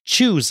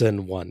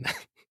Chosen One.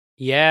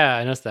 Yeah,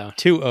 I noticed that one.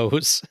 2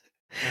 O's.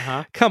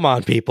 Uh-huh. Come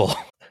on, people.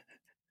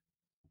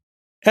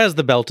 As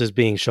the belt is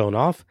being shown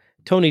off,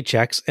 Tony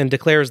checks and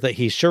declares that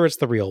he's sure it's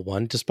the real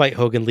one, despite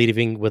Hogan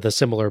leaving with a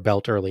similar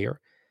belt earlier.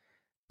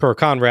 Per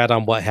Conrad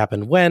on what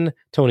happened when,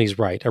 Tony's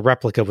right. A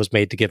replica was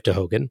made to give to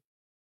Hogan.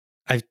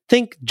 I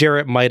think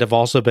Jarrett might have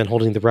also been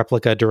holding the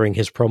replica during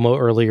his promo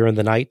earlier in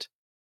the night.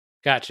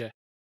 Gotcha.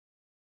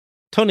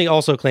 Tony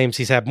also claims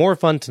he's had more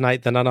fun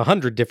tonight than on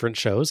 100 different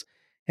shows,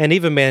 and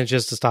even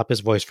manages to stop his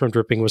voice from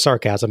dripping with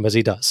sarcasm as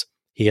he does.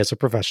 He is a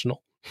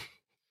professional.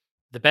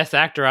 The best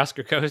actor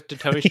Oscar goes to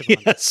Tony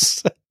Schiavone.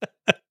 Yes.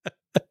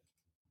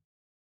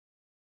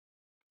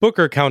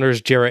 Booker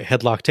counters Jarrett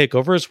headlock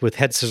takeovers with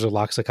head scissor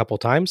locks a couple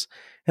times,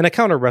 and a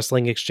counter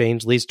wrestling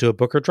exchange leads to a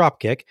Booker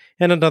dropkick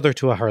and another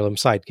to a Harlem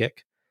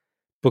sidekick.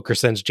 Booker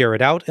sends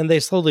Jarrett out, and they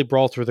slowly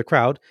brawl through the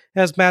crowd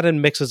as Madden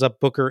mixes up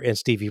Booker and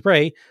Stevie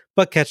Ray,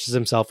 but catches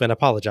himself and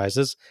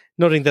apologizes,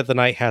 noting that the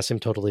night has him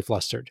totally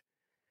flustered.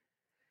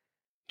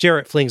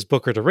 Jarrett flings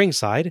Booker to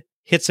ringside,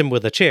 hits him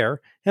with a chair,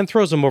 and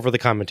throws him over the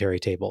commentary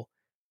table.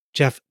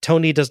 Jeff,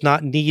 Tony does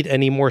not need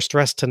any more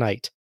stress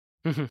tonight.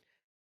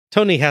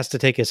 Tony has to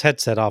take his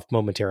headset off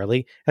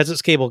momentarily, as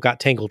its cable got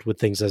tangled with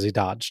things as he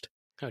dodged.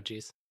 Oh,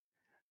 jeez.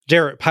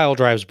 Jarrett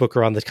piledrives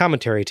Booker on the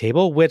commentary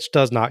table, which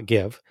does not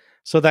give,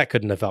 so that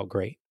couldn't have felt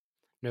great.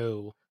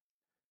 No.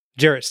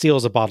 Jarrett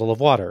steals a bottle of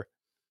water.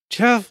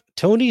 Jeff,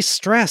 Tony's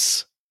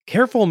stress.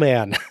 Careful,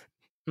 man.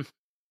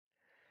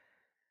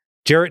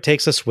 Jarrett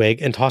takes a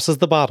swig and tosses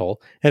the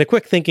bottle, and a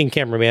quick-thinking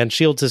cameraman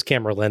shields his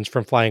camera lens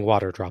from flying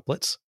water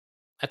droplets.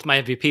 That's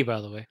my MVP, by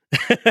the way.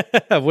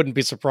 I wouldn't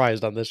be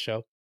surprised on this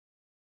show.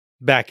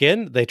 Back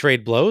in, they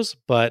trade blows,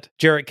 but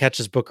Jarrett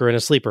catches Booker in a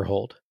sleeper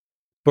hold.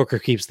 Booker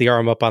keeps the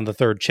arm up on the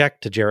third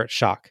check to Jarrett's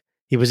shock.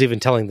 He was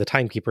even telling the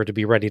timekeeper to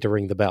be ready to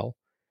ring the bell.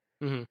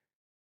 Mm-hmm.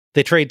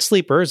 They trade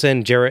sleepers,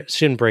 and Jarrett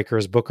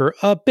shinbreakers Booker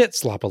a bit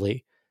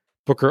sloppily.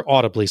 Booker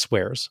audibly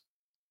swears.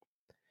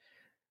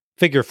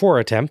 Figure 4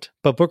 attempt,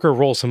 but Booker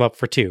rolls him up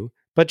for 2,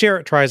 but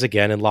Jarrett tries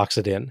again and locks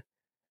it in.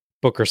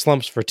 Booker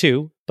slumps for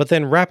 2, but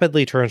then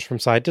rapidly turns from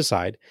side to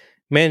side,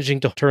 managing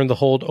to turn the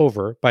hold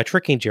over by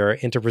tricking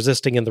Jarrett into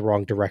resisting in the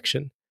wrong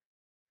direction.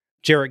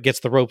 Jarrett gets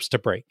the ropes to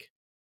break.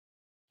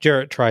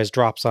 Jarrett tries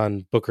drops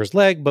on Booker's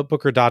leg, but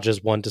Booker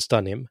dodges one to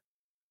stun him.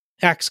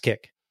 Axe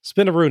kick.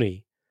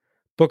 Spin-a-rooney.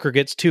 Booker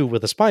gets 2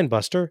 with a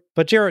spinebuster,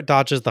 but Jarrett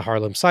dodges the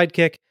Harlem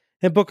sidekick,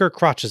 and Booker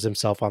crotches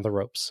himself on the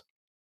ropes.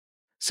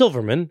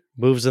 Silverman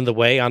moves in the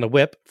way on a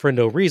whip for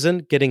no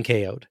reason, getting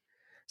KO'd.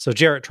 So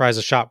Jarrett tries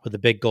a shot with a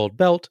big gold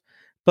belt,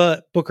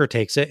 but Booker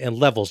takes it and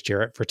levels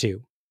Jarrett for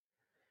 2.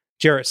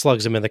 Jarrett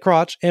slugs him in the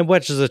crotch and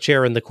wedges a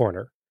chair in the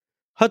corner.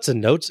 Hudson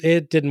notes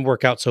it didn't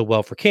work out so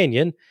well for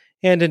Kanyon,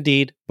 and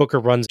indeed, Booker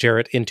runs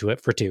Jarrett into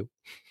it for 2.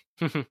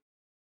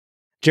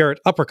 Jarrett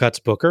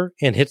uppercuts Booker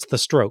and hits the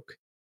stroke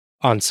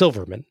on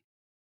Silverman.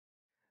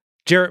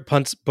 Jarrett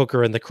punts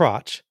Booker in the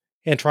crotch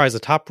and tries a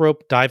top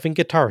rope diving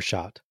guitar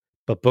shot,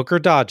 but Booker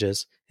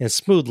dodges and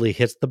smoothly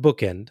hits the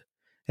bookend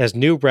as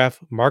new ref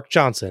Mark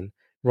Johnson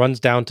runs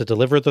down to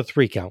deliver the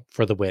 3 count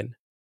for the win.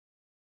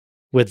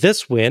 With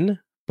this win,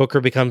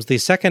 Booker becomes the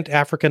second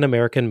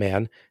African-American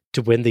man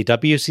to win the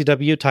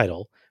WCW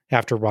title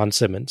after Ron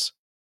Simmons.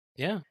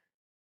 Yeah.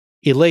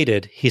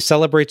 Elated, he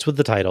celebrates with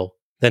the title,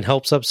 then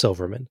helps up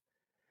Silverman.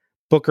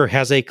 Booker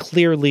has a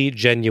clearly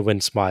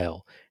genuine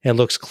smile and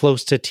looks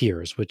close to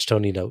tears, which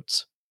Tony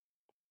notes.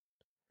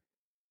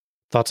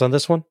 Thoughts on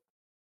this one?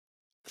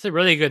 It's a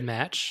really good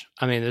match.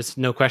 I mean, there's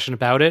no question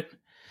about it.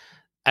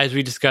 As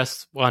we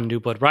discussed on New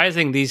Blood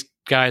Rising, these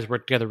guys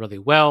work together really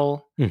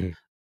well. Mm-hmm.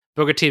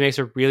 Booker T makes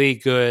a really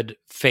good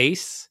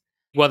face,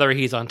 whether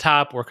he's on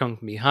top or coming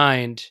from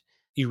behind.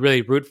 You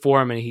really root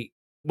for him, and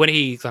when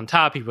he's on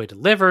top, he really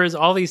delivers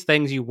all these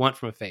things you want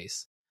from a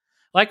face.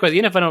 Likewise,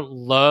 even if I don't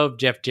love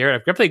Jeff Jarrett,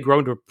 I've definitely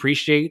grown to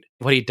appreciate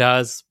what he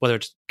does, whether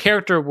it's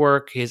character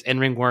work, his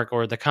in-ring work,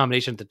 or the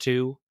combination of the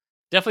two.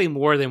 Definitely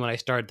more than when I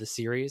started the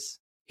series.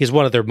 He's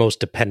one of their most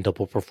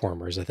dependable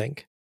performers, I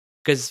think.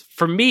 Because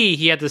for me,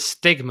 he had the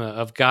stigma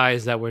of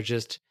guys that were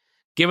just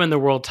given the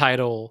world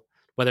title,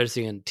 whether it's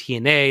in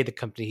TNA, the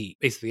company he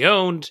basically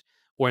owned,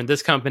 or in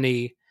this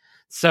company.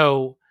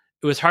 So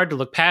it was hard to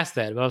look past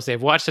that. But obviously,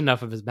 I've watched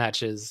enough of his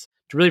matches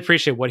to really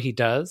appreciate what he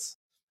does.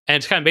 And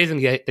it's kind of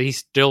amazing that he's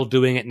still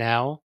doing it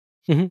now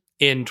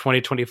in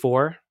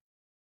 2024.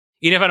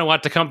 Even if I don't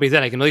watch the companies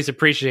then, I can at least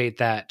appreciate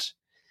that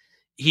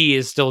he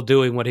is still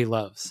doing what he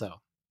loves. So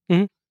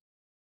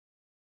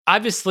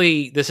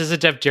obviously, this is a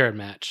Jeff Jarrett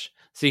match.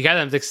 So you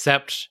gotta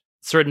accept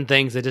certain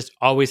things that just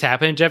always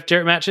happen in Jeff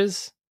Jarrett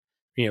matches.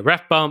 You know,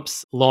 ref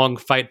bumps, long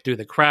fight through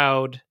the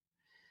crowd,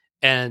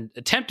 and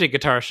attempted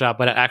guitar shot,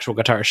 but an actual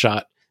guitar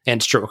shot,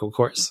 and stroke, of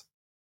course.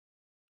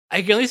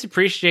 I can at least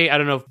appreciate, I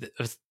don't know if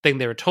it's a thing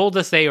they were told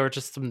to say or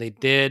just something they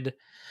did,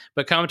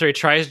 but commentary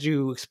tries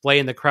to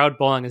explain the crowd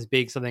bawling as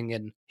being something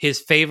in his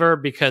favor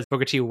because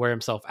Booker T will wear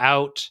himself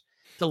out.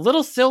 It's a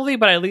little silly,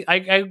 but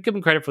I give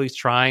him credit for at least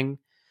trying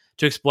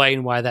to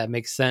explain why that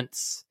makes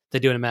sense to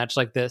do in a match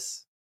like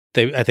this.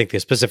 I think they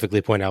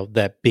specifically point out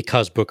that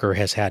because Booker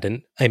has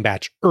had a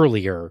match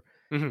earlier,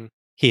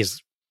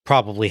 he's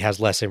probably has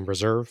less in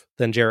reserve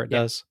than Jarrett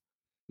does.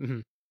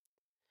 Mm-hmm.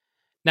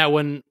 Now,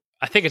 when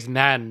I think it's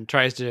Madden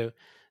tries to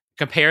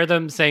compare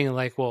them, saying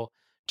like, well,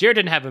 Jarrett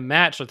didn't have a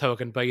match with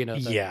Hogan, but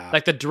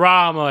like the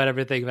drama and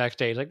everything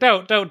backstage, like,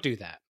 don't do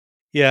that.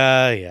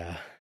 Yeah.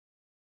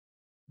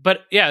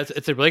 But yeah,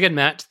 it's a really good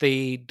match.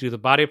 They do the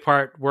body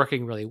part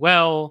working really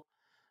well.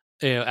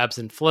 Ebbs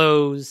and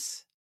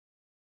flows.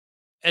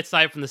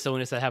 Aside from the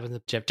silliness that happens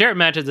in Jeff Jarrett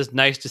matches, it's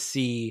nice to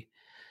see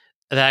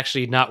that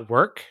actually not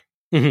work.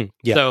 Mm-hmm.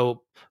 Yeah.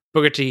 So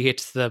Booker T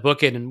hits the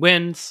bookend and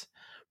wins,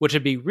 which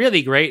would be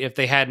really great if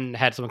they hadn't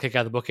had someone kick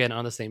out the bookend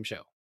on the same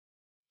show.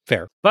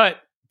 Fair. But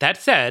that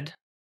said,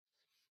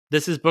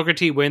 this is Booker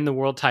T win the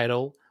world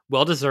title,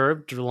 well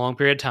deserved for a long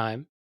period of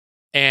time,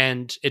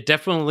 and it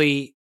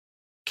definitely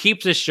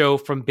keeps this show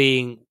from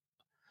being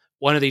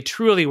one of the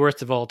truly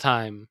worst of all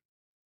time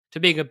to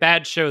being a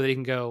bad show that you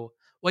can go,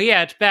 well,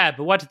 yeah, it's bad,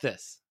 but watch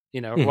this,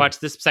 watch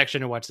this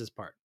section or watch this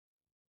part.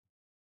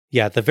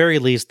 Yeah, at the very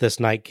least, this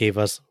night gave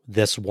us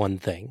this one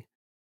thing.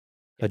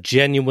 A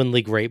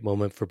genuinely great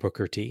moment for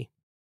Booker T.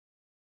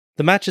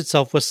 The match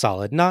itself was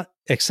solid, not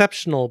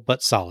exceptional,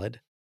 but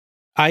solid.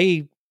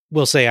 I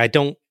will say I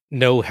don't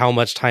know how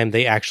much time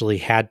they actually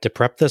had to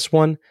prep this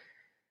one.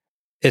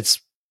 It's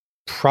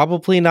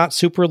probably not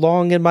super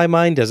long in my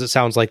mind, as it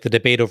sounds like the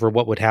debate over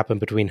what would happen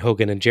between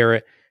Hogan and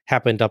Jarrett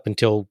happened up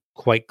until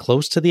quite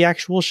close to the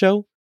actual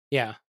show.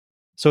 Yeah.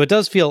 So it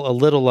does feel a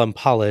little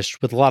unpolished,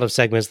 with a lot of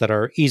segments that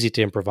are easy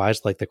to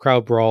improvise, like the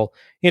crowd brawl,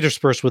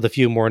 interspersed with a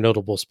few more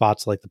notable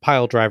spots like the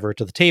pile driver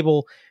to the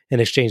table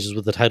and exchanges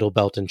with the title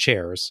belt and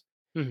chairs.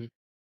 Mm-hmm.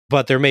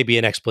 But there may be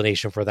an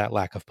explanation for that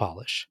lack of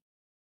polish.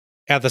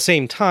 At the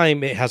same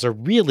time, it has a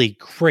really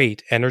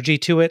great energy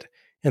to it,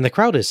 and the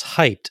crowd is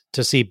hyped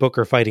to see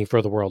Booker fighting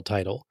for the world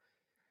title.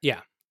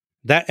 Yeah.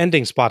 That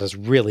ending spot is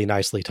really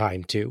nicely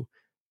timed, too.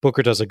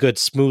 Booker does a good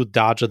smooth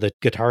dodge of the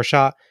guitar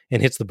shot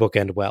and hits the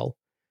bookend well.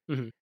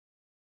 Mm-hmm.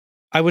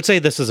 I would say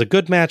this is a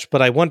good match,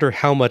 but I wonder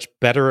how much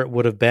better it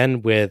would have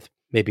been with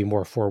maybe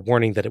more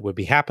forewarning that it would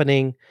be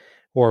happening,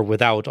 or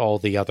without all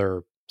the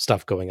other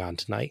stuff going on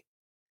tonight.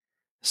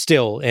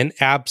 Still, an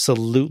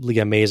absolutely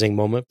amazing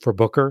moment for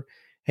Booker,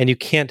 and you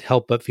can't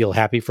help but feel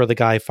happy for the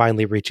guy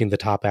finally reaching the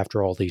top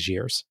after all these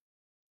years.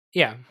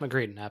 Yeah,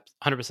 agreed.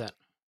 100%.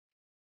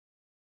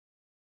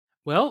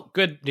 Well,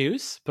 good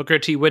news. Booker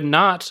T would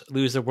not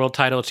lose the world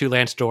title to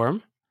Lance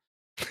Storm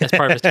as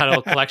part of his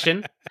title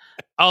collection.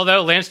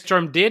 Although Lance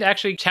Storm did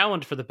actually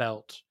challenge for the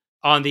belt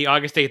on the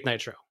August 8th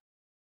Nitro.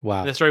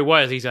 Wow. And the story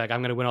was, he's like,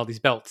 I'm going to win all these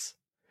belts.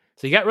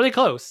 So he got really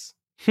close.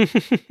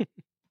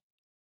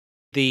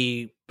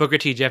 The Booker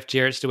T Jeff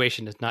Jarrett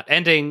situation is not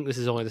ending. This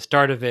is only the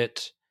start of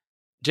it.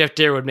 Jeff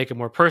Jarrett would make it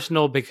more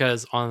personal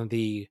because on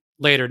the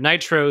later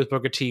Nitros,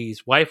 Booker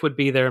T's wife would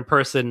be there in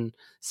person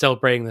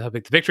celebrating the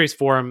victories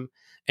for him.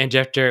 And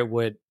Jeff Jarrett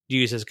would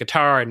use his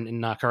guitar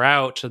and knock her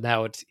out. So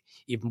now it's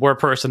even more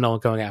personal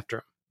going after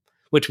him,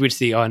 which we'd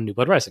see on New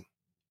Blood Rising.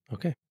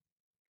 Okay.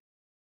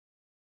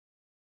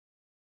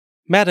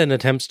 Madden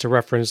attempts to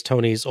reference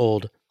Tony's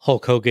old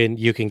Hulk Hogan,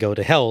 "You Can Go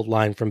to Hell"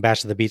 line from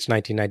Bash at the Beach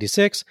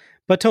 1996,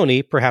 but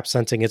Tony, perhaps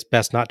sensing it's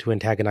best not to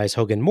antagonize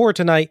Hogan more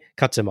tonight,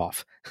 cuts him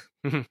off.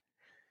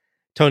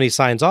 Tony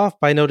signs off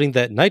by noting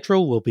that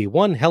Nitro will be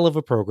one hell of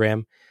a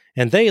program,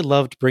 and they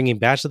loved bringing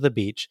Bash at the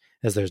Beach,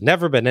 as there's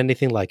never been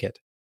anything like it.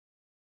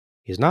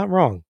 He's not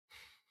wrong.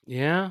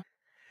 Yeah.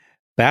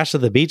 Bash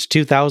at the Beach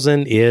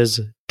 2000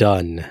 is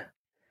done.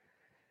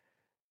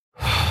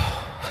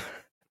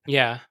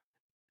 Yeah.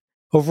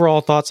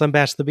 Overall thoughts on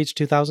Bash at the Beach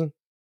 2000?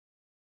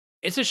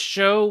 It's a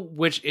show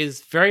which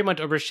is very much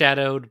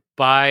overshadowed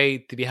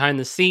by the behind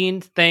the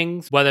scenes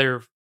things,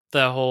 whether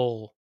the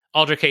whole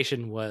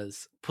altercation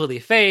was completely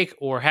fake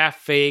or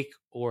half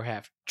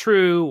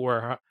true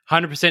or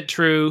 100%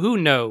 true. Who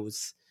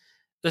knows?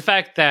 The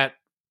fact that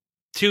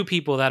two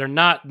people that are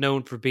not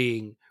known for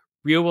being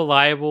real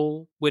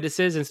reliable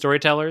witnesses and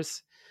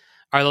storytellers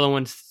are the only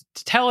ones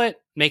to tell it,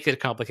 make it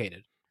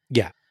complicated.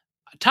 Yeah.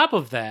 On top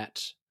of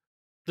that,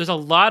 there's a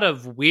lot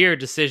of weird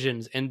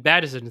decisions and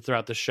bad decisions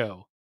throughout the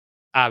show.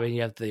 I mean,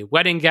 you have the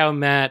wedding gown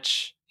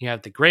match, you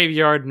have the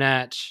graveyard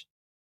match,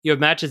 you have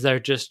matches that are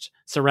just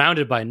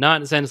surrounded by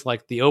nonsense,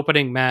 like the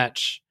opening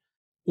match,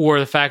 or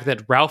the fact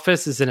that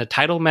Ralphus is in a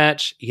title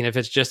match, even if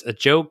it's just a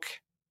joke.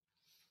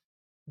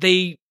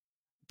 They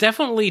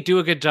definitely do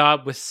a good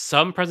job with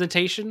some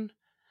presentation.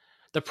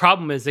 The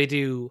problem is they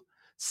do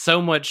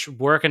so much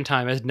work and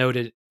time, as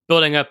noted,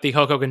 building up the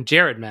Hulk Hogan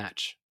Jarrett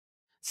match.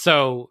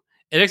 So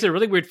it makes it a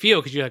really weird feel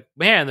because you're like,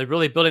 man, they're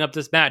really building up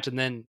this match. And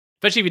then,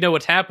 especially if you know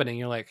what's happening,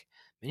 you're like,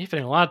 man, you're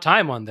spending a lot of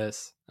time on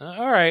this.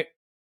 All right.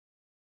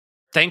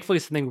 Thankfully,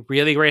 something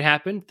really great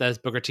happened. That is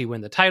Booker T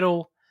win the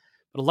title.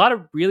 But a lot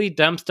of really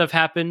dumb stuff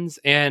happens.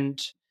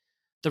 And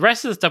the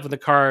rest of the stuff in the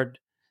card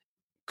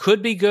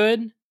could be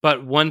good.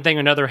 But one thing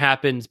or another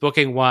happens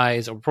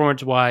booking-wise or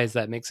performance-wise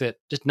that makes it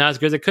just not as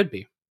good as it could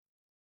be.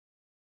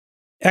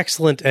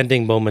 Excellent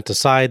ending moment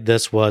aside,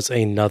 this was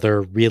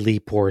another really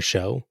poor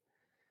show.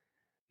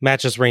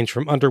 Matches range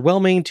from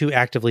underwhelming to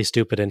actively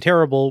stupid and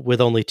terrible,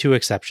 with only two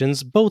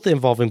exceptions, both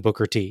involving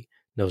Booker T.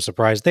 No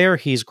surprise there,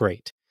 he's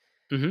great.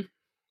 Mm-hmm.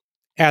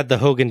 Add the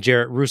Hogan,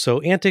 Jarrett, Russo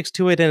antics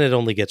to it, and it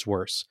only gets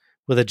worse,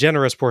 with a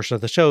generous portion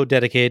of the show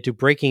dedicated to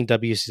breaking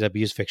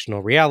WCW's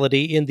fictional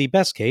reality in the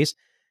best case,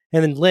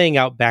 and then laying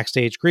out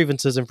backstage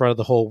grievances in front of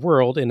the whole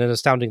world in an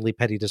astoundingly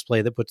petty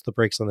display that puts the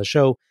brakes on the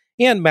show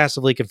and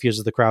massively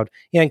confuses the crowd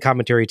and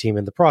commentary team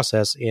in the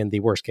process in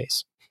the worst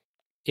case.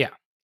 Yeah.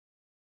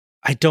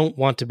 I don't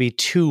want to be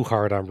too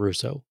hard on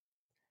Russo.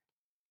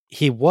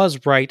 He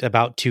was right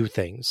about two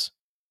things.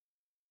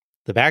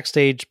 The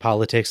backstage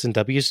politics in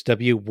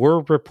WCW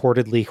were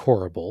reportedly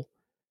horrible,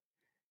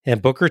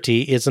 and Booker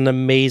T is an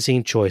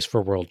amazing choice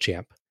for world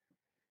champ.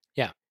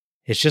 Yeah.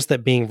 It's just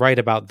that being right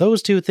about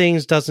those two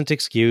things doesn't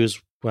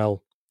excuse,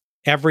 well,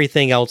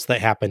 everything else that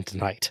happened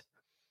tonight.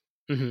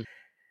 Mm-hmm.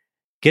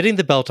 Getting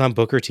the belt on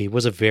Booker T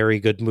was a very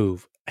good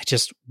move. I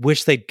just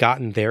wish they'd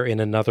gotten there in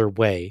another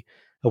way,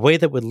 a way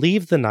that would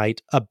leave the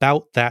night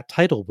about that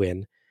title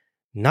win,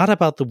 not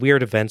about the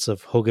weird events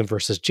of Hogan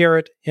versus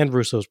Jarrett and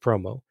Russo's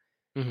promo.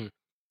 Mm-hmm.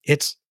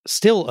 It's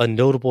still a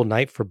notable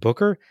night for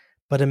Booker,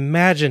 but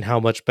imagine how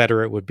much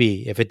better it would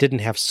be if it didn't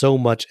have so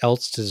much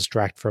else to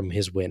distract from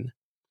his win.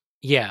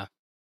 Yeah.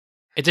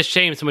 It's a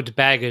shame so much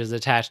baggage is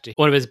attached to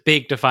one of his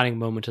big defining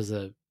moments as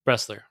a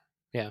wrestler.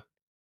 Yeah.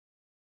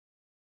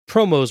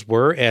 Promos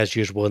were, as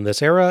usual in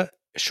this era,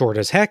 short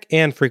as heck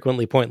and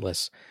frequently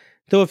pointless,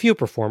 though a few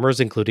performers,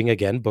 including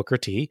again Booker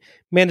T,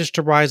 managed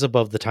to rise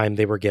above the time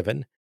they were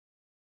given.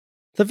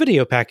 The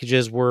video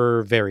packages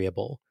were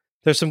variable.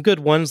 There's some good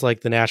ones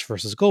like the Nash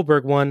vs.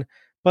 Goldberg one,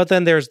 but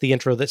then there's the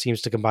intro that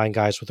seems to combine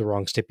guys with the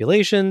wrong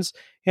stipulations,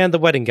 and the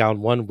wedding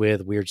gown one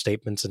with weird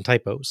statements and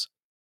typos.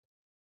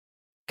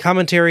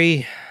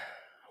 Commentary,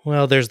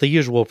 well, there's the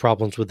usual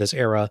problems with this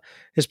era,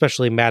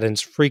 especially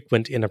Madden's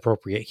frequent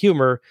inappropriate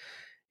humor,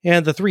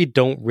 and the three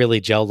don't really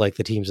gel like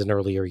the teams in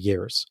earlier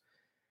years.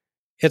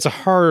 It's a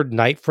hard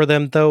night for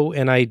them, though,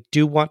 and I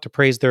do want to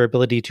praise their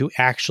ability to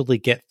actually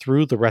get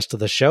through the rest of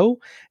the show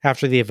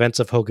after the events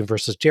of Hogan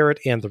vs. Jarrett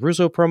and the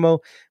Russo promo,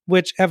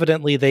 which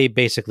evidently they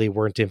basically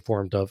weren't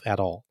informed of at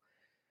all.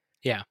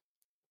 Yeah.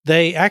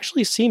 They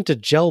actually seem to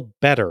gel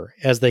better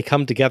as they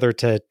come together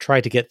to try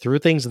to get through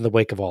things in the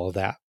wake of all of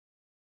that.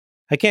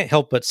 I can't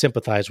help but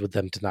sympathize with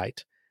them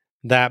tonight.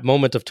 That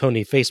moment of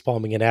Tony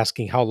facepalming and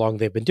asking how long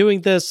they've been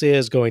doing this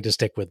is going to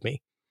stick with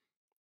me.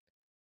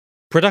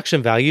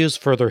 Production values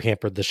further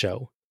hampered the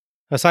show.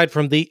 Aside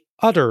from the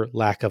utter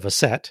lack of a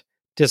set,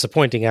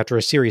 disappointing after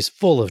a series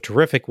full of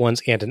terrific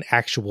ones and an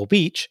actual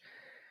beach,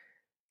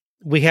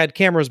 we had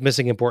cameras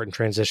missing important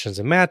transitions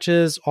in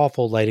matches,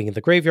 awful lighting in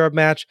the graveyard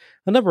match,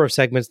 a number of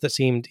segments that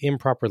seemed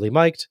improperly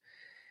mic'd,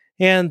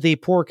 and the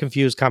poor,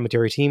 confused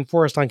commentary team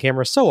forced on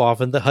camera so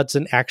often that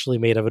Hudson actually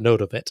made a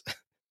note of it.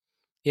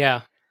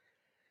 Yeah.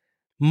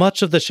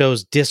 Much of the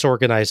show's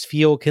disorganized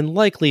feel can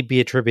likely be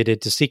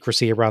attributed to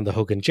secrecy around the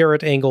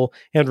Hogan-Jarrett angle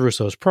and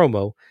Russo's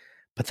promo,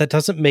 but that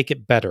doesn't make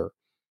it better,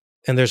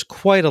 and there's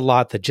quite a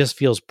lot that just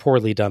feels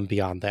poorly done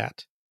beyond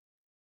that.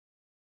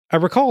 I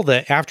recall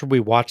that after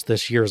we watched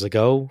this years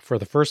ago for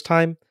the first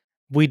time,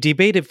 we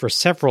debated for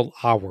several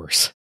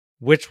hours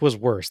which was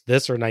worse,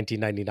 this or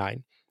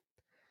 1999.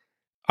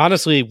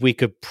 Honestly, we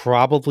could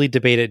probably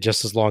debate it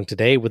just as long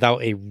today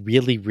without a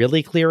really,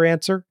 really clear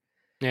answer.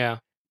 Yeah.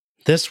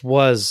 This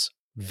was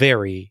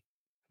very,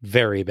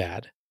 very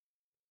bad.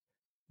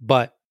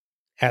 But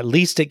at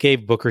least it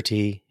gave Booker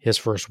T his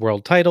first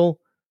world title,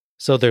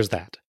 so there's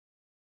that.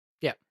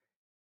 Yeah.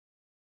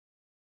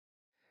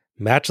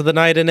 Match of the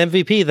night and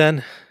MVP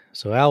then.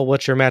 So Al,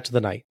 what's your match of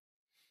the night?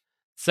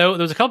 So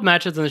there was a couple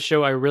matches on the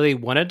show I really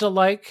wanted to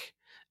like,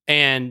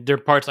 and there are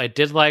parts I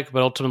did like,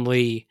 but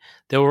ultimately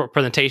the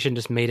presentation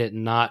just made it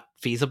not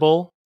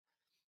feasible.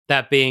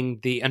 That being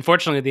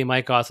unfortunately, the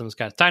Mike Awesome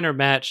Scott Steiner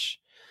match,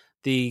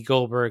 the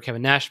Goldberg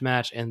Kevin Nash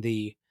match, and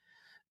the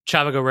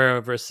Chavo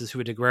Guerrero versus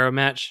Hugo de Guerrero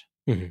match.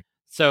 Mm-hmm.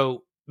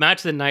 So match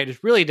of the night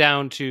is really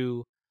down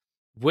to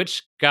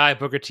which guy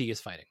Booker T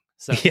is fighting.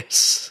 So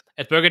yes,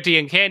 it's Booker T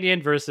and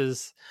Kanyon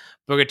versus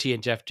Booker T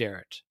and Jeff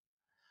Jarrett.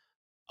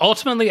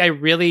 Ultimately, I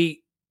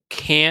really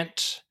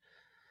can't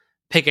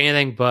pick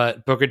anything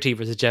but Booker T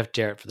versus Jeff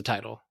Jarrett for the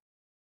title.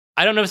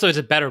 I don't know if it's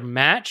a better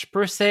match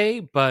per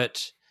se,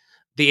 but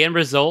the end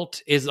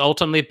result is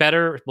ultimately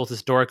better, both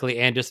historically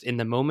and just in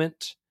the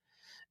moment.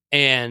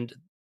 And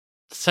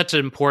such an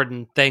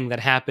important thing that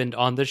happened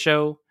on the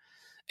show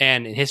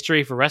and in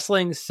history for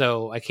wrestling,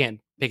 so I can't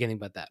pick anything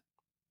but that.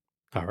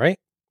 All right.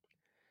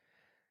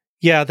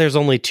 Yeah, there's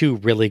only two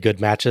really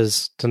good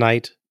matches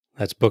tonight.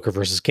 That's Booker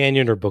versus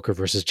Kanyon or Booker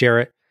versus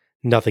Jarrett.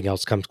 Nothing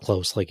else comes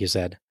close, like you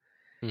said.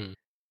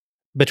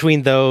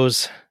 Between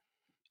those,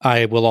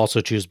 I will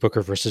also choose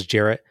Booker versus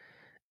Jarrett,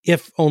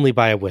 if only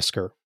by a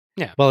whisker.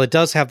 Yeah. While it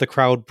does have the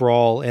crowd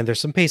brawl and there's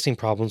some pacing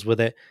problems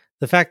with it,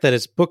 the fact that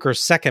it's Booker's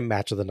second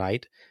match of the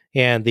night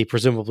and the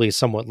presumably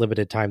somewhat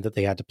limited time that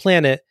they had to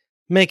plan it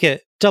make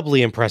it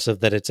doubly impressive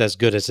that it's as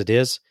good as it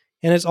is.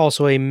 And it's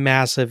also a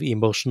massive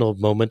emotional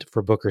moment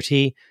for Booker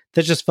T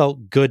that just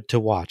felt good to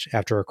watch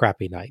after a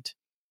crappy night.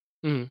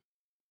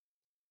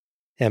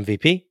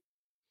 MVP?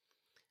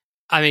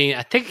 I mean,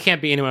 I think it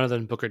can't be anyone other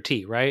than Booker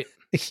T, right?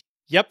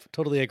 Yep,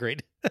 totally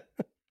agreed.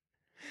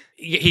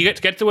 He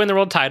gets to win the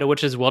world title,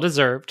 which is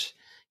well-deserved.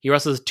 He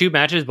wrestles 2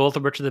 matches, both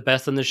of which are the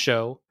best on the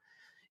show.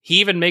 He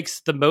even makes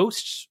the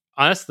most,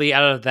 honestly,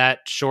 out of that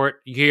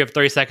short, you have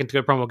 30 seconds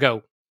to go promo,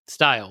 go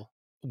style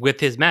with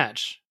his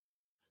match.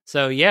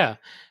 So, yeah.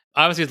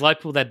 Obviously, there's a lot of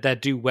people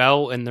that do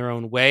well in their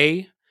own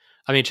way.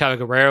 I mean, Chavo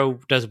Guerrero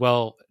does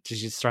well,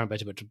 just throwing a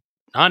bunch of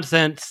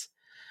nonsense.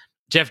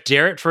 Jeff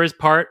Jarrett, for his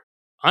part,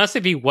 honestly,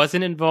 if he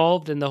wasn't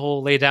involved in the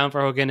whole lay down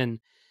for Hogan and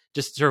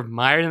just sort of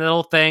mired in the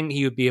whole thing,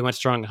 he would be a much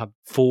stronger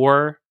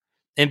for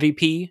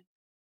MVP.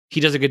 He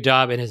does a good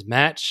job in his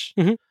match,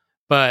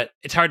 but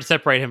it's hard to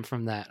separate him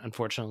from that,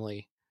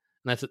 unfortunately.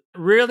 And that's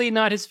really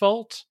not his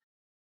fault.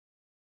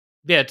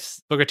 Yeah,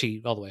 it's Booker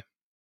T all the way.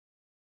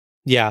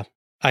 Yeah,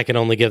 I can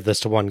only give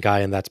this to one guy,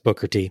 and that's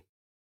Booker T.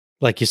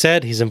 Like you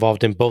said, he's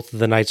involved in both of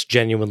the night's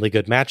genuinely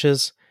good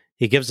matches.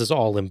 He gives us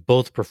all in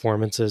both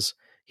performances.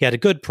 He had a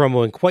good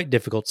promo in quite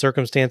difficult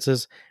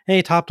circumstances, and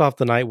he topped off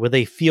the night with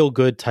a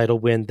feel-good title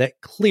win that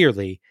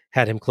clearly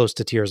had him close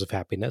to tears of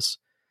happiness.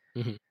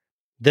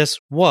 This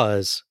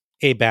was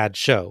a bad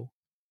show,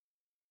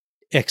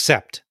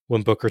 except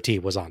when Booker T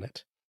was on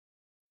it.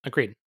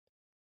 Agreed.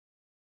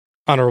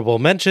 Honorable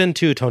mention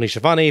to Tony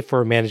Schiavone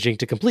for managing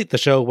to complete the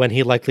show when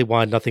he likely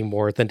wanted nothing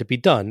more than to be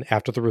done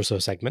after the Russo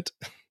segment.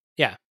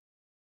 Yeah.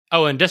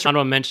 Oh, and just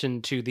honorable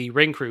mention to the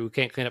ring crew who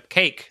can't clean up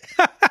cake.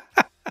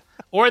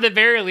 Or at the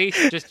very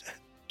least, just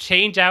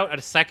change out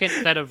a second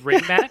set of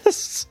ring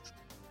mats.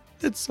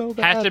 It's so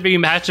bad. Has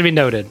to be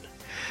noted.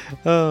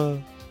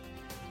 And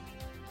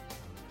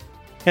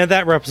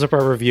that wraps up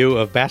our review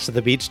of Bash at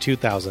the Beach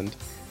 2000.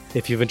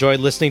 If you've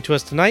enjoyed listening to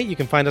us tonight, you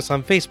can find us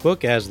on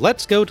Facebook as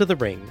Let's Go to the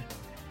Ring.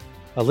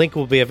 A link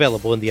will be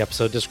available in the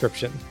episode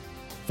description.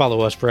 Follow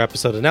us for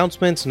episode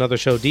announcements and other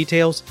show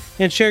details,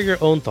 and share your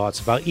own thoughts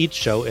about each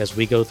show as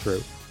we go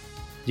through.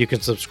 You can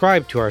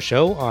subscribe to our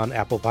show on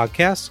Apple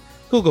Podcasts,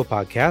 Google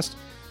Podcasts,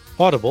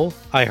 Audible,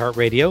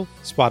 iHeartRadio,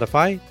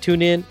 Spotify,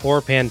 TuneIn,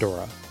 or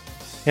Pandora.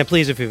 And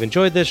please, if you've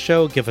enjoyed this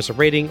show, give us a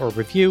rating or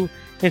review,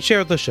 and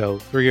share the show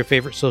through your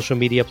favorite social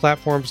media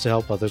platforms to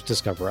help others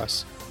discover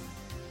us.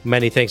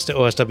 Many thanks to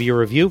OSW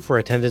Review for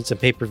attendance and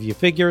pay-per-view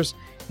figures,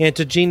 and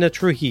to Gina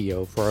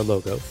Trujillo for our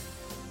logo.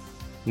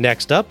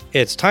 Next up,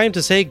 it's time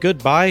to say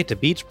goodbye to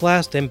Beach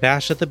Blast and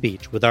Bash at the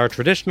Beach with our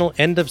traditional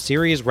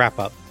end-of-series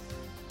wrap-up.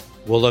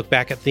 We'll look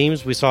back at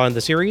themes we saw in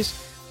the series,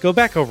 go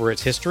back over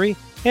its history,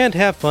 and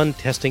have fun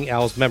testing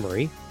Al's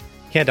memory,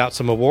 hand out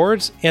some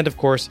awards, and of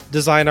course,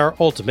 design our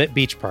ultimate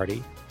beach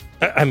party.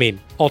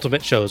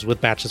 Ultimate shows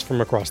with matches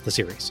from across the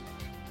series.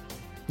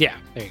 Yeah,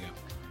 there you go.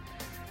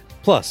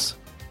 Plus,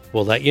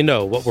 we'll let you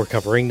know what we're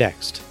covering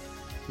next.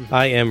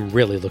 I am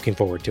really looking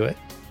forward to it.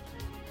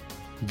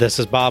 This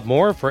is Bob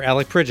Moore for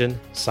Alec Pridgeon,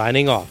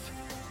 signing off.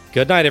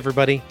 Good night,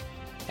 everybody.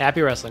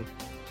 Happy wrestling.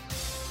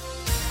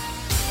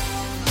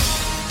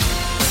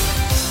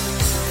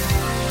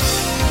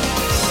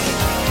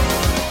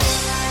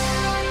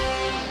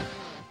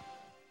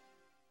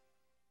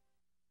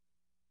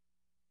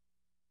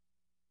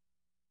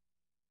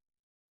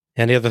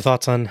 Any other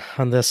thoughts on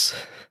this?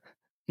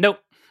 Nope,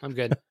 I'm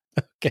good.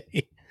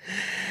 Okay.